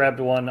that you grabbed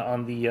one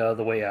on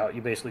the way out.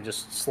 You basically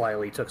just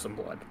slyly took some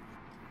blood.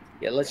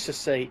 Yeah, let's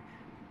just say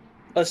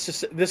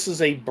this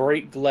is a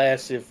break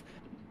glass if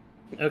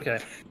Okay.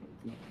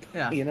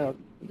 Yeah.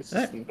 This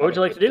Alright, is what would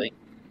you like to do?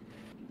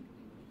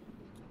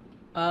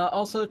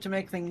 Also, to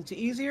make things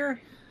easier.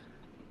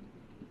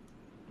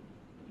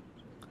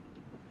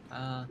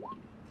 There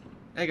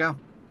you go.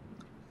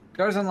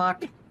 Door's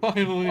unlocked.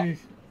 Finally,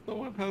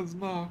 someone has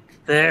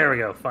knocked. There we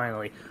go.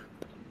 Finally,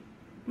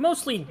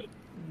 mostly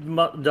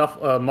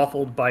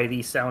muffled by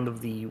the sound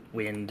of the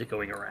wind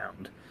going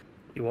around.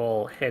 You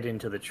all head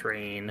into the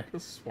train.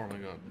 This is where I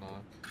got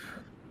knocked.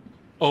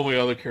 Oh, my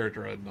other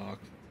character had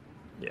knocked.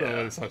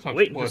 Yeah, So I talked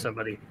waiting to for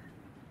somebody.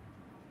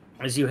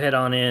 As you head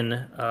on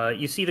in,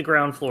 you see the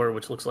ground floor,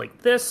 which looks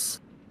like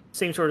this.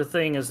 Same sort of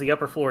thing as the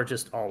upper floor,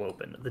 just all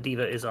open. The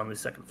diva is on the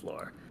second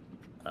floor.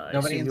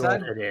 Nobody you all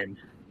inside? head in.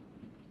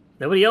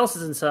 Nobody else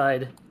is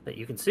inside that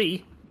you can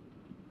see.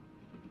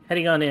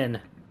 Heading on in.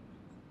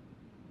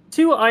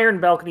 2 iron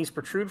balconies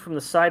protrude from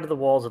the side of the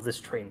walls of this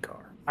train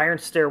car. Iron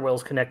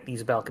stairwells connect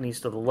these balconies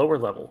to the lower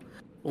level.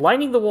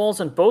 Lining the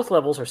walls on both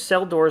levels are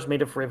cell doors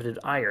made of riveted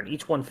iron,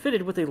 each one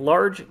fitted with a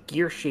large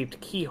gear-shaped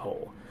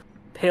keyhole.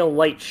 Pale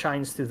light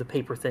shines through the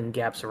paper-thin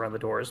gaps around the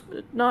doors,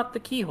 but not the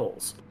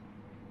keyholes.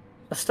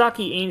 A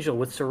stocky angel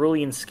with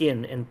cerulean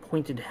skin and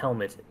pointed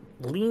helmet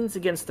leans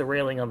against the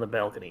railing on the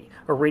balcony,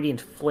 a radiant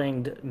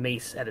flanged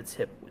mace at its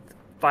hip with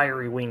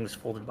fiery wings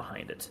folded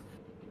behind it.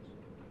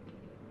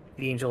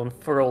 The angel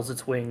unfurls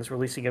its wings,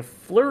 releasing a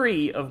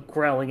flurry of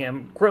glowing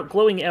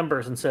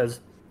embers, and says,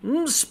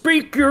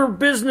 "Speak your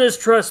business,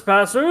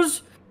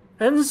 trespassers,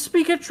 and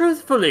speak it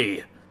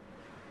truthfully."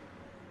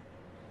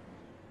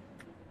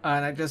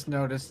 And I just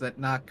noticed that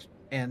knock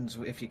ends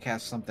if you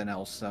cast something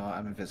else, so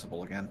I'm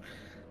invisible again.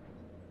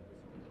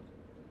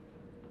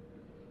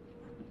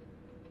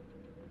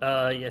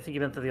 Yeah, I think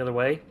you meant that the other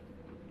way.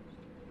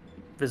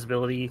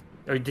 Visibility,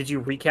 or did you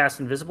recast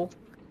invisible?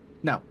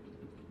 No.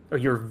 Or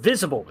you're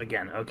visible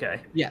again?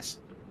 Okay, Yes.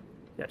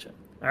 gotcha.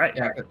 All right.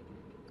 Yeah.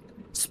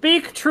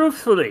 Speak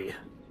truthfully.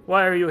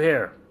 Why are you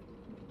here?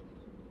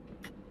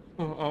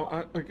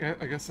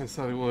 I guess I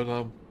said I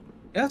would.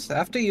 Yes,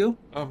 after you.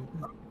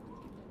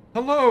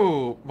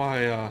 Hello,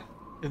 my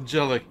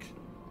angelic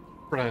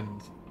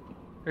friend.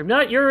 I'm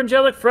not your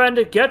angelic friend.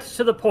 Get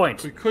to the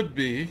point. We could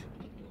be.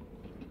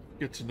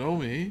 Get to know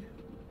me.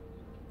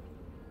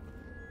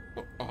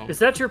 Is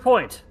that your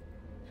point?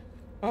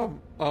 I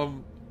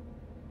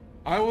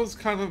was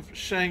kind of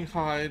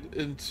shanghaied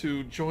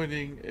into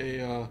joining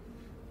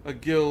a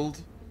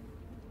guild,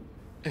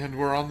 and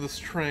we're on this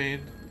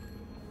train,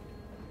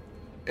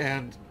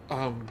 and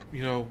I'm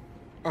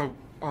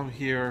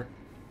here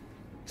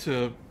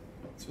to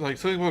like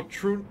something about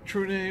true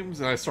names,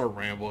 and I start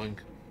rambling.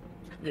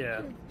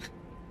 Yeah.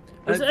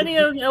 Does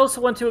anyone else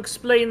want to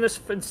explain this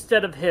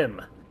instead of him?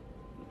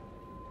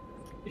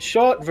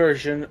 Short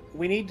version,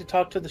 we need to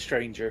talk to the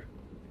stranger.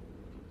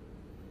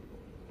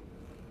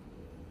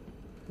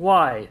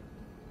 Why?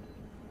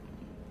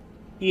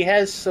 He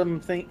has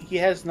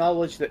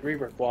knowledge that we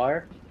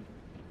require.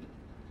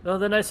 Well,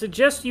 then I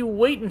suggest you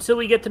wait until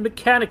we get to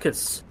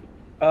Mechanicus.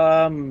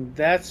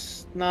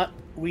 That's not...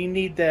 We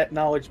need that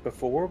knowledge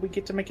before we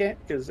get to Mechanicus,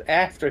 because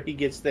after he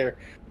gets there,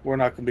 we're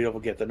not going to be able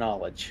to get the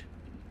knowledge.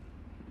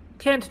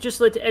 Can't just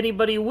let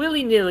anybody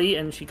willy-nilly,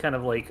 and she kind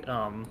of like,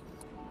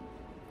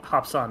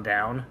 hops on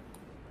down.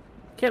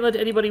 Can't let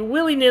anybody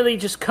willy-nilly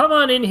just come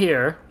on in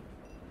here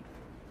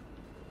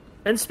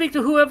and speak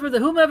to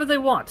whomever they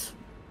want.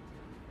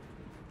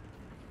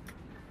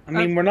 I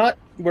mean,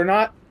 we're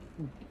not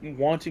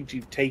wanting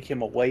to take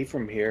him away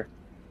from here.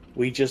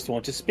 We just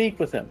want to speak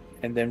with him,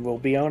 and then we'll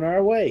be on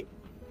our way.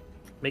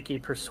 Make a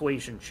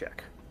persuasion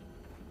check.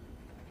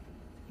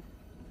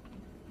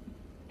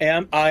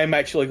 And I'm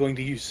actually going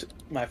to use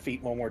my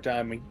feet one more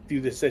time and do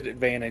this at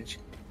advantage.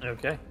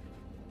 Okay.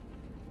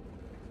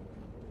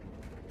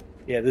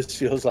 Yeah, this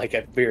feels like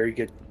a very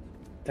good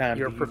time.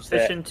 You're to use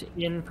proficient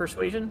in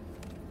persuasion?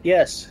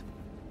 Yes.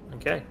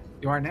 Okay.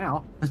 You are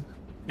now.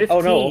 15.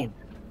 Oh, no.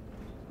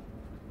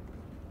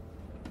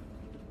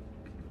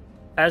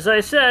 As I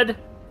said,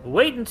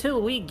 wait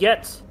until we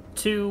get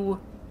to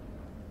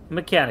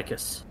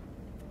Mechanicus.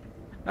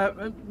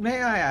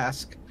 May I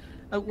ask,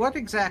 what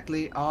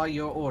exactly are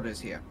your orders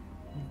here?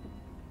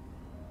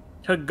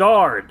 To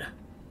guard.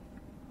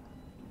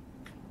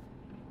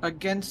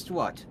 Against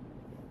what?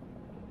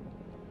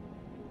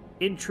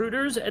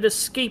 Intruders and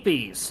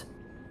escapees.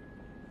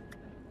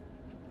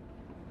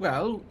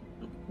 Well,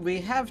 we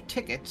have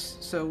tickets,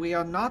 so we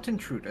are not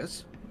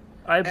intruders.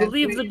 I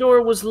believe the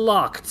door was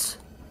locked.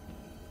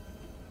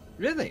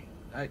 Really?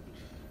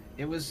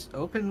 It was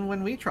open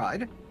when we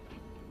tried.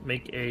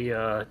 Make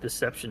a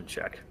deception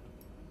check.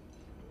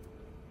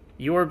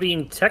 You are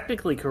being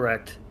technically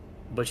correct,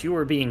 but you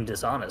are being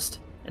dishonest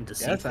and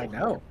deceitful. Yes, I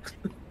know.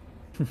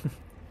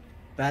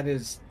 That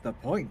is the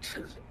point.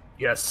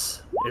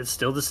 Yes, it's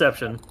still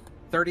deception.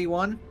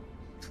 31?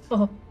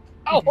 Oh,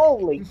 Oh,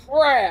 holy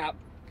crap!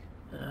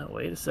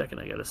 Wait a second,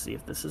 I gotta see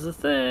if this is a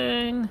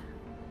thing.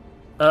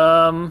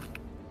 Yeah,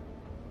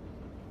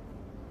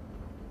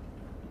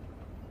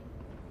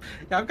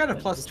 I've got a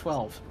plus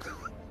 12.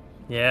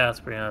 Yeah, that's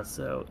pretty honest.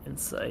 So,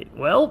 insight.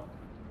 Well,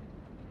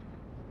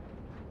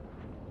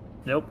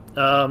 nope.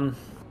 I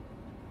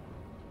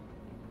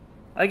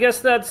guess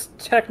that's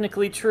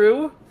technically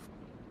true.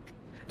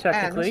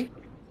 Technically. And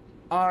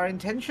our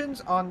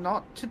intentions are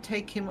not to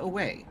take him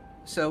away,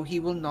 so he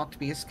will not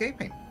be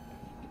escaping.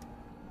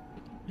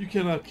 You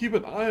can keep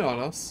an eye on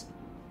us.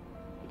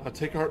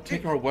 Take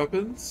our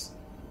weapons.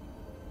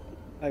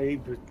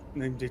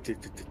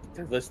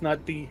 Let's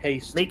not be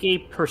hasty. Make a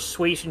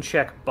persuasion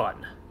check,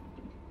 button.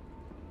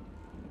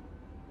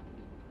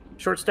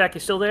 Short stack, you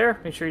still there?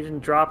 Make sure you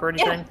didn't drop or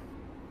anything.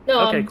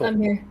 no, Okay, I'm, cool.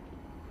 I'm here.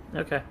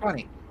 Okay,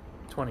 20.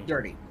 20.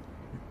 Dirty.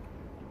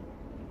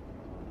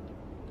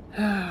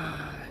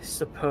 I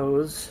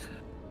suppose.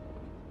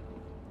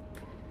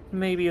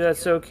 Maybe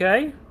that's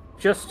okay.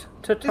 Just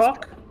to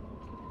talk?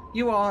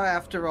 You are,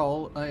 after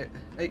all,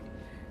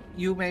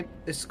 you may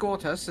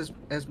escort us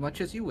as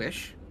much as you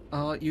wish.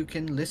 You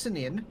can listen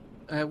in.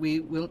 We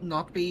will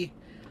not be...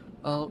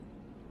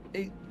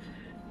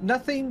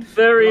 nothing...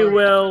 Very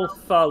well,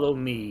 follow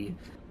me.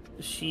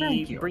 She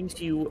Thank you.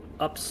 brings you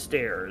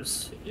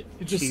upstairs. You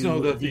just to know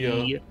that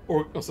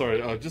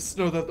just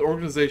know that the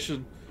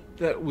organization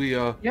that we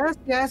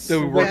Yes. that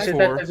we work yes. for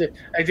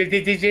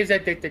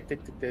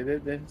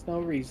There's no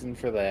reason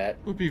for that.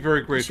 would be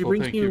very grateful.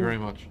 brings Thank you you- very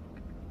much.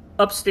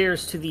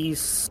 Upstairs to the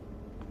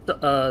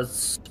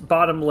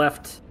bottom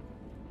left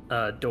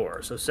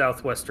door, so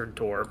southwestern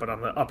door, but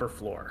on the upper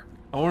floor.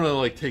 I want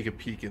to take a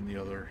peek in the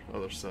other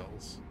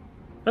cells.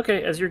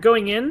 Okay, as you're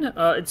going in,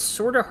 it's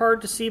sort of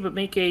hard to see, but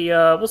make a...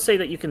 we'll say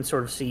that you can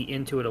sort of see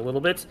into it a little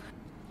bit.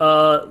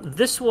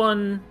 This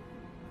one...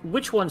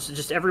 Which one's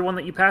just everyone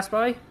that you pass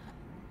by?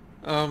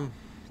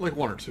 Like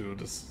one or two. I'm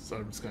just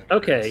kind of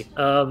Okay,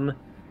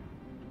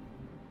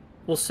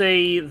 we'll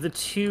say the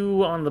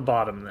two on the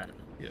bottom then.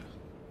 Yeah.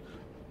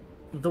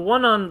 The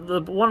one on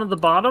the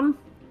bottom,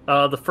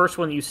 the first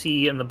one you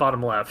see in the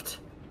bottom left,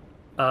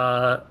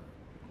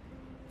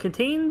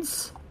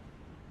 contains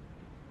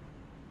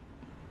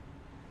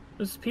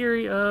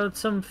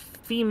some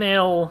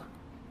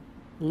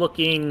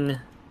female-looking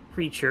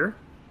creature.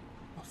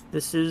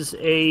 This is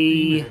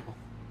a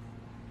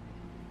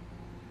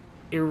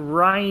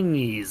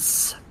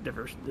Irines.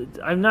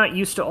 I'm not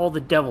used to all the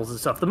devils and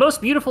stuff. The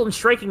most beautiful and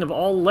striking of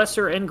all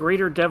lesser and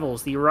greater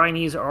devils, the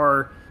Irines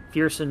are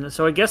Fearsome.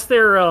 So I guess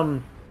they're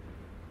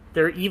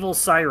evil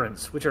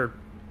sirens, which are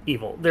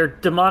evil. They're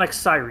demonic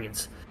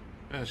sirens.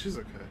 Yeah, she's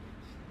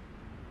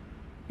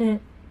okay.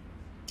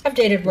 I've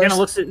dated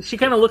worse. She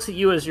kind of looks at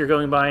you as you're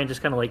going by and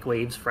just kind of like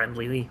waves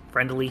friendly.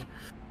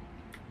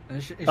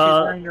 She's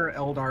wearing your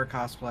Eldar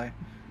cosplay.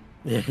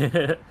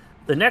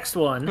 The next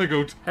one I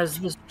go, has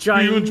this "Do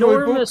you enjoy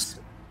ginormous. books?"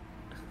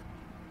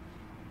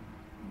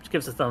 Which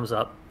gives a thumbs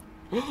up.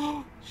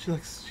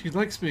 She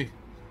likes me.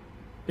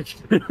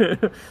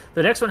 The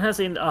next one has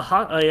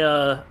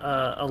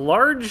a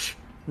large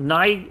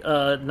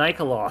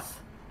Nikoloth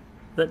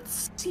that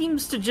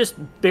seems to just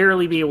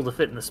barely be able to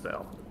fit in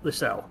the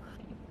cell.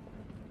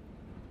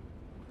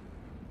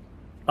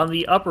 On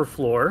the upper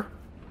floor,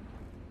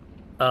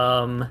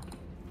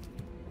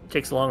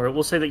 takes longer.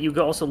 We'll say that you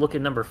also look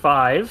at number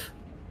 5,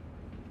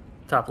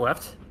 top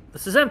left.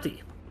 This is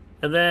empty.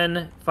 And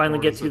then finally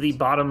Or get is to it? the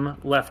bottom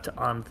left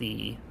on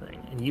the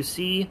thing. And you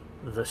see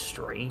the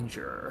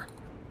stranger.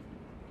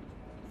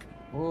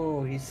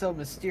 Oh, he's so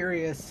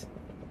mysterious.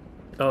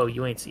 Oh,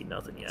 you ain't seen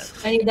nothing yet.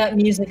 I need that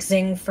music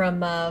zing from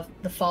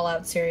the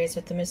Fallout series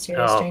with the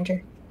mysterious Oh.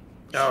 stranger.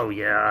 Oh,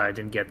 yeah, I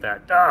didn't get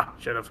that.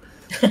 Should have.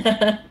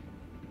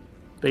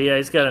 But yeah,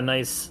 he's got a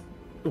nice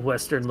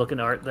Western-looking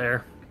art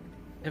there.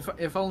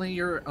 If only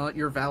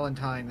your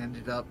Valentine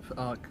ended up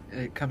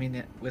coming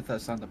in with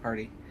us on the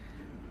party.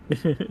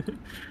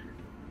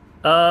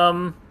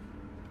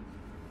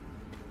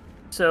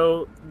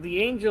 So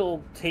the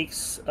angel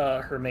takes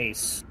her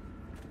mace,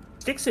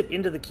 sticks it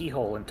into the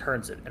keyhole, and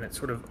turns it, and it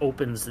sort of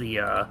opens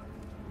the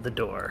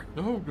door.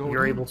 No, go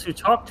You're ahead. able to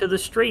talk to the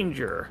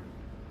stranger.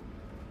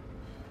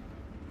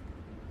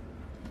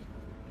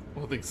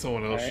 I think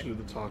someone else Alright. should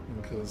do the talking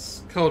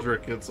because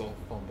Keldrick gets all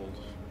fumbled.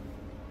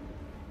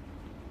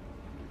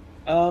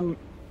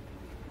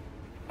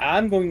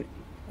 I'm going.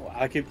 Well,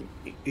 I could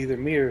either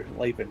me or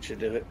Lapin should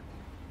do it.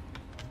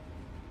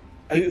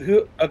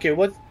 Who? Okay,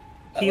 what?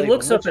 He Lapin,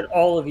 looks up what's- at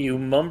all of you,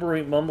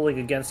 mumbling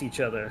against each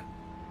other.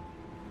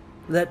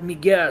 Let me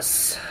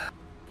guess.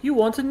 You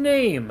want a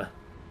name?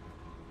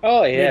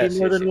 Oh yes, Maybe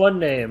more yes, than one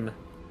name.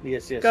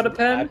 yes. Got a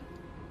pen?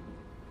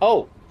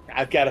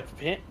 I've got a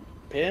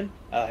pen.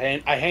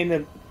 I hand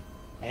them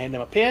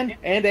a pen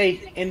and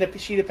a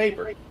sheet of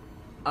paper.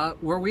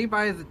 Were we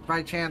by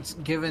chance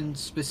given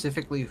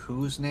specifically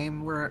whose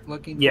name we're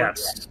looking for?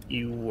 Yes,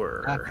 you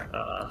were.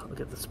 Okay. Look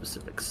at the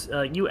specifics.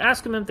 You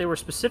asked them if they were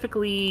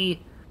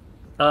specifically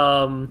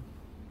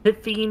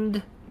Pit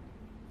Fiend,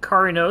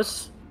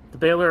 Karinos, the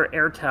Baylor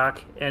Airtak,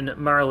 and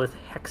Marlith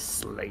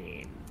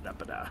Hexlane.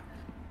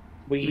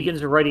 He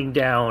begins writing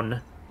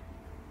down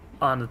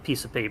on a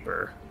piece of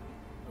paper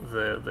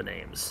the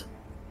names.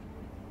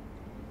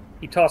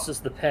 He tosses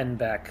the pen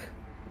back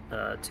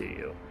to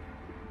you.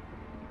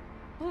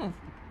 Kind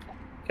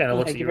of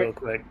looks at you real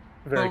quick,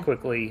 very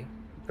quickly,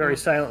 very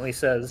silently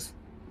says,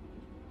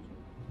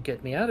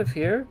 "Get me out of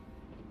here,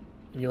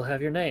 and you'll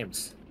have your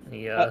names." And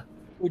he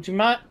Would you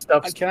mind?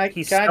 stuffs, Can I?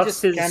 he Can I stuffs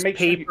just? his Can I make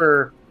paper.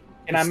 Sure?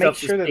 Can I he make stuffs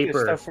his sure that this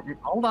paper. stuff from?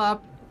 Hold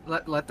up.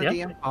 Let the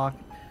Yeah. DM talk.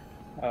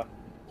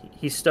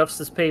 He stuffs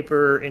this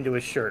paper into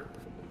his shirt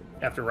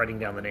after writing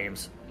down the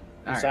names.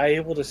 Was I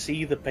able to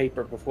see the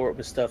paper before it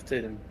was stuffed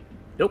in?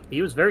 Nope,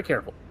 he was very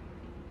careful.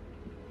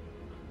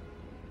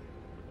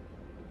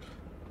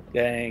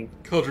 Dang.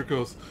 Keldrick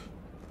goes,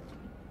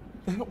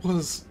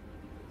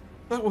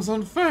 that was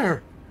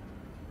unfair.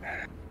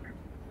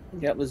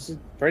 That was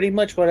pretty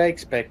much what I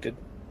expected.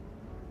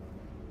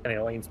 And he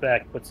leans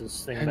back, puts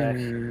his thing back.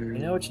 You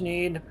know what you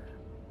need?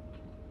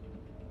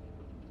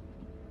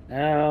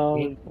 Oh,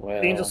 The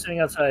well. angel's sitting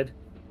outside.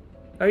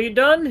 Are you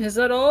done? Is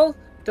that all?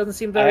 Doesn't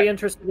seem very I-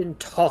 interested in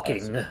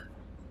talking.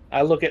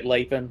 I look at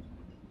Lapin.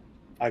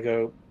 I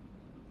go,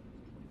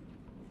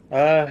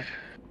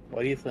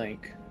 what do you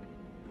think?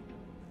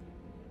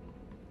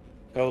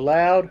 Go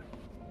loud?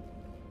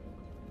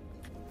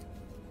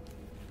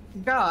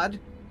 God,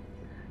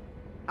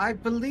 I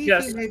believe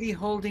Yes. he may be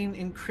holding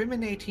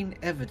incriminating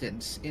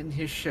evidence in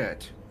his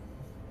shirt.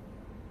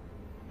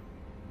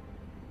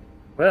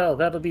 Well,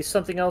 that'll be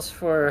something else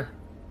for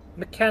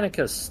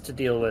Mechanicus to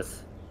deal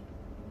with.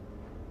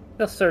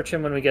 They'll search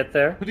him when we get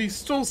there. But he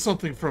stole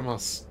something from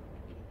us.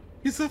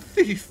 He's a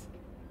thief.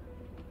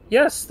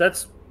 Yes,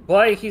 that's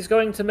why he's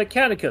going to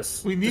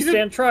Mechanicus We to need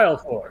stand trial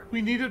for.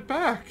 We need it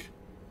back.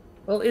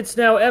 Well, it's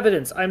now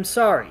evidence. I'm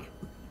sorry.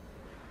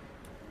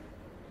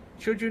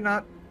 Should you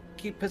not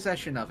keep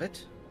possession of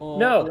it, or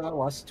No.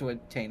 allow us to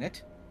obtain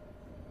it?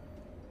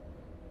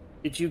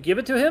 Did you give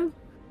it to him?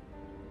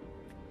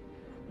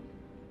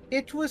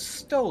 It was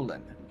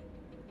stolen.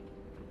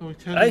 Oh, he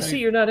tends I to see be-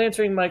 you're not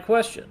answering my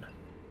question.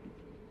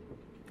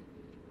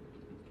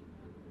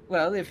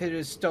 Well, if it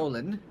is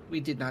stolen, we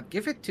did not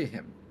give it to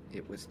him.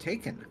 It was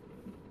taken.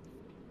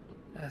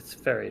 That's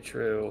very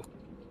true.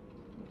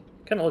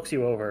 Kind of looks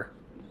you over.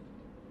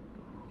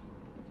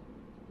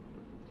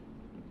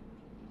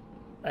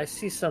 I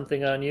see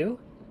something on you.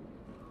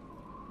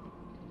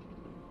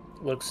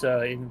 Looks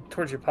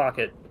towards your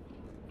pocket,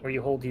 where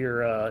you hold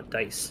your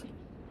dice.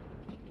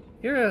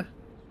 You're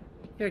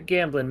a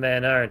gambling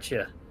man, aren't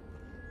you?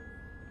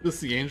 This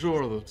the angel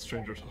or the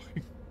stranger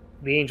talking?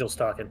 The angel's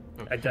talking.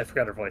 I Okay.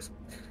 forgot her voice.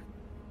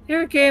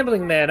 You're a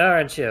gambling man,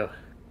 aren't you?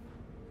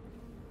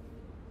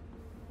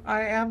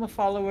 I am a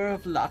follower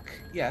of luck,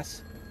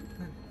 yes.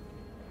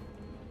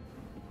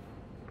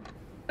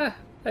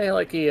 I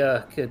like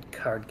a good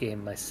card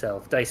game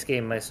myself, dice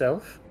game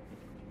myself.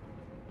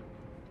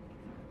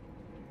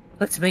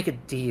 Let's make a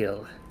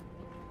deal.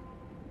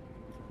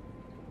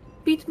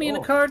 Beat me in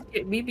a card,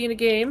 beat me in a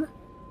game,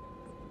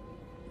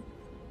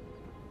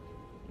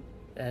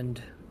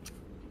 and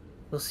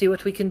we'll see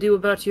what we can do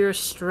about your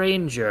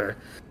stranger.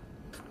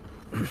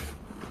 Very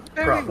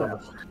Problem.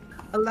 well.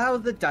 Allow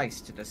the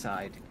dice to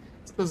decide.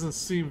 This doesn't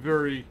seem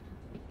very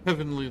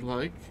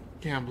heavenly-like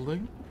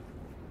gambling.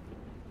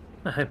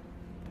 I'm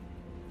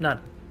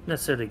not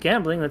necessarily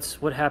gambling.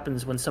 That's what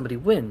happens when somebody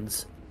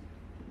wins.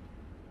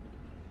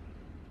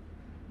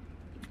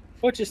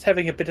 We're just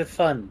having a bit of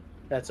fun,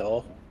 that's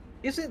all.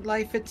 Isn't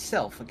life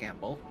itself a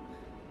gamble?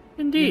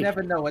 Indeed. You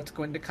never know what's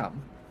going to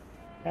come.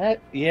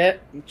 Yeah,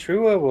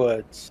 truer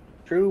words.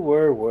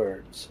 Truer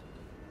words.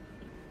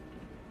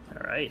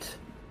 All right.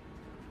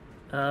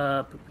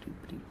 Deal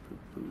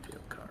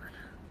card.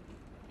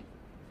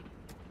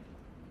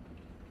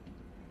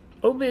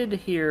 Omid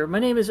here. My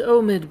name is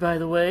Omid, by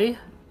the way.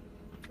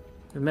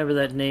 Remember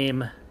that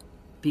name,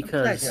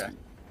 because Pleasure.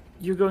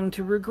 you're going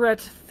to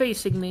regret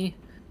facing me.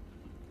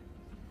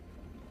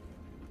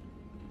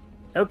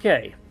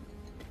 Okay.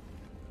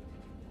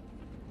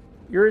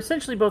 You're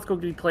essentially both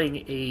going to be playing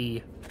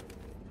a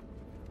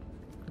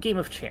game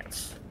of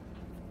chance.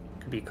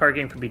 Could be a card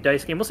game, could be a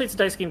dice game. We'll say it's a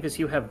dice game because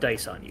you have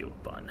dice on you,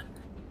 Bun.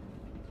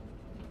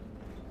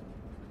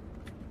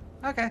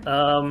 Okay.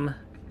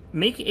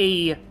 Make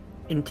a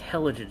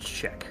intelligence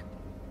check.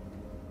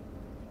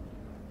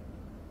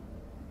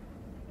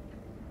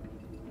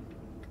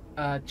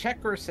 Check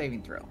or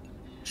saving throw?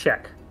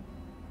 Check.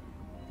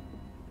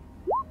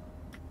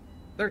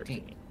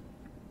 13.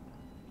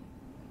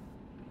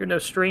 You're no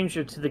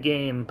stranger to the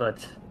game,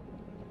 but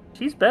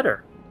she's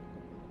better.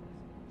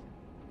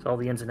 It's all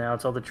the ins and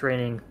outs, all the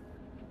training,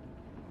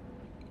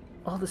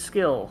 all the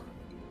skill,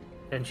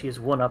 and she has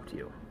one-upped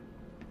you.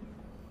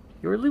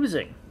 You're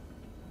losing.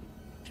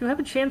 You have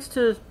a chance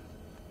to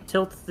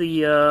tilt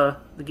the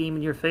game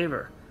in your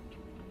favor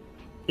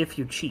if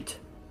you cheat.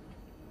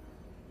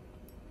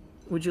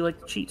 Would you like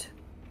to cheat?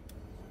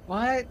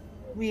 What?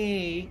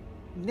 Me?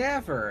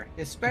 Never.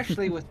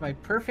 Especially with my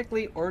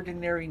perfectly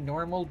ordinary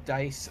normal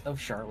dice of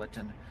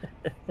charlatan.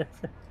 All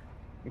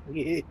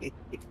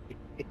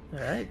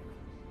right.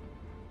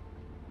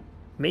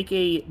 Make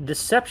a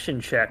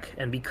deception check,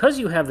 and because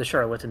you have the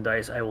charlatan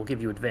dice, I will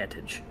give you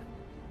advantage.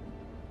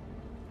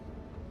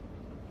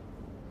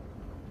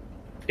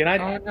 Can I?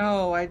 Oh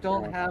no, I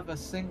don't have a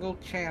single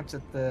chance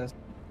at this.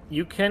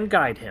 You can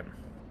guide him.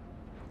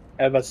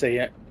 I was about to say,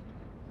 yeah.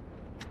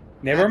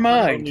 Never I don't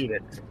mind. need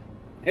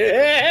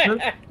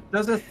it.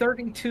 Does a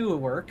 32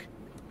 work?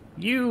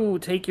 You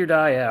take your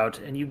die out,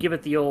 and you give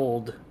it the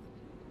old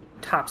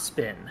top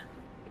spin.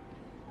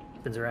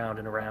 Spins around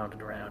and around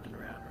and around and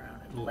around and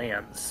around. It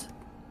lands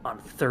on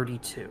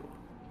 32.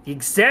 The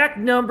exact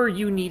number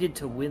you needed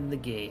to win the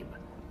game.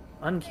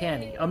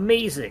 Uncanny.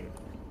 Amazing.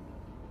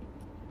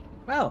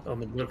 Well,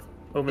 Omen it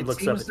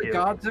looks up seems at the you.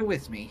 gods are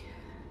with me.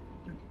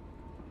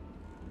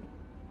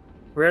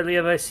 Rarely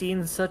have I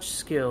seen such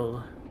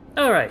skill.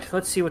 Alright,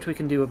 let's see what we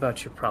can do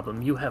about your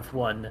problem. You have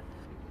won.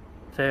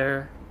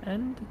 Fair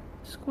and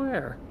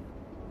square.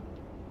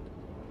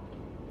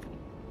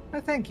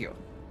 Thank you.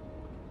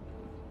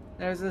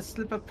 There's a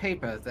slip of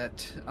paper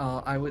that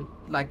I would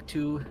like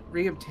to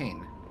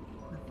reobtain.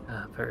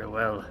 Ah, very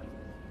well.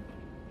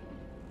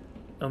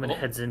 Omen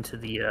heads into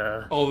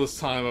the, All this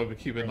time, I've been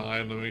keeping an eye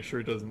on him to make sure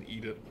he doesn't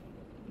eat it.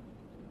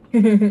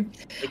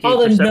 All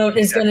the perception note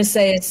is check. going to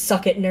say is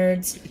 "suck it,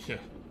 nerds."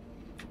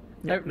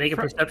 Yeah. Make a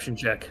perception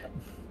check.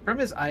 From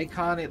his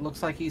icon, it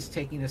looks like he's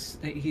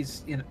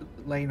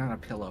laying on a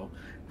pillow.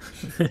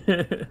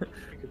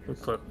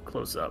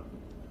 Close up.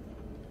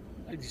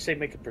 Did you say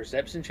make a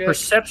perception check?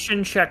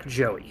 Perception check,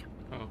 Joey.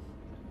 Oh.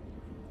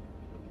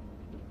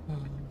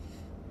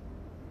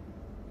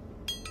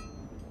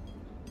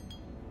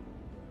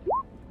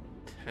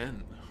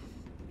 10.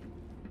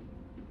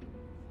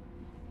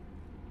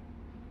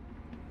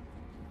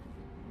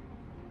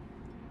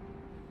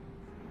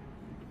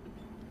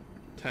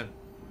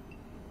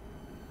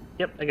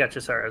 Yep, I got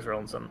you. Sorry, I was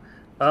rolling some.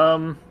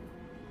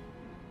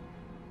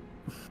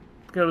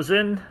 Goes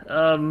in,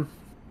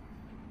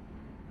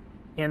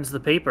 hands the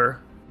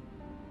paper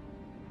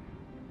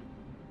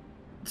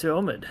to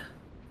Omid.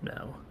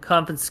 No.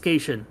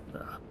 Confiscation.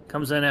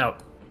 Comes in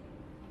out.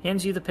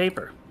 Hands you the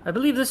paper. I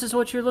believe this is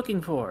what you're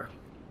looking for.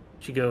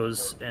 She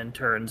goes and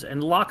turns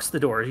and locks the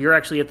door. You're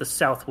actually at the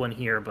south one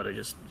here, but I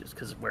just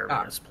because of where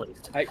it's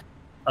placed.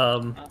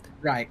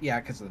 Right, yeah,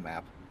 because of the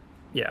map.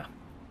 Yeah.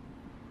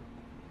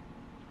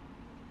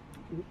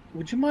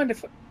 Would you mind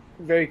if,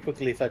 very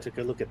quickly, if I took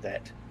a look at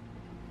that?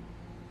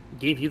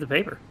 Gave you the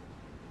paper.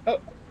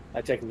 Oh,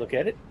 I take a look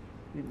at it.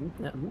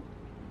 Yeah.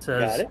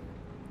 Says, Got it.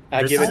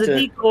 I this give is it a to.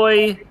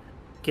 decoy.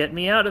 Get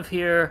me out of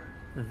here.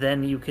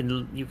 then you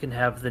can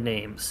have the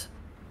names.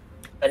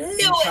 I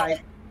knew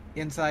it!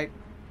 Insight.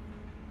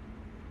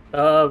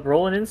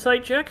 Roll an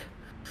insight check.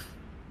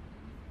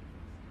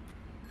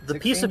 The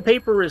piece of 16?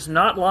 paper is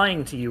not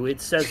lying to you. It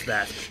says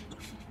that.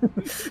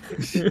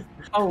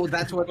 Oh,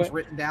 that's what was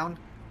written down?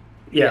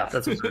 Yeah,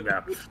 that's what's written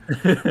down.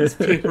 This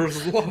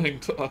paper's lying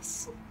to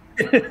us.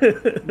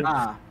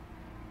 Ah.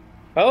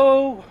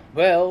 Oh,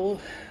 well.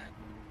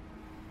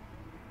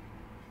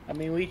 I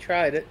mean, we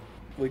tried it.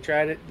 We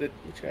tried it.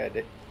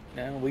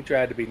 No, we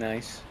tried to be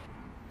nice.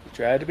 We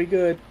tried to be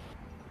good.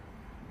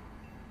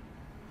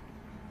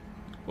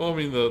 Well, I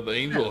mean, the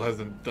angel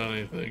hasn't done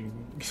anything.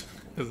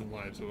 Hasn't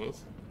lied to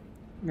us.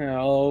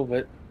 No,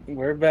 but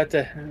we're about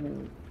to...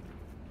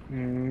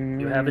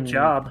 You have a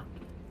job.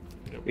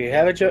 Yeah, We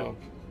have a job.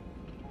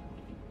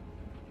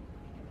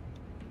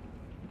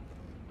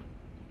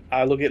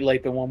 I look at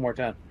Lapin one more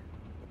time.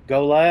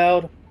 Go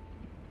loud.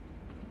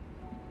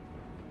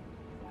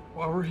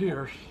 While we're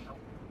here.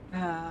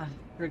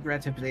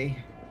 Regrettably.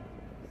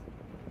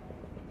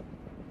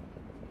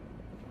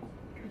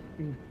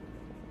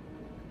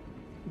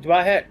 Do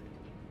I have...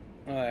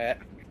 Alright.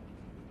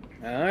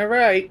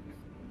 Alright.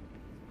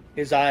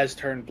 His eyes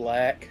turn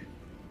black.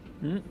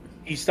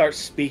 He starts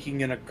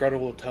speaking in a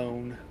guttural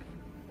tone.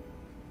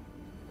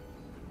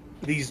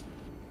 These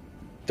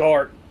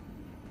dark,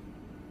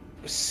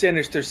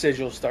 sinister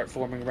sigils start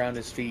forming around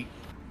his feet.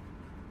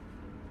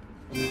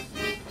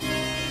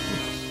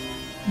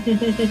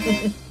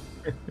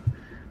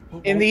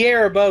 In the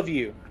air above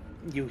you,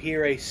 you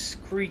hear a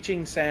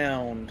screeching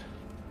sound.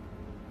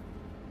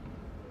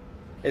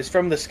 As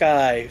from the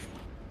sky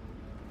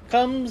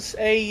comes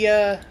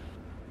a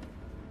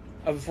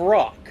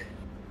Vrock.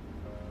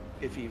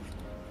 If you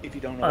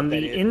don't know On what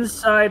that the is.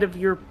 inside of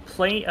your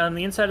plane, on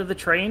the inside of the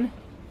train.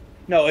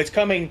 No, it's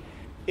coming.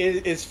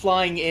 It's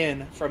flying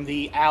in from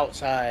the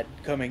outside,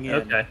 coming in.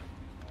 Okay.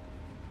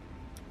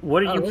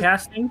 What are you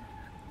casting?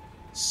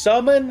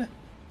 Summon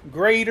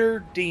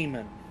Greater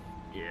Demon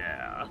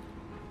Yeah.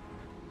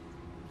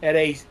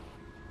 and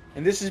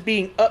this is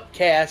being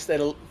upcast at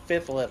a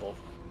 5th level.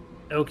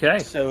 Okay.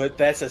 So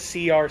that's a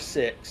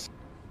CR6,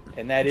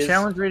 and that is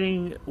Challenge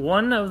rating,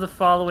 one of the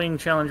following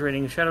challenge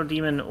ratings: Shadow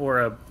Demon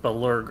or a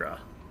Balurga.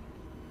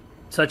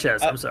 Such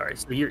as, I'm sorry.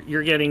 So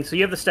you're getting. So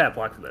you have the stat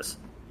block for this.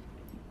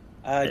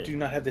 I do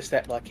not have the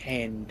stat block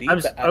handy.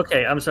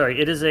 Okay, I'm sorry.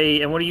 It is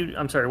a. And what are you?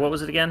 I'm sorry. What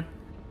was it again?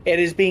 It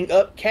is being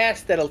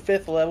upcast at a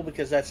 5th level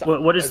because that's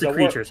What is the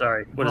creature?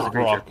 Sorry. What is the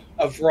creature?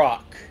 A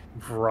Vrock.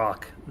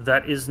 Vrock.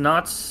 That is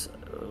not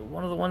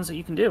one of the ones that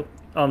you can do.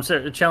 Oh, I'm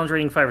sorry. Challenge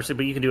rating 5 or 6,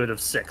 but you can do it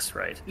of 6,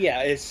 right?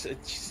 Yeah, it's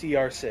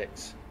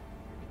CR6.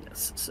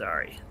 Yes.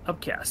 Sorry.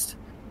 Upcast.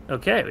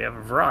 Okay, we have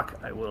a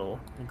Vrock. I will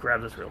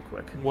grab this real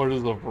quick. What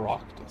is a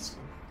rock?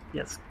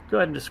 Yes. Go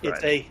ahead and describe.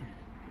 It's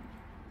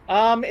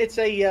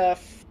a.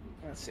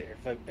 Let's see.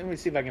 Let me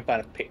see if I can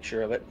find a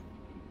picture of it.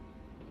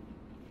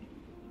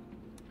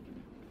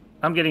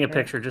 I'm getting a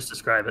picture. Just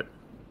describe it.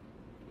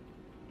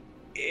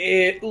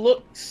 It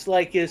looks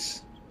like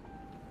it's.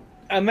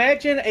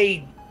 Imagine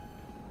a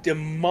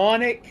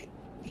demonic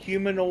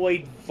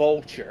humanoid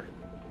vulture.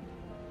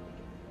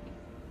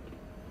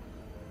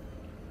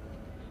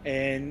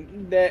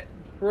 And that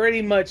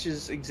pretty much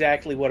is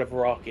exactly what a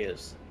Vrock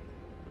is.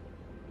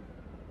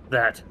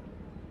 That.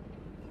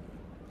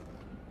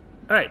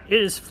 Alright,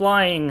 it is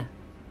flying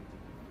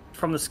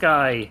from the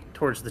sky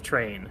towards the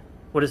train.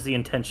 What is the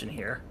intention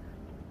here?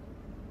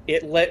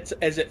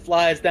 As it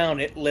flies down,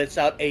 it lets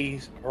out a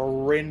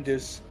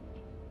horrendous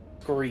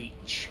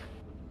screech.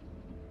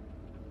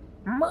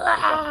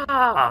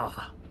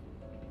 Ah!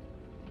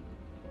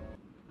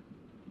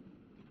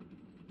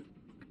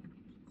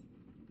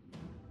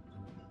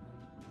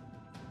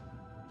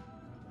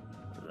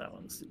 That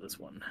one's this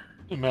one.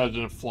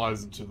 Imagine it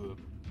flies into the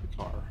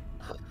car.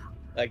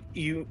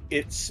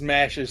 It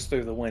smashes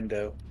through the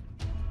window.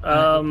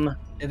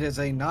 It is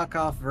a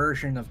knockoff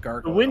version of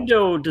Gargoyle. The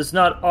window does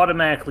not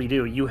automatically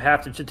do. You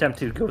have to attempt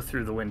to go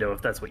through the window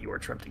if that's what you are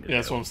attempting to do. Yeah,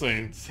 that's what I'm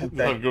saying.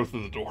 Okay. Have to go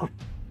through the door.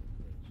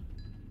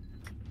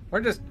 Or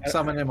just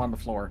summon him on the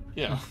floor.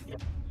 Yeah.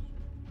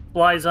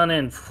 Flies on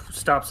in,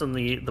 stops on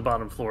the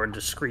bottom floor, and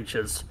just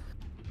screeches.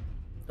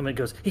 And then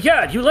goes,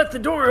 "Yeah, you let the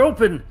door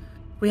open!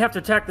 We have to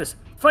attack this.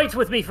 Fight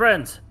with me,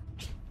 friends!"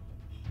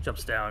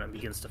 Jumps down and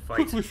begins to fight.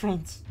 Quickly,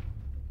 friends.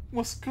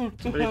 Must go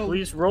to hell.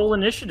 Please roll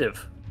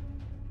initiative.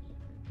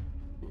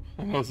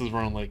 I know this is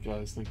running late,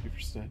 guys. Thank you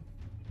for staying.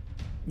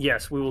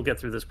 Yes, we will get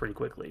through this pretty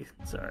quickly.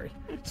 Sorry.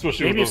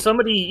 Especially Maybe if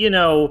somebody,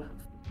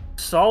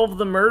 solve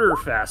the murder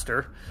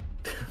faster.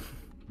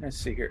 Let's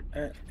see here.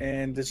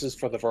 And this is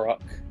for the Vrock.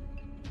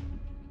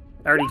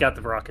 I already got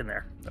the rock in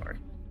there. Don't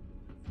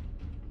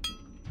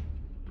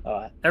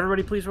worry.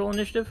 Everybody, please roll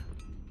initiative.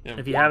 Yeah.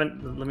 If you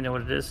haven't, let me know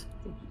what it is.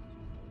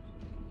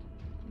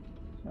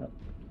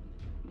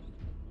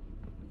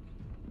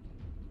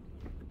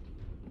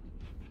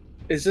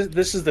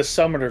 This is the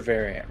summoner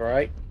variant,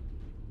 right?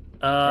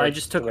 I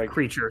just took a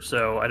creature,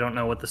 so I don't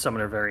know what the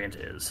summoner variant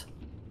is.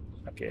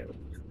 Okay.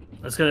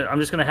 I'm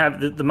just gonna have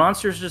the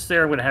monster's just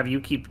there. I'm gonna have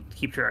you keep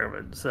track of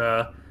it.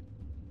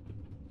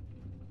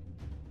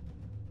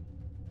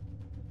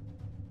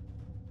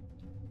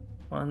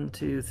 1,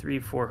 2, 3,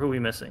 4. Who are we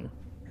missing?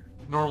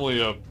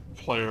 Normally, a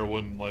player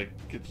wouldn't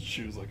get to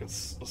choose a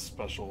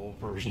special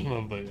version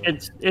of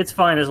the. It's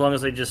fine as long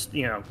as they just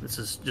this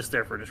is just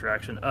there for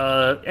distraction.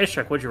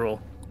 Ishak, what'd you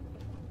roll?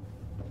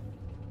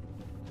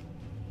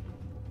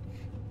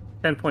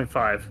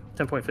 10.5,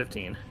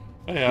 10.15.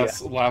 I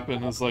asked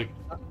Lapin is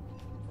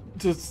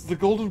does the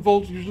Golden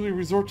Vault usually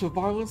resort to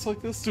violence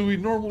like this? Do we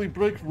normally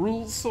break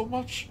rules so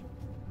much?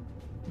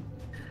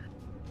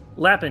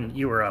 Lapin,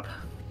 you were up.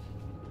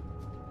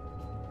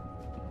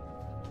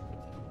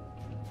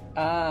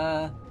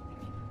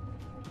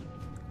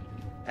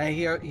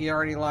 He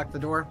already locked the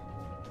door?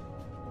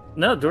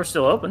 No, the door's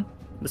still open.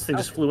 This thing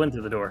just flew in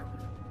through the door.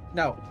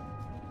 No.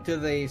 To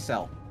the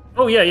cell.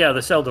 Oh, yeah,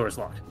 the cell door's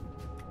locked.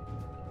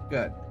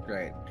 Good,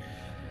 great.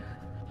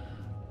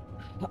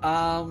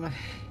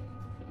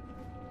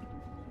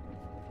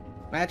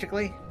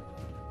 Magically?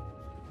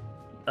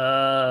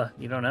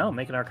 You don't know.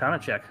 Make an Arcana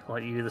check. I'll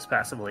let you do this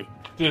passively.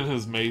 Did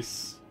his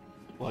mace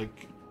open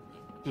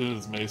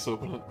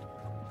it?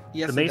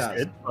 Yes, the mace it does.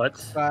 did,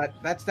 But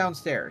that's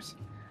downstairs.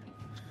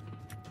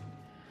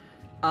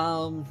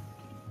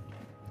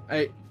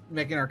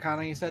 Making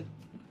Arcana, you said?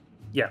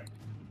 Yeah.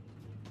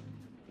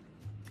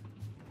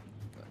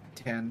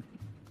 10.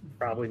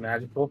 Probably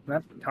magical.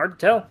 Hard to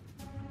tell.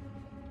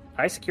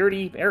 High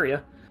security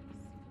area.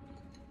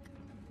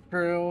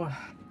 True.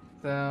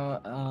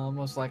 So,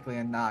 most likely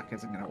a knock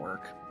isn't going to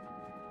work.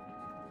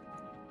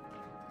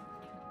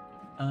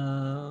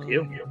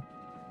 You.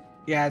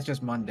 Yeah, it's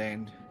just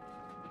mundane.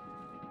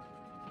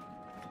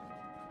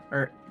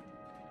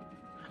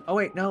 Oh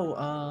wait,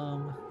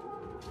 no.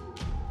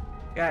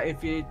 Yeah,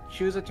 if you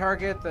choose a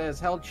target that is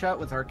held shut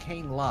with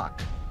arcane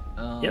lock.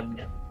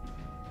 Yep.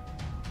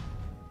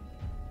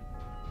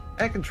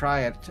 I can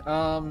try it.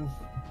 I'm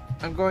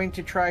going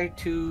to try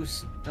to.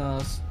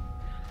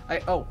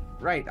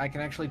 Right, I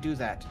can actually do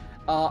that.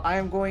 I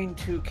am going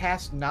to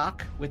cast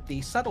knock with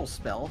the subtle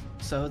spell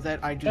so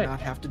that I do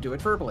not have to do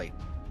it verbally.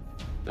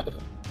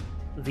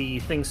 The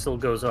thing still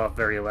goes off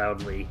very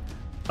loudly.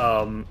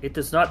 It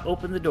does not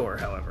open the door,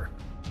 however.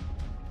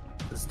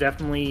 It's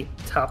definitely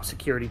top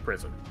security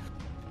prison.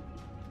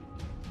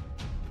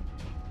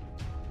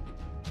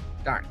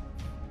 Darn.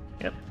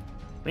 Yep.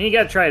 I mean, you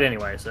gotta try it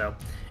anyway, so.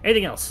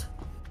 Anything else?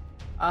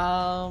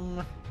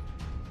 I'm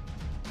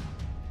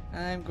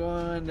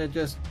going to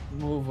just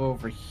move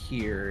over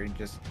here and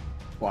just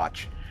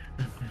watch.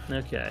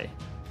 Okay.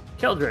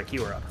 Keldrick,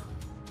 you are up.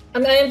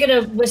 I'm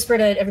gonna whisper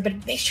to everybody,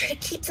 make sure to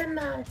keep them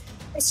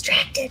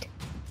distracted.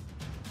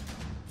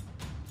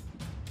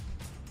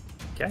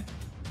 Okay.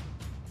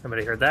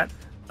 Everybody heard that?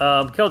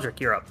 Keldrick,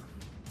 you're up.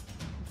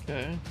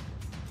 Okay.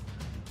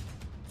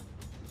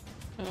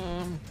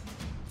 I'm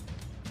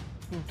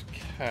going to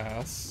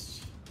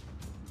cast.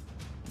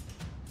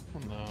 Oh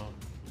no.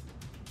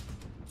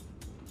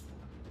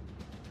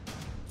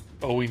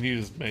 Oh, we need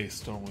his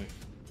mace, don't we?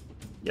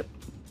 Yep.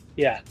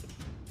 Yeah.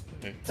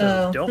 Okay.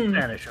 So don't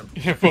banish him.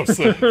 Yeah, both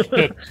say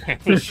can't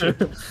banish him.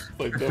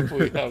 I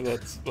definitely have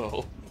that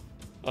spell.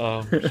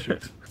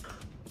 Shoot.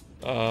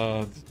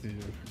 It's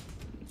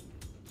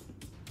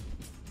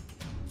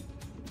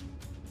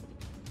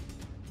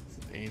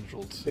an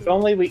angel too. If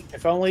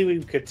only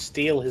we could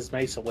steal his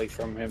mace away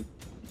from him.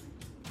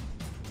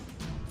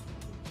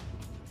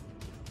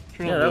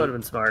 Yeah, that would have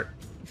been smart.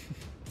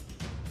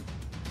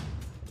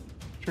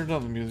 Turn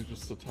down the music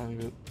just a tiny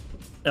bit.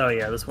 Oh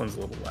yeah, this one's a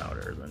little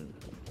louder than.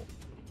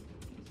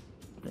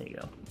 There you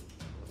go.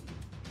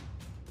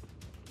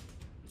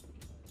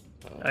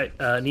 All right,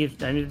 I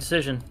need a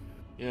decision.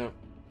 Yeah,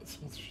 that's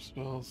your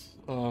spells.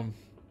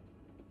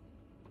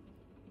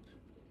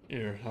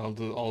 Here,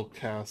 I'll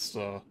cast.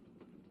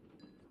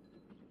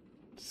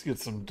 Just get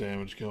some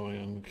damage going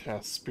and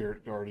cast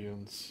Spirit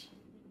Guardians.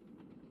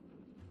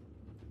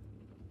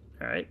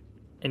 All right,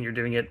 and you're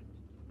doing it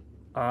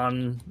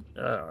on.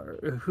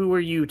 Who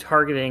are you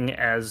targeting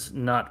as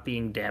not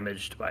being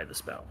damaged by the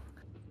spell?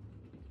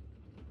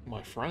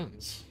 My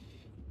friends.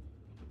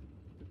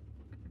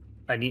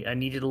 I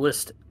need you to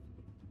list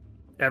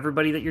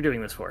everybody that you're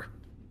doing this for.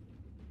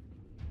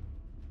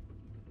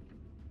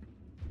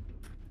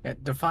 Yeah,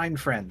 define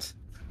friends.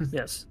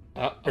 Yes.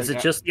 Is Is it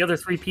just the other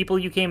 3 people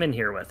you came in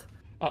here with?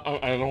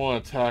 I don't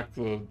want to attack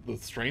the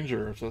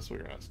stranger if that's what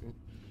you're asking.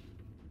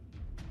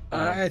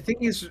 I think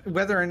it's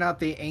whether or not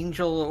the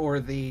angel or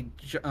the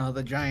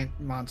giant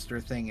monster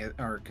thing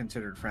are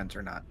considered friends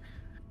or not.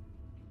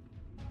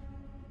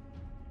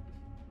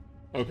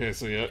 Okay,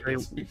 so yeah,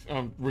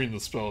 I'm reading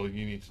the spell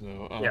you need to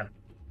know.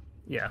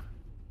 Yeah.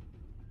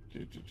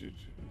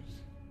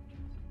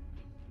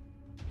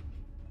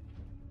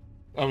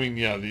 I mean,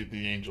 yeah,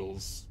 the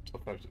angel's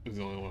is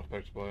the only one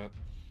affected by it.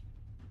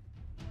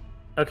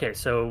 Okay,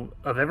 so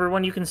of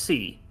everyone you can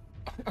see,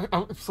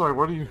 I'm sorry.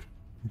 What are you?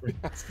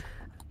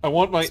 I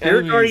want my Spirit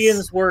enemies.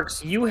 Guardians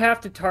works. You have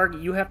to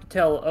target. You have to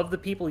tell of the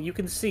people you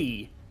can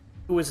see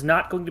who is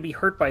not going to be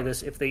hurt by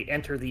this if they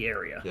enter the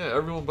area. Yeah,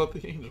 everyone but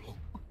the angel.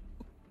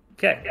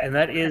 Okay, and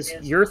that is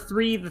the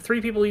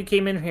three people you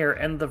came in here,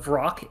 and the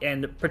Vrock,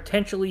 and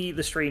potentially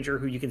the stranger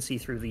who you can see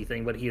through the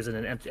thing, but he is in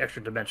an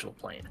extra dimensional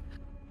plane.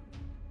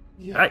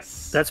 Yes. All right,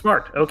 that's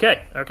marked.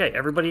 Okay,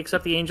 everybody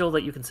except the angel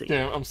that you can see.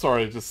 Damn, I'm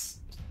sorry. I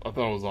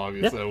thought it was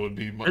obvious that would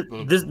be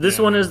this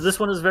one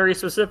is very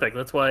specific.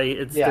 That's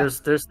why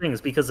there's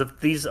things, because if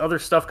these other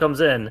stuff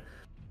comes in.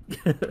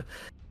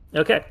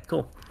 Okay,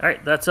 cool. All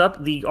right, that's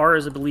up. The R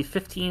is, I believe,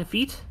 15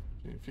 feet.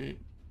 15 feet.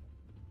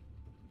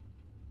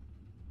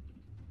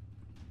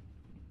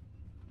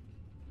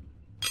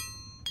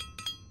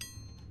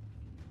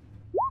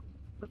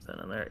 What's that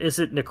on there? Is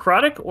it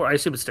necrotic, or I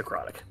assume it's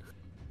necrotic?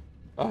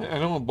 I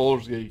know in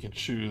Baldur's Gate you can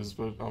choose,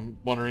 but I'm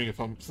wondering if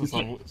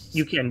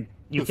you can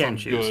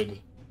choose. Good.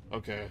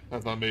 Okay, I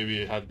thought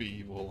maybe it had to be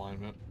evil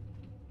alignment.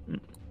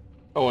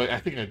 Oh, I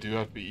think I do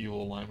have to be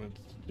evil alignment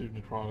to do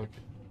necrotic.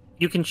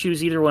 You can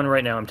choose either one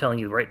right now. I'm telling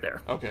you right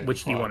there. Okay.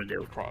 Which do you want to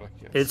do? Necrotic.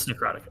 Yes. It's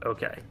necrotic.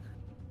 Okay.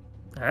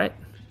 All right.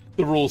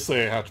 The rules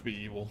say I have to be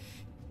evil.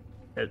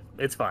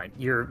 It's fine.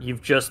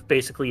 You've just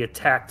basically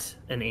attacked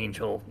an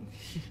angel.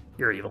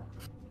 You're evil.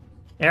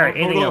 All right.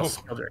 Anything else?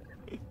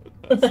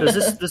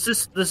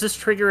 Does this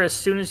trigger as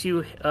soon as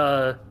you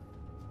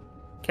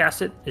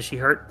cast it? Is she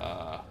hurt?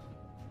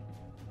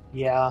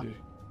 Yeah.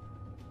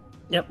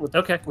 Yep.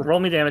 Okay.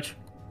 Roll me damage.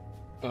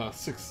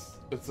 6.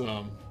 It's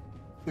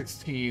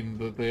 16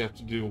 that they have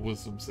to do a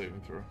wisdom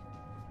saving throw.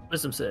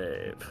 Wisdom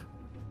save.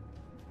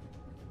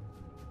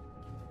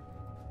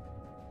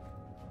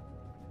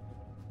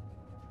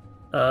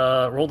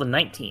 Rolled a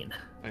 19.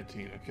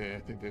 19. Okay, I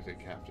think they take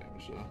half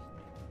damage though.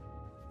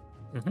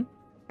 Mm-hmm.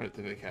 Right,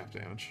 they take half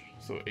damage,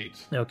 so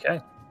 8. Okay.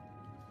 All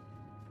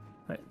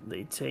right,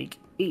 they take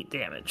 8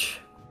 damage.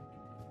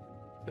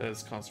 That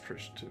is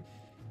concentration too.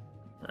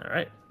 All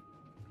right.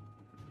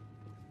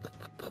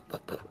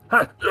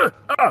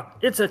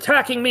 It's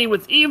attacking me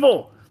with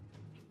evil.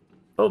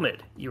 Omid,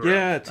 you were.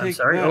 I'm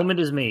sorry, that. Omid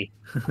is me.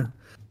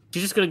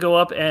 She's just gonna go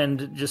up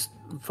and just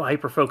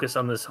hyper focus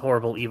on this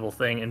horrible evil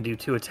thing and do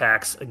 2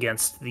 attacks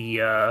against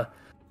the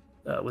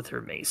with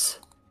her mace.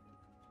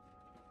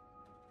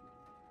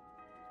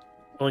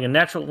 Rolling a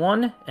natural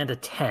 1 and a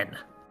 10.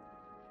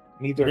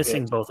 Neither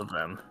missing hit. Both of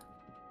them.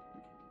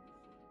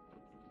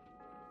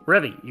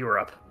 Revy, you were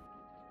up.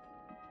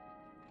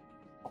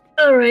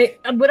 All right.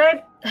 Would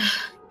I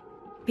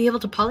be able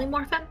to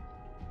polymorph him?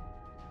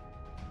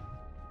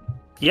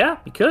 Yeah,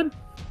 you could.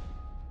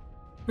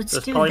 Let's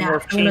Does do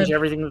polymorph that. change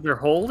everything that they're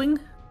holding?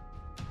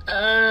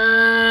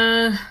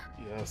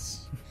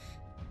 Yes.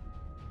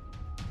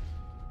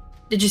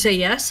 Did you say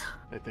yes?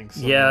 I think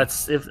so. Yeah,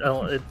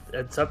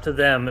 it's up to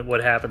them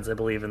what happens, I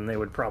believe, and they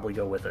would probably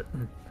go with it.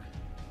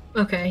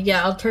 Okay,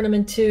 yeah, I'll turn him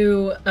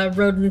into a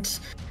rodent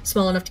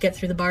small enough to get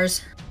through the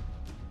bars.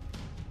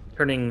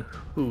 Turning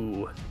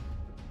who?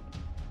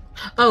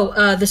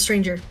 Oh, the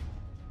stranger.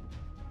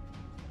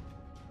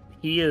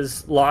 He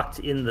is locked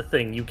in the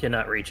thing. You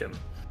cannot reach him.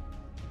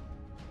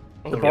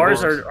 Oh, The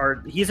bars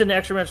are he's in an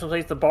extra dimensional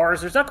place. The bars,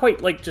 there's not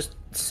quite like just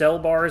cell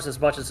bars as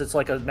much as it's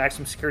like a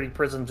maximum security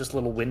prison, just a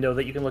little window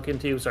that you can look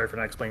into. Sorry for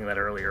not explaining that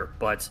earlier,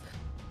 but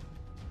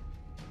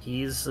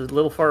he's a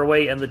little far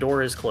away and the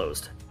door is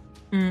closed.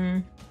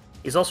 Mm.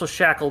 He's also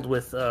shackled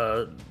with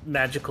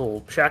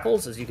magical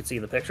shackles, as you can see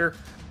in the picture,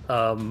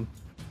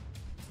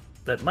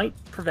 that might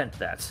prevent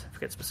that. I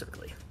forget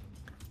specifically.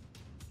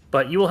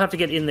 But you will have to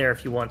get in there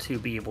if you want to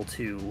be able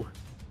to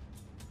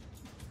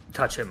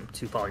touch him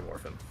to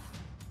polymorph him.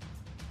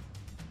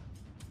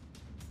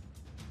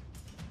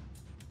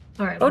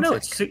 All right. Oh no,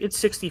 it's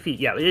 60 feet.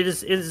 Yeah, it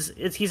is.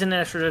 He's in an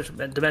extra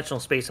dimensional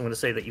space. I'm going to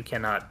say that you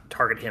cannot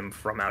target him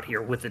from out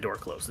here with the door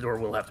closed. The door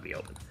will have to be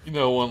open. You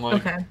know, when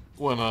Okay.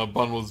 when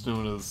Bun was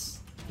doing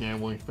his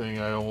gambling thing,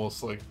 I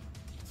almost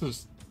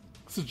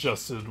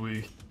suggested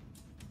we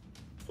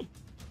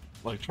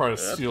try to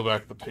steal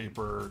back the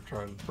paper, or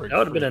try to break. That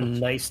would have been a free.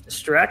 nice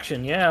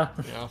distraction. Yeah.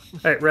 Yeah. All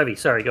right, Revy.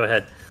 Sorry. Go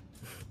ahead.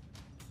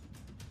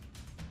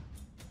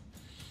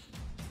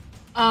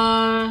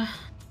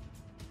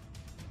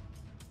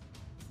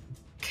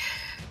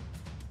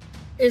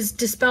 Is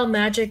dispel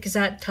magic? Is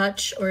that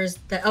touch or is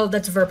that? Oh,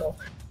 that's verbal.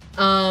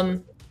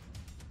 I'd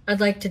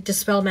like to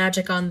dispel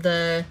magic on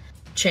the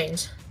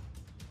chains.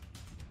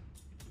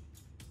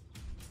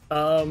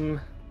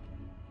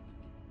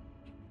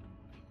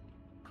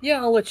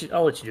 Yeah, I'll let you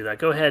do that.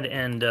 Go ahead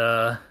and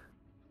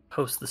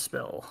post the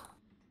spell.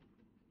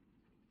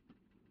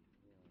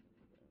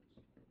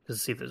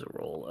 Let's see if there's a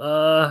roll.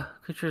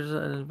 Creatures,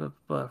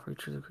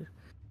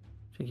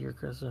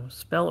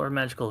 spell or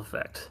magical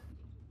effect.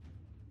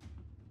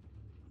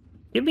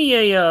 Give me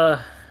a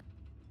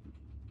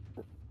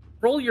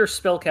roll your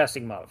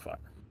spellcasting modifier.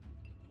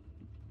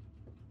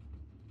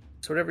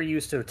 So whatever you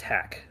use to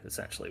attack,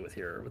 essentially, with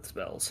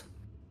spells.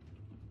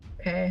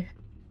 Okay.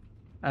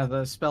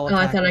 The spell Oh,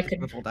 I attack thought I with the could-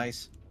 purple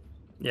dice.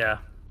 Yeah.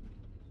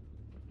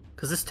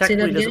 Because this that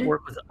technically doesn't again?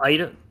 work with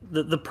item.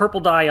 The purple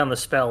die on the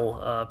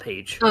spell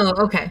page. Oh,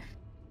 okay.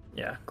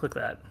 Yeah, click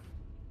that.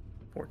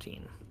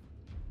 14.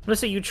 I'm gonna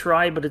say you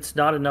try, but it's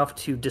not enough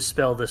to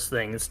dispel this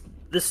thing.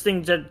 this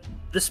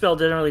spell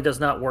generally does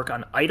not work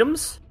on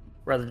items,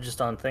 rather than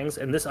just on things.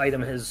 And this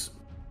item has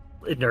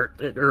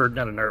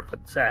not inert, but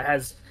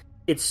has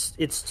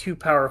it's too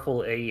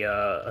powerful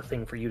a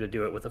thing for you to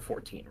do it with a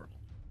 14 roll.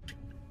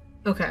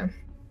 Okay.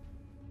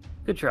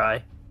 Good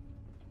try.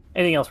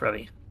 Anything else,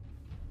 Revy?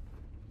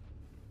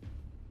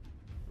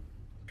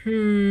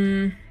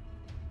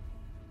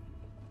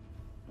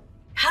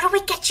 How do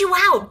we get you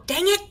out?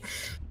 Dang it!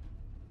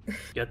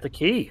 Get the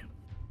key.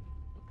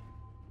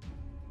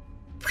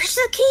 Where's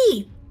the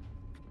key?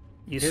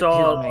 You Get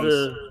saw the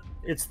the.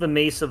 It's the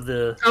mace of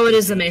the. Oh, it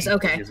is the mace.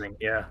 Okay. Using.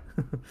 Yeah.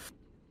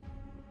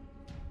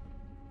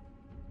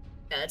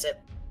 That's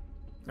it.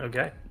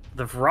 Okay.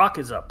 The Vrock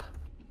is up.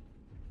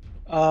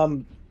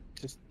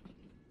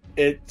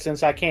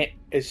 Since I can't,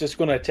 it's just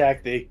going to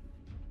attack the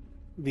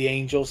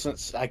angel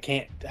since I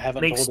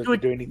haven't told it to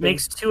do anything.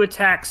 Makes 2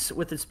 attacks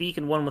with its beak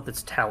and 1 with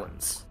its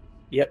talons.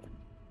 Yep.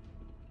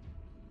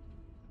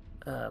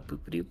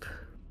 Boop-a-doop.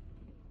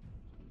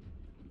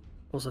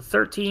 Was a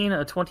 13,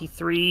 a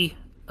 23,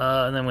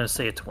 and then I'm going to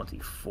say a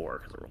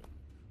 24.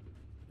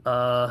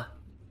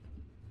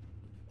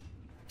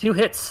 2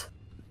 hits.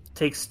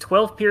 Takes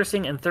 12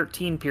 piercing and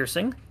 13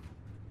 piercing.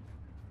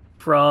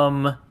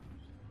 From,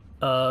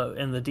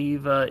 and the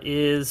diva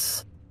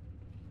is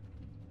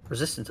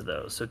resistant to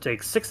those, so it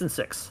takes 6 and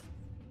 6.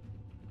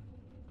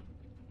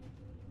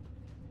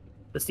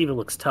 This diva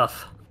looks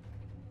tough.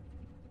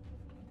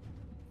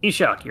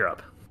 Eshok, you're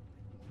up.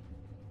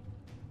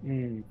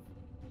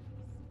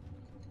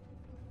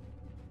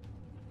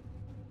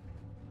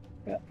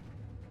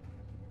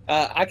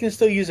 I can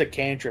still use a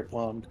cantrip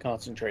while I'm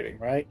concentrating,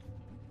 right?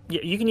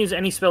 Yeah, you can use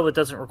any spell that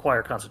doesn't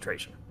require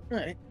concentration.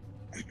 Right.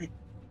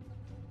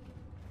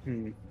 Let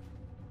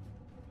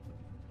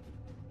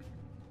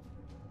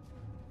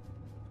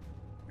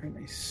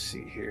me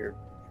see here.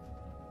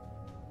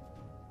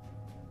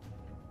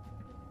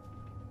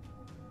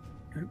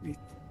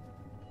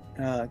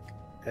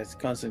 That's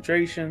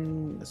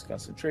concentration. That's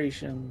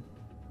concentration.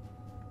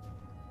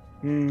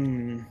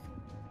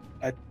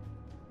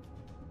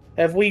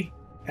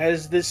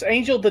 Has this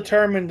angel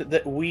determined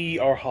that we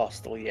are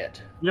hostile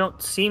yet? You don't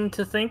seem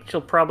to think.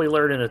 She'll probably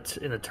learn in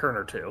a turn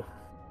or two.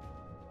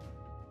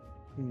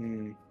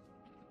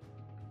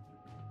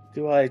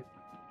 Do I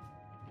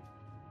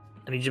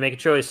need you to make a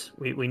choice.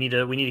 We need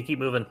to keep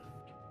moving.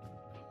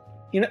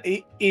 You know,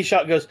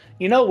 Eshok goes,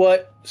 you know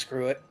what?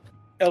 Screw it.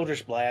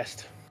 Eldritch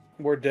Blast.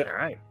 We're done. All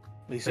right.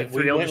 Lisa, Make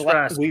 3 Eldritch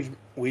Blast.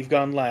 We've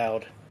gone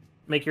loud.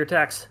 Make your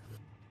attacks.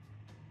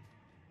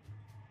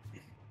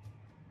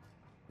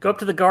 Go up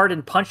to the guard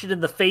and punch it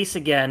in the face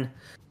again.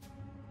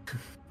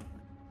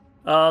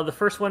 The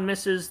first one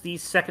misses. The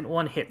second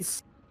one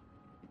hits.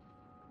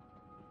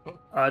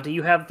 Do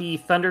you have the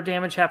thunder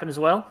damage happen as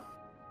well?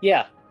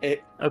 Yeah.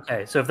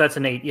 Okay, so if that's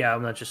an 8, yeah,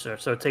 I'm not just sure.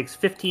 So it takes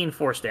 15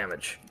 force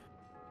damage.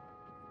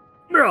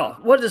 Bro,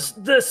 what is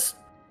this?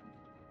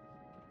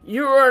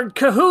 You are in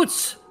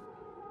cahoots!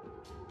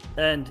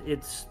 And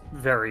it's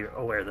very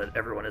aware that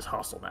everyone is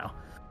hostile now.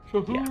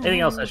 Yeah.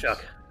 Anything else, Eshok?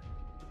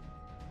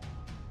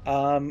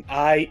 Can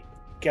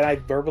I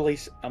verbally?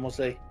 I'm gonna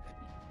say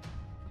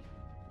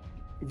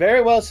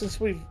very well since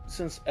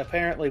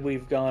apparently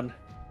we've gone.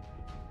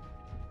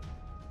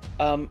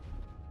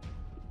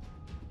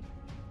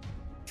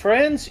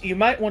 Friends, you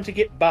might want to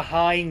get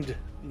behind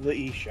the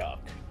Eshok.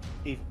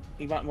 You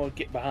might want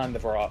to get behind the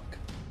Vrock.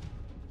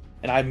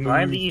 And I move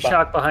behind the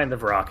Eshok, behind the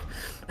Vrock.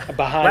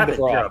 Behind the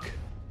Vrock.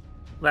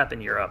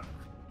 Lappin, you're up.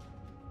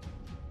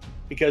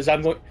 Because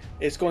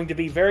it's going to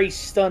be very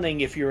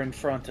stunning if you're in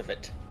front of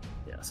it.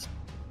 Yes.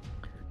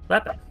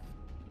 Lappin.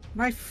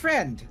 My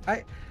friend,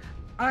 I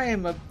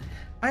am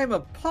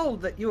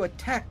appalled that you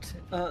attacked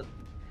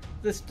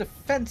this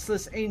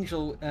defenseless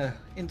angel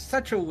in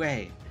such a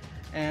way,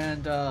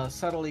 and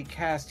subtly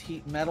cast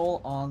heat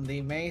metal on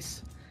the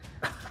mace.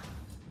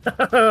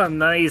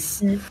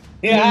 Nice.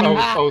 Yeah.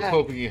 I was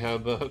hoping you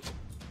had that.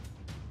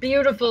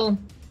 Beautiful. I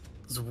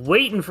was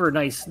waiting for a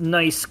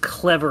nice,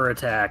 clever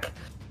attack.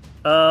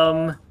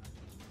 What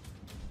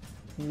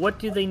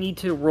do they need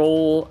to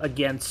roll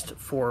against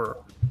for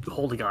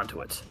holding on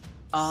to it?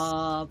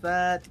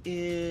 That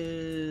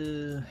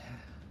is...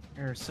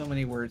 There are so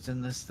many words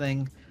in this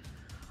thing.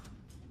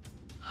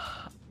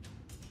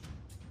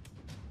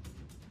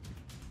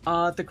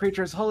 The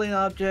creature's holding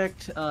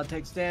object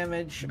takes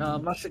damage,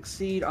 must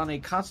succeed on a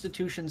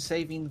Constitution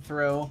saving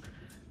throw,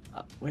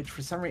 which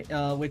for some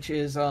which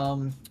is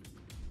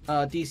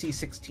DC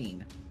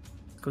 16.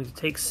 It's going to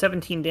take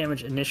 17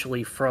 damage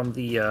initially from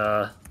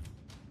the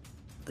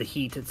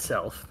heat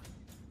itself.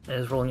 It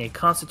is rolling a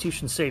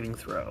Constitution saving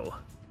throw.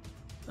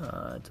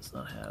 It does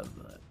not have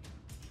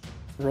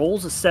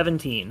rolls a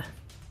 17.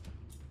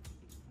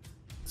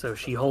 So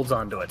she holds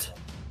on to it.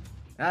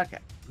 Okay.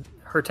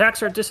 Her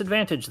attacks are at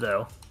disadvantage,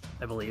 though,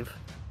 I believe.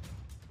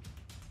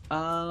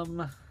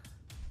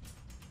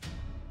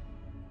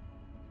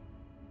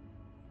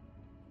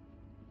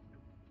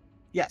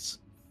 Yes.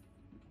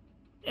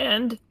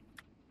 And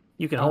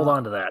you can hold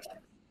on to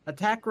that.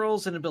 Attack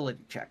rolls and ability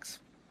checks.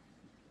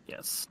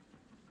 Yes.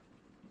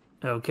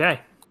 Okay.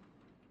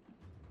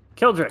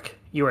 Keldrick,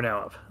 you are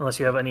now up. Unless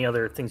you have any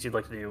other things you'd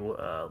like to do,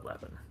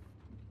 Levin.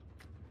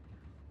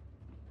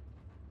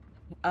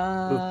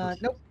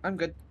 Nope, I'm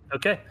good.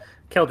 Okay.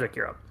 Keldrick,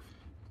 you're up.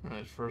 All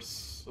right,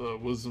 first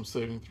wisdom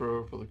saving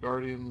throw for the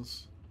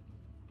Guardians.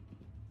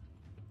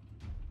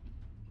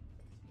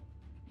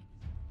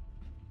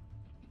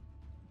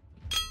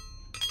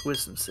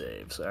 Wisdom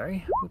save,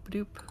 sorry.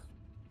 Boop-a-doop. I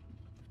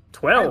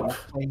 12.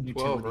 love playing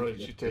 12, utility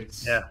right? She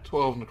characters. takes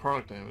 12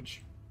 necrotic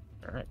damage.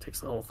 Alright, takes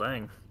the whole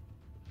thing.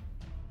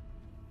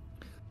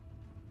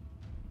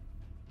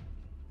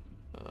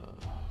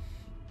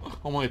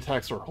 All my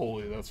attacks are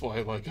holy. That's why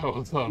I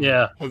was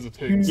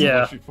hesitating so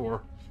much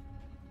before.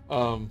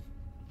 I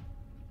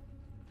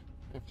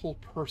hold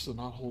person,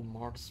 not hold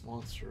Mars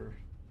monster.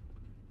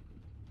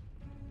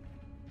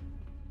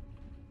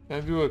 Can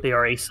I do They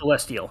are a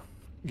celestial.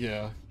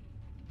 Yeah.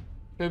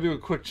 Can I do a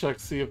quick check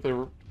to see if they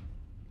were...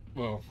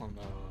 Well, I'm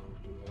not going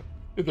to do that.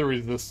 If they're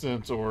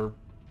resistant or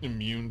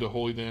immune to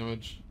holy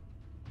damage.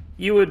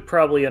 You would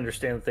probably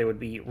understand that they would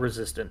be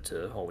resistant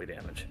to holy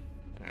damage.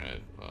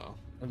 Alright, well...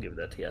 I'll give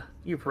that to you.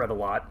 You've read a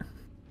lot.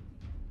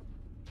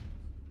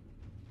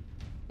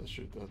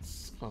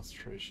 That's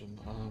concentration.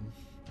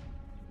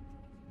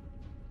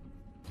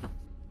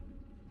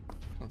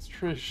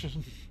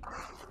 Concentration.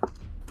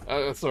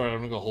 Sorry, I'm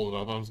gonna go hold it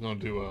up. I'm just gonna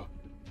do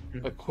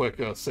a quick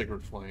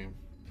Sacred Flame.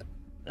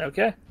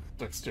 Okay.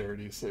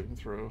 Dexterity saving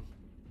throw.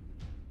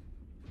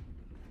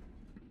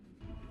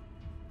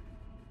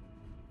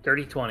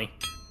 Dirty 20.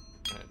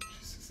 Alright,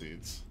 she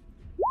succeeds.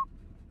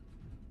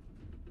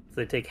 So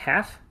they take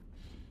half?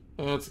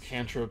 That's a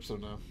cantrip, so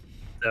no.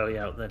 Oh,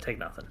 yeah, then take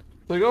nothing.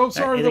 Like, oh,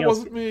 sorry, anything that else?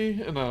 wasn't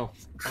me. And no,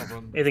 I'll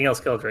run Anything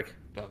else, Keldrick?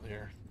 down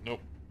here.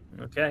 Nope.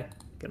 Okay.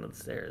 Get on the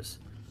stairs.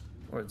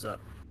 Words up.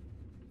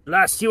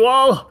 Last you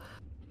all!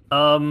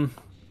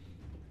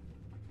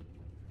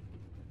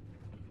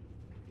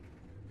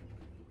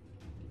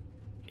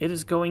 It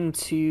is going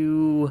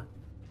to...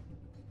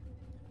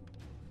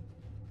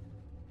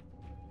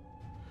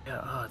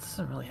 Yeah, it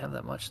doesn't really have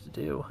that much to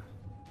do.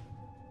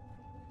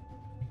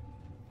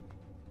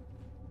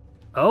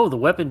 Oh, the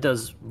weapon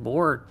does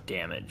more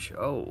damage.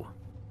 Oh,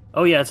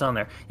 yeah, it's on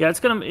there. Yeah,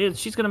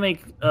 she's gonna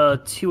make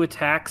 2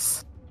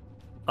 attacks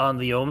on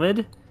the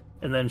Omid,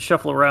 and then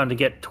shuffle around to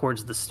get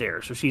towards the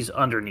stairs. So she's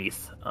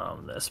underneath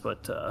this,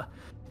 but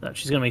no,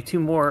 she's gonna make 2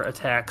 more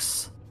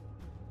attacks.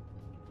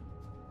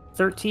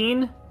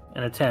 13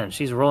 and a 10.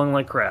 She's rolling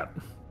like crap.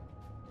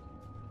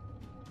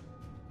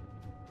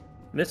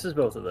 Misses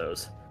both of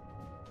those.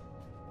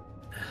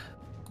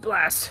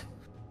 Blast.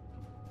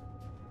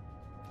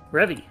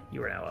 Revy,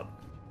 you are now up.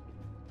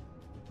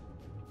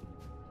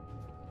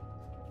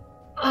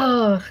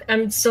 Oh,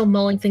 I'm still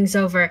mulling things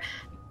over.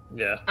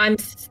 Yeah. I'm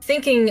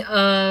thinking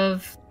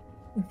of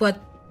what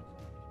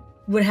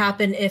would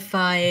happen if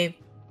I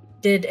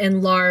did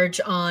enlarge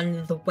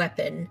on the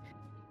weapon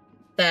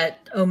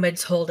that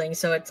Omid's holding,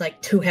 so it's like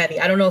too heavy.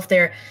 I don't know if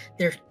they're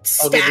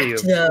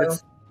stacked though.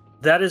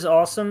 That is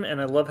awesome,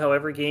 and I love how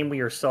every game we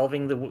are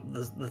solving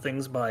the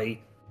things by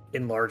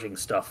enlarging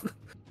stuff.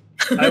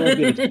 I will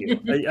give it to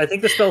you. I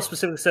think the spell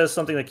specifically says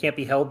something that can't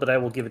be held, but I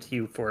will give it to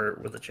you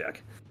with a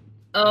check.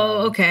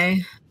 Oh,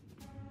 okay.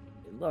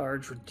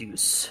 Enlarge,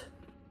 reduce.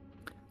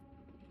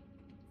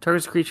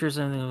 Targets creatures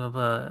and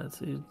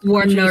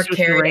Worn nor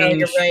carried. Oh,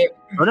 you're right.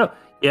 Oh no,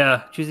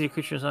 yeah. Choose the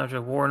creature is not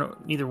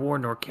neither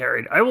worn nor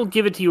carried. I will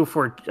give it to you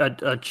for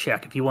a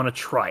check if you want to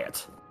try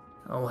it.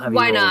 I'll have you.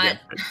 Why roll not? again.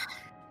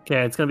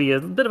 Okay, it's going to be a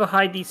bit of a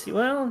high DC.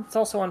 Well, it's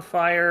also on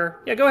fire.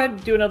 Yeah, go ahead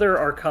and do another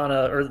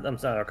Arcana, or I'm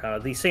not Arcana.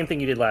 The same thing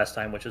you did last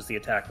time, which is the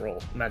attack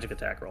roll, magic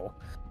attack roll.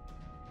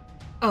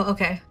 Oh,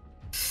 okay.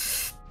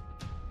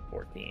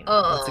 14.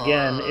 Once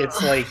again,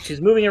 it's like she's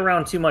moving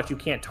around too much. You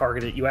can't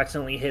target it. You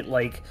accidentally hit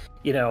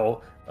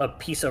a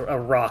piece of a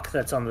rock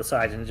that's on the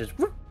side, and it just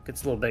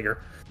gets a little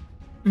bigger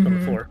on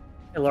the floor.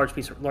 A large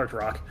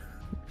rock.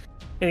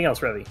 Anything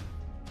else, Revy?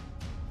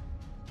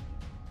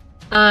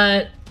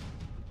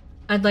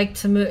 I'd like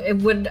to move.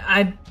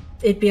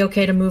 It'd be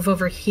okay to move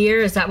over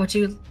here? Is that what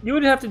you? You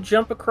would have to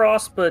jump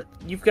across, but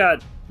you've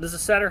got. Does the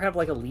satyr have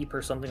like a leap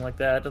or something like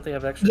that? Don't they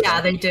have extra? Yeah,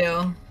 they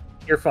do.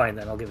 You're fine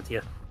then. I'll give it to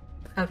you.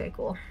 Okay,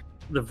 cool.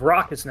 The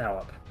rock is now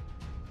up.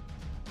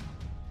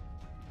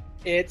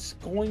 It's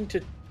going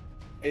to.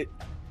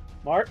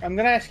 Mark, I'm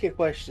going to ask you a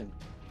question.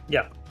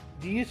 Yeah.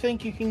 Do you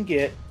think you can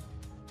get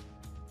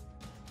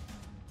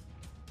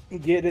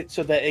it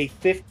so that a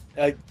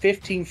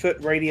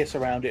 15-foot radius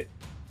around it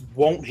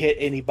won't hit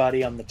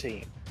anybody on the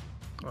team?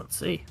 Let's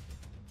see.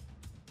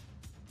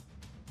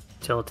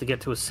 Tell it to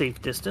get to a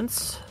safe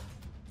distance.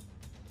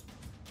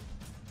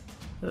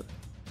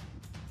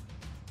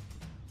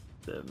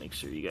 Make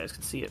sure you guys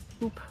can see it.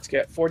 Boop. It's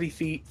got 40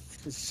 feet,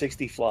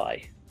 60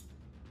 fly.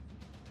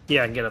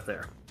 Yeah, I can get up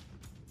there.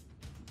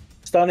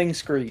 Stunning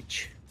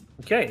Screech.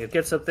 Okay, it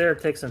gets up there,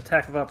 it takes an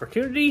attack of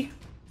opportunity.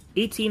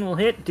 18 will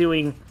hit,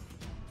 doing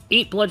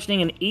 8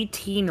 bludgeoning and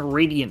 18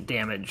 radiant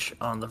damage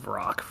on the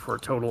Vrock for a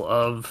total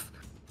of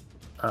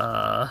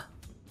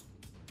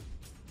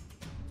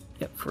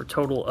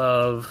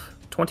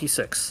 24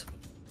 26.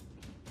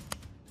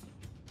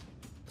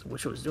 I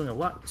wish it was doing a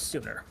lot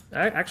sooner.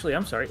 Actually,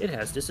 I'm sorry. It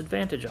has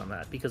disadvantage on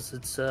that because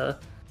it's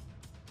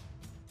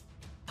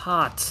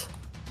hot.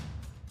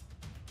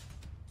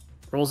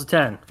 Rolls a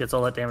 10. Gets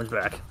all that damage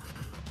back.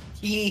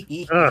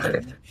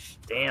 Ugh,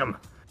 damn.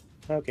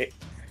 Okay.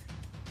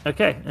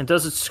 Okay, and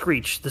does its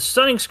screech. The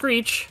stunning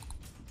screech.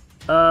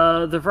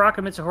 The Vrock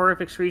emits a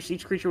horrific screech.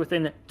 Each creature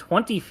within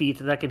 20 feet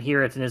that can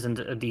hear it and isn't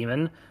a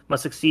demon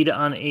must succeed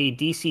on a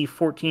DC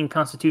 14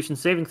 Constitution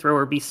saving throw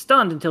or be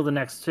stunned until the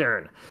next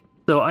turn.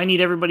 So I need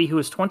everybody who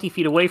is 20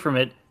 feet away from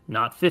it,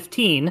 not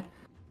 15.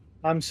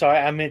 I'm sorry,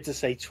 I meant to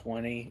say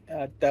 20.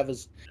 That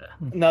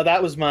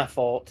was my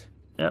fault.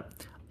 Yep.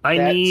 I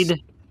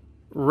need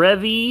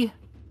Revi,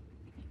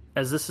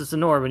 as this is the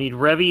norm. I need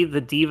Revi,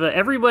 the Diva,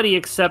 everybody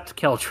except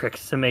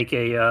Keltrick to make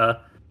a.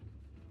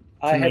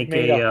 I had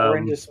made a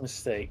horrendous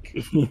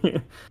mistake.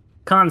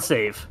 Con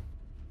save.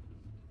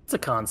 It's a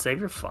con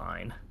save. You're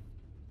fine.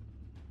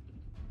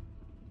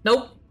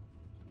 Nope.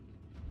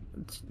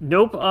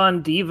 Nope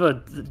on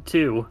Diva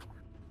too.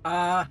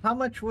 How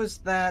much was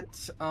that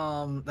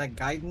that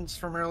guidance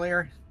from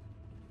earlier?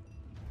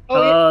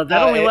 That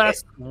only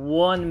lasts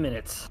 1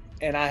 minute.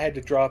 And I had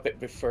to drop it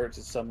before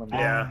to someone.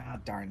 Yeah.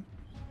 Darn.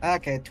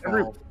 Okay,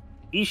 12.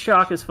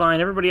 E-Shock is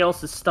fine. Everybody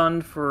else is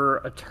stunned for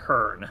a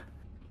turn.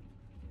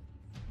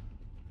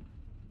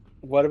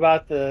 What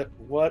about the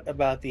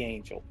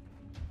angel?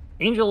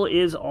 Angel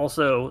is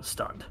also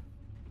stunned.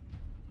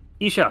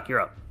 E-Shock, you're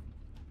up.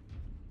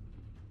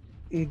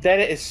 That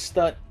is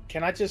stunned.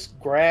 Can I just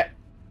grab?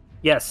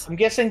 Yes. I'm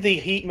guessing the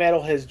heat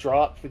metal has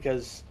dropped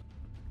because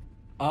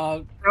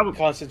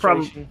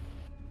concentration.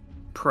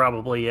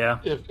 Probably, yeah.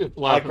 If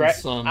Lappin's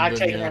stunned, I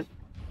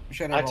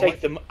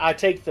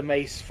take the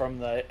mace from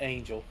the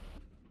angel.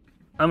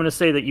 I'm going to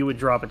say that you would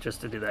drop it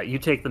just to do that. You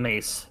take the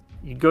mace.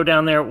 You go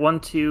down there, 1,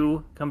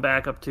 2, come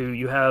back up to,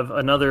 you have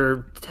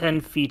another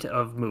 10 feet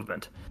of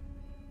movement.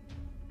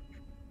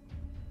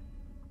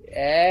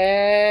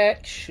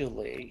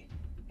 Actually,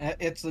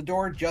 it's the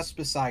door just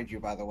beside you,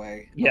 by the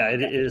way. Yeah,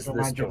 it is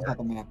this door. How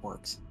the map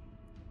works.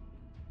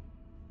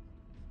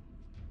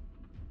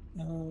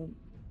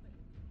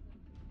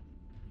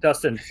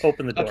 Dustin,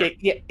 open the door. Okay,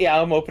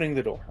 yeah, I'm opening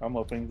the door.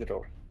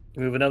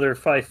 You move another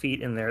 5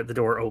 feet in there, the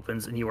door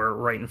opens, and you are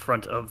right in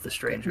front of the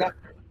stranger.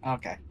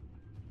 Okay.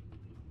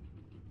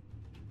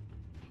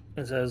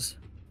 It says,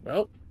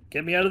 well,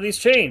 get me out of these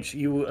chains.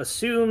 You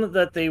assume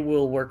that they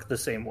will work the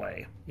same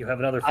way. You have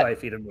another 5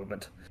 feet of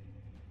movement.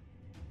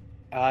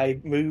 I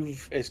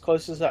move as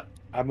close as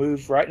I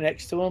move right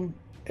next to him.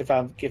 If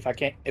I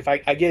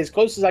get as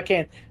close as I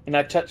can, and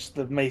I touch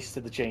the mace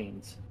to the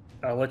chains.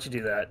 I'll let you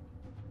do that.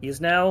 He is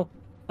now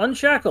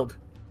unshackled.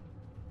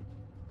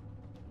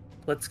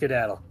 Let's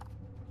skedaddle.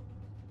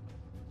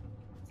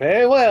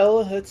 Very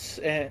well.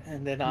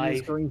 And then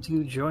He's going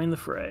to join the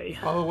fray.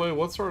 By the way,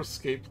 what's our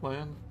escape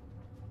plan?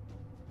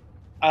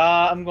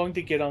 I'm going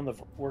to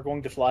we're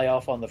going to fly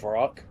off on the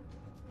Vrock.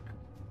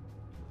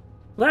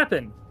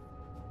 Lappin,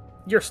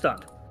 you're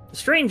stunned. The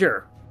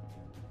stranger,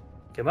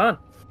 come on.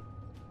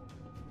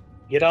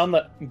 Get on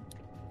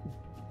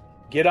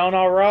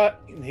our right.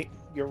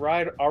 Your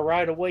right. Our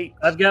right away.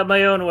 I've got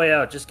my own way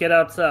out. Just get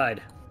outside.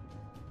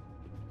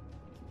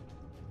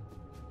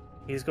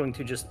 He's going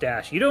to just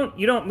dash. You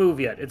don't move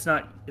yet. It's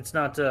not.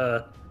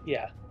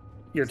 Yeah.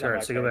 Your turn.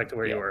 So go back to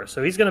where you were.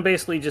 So he's going to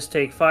basically just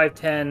take 5,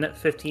 10,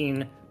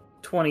 15,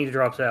 20 to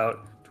drops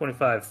out.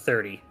 25,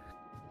 30.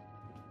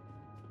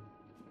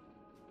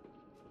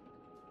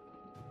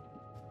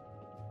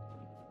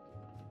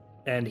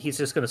 And he's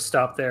just going to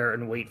stop there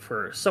and wait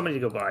for somebody to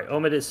go by.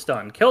 Omid is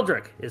stunned.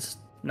 Keldrick is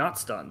not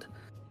stunned.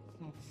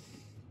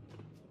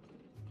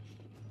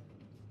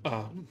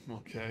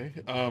 Okay.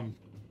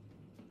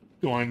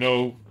 Do I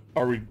know?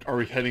 Are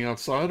we heading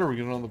outside, or are we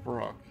getting on the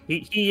Vrock?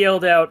 He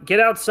yelled out, "Get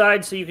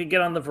outside so you can get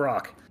on the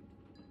Vrock."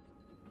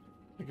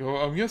 I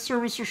go, yes, sir,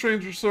 Mr.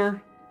 Stranger, sir.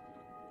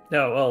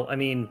 No, well, I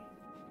mean,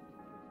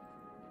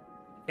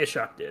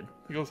 Ishak did.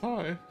 He goes,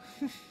 hi.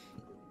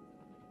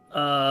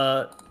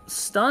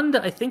 Stunned,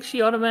 I think I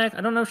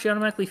don't know if she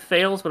automatically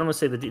fails, but I'm going to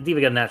say the Diva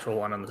got a natural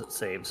 1 on the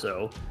save,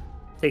 so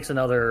takes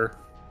another,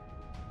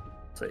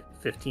 say,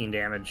 15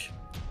 damage.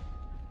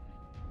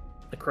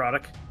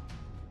 Necrotic.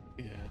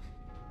 Yeah.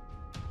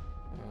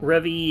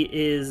 Revi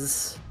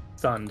is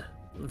stunned.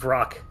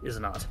 Vrock is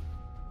not.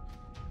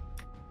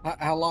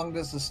 How long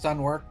does the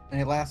stun work?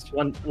 May it last?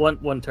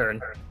 One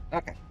turn.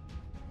 Okay.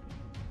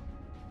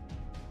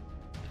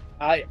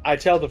 I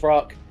tell the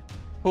Vrock.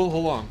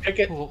 Hold on.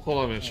 Hold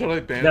on a minute. Should I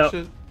banish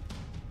it?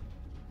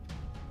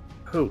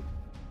 Who?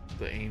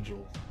 The angel.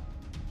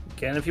 You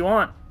can if you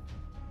want.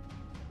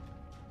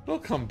 It'll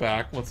come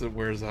back once it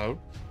wears out.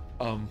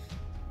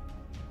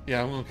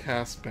 Yeah, I'm gonna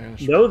cast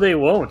banish. No, they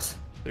won't.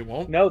 They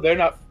won't? No, they're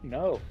not.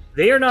 No.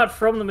 They are not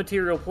from the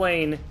material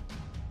plane,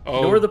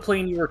 nor the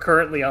plane you are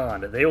currently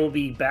on. They will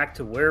be back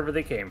to wherever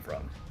they came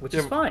from, which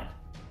is fine.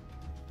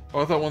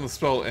 Oh, I thought when the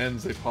spell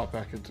ends, they pop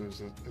back into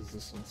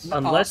existence.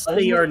 Unless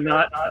they are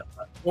not,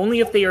 only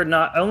if they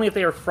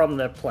are from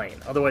the plane.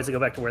 Otherwise, they go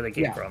back to where they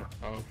came from.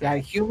 Oh, okay. Yeah,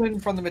 human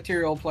from the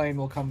material plane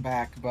will come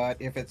back, but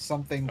if it's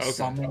something Okay.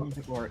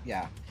 summoned or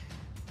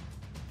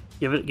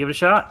Give it a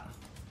shot.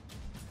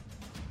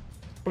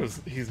 But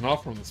he's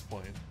not from this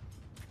plane.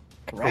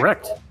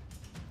 Correct.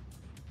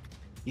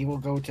 He will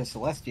go to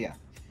Celestia.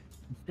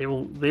 They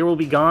will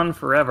be gone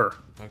forever.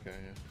 Okay,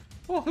 yeah.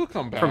 Well, he'll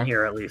come back. From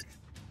here, at least.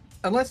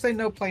 Unless they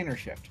know planar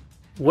shift.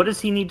 What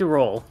does he need to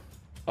roll?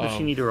 What does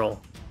she need to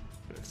roll?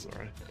 It's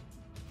alright.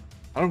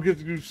 I don't get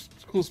to do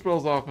cool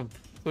spells often.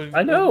 So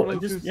I know.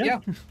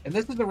 Yeah, and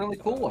this is a really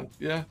cool one.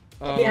 Yeah.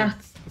 Yeah.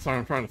 Sorry,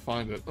 I'm trying to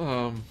find it.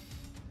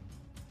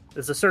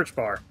 There's a search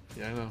bar.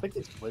 Yeah, I know. I think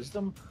it's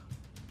wisdom.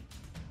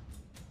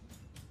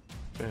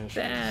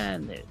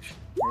 Vanish.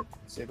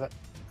 See that?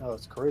 Oh,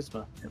 it's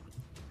charisma.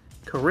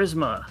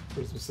 Charisma.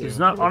 Charisma Does saving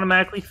not throw.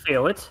 automatically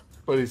fail it.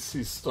 But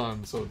he's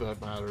stunned, so that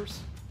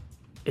matters.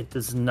 It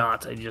does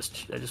not. I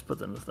just put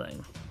them in the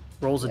thing.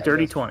 Rolls a Yeah,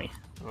 dirty yes. 20.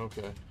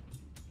 Okay.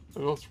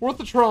 Well, it's worth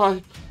a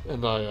try.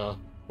 And I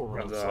will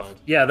run Runs off. outside.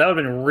 Yeah, that would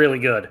have been really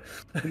good.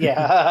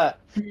 Yeah.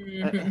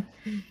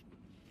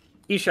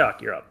 Eshok,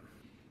 you're up.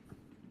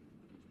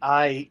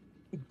 I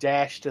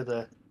dash to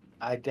the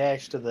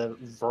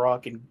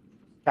Varrock and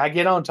can I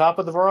get on top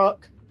of the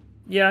Varrock?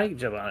 Yeah, you can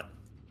jump on it.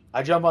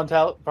 I jump on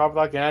top of the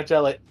Varrock and I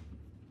tell it,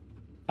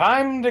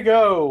 time to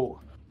go.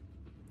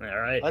 All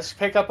right. Let's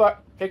pick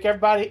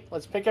everybody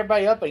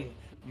up and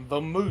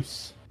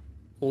vamoose.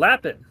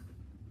 Lappin.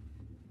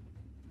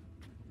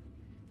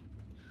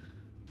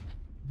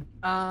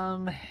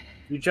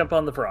 You jump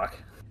on the Vrock.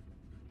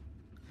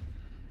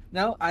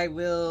 No, I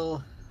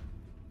will.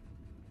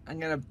 I'm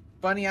gonna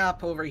bunny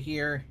up over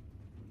here,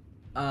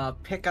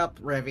 pick up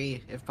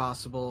Revy if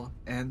possible,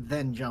 and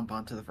then jump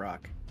onto the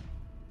frog.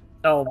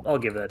 I'll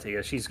give that to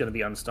you. She's going to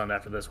be unstunned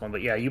after this one,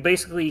 but yeah, you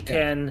basically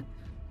can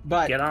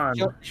But get on.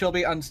 She'll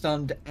be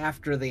unstunned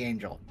after the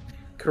angel.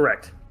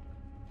 Correct.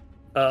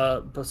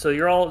 But so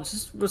you're all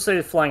just, let's say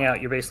flying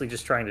out. You're basically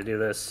just trying to do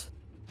this,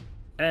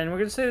 and we're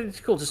gonna say it's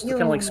cool. Just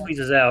kind of like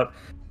squeezes out.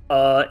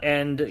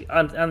 And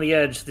on the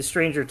edge, the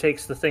stranger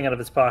takes the thing out of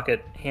his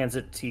pocket, hands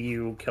it to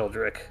you,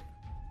 Keldrick,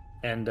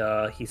 and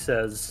he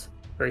says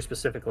very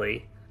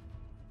specifically,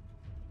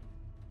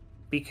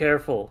 "Be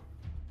careful.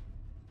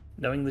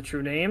 Knowing the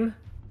true name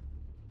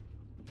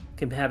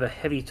can have a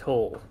heavy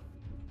toll."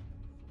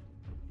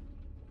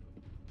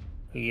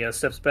 He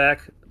steps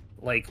back,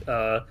 like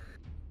does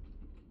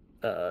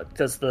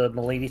the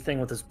Milady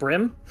thing with his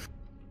brim,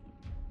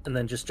 and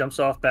then just jumps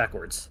off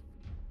backwards.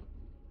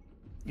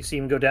 You see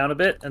him go down a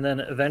bit, and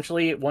then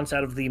eventually, once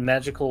out of the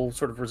magical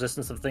sort of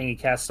resistance of the thing, he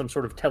casts some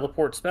sort of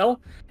teleport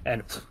spell,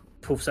 and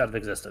poofs out of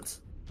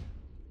existence.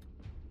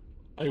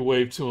 I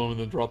wave to him and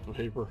then drop the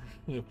paper,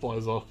 and it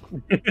flies off.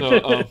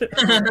 No,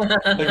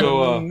 I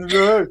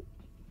go,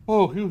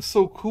 oh, he was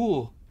so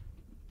cool.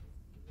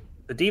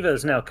 The diva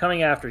is now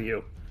coming after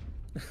you.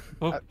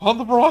 On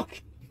the rock!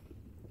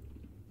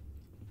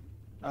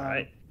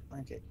 Alright.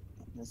 Okay.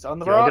 It's on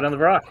the Go rock. get on the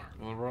rock.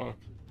 On the rock.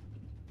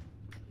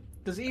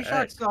 Does Eshok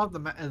Alright. still have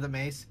the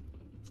mace?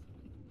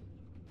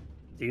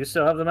 Do you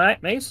still have the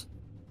mace?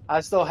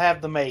 I still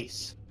have the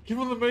mace. Give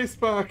him the mace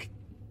back!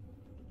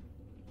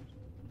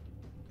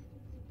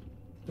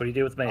 What do you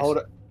do with the mace? Hold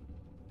it.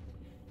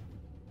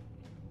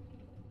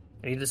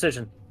 Any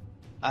decision?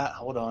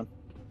 Hold on.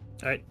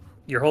 Alright.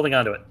 You're holding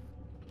onto it.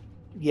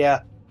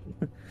 Yeah.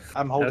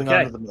 I'm holding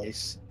Okay. on to the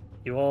mace.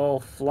 You all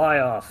fly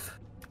off.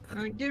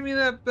 Give me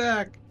that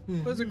back.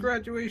 It was a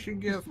graduation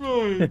gift.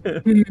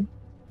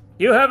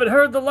 You haven't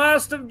heard the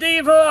last of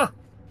Diva!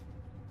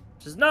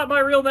 Which is not my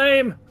real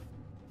name!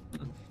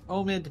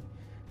 Omid.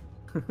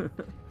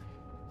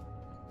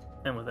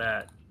 And with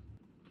that,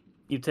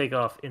 you take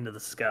off into the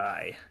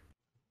sky.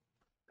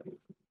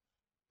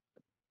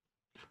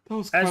 That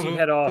was As kinda, you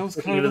head that off was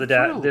looking kind into of the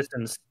a thrill.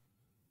 distance,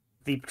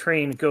 the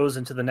train goes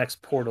into the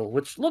next portal,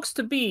 which looks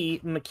to be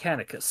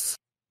Mechanicus.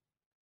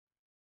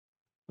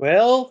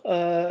 Well,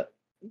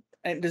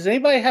 and does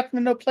anybody happen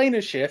to know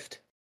planar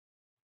shift?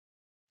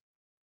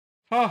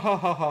 Ha ha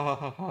ha ha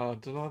ha ha.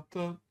 Da, da,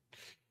 da.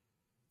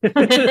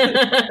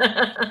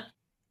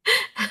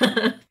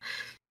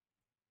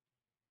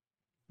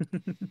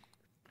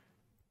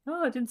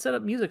 Oh, I didn't set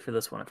up music for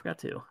this one. I forgot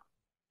to.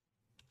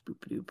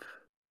 Boop-a-doop.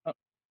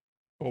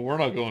 Well, we're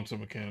not going to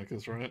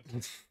Mechanicus, right?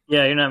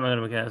 Yeah, you're not going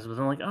to Mechanicus, but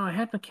I'm like, oh,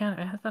 I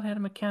thought I had a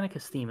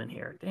Mechanicus theme in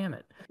here. Damn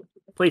it.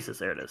 Places,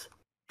 there it is.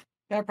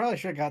 Yeah, I probably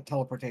should have got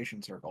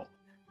teleportation circle.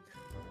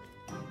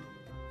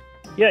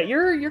 Yeah,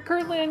 you're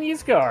currently on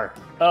Ysgar.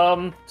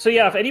 So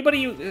yeah, if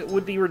anybody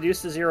would be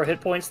reduced to 0 hit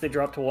points, they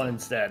drop to 1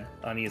 instead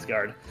on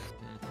Ysgard.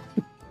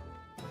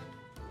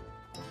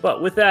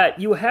 But with that,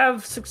 you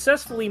have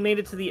successfully made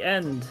it to the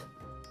end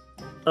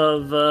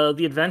of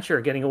the adventure,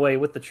 getting away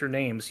with the true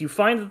names. You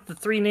find that the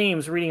 3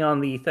 names reading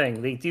on the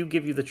thing, they do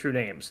give you the true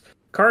names.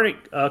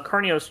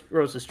 Carnios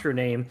Rose's true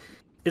name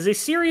is a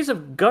series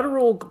of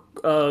guttural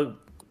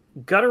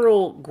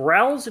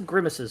growls and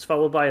grimaces,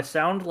 followed by a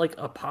sound like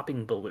a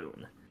popping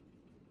balloon.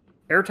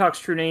 Airtalk's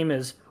true name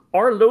is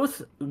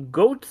Arloth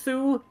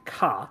Gothu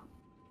Ka,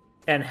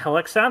 and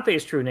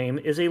Helixanthe's true name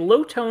is a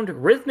low-toned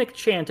rhythmic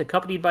chant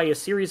accompanied by a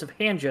series of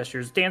hand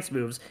gestures, dance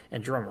moves,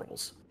 and drum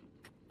rolls.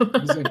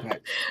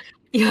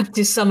 You have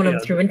to summon them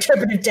through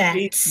interpretive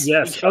dance.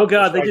 Yes. Oh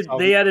god,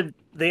 they added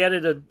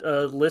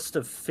a list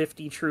of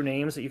 50 true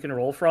names that you can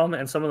roll from,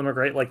 and some of them are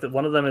great. Like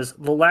one of them is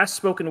the last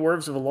spoken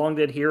words of a long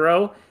dead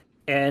hero,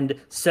 and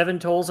 7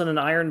 tolls and an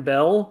iron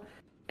bell,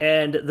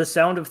 and the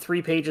sound of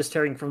 3 pages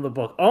tearing from the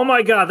book. Oh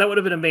my god, that would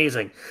have been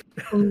amazing.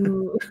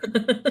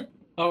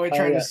 Oh, we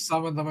tried to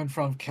summon them in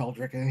front of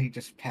Keldrick, and he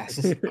just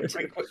passes.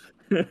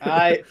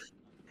 I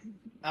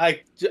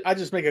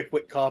just make a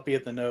quick copy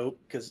of the note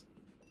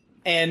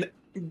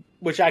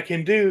which I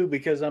can do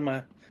because I'm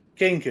a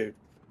Kenku.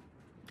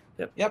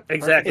 Yep.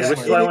 Exactly. Which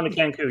is why I want a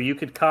Kenku. You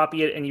could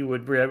copy it, and you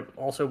would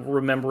also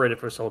remember it if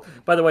it was sold.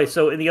 By the way,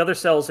 so in the other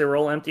cells, they were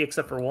all empty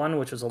except for one,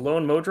 which was a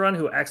lone Modron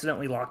who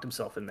accidentally locked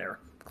himself in there,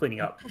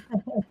 cleaning up.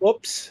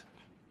 Whoops.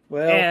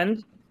 Well,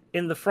 and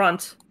in the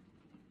front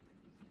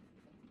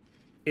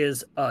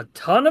is a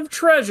ton of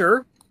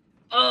treasure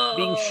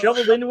being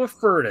shoveled into a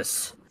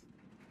furnace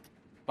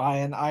by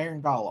an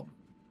iron golem.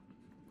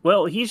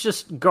 Well, he's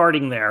just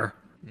guarding there.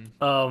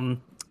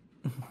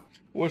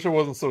 Wish I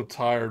wasn't so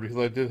tired, because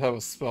I did have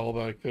a spell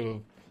that I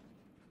could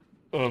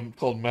have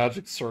called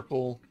Magic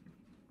Circle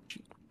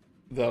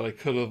that I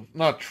could have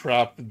not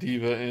trapped the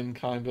diva in,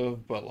 kind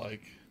of, but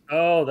like.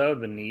 Oh, that would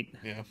have been neat.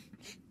 Yeah,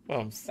 I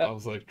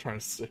was like trying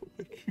to stay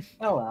awake.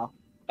 Oh wow.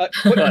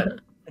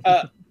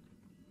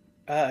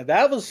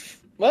 That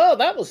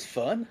was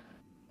fun.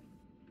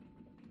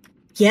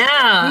 Yeah,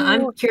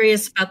 I'm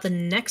curious about the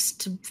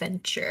next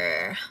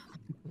adventure.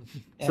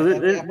 So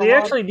they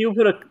actually do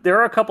there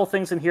are a couple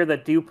things in here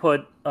that do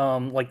put,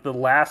 like the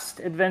last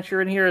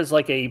adventure in here is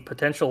like a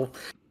potential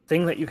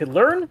thing that you could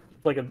learn,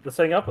 like the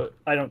setting up.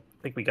 I don't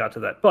think we got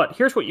to that, but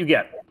here's what you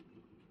get.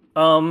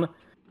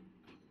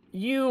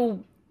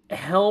 You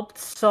helped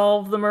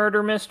solve the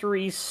murder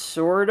mystery,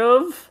 sort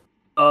of.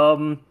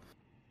 I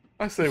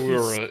say we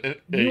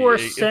were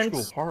an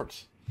integral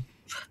part.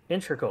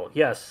 Integral,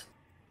 yes.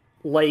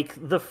 Like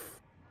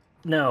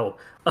no.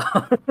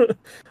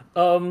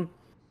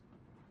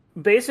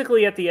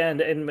 Basically, at the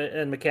end in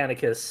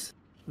Mechanicus,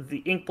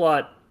 the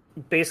Inkblot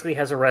basically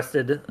has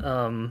arrested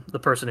the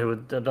person who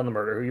had done the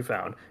murder, who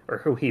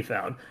he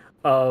found.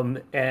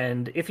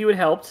 And if you had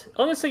helped,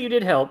 let's say you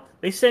did help,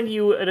 they send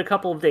you in a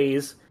couple of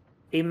days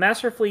a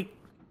masterfully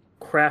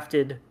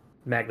crafted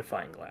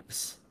magnifying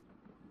glass.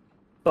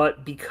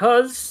 But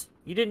because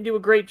you didn't do a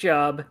great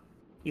job,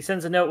 he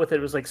sends a note with it.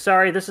 It was like,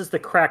 sorry, this is the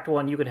cracked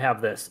one. You can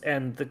have this.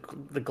 And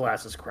the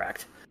glass is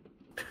cracked.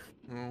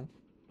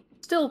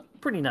 Still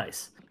pretty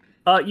nice.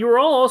 You were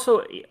all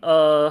also...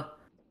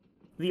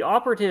 the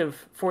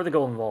operative for the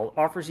Golden Vault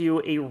offers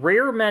you a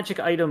rare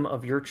magic item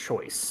of your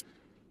choice.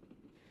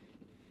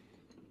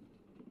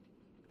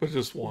 But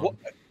just one.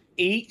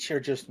 Each or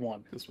just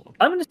one? Just one.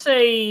 I'm going to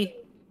say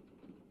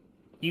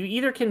you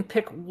either can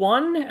pick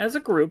one as a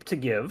group to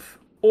give,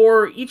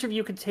 or each of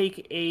you could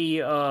take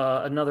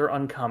another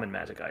uncommon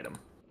magic item.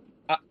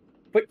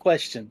 Quick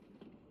question.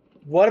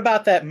 What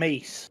about that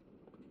mace?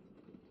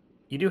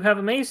 You do have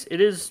a mace.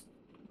 It is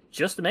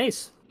just a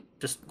mace.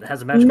 Just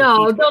has a magical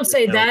No, key. don't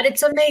say that.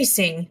 It's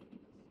amazing.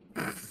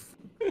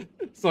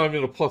 It's not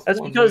even a plus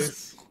That's one. because,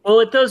 mace. well,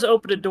 it does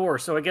open a door,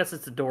 so I guess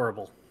it's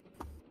adorable.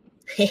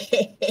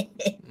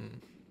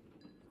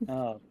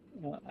 Oh.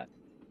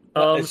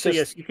 So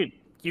yes, you could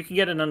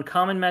get an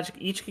uncommon magic.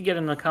 Each could get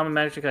an uncommon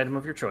magic item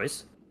of your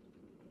choice,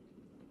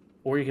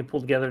 or you can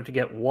pull together to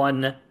get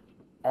one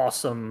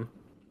awesome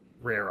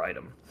rare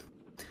item.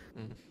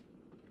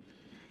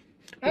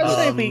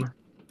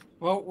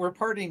 Well, we're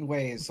parting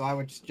ways, so I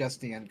would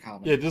suggest the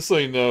uncommon. Yeah, just so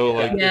you know,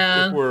 like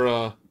Yeah. if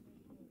we're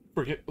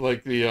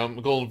like the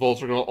Golden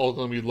Vaults are all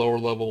going to be lower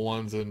level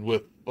ones, and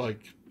with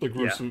like the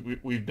groups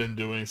we've been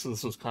doing, so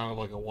this was kind of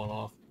like a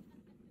one-off.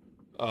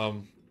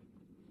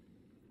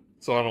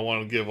 So I don't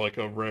want to give like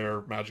a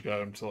rare magic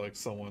item to like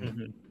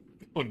someone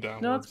going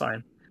down. No, that's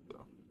fine.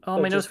 So.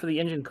 My notes for the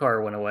engine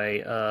car went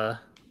away. Let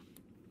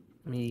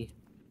me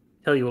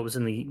tell you what was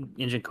in the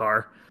engine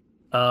car.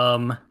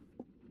 So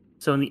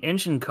in the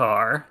engine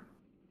car,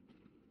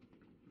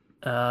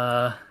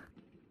 a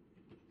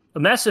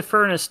massive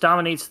furnace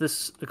dominates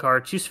the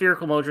car. 2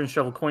 spherical Modrons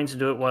shovel coins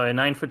into it, while a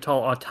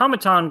 9-foot-tall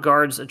automaton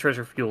guards a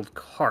treasure-fueled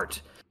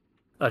cart.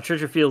 A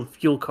treasure-fueled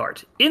fuel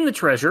cart. In the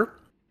treasure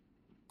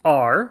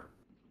are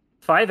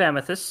 5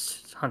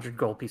 amethysts, 100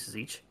 gold pieces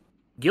each.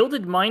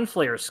 Gilded Mind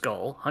Flayer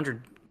skull,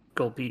 100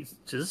 gold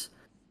pieces.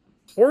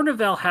 Horn of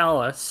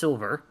Valhalla,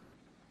 silver.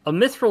 A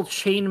mithril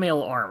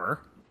chainmail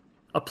armor.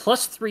 A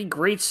 +3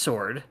 great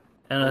sword.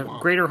 And a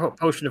greater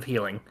potion of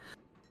healing.